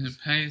down?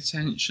 Pay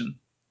attention.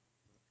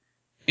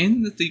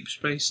 In the Deep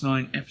Space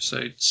Nine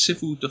episode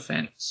Civil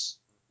Defense,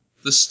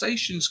 the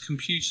station's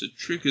computer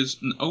triggers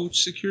an old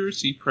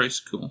security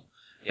protocol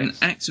and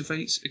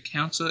activates a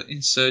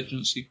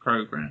counter-insurgency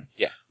program,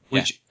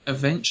 which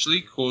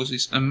eventually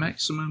causes a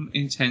maximum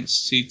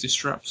intensity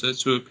disruptor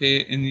to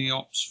appear in the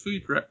Ops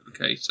food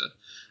replicator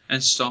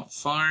and start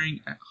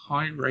firing at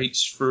high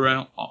rates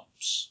throughout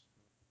Ops.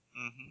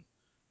 Mm-hmm.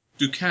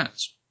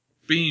 Ducat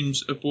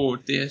beams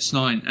aboard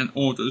DS9 and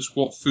orders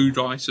what food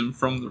item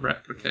from the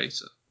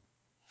replicator?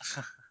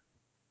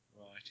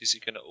 Right, is he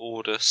going to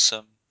order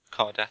some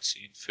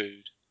Cardassian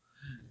food?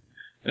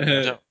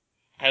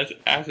 As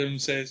Adam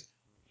says,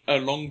 a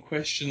long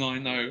question I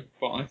know,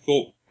 but I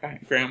thought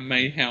background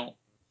may help.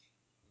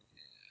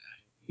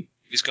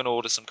 He's going to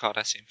order some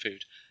Cardassian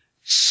food.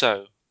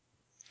 So,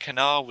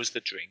 Kanar was the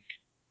drink.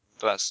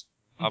 But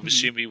I'm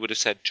assuming he would have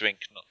said drink,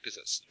 not because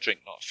that's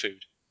drink, not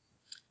food.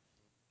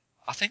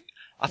 I think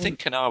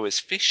Kanar is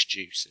fish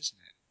juice, isn't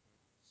it?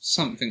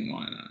 Something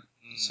like that.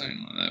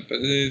 Something like that. But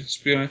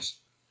to be honest,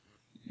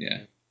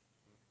 yeah.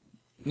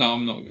 No,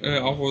 I'm not.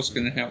 I was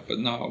going to help, but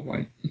no, I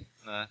won't.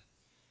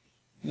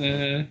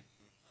 No.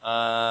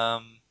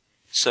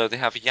 So they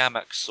have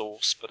yamak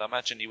sauce, but I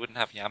imagine you wouldn't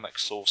have yamak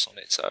sauce on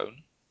its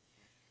own.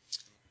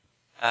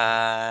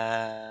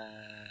 I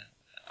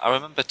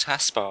remember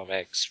taspar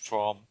eggs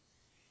from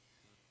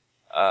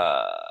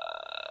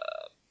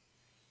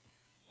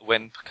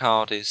when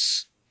Picard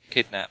is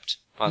kidnapped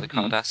by the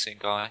Cardassian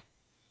guy.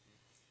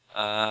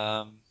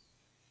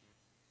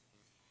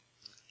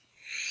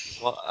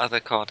 What other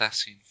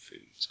Cardassian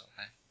foods are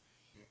there?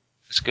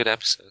 It's a good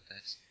episode,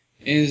 this.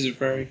 It is a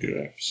very good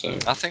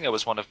episode. I think it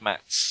was one of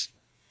Matt's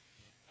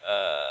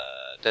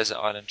Desert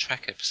Island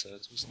Trek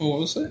episodes, wasn't it? Oh,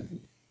 was it?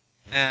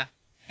 Yeah.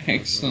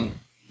 Excellent.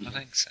 I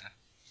think so.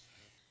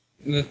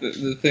 The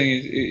thing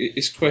is,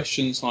 it's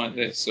questions like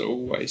this that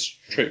always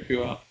trip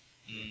you up.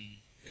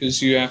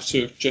 Because you have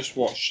to have just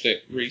watched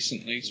it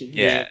recently to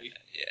really...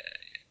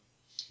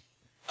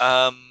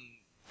 Yeah.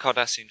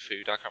 Cardassian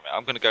food, I can't remember.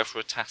 I'm going to go for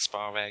a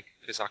taspar egg,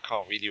 because I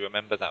can't really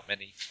remember that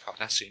many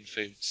Cardassian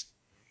foods.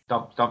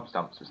 Stump, the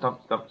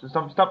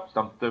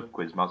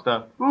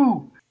Quizmaster.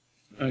 Woo!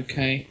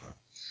 Okay.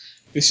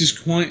 This is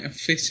quite a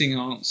fitting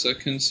answer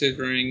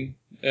considering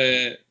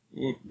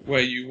where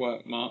you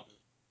work, Mark.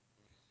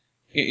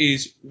 It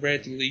is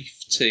red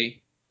leaf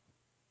tea.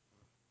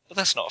 Well,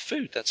 that's not a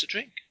food, that's a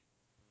drink.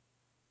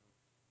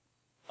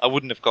 I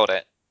wouldn't have got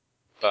it,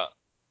 but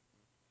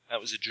that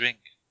was a drink.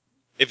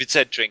 If it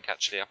said drink,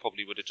 actually, I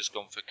probably would have just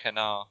gone for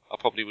Kanar. I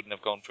probably wouldn't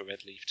have gone for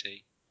red leaf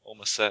tea,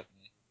 almost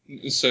certainly.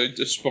 So,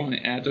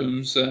 despite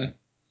Adam's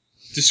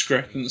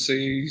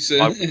discrepancies,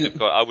 I wouldn't have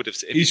got. I would have.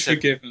 He's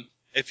forgiven.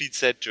 If he'd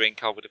said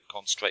drink, I would have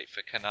gone straight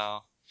for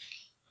Kanar.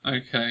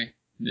 Okay,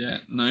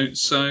 yeah, no.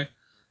 So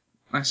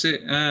that's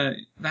it.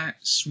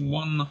 That's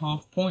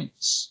 1.5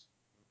 points.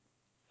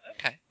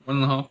 Okay.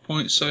 1.5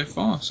 points so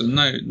far. So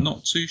no,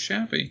 not too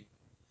shabby.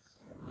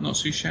 Not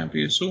too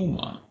shabby at all,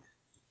 Mark.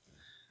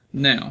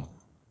 Now,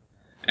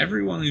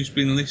 everyone who's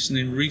been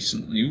listening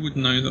recently would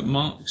know that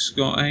Mark's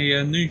got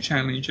a new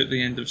challenge at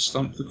the end of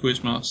Stump the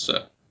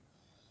Quizmaster.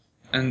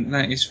 And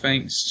that is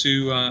thanks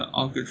to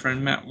our good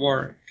friend Matt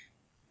Warwick.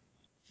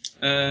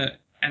 And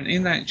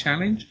in that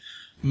challenge,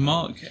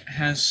 Mark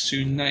has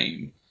to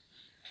name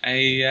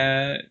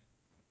a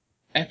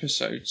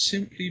episode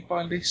simply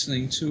by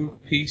listening to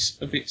a piece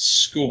of its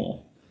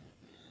score.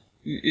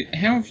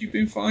 How have you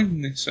been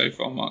finding this so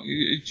far, Mark? Do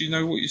you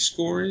know what your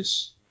score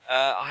is?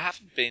 I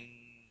haven't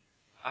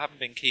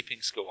been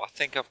keeping score. I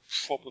think I've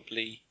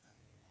probably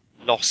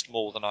lost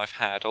more than I've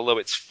had, although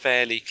it's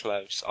fairly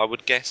close. I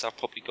would guess I've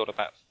probably got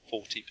about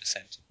 40%.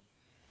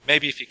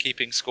 Maybe if you're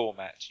keeping score,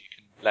 Matt, you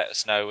can let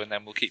us know, and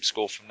then we'll keep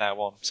score from now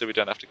on, so we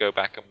don't have to go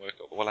back and work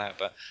it all out.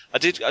 But I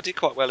did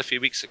quite well a few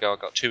weeks ago. I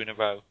got 2 in a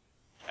row,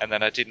 and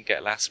then I didn't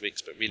get last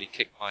week's, but really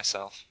kicked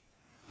myself.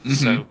 Mm-hmm.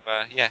 So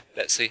yeah,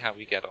 let's see how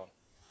we get on.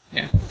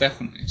 Yeah,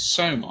 definitely.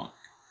 So, Mark,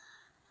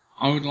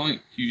 I would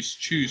like you to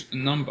choose a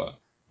number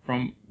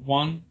from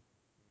 1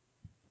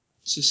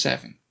 to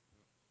 7.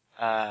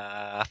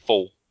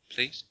 4,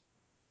 please.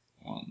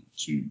 1,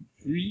 2,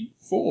 3,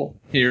 4.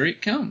 Here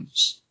it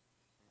comes.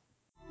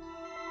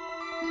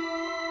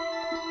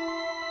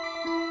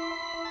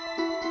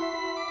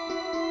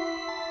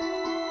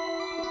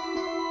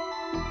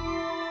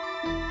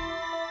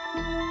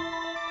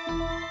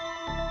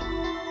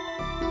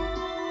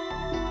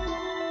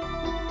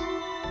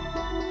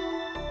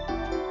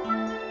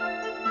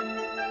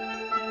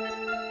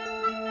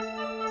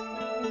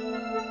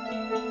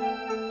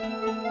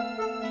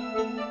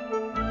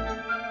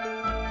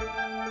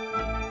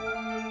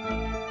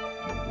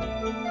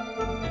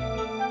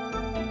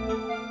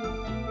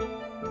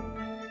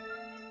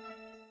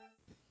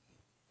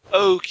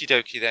 Okie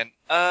dokie then.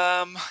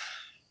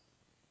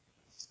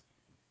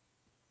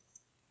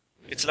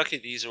 It's lucky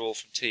these are all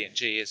from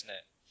TNG, isn't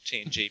it?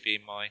 TNG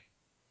being my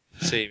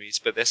series,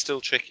 but they're still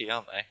tricky,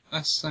 aren't they?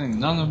 That's the thing.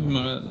 None of them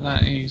are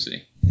that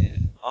easy. Yeah.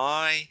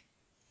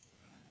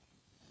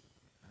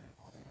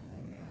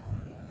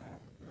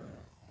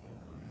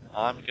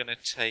 I'm gonna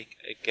take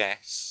a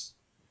guess.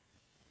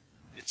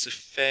 It's a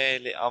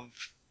fairly. I'm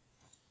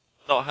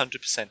not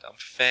 100%. I'm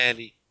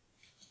fairly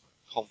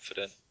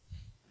confident,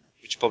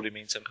 which probably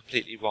means I'm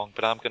completely wrong.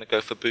 But I'm gonna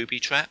go for Booby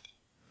Trap.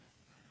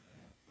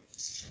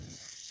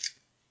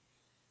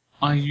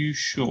 Are you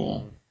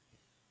sure?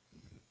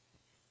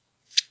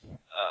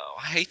 Oh,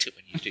 I hate it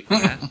when you do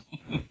that.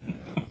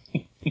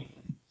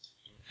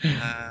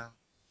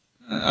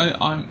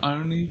 I'm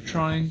only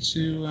trying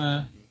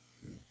to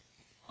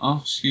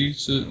ask you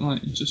to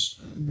just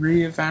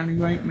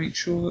reevaluate, make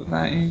sure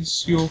that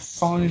is your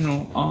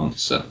final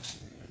answer.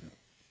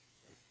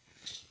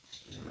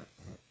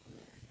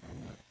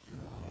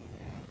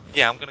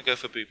 Yeah, I'm gonna go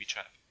for Booby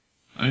Trap.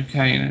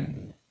 Okay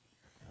then.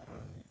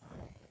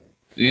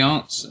 The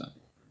answer.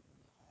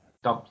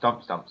 Stump the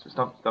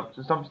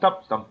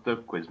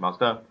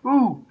Quizmaster.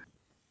 Woo!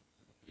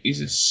 Is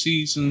a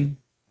season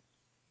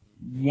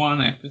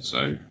 1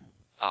 episode.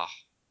 Ah.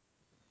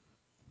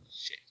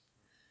 Shit.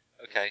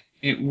 Okay.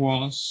 It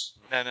was.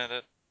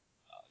 No.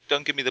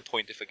 Don't give me the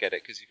point if I get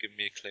it, because you've given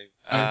me a clue.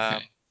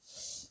 Okay.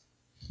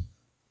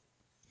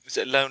 Was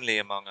it Lonely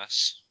Among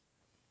Us?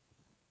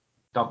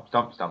 Stump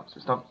the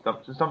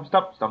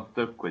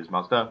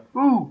Quizmaster.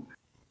 Woo!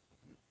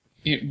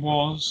 It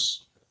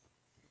was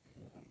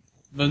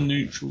The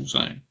Neutral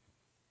Zone.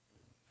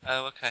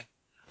 Oh, okay.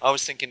 I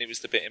was thinking it was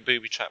the bit in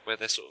Booby Trap where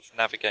they're sort of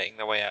navigating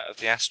their way out of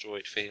the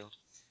asteroid field.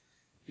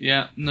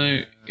 Yeah,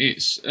 no,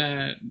 it's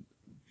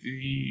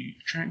the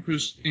track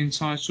was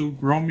entitled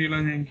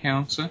Romulan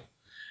Encounter,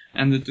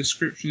 and the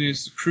description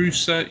is the crew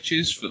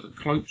searches for the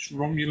cloaked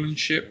Romulan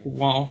ship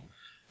while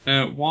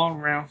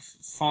Ralph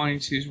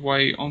finds his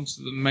way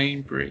onto the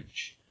main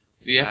bridge.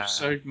 The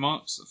episode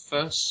marks the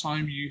first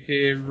time you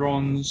hear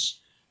Ron's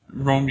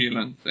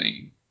Romulan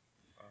theme.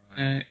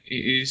 It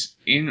is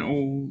in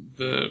all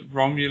the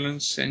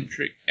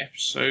Romulan-centric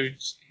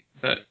episodes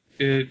that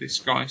this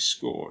guy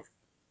scored.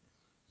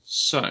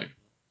 So,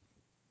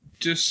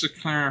 just to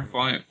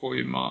clarify it for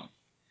you, Mark,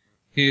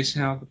 here's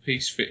how the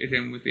piece fitted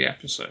in with the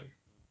episode.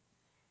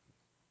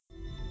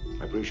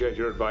 I appreciate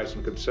your advice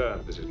and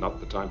concern. This is not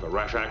the time for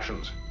rash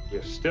actions.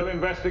 We're still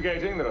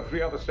investigating. There are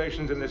 3 other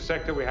stations in this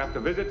sector we have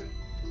to visit.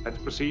 Let's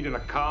proceed in a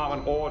calm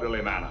and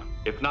orderly manner.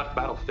 If not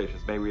battle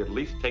stations, may we at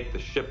least take the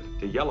ship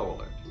to yellow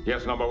alert?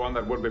 Yes, number 1,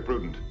 that would be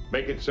prudent.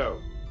 Make it so.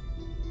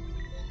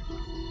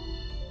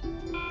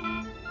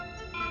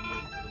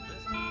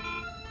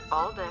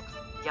 All decks,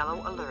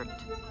 yellow alert.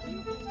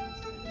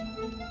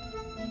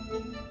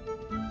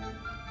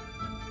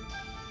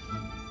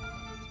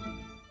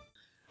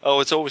 Oh,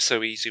 it's always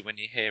so easy when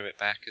you hear it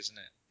back, isn't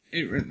it?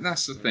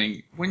 That's the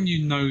thing. When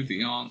you know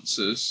the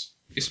answers,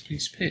 it's a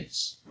piece of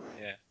piss.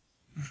 Yeah.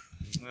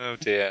 Oh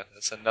dear,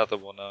 that's another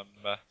one.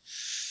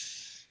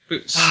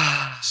 But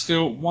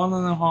still,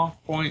 1.5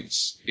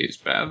 points. It's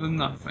better than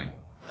nothing.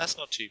 That's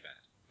not too bad.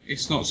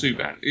 It's not too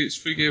bad. It's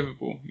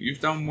forgivable. You've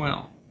done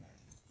well.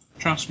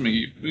 Trust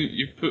me,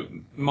 you've put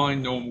my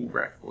normal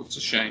record to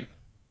shame.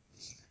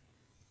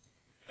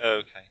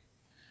 Okay.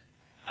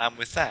 And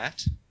with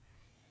that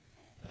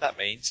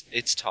means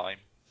it's time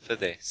for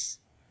this.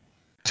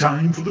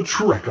 Time for the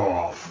Trek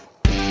Off.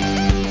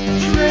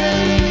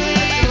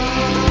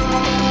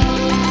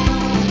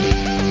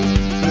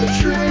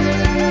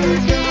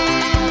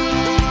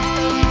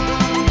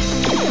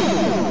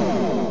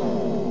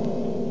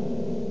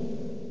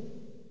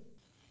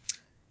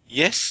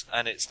 Yes,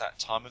 and it's that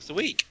time of the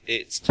week.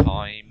 It's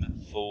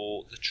time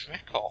for the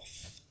Trek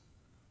Off.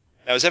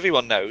 Now, as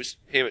everyone knows,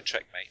 here at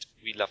TrekMate,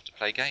 we love to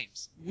play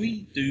games.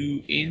 We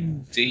do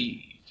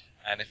indeed.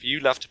 And if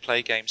you love to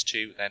play games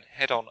too, then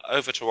head on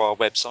over to our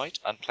website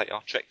and play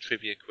our Trek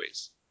Trivia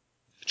Quiz.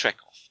 The Trek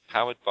Off,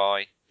 powered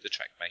by the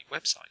TrekMate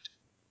website.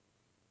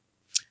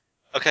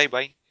 Okay,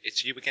 Wayne,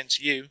 it's you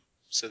against you,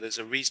 so there's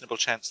a reasonable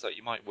chance that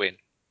you might win.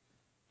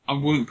 I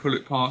wouldn't put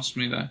it past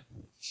me, though.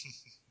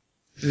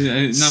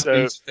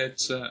 Nothing's dead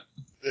set.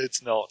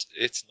 It's not.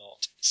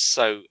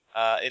 So,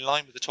 in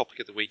line with the topic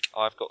of the week,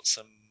 I've got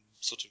some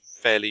sort of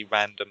fairly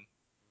random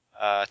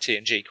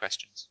TNG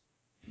questions.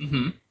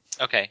 Mm-hmm.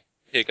 Okay,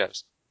 here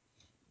goes.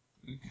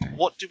 Okay.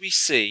 What do we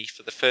see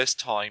for the first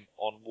time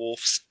on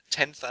Worf's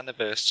 10th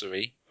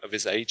anniversary of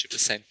his Age of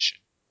Ascension?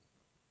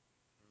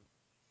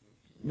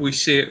 We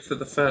see it for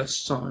the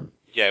first time.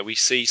 Yeah, we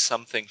see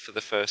something for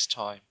the first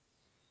time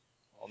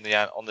on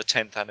the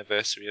 10th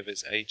anniversary of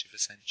his Age of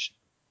Ascension.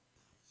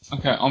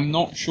 Okay, I'm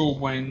not sure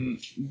when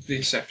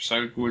this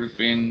episode would have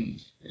been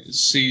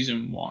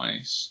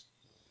season-wise.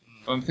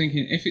 But I'm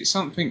thinking if it's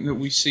something that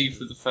we see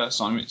for the first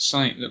time, it's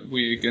something that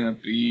we're going to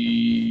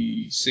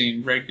be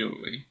seeing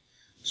regularly.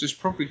 So it's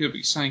probably going to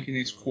be something in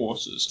his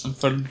quarters. And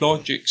for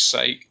logic's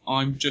sake,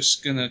 I'm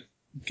just going to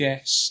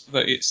guess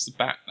that it's the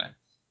Batman.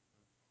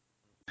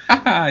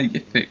 Haha, you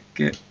pick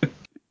it.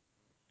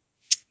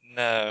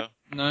 No.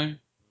 No?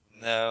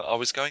 No, I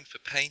was going for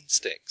pain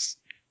sticks.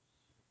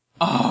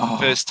 Oh.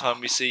 First time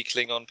we see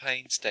Klingon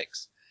pain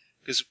sticks.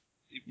 Because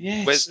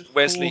yes,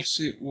 Wesley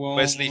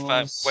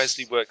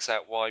works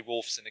out why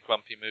Worf's in a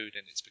grumpy mood,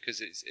 and it's because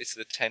it's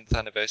the 10th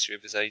anniversary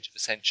of his Age of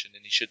Ascension,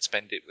 and he should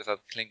spend it with other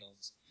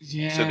Klingons.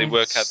 Yes. So they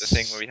work out the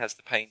thing where he has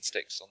the pain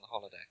sticks on the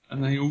holodeck.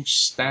 And they all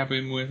stab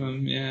him with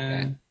them,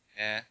 yeah.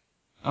 Yeah.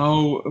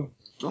 Oh,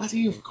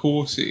 bloody of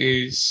course it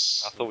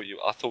is. I thought you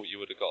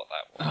would have got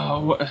that one. Oh,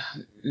 what,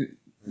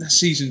 that's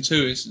season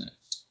 2, isn't it?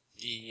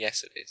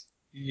 Yes, it is.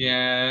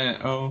 Yeah,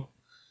 oh.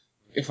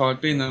 If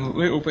I'd been a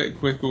little bit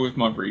quicker with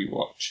my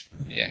rewatch.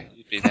 Yeah,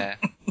 you'd be there.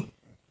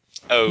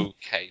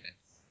 Okay, then.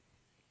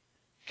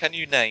 Can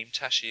you name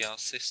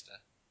Tashiar's sister?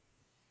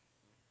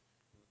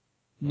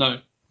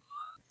 No.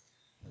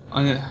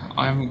 I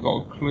haven't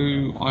got a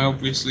clue. I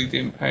obviously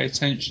didn't pay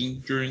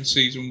attention during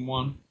season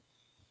 1.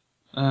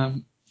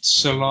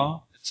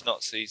 Solar? It's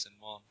not season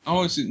 1.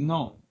 Oh, is it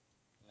not?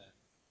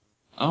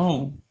 No.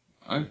 Oh,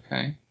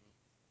 okay.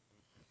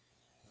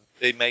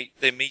 They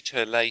meet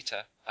her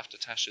later, after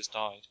Tasha's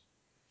died,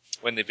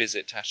 when they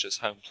visit Tasha's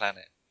home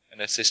planet,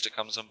 and her sister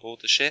comes on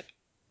board the ship.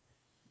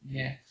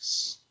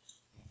 Yes.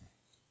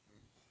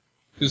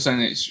 Because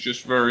then it's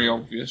just very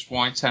obvious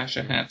why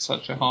Tasha had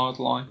such a hard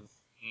life.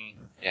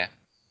 Yeah.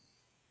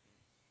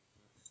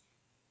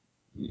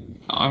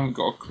 I haven't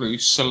got a clue.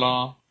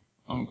 Solar?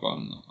 I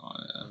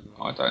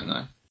don't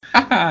know.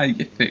 Haha,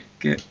 you pick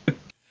it.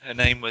 Her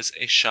name was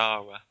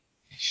Ishara.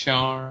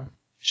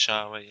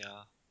 Ishara,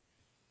 yeah.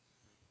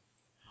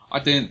 I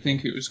didn't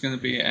think it was going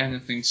to be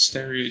anything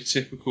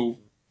stereotypical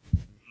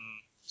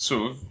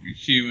sort of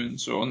human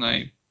sort of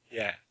name.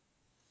 Yeah.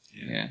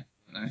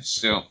 No,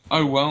 still.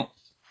 Oh well.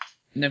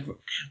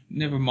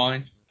 Never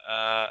mind.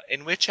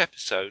 In which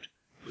episode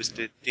was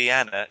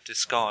Deanna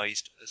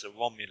disguised as a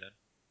Romulan?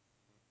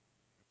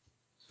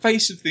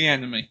 Face of the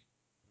Enemy.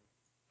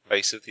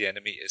 Face of the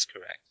Enemy is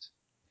correct.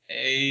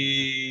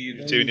 Hey,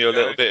 doing a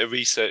little bit of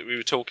research. We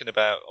were talking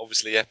about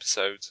obviously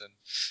episodes and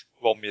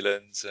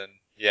Romulans, and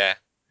yeah,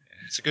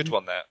 it's a good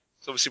one. That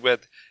it's obviously where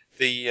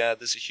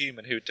there's a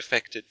human who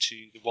defected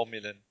to the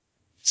Romulan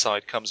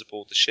side, comes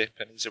aboard the ship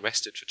and is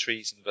arrested for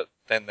treason, but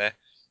then they're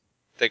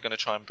going to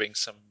try and bring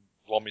some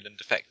Romulan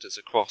defectors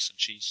across, and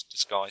she's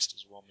disguised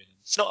as a Romulan.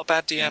 It's not a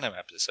bad Deanna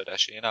episode,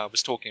 actually. I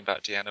was talking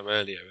about Deanna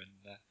earlier,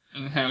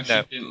 and how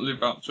she didn't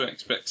live up to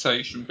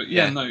expectation, but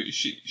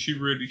she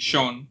really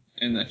shone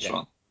in this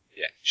one.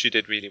 Yeah, she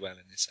did really well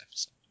in this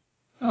episode.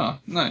 Oh,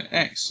 no,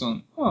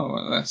 excellent. Oh,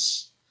 well,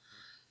 that's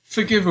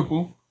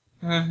forgivable,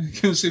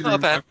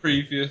 considering my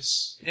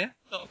previous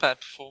not a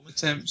bad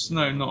performance. Attempts.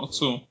 No, not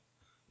at all.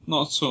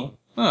 Not at all.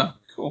 Ah,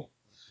 cool.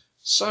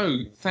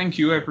 So, thank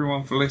you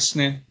everyone for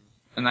listening,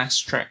 and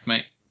that's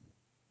TrekMate.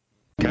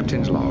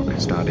 Captain's log,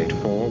 stardate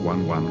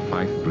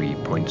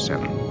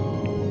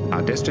 41153.7.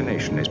 Our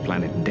destination is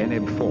planet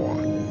Deneb 4,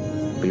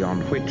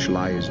 beyond which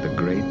lies the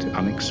great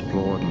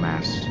unexplored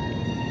mass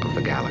of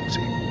the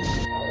galaxy.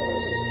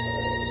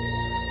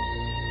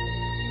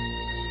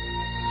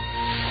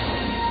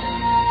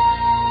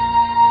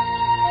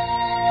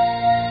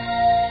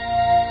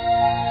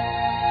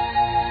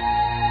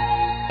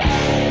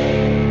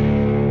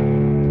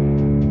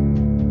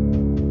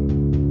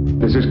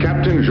 This is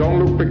Captain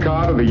Jean-Luc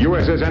Picard of the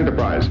USS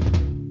Enterprise.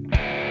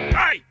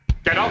 Hey!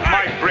 Get off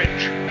my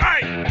bridge!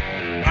 Hey!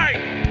 Hey!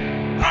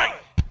 Hey!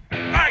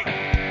 Hey!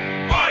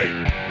 Hey!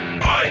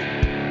 Hey!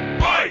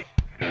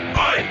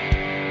 Hey!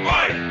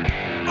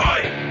 Hey!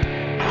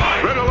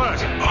 Hey! Red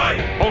alert!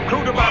 All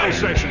crew to battle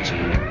stations.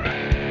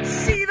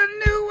 See the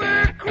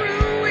newer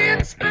crew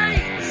in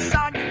space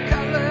on your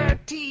color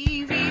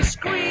TV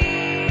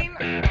screen.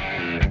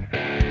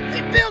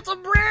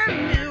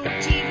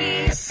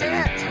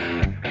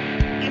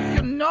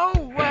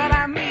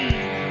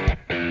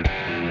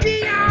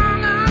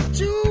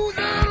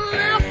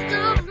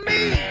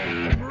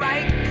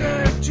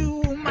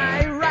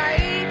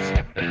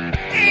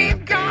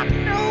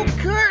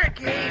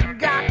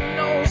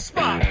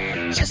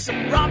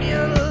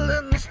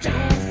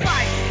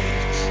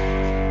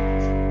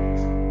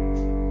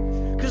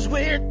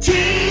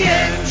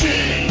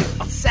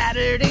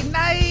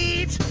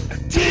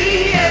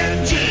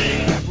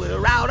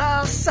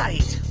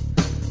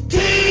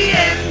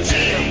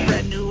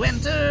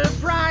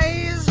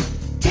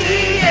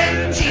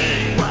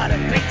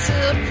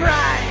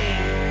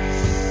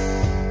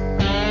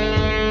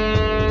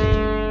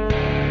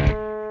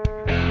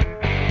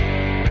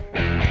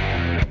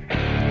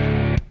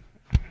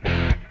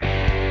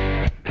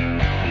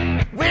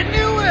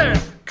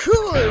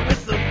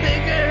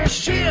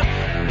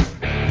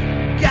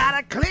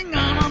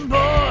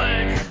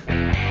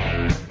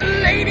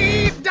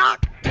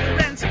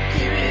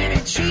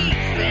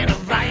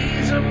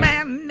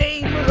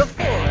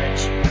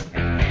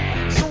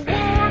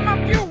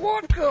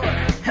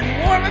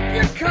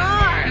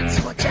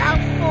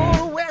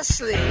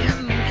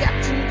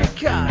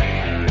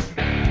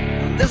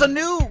 There's a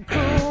new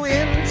crew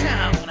in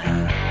town,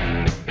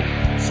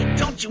 so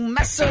don't you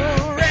mess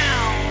around.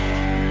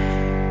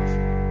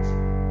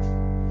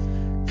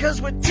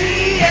 'Cause we're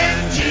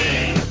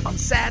TNG on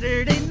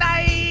Saturday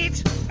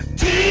night.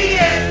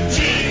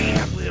 TNG,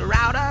 we're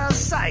out of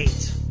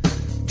sight.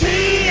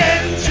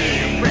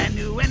 TNG, brand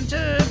new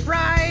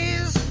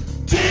enterprise.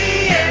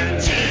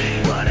 TNG,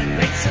 what a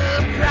great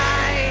surprise.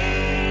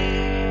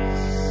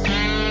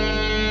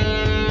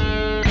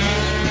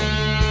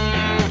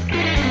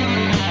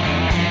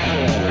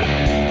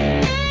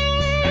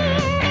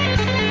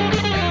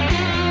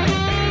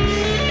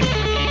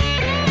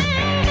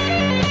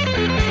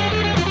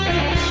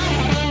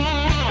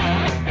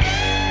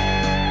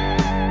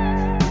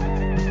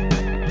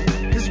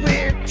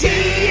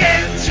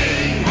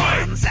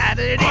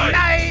 Saturday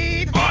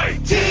night.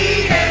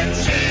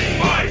 TNG,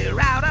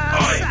 we're out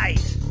of sight.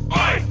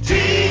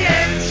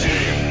 TNG,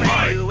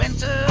 brand new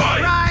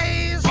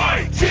enterprise.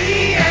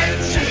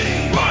 TNG,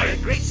 what a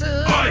great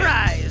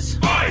surprise.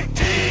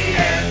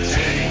 TNG,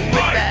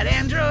 with that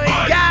android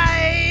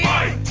guy.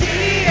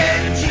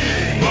 TNG,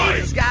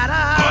 he's got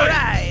a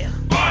right.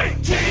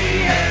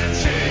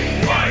 TNG,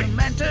 new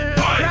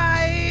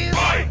enterprise.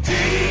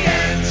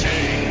 TNG,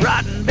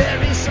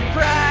 Roddenberry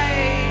surprise.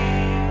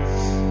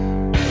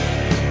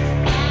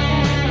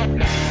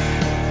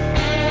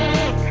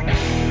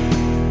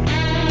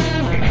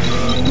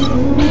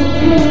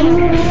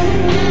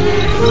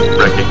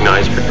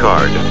 Recognize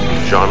Picard,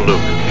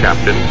 Jean-Luc,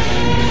 Captain.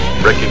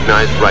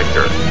 Recognize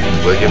Riker,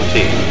 William T.,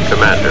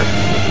 Commander.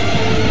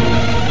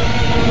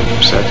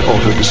 Set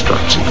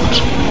auto-destruct sequence.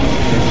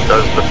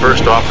 Does the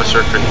first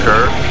officer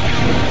concur?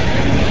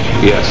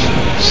 Yes,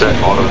 set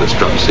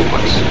auto-destruct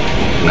sequence.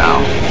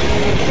 Now.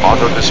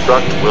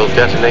 Auto-destruct will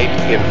detonate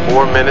in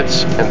 4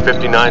 minutes and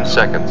 59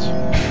 seconds.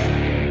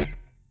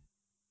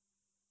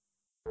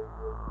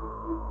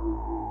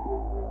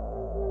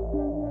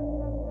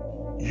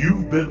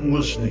 You've been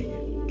listening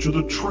to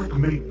the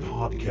TrekMate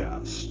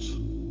Podcast.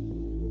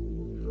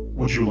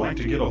 Would you like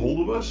to get a hold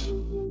of us?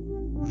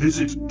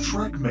 Visit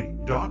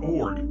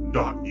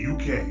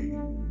trekmate.org.uk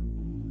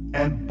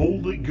and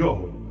boldly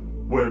go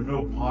where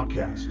no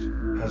podcast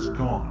has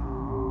gone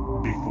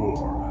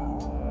before.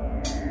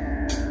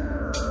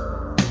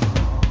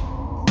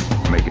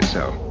 Make it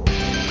so.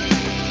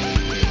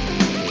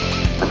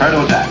 Prepare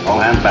to attack. All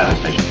hands battle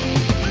station.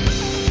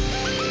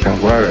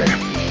 Don't worry.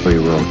 We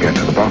will get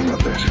to the bottom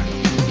of this.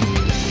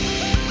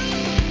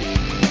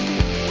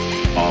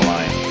 All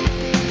right.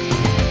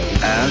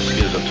 Ask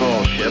is a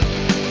tall ship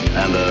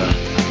and a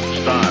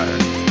star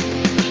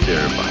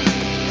steer by.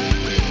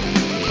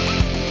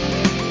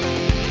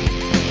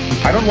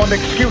 I don't want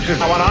excuses.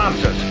 I want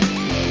answers.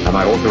 Am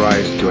I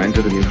authorized to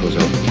enter the neutral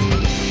zone?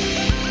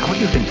 How do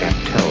you think that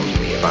tells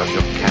me about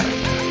your character?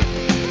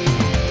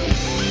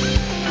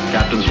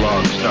 Captain's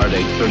log,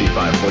 stardate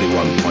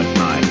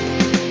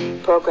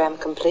 3541.9. Program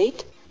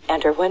complete.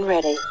 Enter when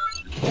ready.